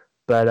references.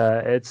 But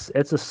it's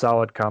a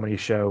solid comedy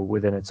show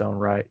within its own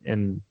right,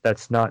 and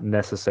that's not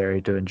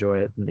necessary to enjoy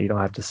it, and you don't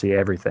have to see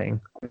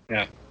everything.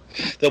 Yeah.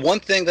 The one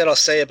thing that I'll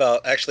say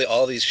about actually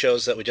all these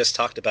shows that we just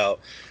talked about,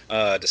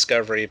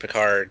 Discovery,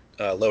 Picard,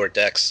 Lower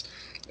Decks,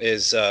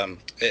 is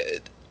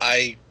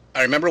I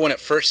remember when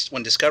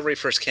Discovery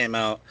first came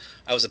out,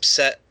 I was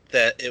upset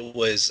that it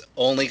was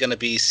only going to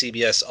be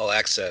CBS All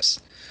Access,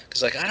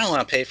 because like I don't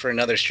want to pay for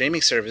another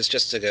streaming service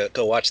just to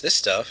go watch this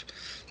stuff,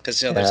 because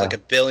there's like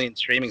 1 billion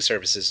streaming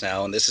services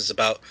now, and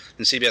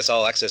CBS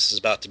All Access is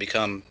about to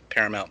become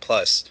Paramount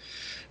Plus.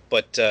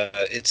 But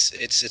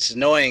it's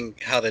annoying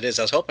how that is.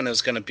 I was hoping it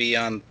was going to be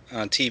on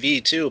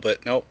TV too,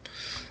 but nope.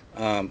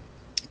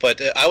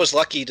 But I was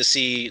lucky to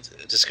see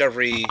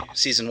Discovery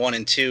season 1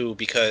 and 2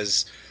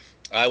 because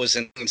I was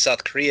in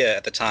South Korea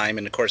at the time,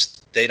 and of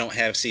course they don't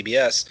have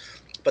CBS,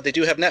 but they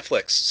do have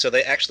Netflix. So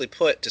they actually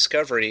put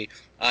Discovery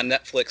on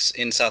Netflix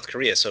in South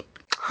Korea. So,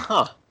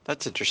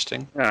 that's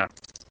interesting. Yeah,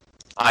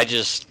 I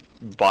just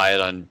buy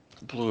it on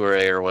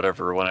Blu-ray or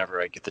whatever whenever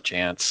I get the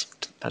chance.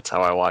 That's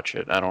how I watch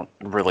it. I don't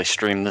really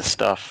stream this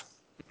stuff.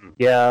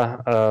 Yeah,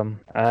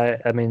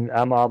 I mean,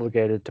 I'm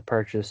obligated to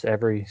purchase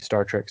every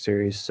Star Trek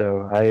series,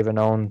 so I even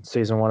own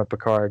season 1 of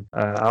Picard.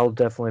 I'll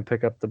definitely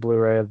pick up the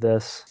Blu-ray of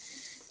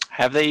this.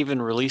 Have they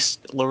even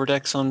released Lower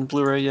Decks on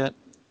Blu-ray yet?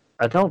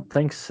 I don't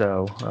think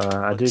so.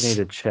 I do need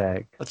to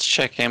check. Let's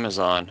check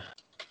Amazon.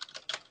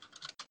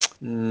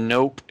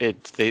 Nope.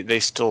 They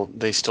still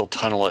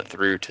tunnel it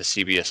through to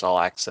CBS All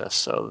Access,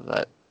 so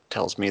that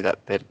tells me that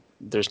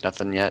there's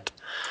nothing yet.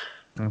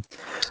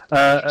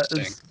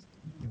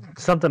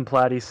 Something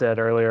Platty said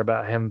earlier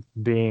about him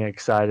being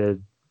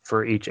excited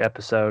for each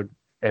episode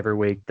every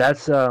week.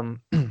 That's something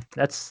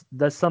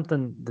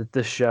that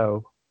this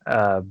show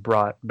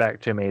brought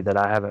back to me that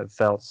I haven't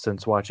felt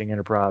since watching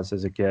Enterprise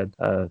as a kid.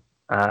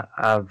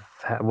 I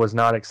was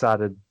not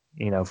excited,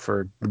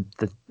 for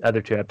the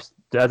other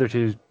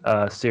two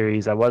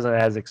series. I wasn't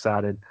as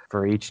excited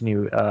for each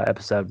new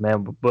episode,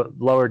 man. But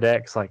Lower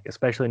Decks, like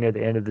especially near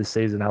the end of the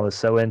season, I was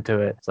so into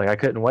it. It's like I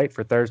couldn't wait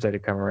for Thursday to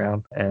come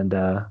around, and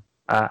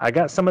I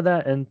got some of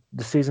that in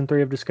the season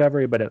 3 of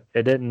Discovery, but it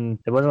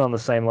wasn't on the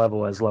same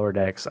level as Lower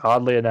Decks.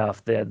 Oddly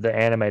enough, the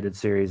animated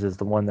series is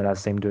the one that I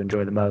seem to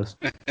enjoy the most.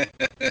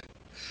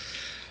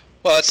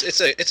 Well,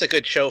 it's a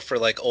good show for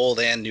like old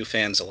and new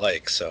fans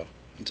alike. So,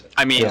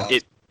 I mean,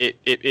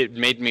 it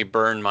made me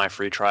burn my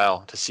free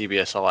trial to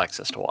CBS All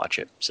Access to watch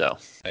it. So,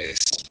 nice.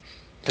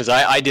 Because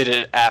I did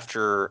it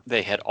after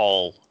they had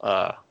all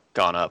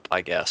gone up, I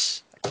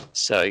guess.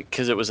 So,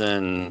 because it was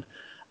in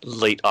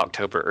late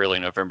October, early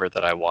November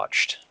that I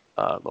watched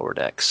Lower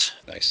Decks.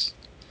 Nice.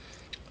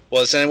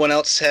 Well, does anyone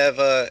else have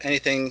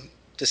anything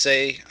to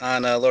say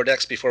on Lower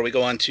Decks before we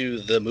go on to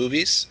the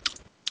movies?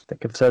 I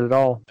think I've said it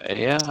all.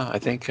 Yeah, I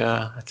think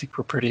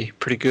we're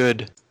pretty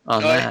good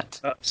on that.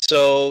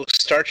 So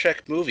Star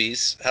Trek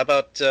movies. How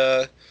about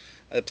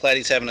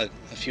Platty's having a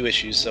few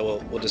issues,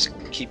 so we'll just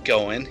keep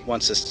going. He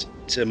wants us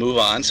to move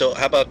on. So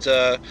how about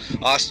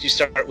Austin? You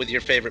start with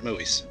your favorite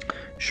movies.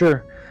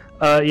 Sure.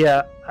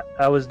 Yeah,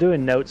 I was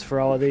doing notes for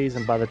all of these,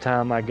 and by the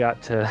time I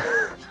got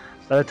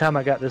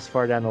this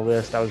far down the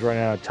list, I was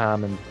running out of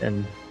time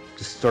and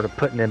just sort of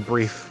putting in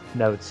brief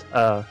notes.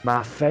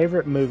 My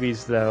favorite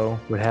movies, though,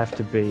 would have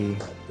to be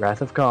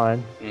Wrath of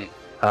Khan,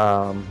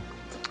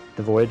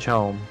 The Voyage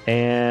Home,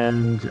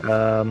 and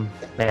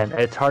man,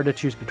 it's hard to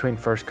choose between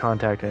First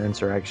Contact and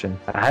Insurrection.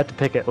 I had to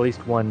pick at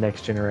least one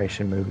Next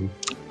Generation movie.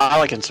 I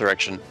like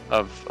Insurrection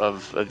of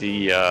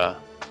the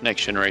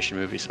Next Generation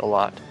movies a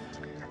lot.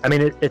 I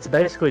mean, it's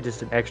basically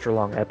just an extra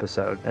long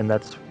episode, and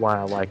that's why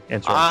I like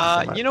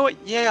Insurrection so much. You know what?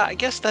 Yeah, I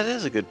guess that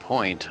is a good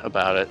point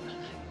about it.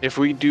 If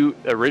we do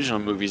original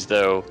movies,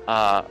 though,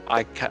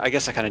 I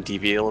guess I kind of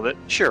deviate a little bit.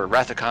 Sure,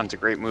 Wrath of Khan's a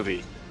great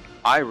movie.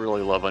 I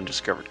really love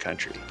Undiscovered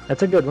Country.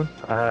 That's a good one.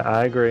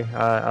 I agree.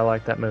 I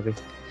like that movie.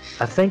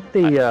 I think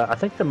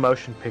the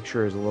motion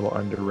picture is a little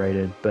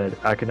underrated, but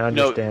I can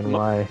understand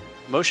why.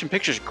 Motion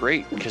picture's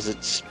great because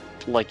it's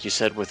like you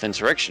said with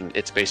Insurrection.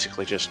 It's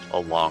basically just a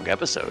long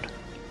episode.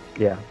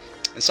 Yeah.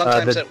 And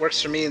sometimes it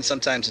works for me, and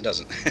sometimes it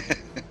doesn't.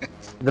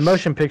 The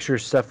motion picture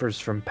suffers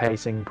from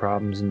pacing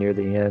problems near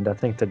the end. I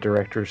think the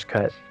director's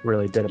cut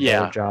really did a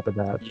better job of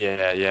that.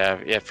 Yeah.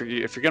 If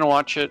you're gonna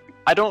watch it,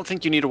 I don't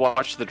think you need to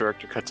watch the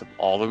director cuts of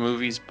all the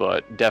movies,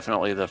 but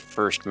definitely the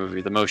first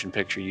movie, the motion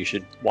picture, you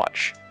should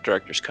watch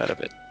director's cut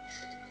of it.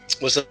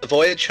 Was The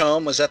Voyage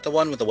Home? Was that the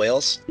one with the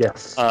whales?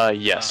 Yes.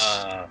 Yes.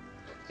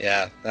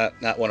 Yeah,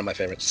 not one of my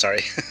favorites.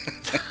 Sorry.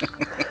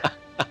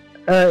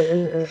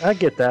 I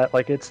get that.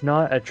 Like, it's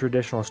not a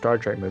traditional Star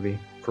Trek movie,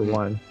 for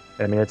one.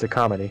 I mean, it's a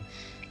comedy.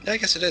 Yeah, I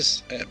guess it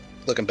is.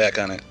 Looking back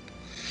on it,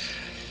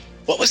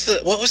 what was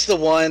the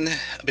one?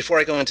 Before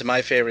I go into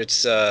my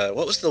favorites,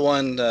 what was the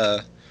one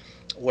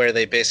where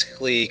they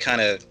basically kind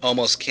of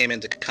almost came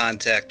into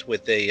contact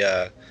with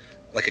a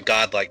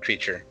godlike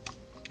creature?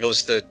 It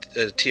was the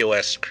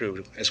TOS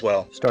crew as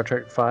well. Star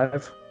Trek V.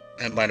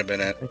 That might have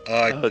been it.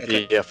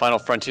 The Final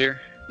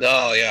Frontier.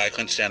 Oh yeah, I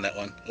couldn't stand that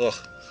one. Ugh.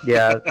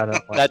 Yeah, I don't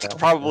like That's that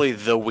probably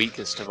the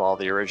weakest of all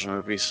the original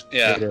movies.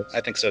 Yeah,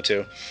 I think so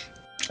too.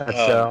 That's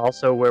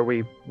also where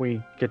we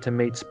get to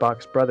meet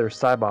Spock's brother,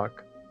 Sybok.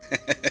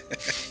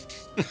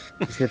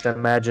 You get to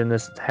imagine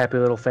this happy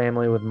little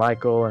family with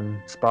Michael and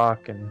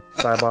Spock and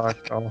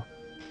Sybok.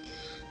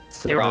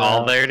 They were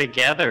all there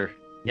together.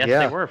 Yes,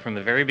 they were from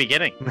the very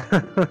beginning.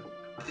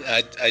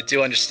 I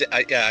do understand.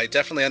 I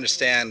definitely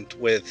understand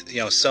with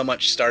so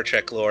much Star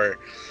Trek lore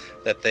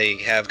that they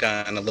have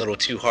gone a little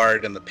too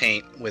hard in the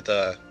paint with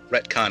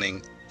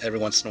retconning every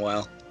once in a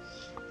while.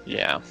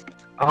 Yeah.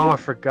 Oh, I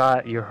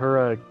forgot.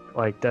 Uhura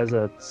does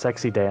a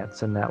sexy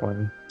dance in that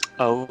one.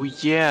 Oh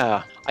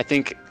yeah. I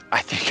think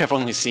I've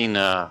only seen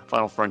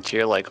Final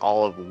Frontier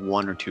all of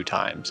 1 or 2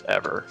 times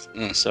ever.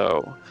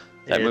 So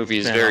that movie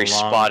is very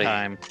spotty.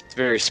 It's a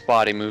very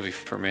spotty movie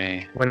for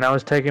me. When I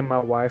was taking my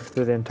wife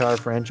through the entire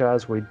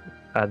franchise,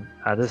 I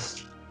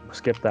just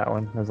skipped that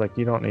one. I was like,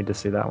 you don't need to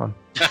see that one.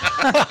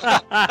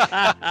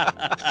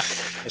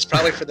 It's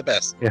probably for the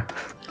best. Yeah.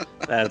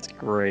 That's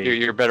great.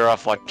 You're better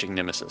off watching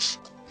Nemesis.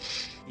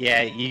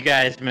 Yeah, you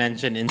guys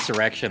mentioned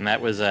Insurrection.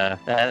 That was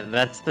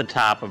that's the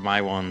top of my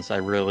ones. I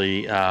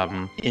really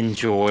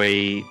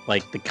enjoy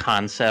like the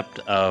concept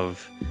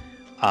of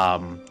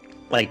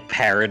like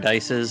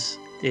paradises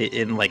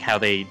in like how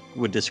they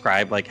would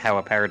describe like how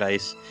a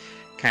paradise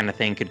kind of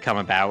thing could come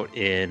about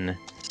in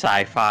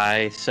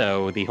sci-fi.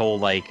 So the whole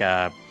like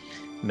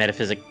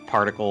metaphysic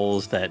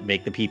particles that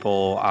make the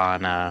people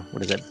on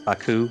what is it,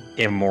 Baku,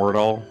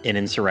 immortal in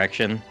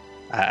Insurrection.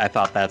 I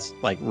thought that's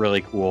like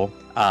really cool.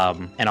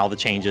 And all the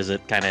changes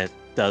it kind of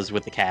does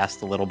with the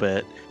cast a little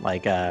bit.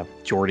 Like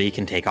Geordi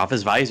can take off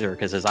his visor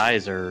because his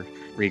eyes are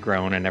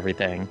regrown and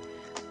everything.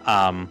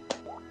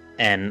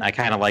 And I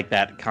kind of like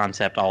that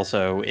concept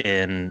also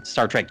in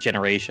Star Trek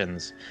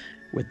Generations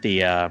with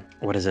the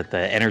what is it,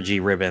 the energy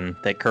ribbon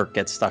that Kirk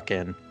gets stuck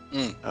in.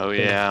 Oh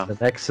yeah, the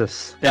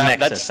Nexus. The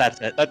Nexus. That's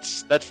it.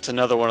 That's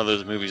another one of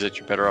those movies that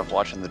you're better off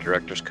watching the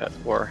director's cut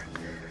for.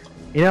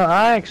 You know,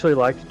 I actually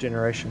liked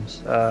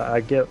Generations.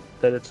 I get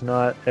that it's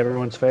not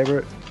everyone's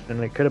favorite,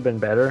 and it could have been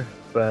better,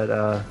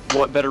 but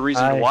what better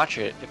reason to watch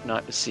it if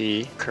not to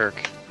see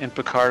Kirk and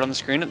Picard on the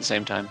screen at the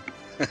same time?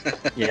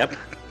 Yep,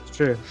 it's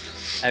true.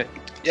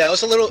 Yeah, it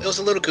was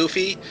a little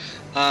goofy,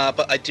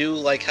 but I do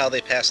like how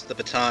they passed the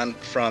baton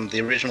from the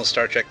original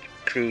Star Trek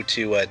crew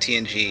to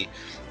TNG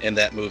in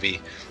that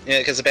movie. Yeah,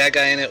 because the bad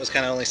guy in it was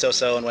kind of only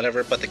so-so and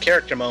whatever, but the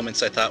character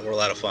moments I thought were a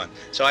lot of fun.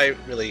 So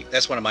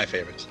that's one of my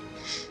favorites.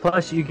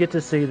 Plus, you get to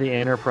see the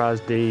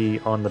Enterprise D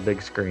on the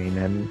big screen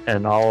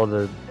and all of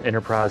the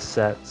Enterprise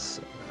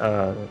sets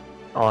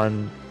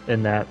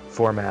in that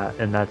format,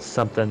 and that's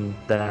something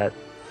that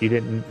you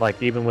didn't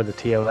like. Even with the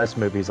TOS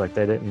movies, like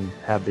they didn't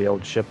have the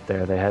old ship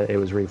there; it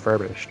was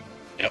refurbished.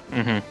 Yep.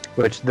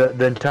 Mm-hmm. Which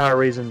the entire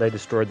reason they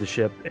destroyed the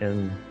ship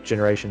in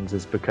Generations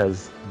is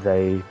because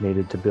they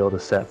needed to build a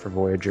set for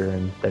Voyager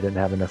and they didn't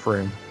have enough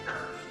room.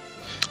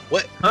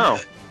 What? Oh,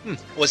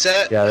 was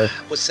that? Yeah.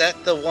 Was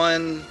that the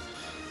one?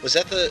 Was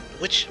that the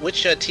which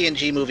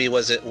TNG movie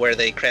was it where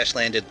they crash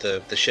landed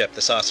the ship,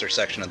 the saucer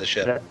section of the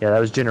ship? Yeah, that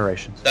was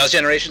Generations. That was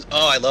Generations.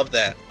 Oh, I love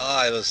that.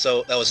 Oh,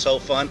 that was so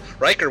fun.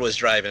 Riker was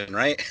driving,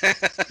 right?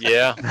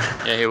 yeah,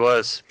 he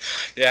was.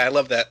 Yeah, I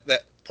love that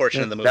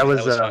portion of the movie. That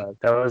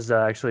was fun.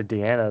 Actually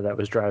Deanna that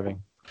was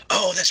driving.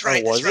 Oh, that's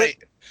right. Was that's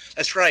right.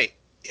 That's right.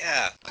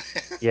 Yeah.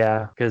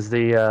 Yeah, because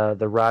the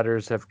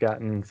riders have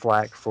gotten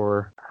flack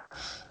for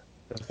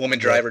woman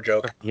driver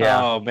joke. Yeah.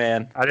 Oh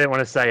man, I didn't want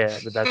to say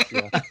it, but that's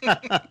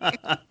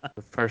the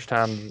first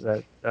time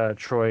that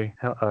Troy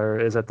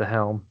is at the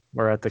helm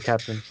or at the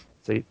captain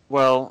seat.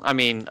 Well, I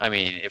mean,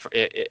 if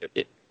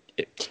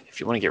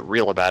you want to get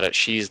real about it,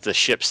 she's the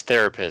ship's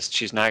therapist.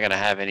 She's not going to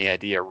have any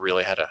idea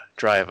really how to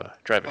drive a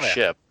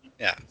ship.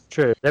 Yeah.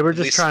 True. They were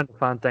just least... trying to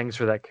find things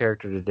for that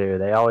character to do.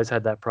 They always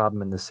had that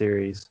problem in the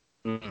series.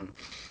 Mm-hmm.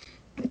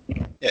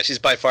 Yeah, she's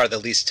by far the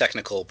least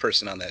technical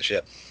person on that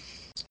ship.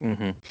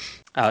 Mm-hmm.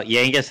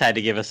 Yangus had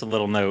to give us a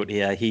little note.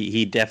 Yeah,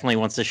 he definitely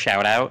wants to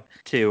shout out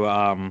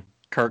to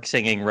Kirk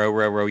singing "Row,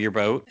 row, row your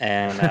boat"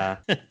 and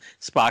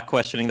Spock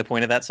questioning the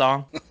point of that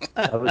song.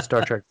 That was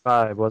Star Trek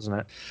V, wasn't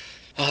it?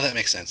 Oh, that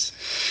makes sense.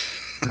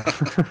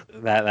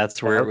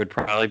 That's where it would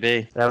probably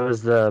be. That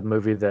was the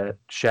movie that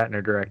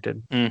Shatner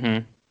directed.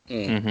 Mm-hmm.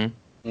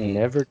 Mm-hmm. He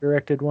never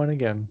directed one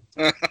again.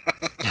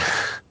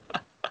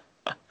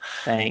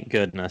 Thank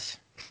goodness.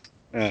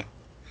 Yeah.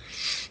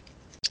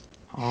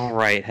 All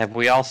right. Have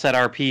we all set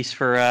our piece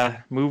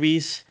for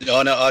movies?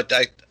 No.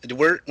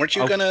 Weren't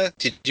you gonna?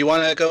 Did you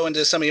want to go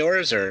into some of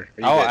yours, or?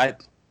 I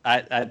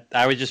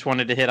just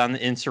wanted to hit on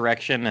the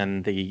Insurrection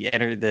and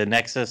the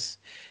Nexus.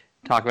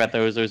 Talk about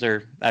those. Those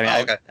are. I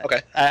mean, okay.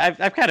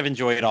 I've kind of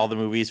enjoyed all the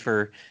movies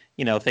for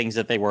things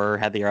that they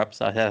had their ups,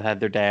 had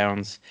their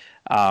downs.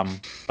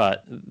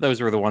 But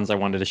those were the ones I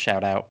wanted to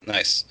shout out.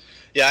 Nice.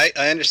 Yeah,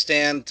 I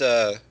understand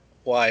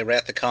why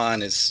Wrath of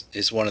Khan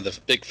is one of the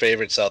big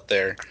favorites out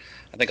there.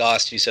 I think,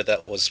 Ost, you said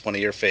that was one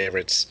of your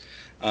favorites.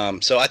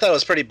 So I thought it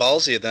was pretty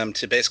ballsy of them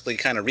to basically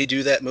kind of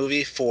redo that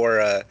movie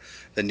for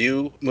the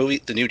new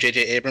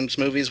J.J. Abrams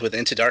movies with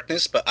Into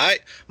Darkness. But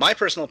my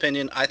personal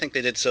opinion, I think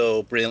they did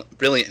so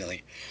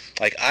brilliantly.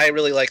 Like, I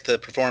really like the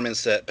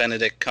performance that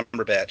Benedict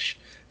Cumberbatch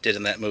did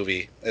in that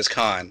movie as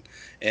Khan.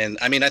 And,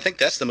 I mean, I think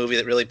that's the movie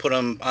that really put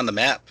him on the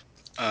map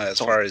as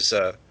far as...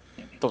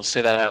 Don't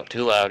say that out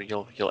too loud.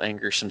 You'll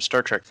anger some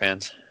Star Trek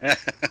fans.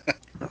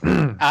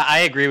 I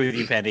agree with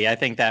you, Pendy. I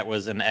think that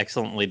was an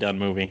excellently done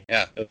movie.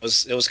 Yeah, it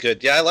was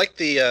good. Yeah, I like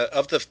the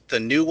of the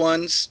new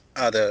ones,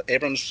 the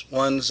Abrams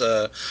ones.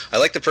 I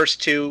like the first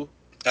two.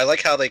 I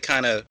like how they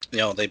kind of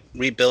they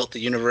rebuilt the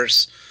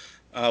universe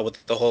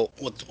with the whole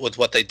with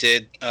what they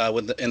did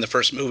in the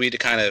first movie to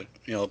kind of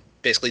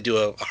basically do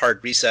a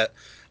hard reset.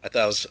 I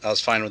thought I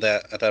was fine with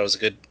that. I thought it was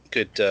a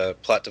good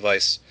plot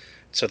device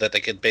so that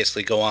they could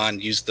basically go on,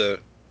 use the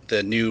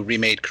new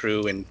remade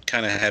crew and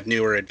kind of have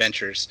newer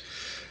adventures.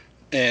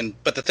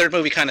 But the third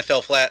movie kind of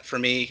fell flat for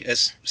me.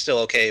 It's still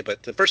okay,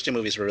 but the first two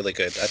movies were really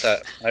good.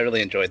 I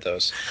really enjoyed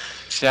those.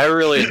 See, I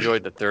really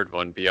enjoyed the third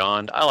one,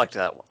 Beyond. I liked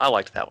that one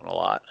a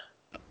lot.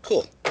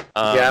 Cool.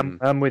 Yeah,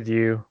 I'm with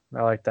you.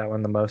 I like that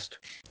one the most.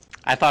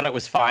 I thought it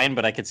was fine,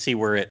 but I could see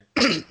where it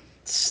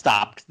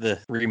stopped the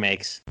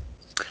remakes.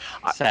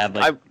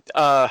 Sadly,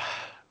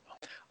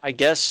 I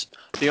guess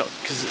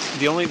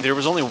there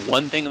was only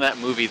one thing in that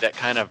movie that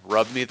kind of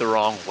rubbed me the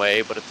wrong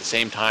way, but at the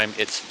same time,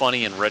 it's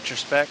funny in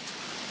retrospect,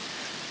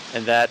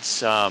 and that's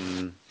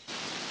the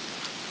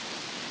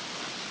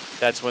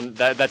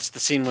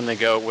scene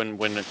when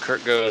when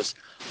Kurt goes,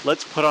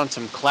 "Let's put on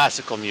some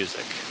classical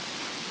music,"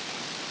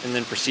 and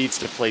then proceeds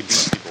to play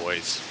Beastie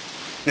Boys.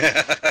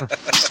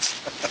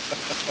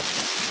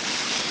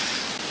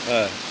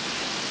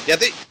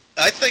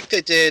 I think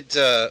they did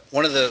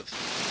one of the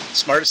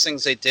smartest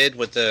things they did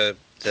with the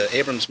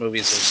Abrams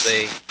movies is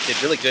they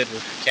did really good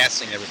with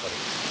casting everybody,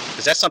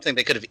 because that's something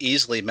they could have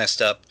easily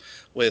messed up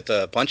with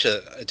a bunch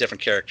of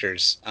different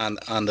characters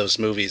on those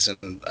movies,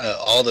 and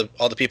all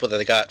the people that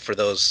they got for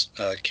those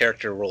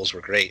character roles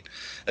were great,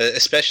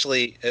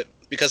 especially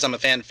because I'm a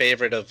fan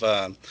favorite of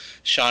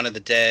Shaun of the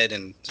Dead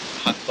and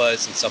Hot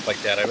Fuzz and stuff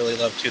like that. I really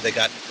loved who they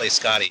got to play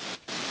Scotty,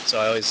 so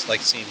I always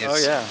liked seeing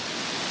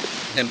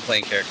him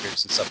playing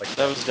characters and stuff like that.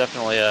 That was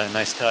definitely a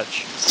nice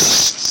touch.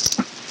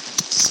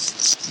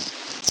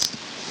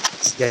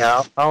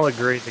 Yeah, I'll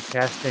agree. The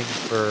casting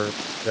for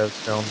those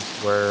films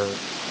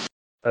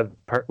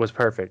was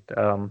perfect.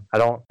 I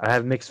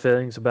have mixed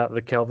feelings about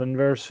the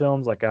Kelvinverse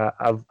films. Like I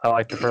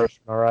liked the first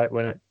one all right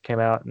when it came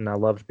out, and I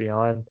loved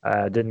Beyond.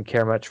 I didn't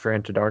care much for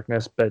Into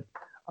Darkness, but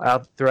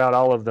throughout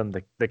all of them,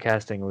 the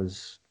casting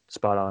was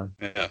spot on.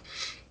 Yeah,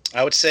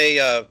 I would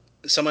say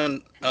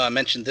someone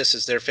mentioned this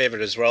as their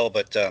favorite as well,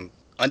 but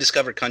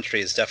Undiscovered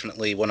Country is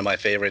definitely one of my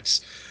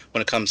favorites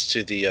when it comes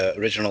to the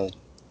original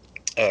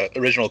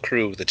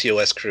crew, the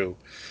TOS crew.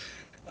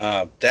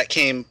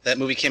 That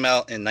movie came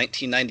out in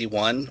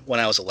 1991 when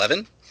I was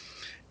 11,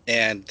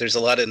 and there's a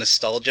lot of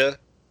nostalgia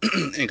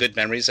and good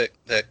memories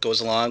that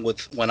goes along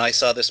with when I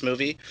saw this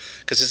movie,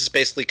 because this is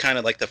basically kind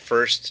of like the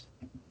first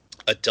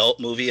adult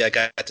movie I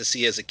got to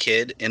see as a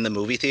kid in the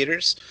movie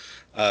theaters.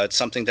 It's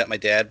something that my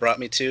dad brought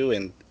me to,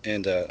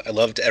 and I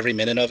loved every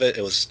minute of it.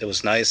 It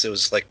was nice. It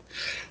was like,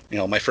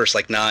 my first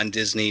like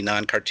non-Disney,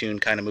 non-cartoon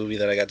kind of movie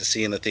that I got to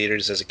see in the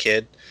theaters as a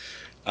kid.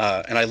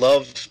 And I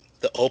love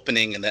the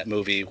opening in that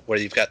movie where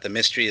you've got the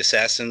mystery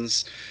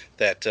assassins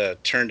that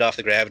turned off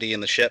the gravity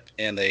in the ship,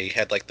 and they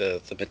had like the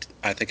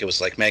I think it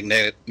was like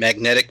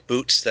magnetic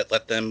boots that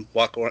let them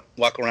walk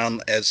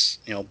around as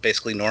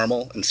basically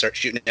normal and start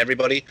shooting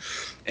everybody,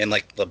 and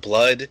like the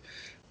blood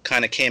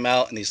kind of came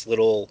out in these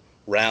little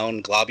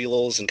round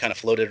globules and kind of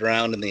floated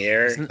around in the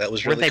air. That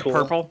was really cool.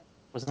 Weren't they purple?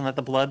 Wasn't that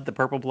the blood? The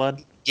purple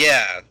blood?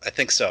 Yeah, I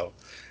think so.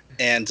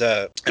 And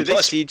did they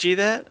CG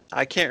that?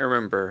 I can't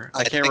remember.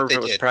 I can't remember if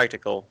it was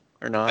practical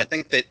or not. I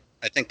think they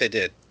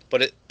did.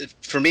 But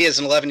for me as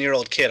an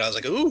 11-year-old kid, I was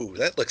like, "Ooh,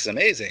 that looks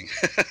amazing!"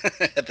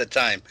 at the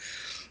time,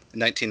 in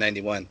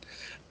 1991.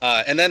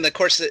 And then, of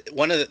course,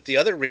 one of the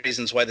other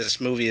reasons why this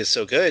movie is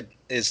so good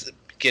is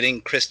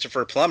getting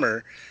Christopher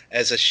Plummer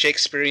as a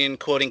Shakespearean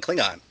quoting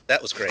Klingon.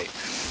 That was great.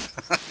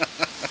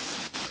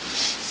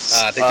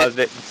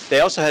 They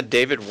also had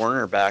David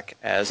Warner back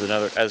as a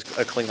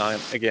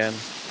Klingon again.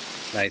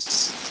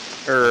 Nice.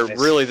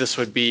 Really, this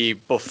would be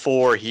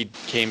before he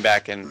came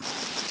back in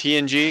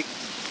TNG.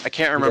 I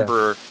can't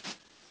remember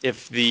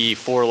if the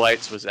Four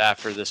Lights was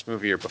after this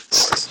movie or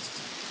before.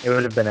 It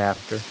would have been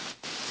after.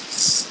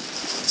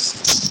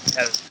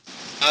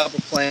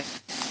 Plan.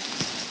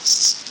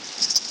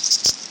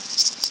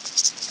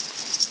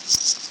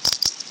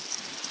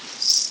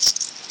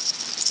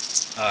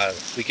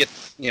 We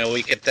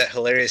get that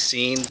hilarious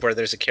scene where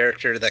there's a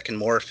character that can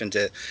morph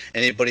into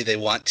anybody they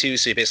want to.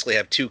 So you basically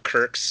have two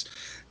Kirks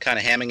kind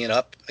of hamming it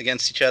up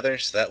against each other.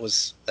 So that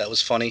was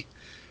funny.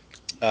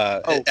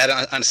 On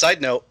a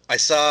side note, I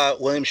saw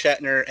William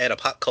Shatner at a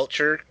pop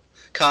culture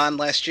con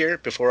last year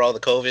before all the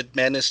COVID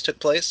madness took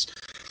place.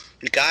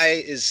 The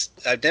guy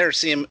I've never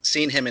seen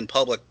him in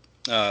public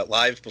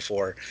live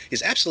before.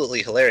 He's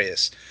absolutely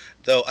hilarious,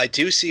 though I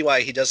do see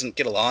why he doesn't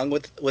get along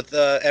with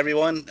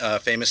everyone.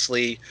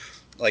 Famously,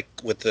 like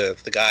with the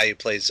guy who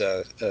plays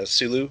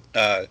Sulu,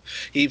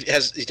 he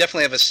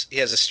definitely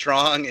has a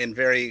strong and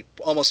very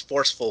almost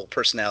forceful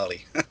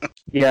personality.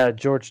 Yeah,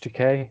 George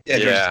Takei.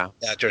 Yeah,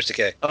 George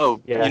Takei.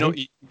 Oh, yeah,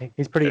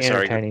 he's pretty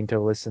entertaining to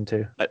listen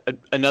to.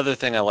 Another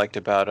thing I liked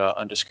about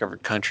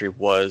Undiscovered Country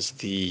was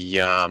the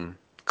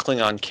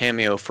Klingon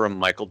cameo from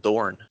Michael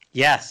Dorn.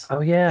 Yes.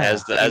 Oh yeah.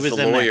 As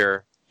the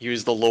lawyer. He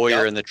was the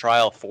lawyer in the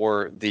trial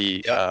for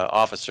the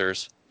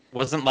officers.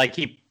 Wasn't like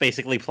he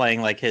basically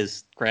playing like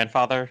his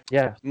grandfather?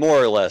 Yeah.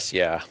 More or less,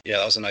 yeah. Yeah,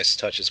 that was a nice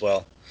touch as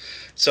well.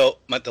 So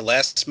the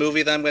last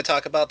movie that I'm going to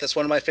talk about, that's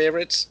one of my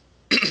favorites.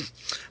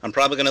 I'm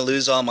probably going to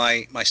lose all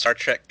my Star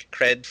Trek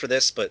cred for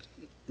this, but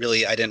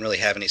really I didn't really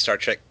have any Star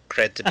Trek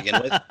cred to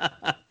begin with.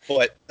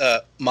 But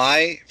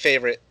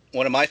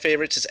one of my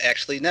favorites is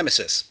actually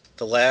Nemesis,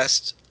 the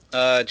last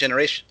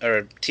generation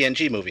or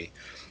TNG movie.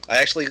 I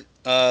actually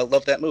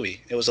love that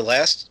movie. It was the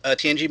last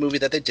TNG movie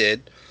that they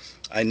did.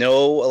 I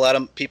know a lot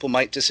of people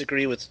might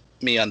disagree with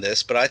me on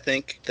this, but I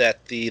think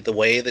that the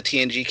way the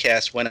TNG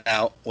cast went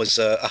out was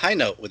a high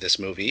note with this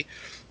movie.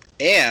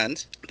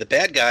 And the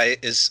bad guy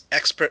is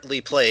expertly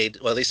played,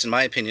 well, at least in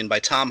my opinion, by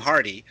Tom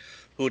Hardy,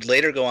 who would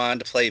later go on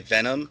to play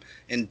Venom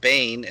and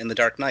Bane in The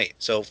Dark Knight.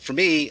 So for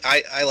me,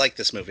 I like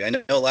this movie. I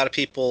know a lot of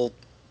people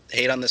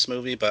hate on this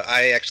movie, but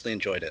I actually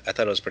enjoyed it. I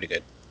thought it was pretty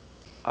good.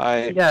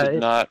 I did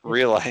not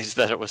realize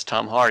that it was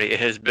Tom Hardy. It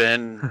has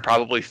been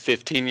probably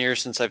 15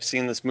 years since I've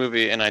seen this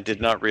movie, and I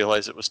did not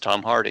realize it was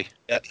Tom Hardy.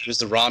 Yeah, he was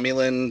the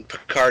Romulan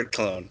Picard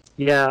clone.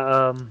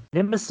 Yeah,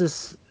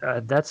 Nemesis,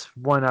 that's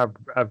one I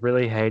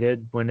really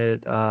hated when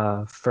it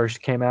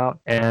first came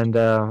out, and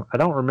I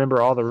don't remember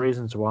all the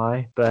reasons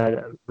why,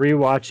 but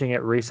rewatching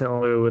it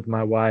recently with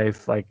my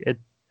wife, like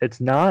it's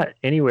not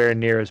anywhere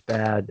near as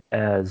bad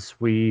as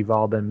we've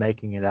all been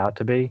making it out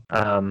to be.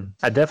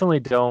 I definitely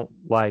don't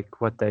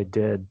like what they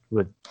did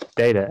with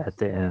Data at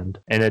the end,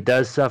 and it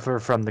does suffer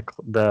from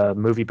the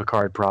movie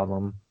Picard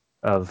problem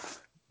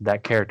of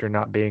that character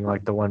not being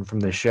like the one from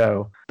the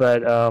show.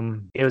 But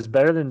it was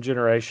better than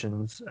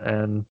Generations,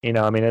 and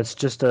it's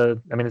just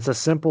it's a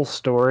simple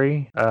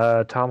story.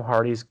 Tom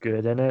Hardy's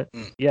good in it.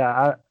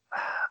 Yeah,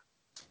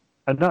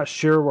 I'm not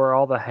sure where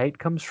all the hate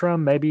comes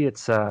from. Maybe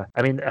it's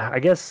I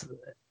guess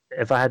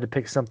if I had to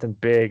pick something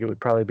big, it would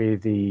probably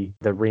be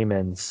the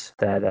Remans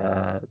that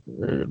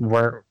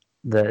weren't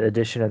the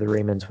addition of the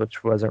Remans,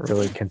 which wasn't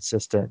really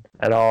consistent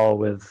at all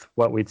with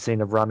what we'd seen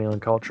of Romulan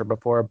culture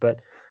before. But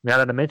now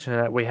that I mention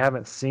that, we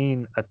haven't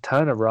seen a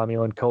ton of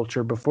Romulan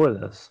culture before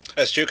this.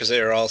 That's true, because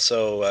they were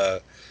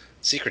also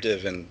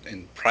secretive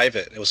and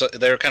private.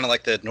 They were kind of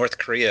like the North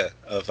Korea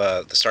of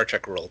the Star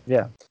Trek world.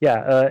 Yeah.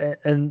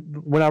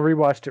 And when I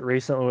rewatched it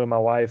recently with my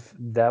wife,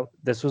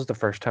 this was the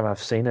first time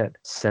I've seen it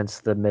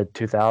since the mid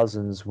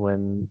 2000s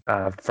when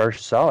I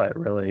first saw it,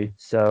 really.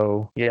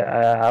 So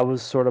yeah, I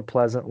was sort of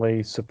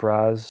pleasantly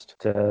surprised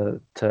to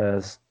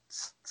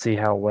see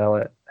how well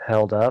it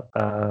held up.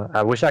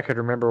 I wish I could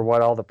remember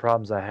what all the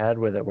problems I had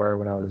with it were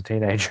when I was a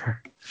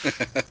teenager.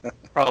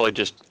 Probably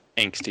just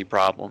angsty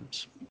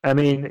problems. I'm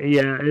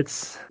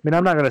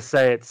not going to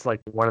say it's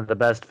like one of the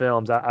best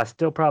films. I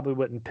still probably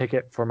wouldn't pick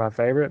it for my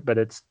favorite, but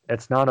it's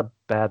not a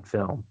bad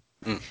film.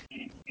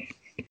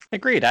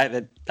 Agreed.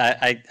 I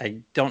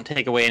don't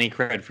take away any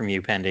credit from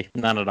you, Pendy.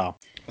 None at all.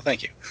 Well,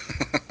 thank you.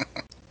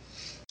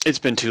 It's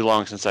been too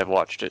long since I've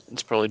watched it.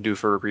 It's probably due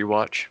for a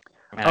rewatch.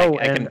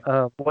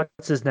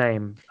 What's his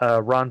name?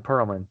 Ron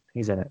Perlman.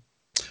 He's in it.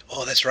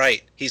 Oh, that's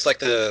right. He's like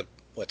the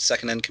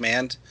second in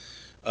command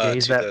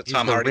the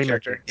Tom Hardy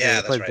character.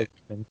 Yeah, that's right.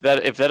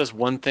 If that is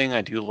one thing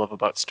I do love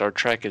about Star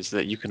Trek is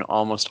that you can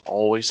almost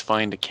always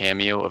find a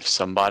cameo of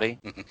somebody.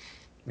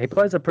 He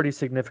plays a pretty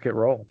significant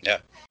role. Yeah.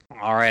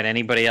 All right.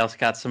 Anybody else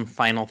got some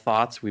final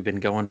thoughts? We've been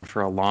going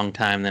for a long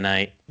time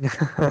tonight.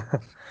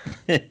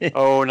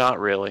 Oh, not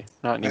really.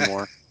 Not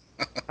anymore.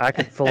 I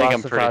could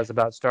philosophize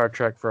about Star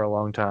Trek for a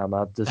long time.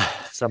 I'll just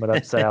sum it up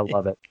and say I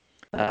love it.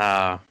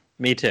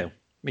 Me too.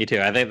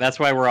 I think that's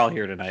why we're all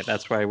here tonight.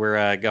 That's why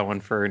we're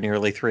going for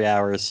nearly 3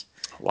 hours.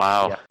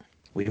 Wow. Yeah.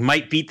 We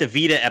might beat the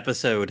Vita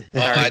episode.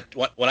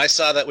 When I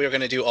saw that we were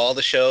going to do all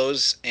the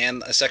shows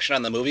and a section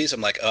on the movies,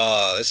 I'm like,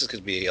 oh, this is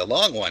going to be a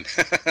long one.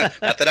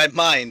 Not that I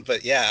mind,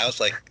 but yeah, I was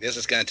like, this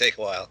is going to take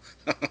a while.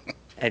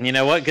 And you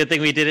know what? Good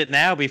thing we did it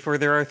now before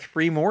there are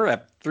three more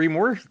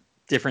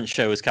different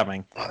shows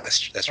coming. Oh,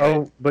 that's right.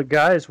 Oh, but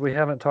guys, we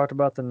haven't talked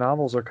about the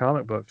novels or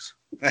comic books.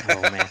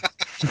 Oh, man.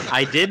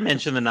 I did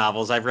mention the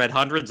novels. I've read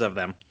hundreds of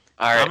them.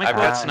 All right. Comic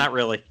books, not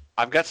really.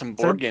 I've got some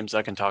board games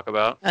I can talk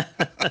about.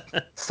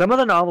 Some of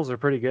the novels are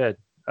pretty good.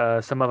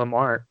 Some of them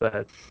aren't,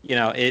 but...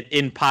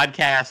 in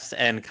podcasts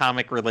and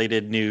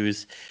comic-related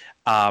news,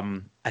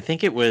 I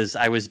think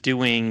I was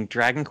doing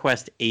Dragon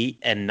Quest 8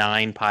 and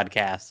 9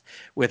 podcasts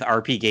with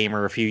RP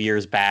Gamer a few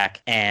years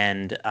back,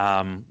 and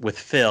with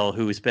Phil,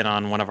 who's been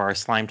on one of our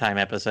Slime Time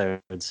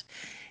episodes.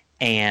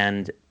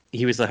 And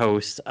he was the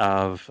host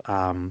of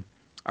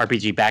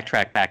RPG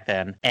Backtrack back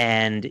then.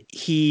 And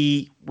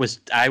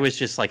I was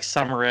just like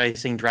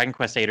summarizing Dragon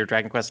Quest 8 or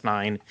Dragon Quest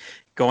 9,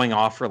 going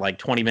off for like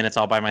 20 minutes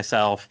all by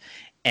myself.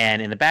 And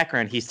in the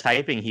background, he's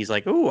typing. He's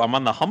like, "Ooh, I'm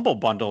on the Humble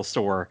Bundle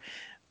store.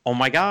 Oh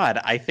my God,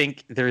 I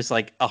think there's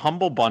like a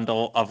Humble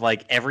Bundle of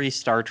like every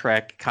Star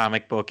Trek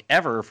comic book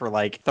ever for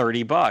like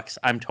 $30.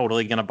 I'm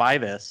totally going to buy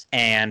this."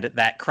 And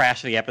that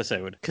crashed the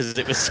episode because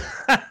it was,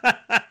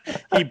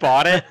 he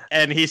bought it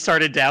and he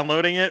started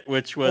downloading it,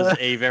 which was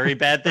a very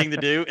bad thing to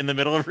do in the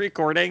middle of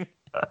recording.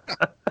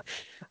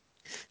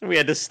 We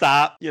had to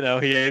stop, he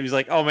was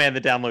like, "Oh man,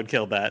 the download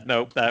killed that."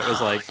 Nope, that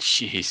was like,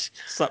 jeez,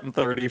 something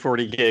 30,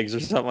 40 gigs or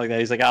something like that.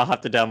 He's like, "I'll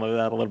have to download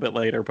that a little bit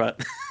later,"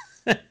 but...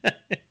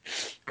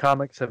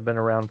 Comics have been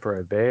around for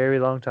a very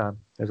long time.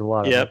 There's a lot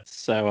of them. Yep.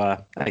 So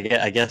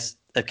I guess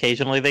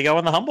occasionally they go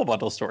in the Humble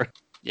Bundle store.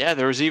 Yeah,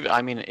 there was even.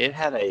 I mean, it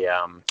had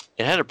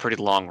a pretty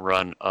long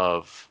run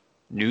of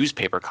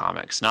newspaper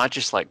comics, not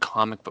just like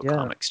comic book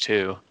comics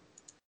too.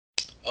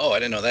 Oh, I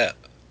didn't know that.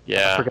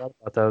 Yeah, I forgot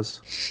about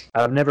those.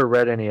 I've never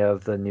read any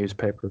of the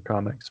newspaper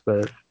comics,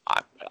 but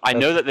I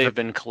know that they've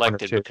been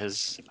collected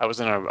because I was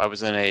in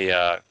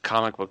a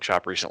comic book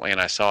shop recently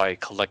and I saw a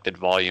collected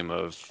volume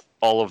of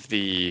all of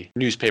the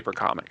newspaper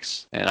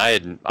comics, and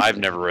I've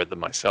never read them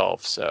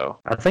myself. So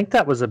I think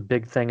that was a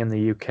big thing in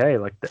the UK.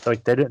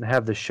 Like they didn't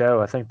have the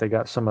show. I think they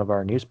got some of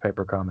our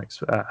newspaper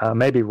comics. I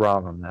may be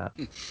wrong on that.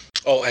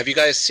 Oh, have you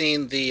guys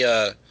seen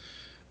the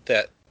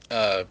that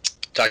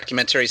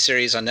documentary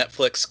series on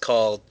Netflix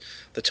called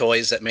 "The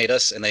Toys That Made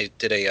Us"? And they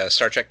did a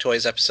Star Trek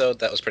Toys episode.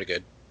 That was pretty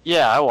good.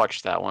 yeah, I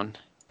watched that one.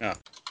 Yeah.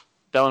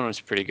 That one was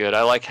pretty good.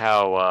 I like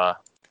how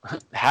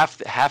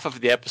half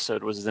of the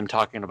episode was them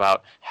talking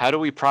about how do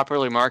we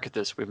properly market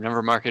this. We've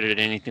never marketed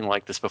anything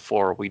like this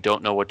before. We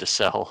don't know what to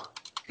sell.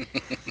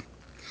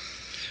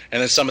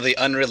 And then some of the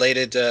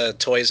unrelated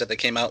toys that they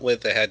came out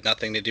with that had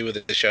nothing to do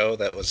with the show.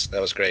 That was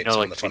great. You know, some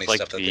like, of the funny like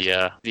stuff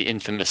that the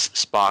infamous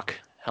Spock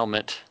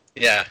helmet.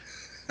 Yeah.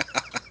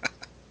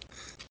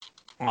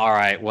 All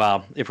right.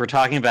 Well, if we're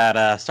talking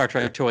about Star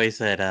Trek toys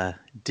that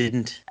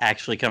didn't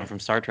actually come from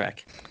Star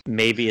Trek,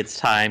 maybe it's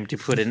time to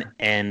put an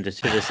end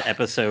to this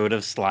episode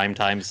of Slime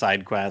Time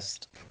Side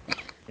Quest.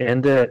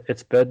 End it.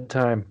 It's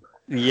bedtime.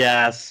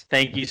 Yes.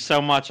 Thank you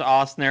so much,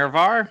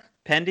 Osnarvar,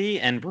 Pendy,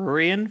 and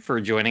Brurian for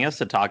joining us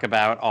to talk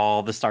about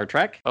all the Star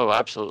Trek. Oh,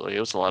 absolutely.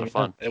 It was a lot of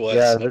fun. It was.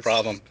 Yeah, no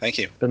problem. Thank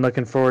you. Been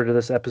looking forward to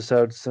this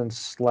episode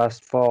since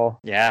last fall.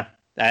 Yeah.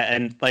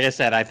 And like I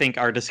said, I think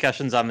our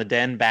discussions on the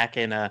Den back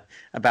in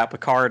about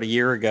Picard a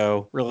year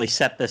ago really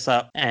set this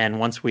up. And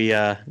once we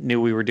knew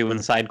we were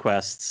doing side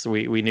quests,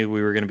 we knew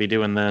we were going to be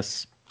doing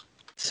this.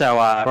 So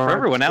for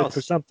everyone else,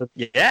 for something.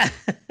 yeah,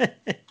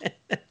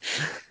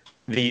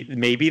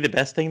 maybe the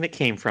best thing that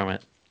came from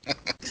it,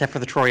 except for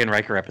the Troy and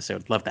Riker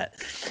episode. Love that.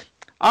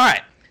 All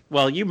right.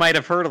 Well, you might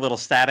have heard a little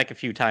static a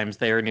few times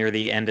there near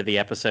the end of the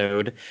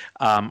episode.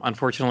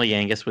 Unfortunately,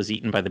 Angus was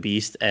eaten by the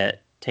beast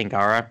at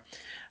Tangara.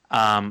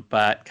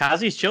 But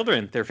Kazi's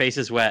children, their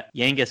faces wet.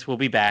 Yangus will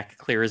be back,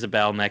 clear as a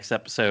bell, next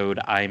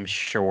episode, I'm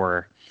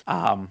sure.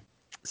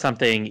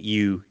 Something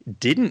you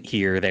didn't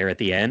hear there at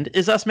the end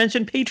is us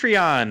mention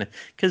Patreon,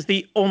 because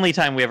the only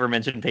time we ever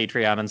mention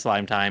Patreon in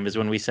Slime Time is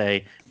when we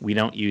say we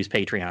don't use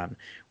Patreon.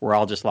 We're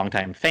all just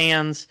longtime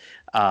fans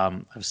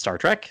of Star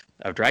Trek,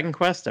 of Dragon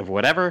Quest, of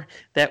whatever,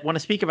 that want to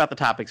speak about the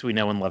topics we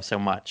know and love so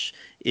much.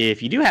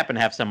 If you do happen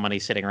to have some money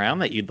sitting around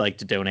that you'd like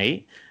to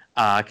donate,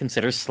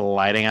 consider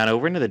sliding on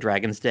over into the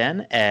Dragon's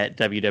Den at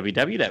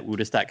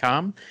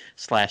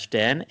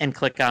www.woodus.com/den and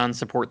click on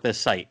support this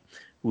site.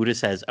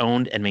 Woodus has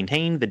owned and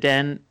maintained the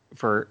Den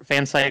for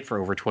fan site for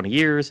over 20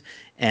 years,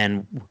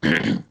 and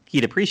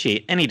he'd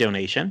appreciate any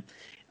donation.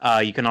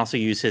 You can also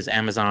use his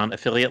Amazon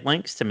affiliate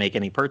links to make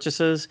any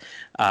purchases,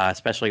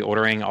 especially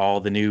ordering all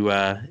the new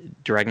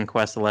Dragon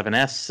Quest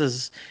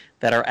 11S's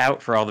that are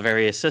out for all the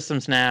various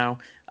systems now.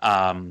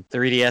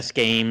 3DS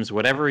games,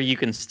 whatever you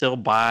can still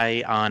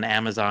buy on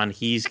Amazon,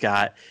 he's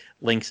got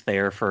links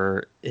there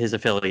for his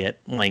affiliate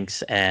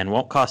links and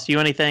won't cost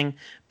you anything,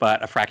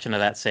 but a fraction of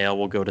that sale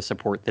will go to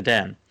support the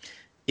Den.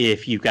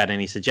 If you've got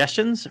any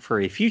suggestions for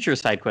a future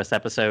SideQuest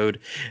episode,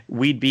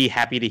 we'd be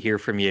happy to hear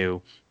from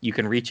you. You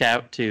can reach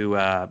out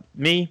to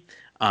me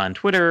on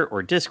Twitter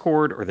or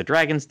Discord or the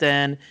Dragon's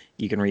Den.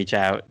 You can reach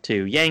out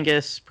to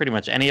Yangus, pretty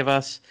much any of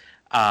us.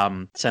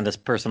 Send us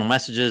personal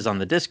messages on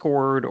the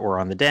Discord or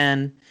on the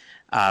Den.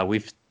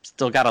 We've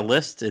still got a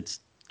list.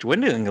 It's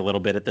dwindling a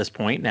little bit at this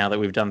point now that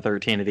we've done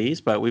 13 of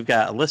these, but we've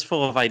got a list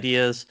full of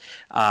ideas.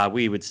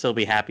 We would still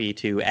be happy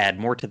to add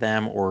more to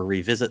them or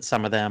revisit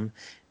some of them.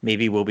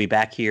 Maybe we'll be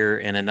back here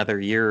in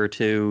another year or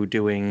two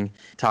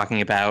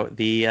talking about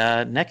the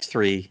next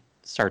 3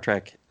 Star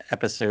Trek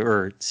episode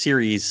or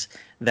series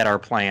that are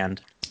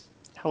planned.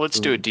 Hell, let's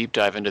do a deep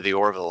dive into the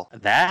Orville.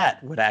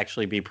 That would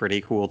actually be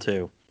pretty cool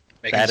too.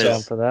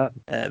 For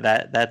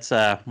that. That's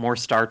more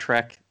Star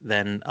Trek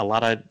than a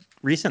lot of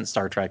recent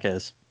Star Trek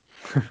is.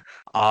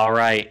 All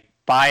right.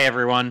 Bye,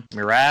 everyone.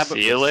 Mirab,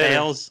 See you later.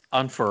 sails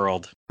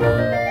unfurled.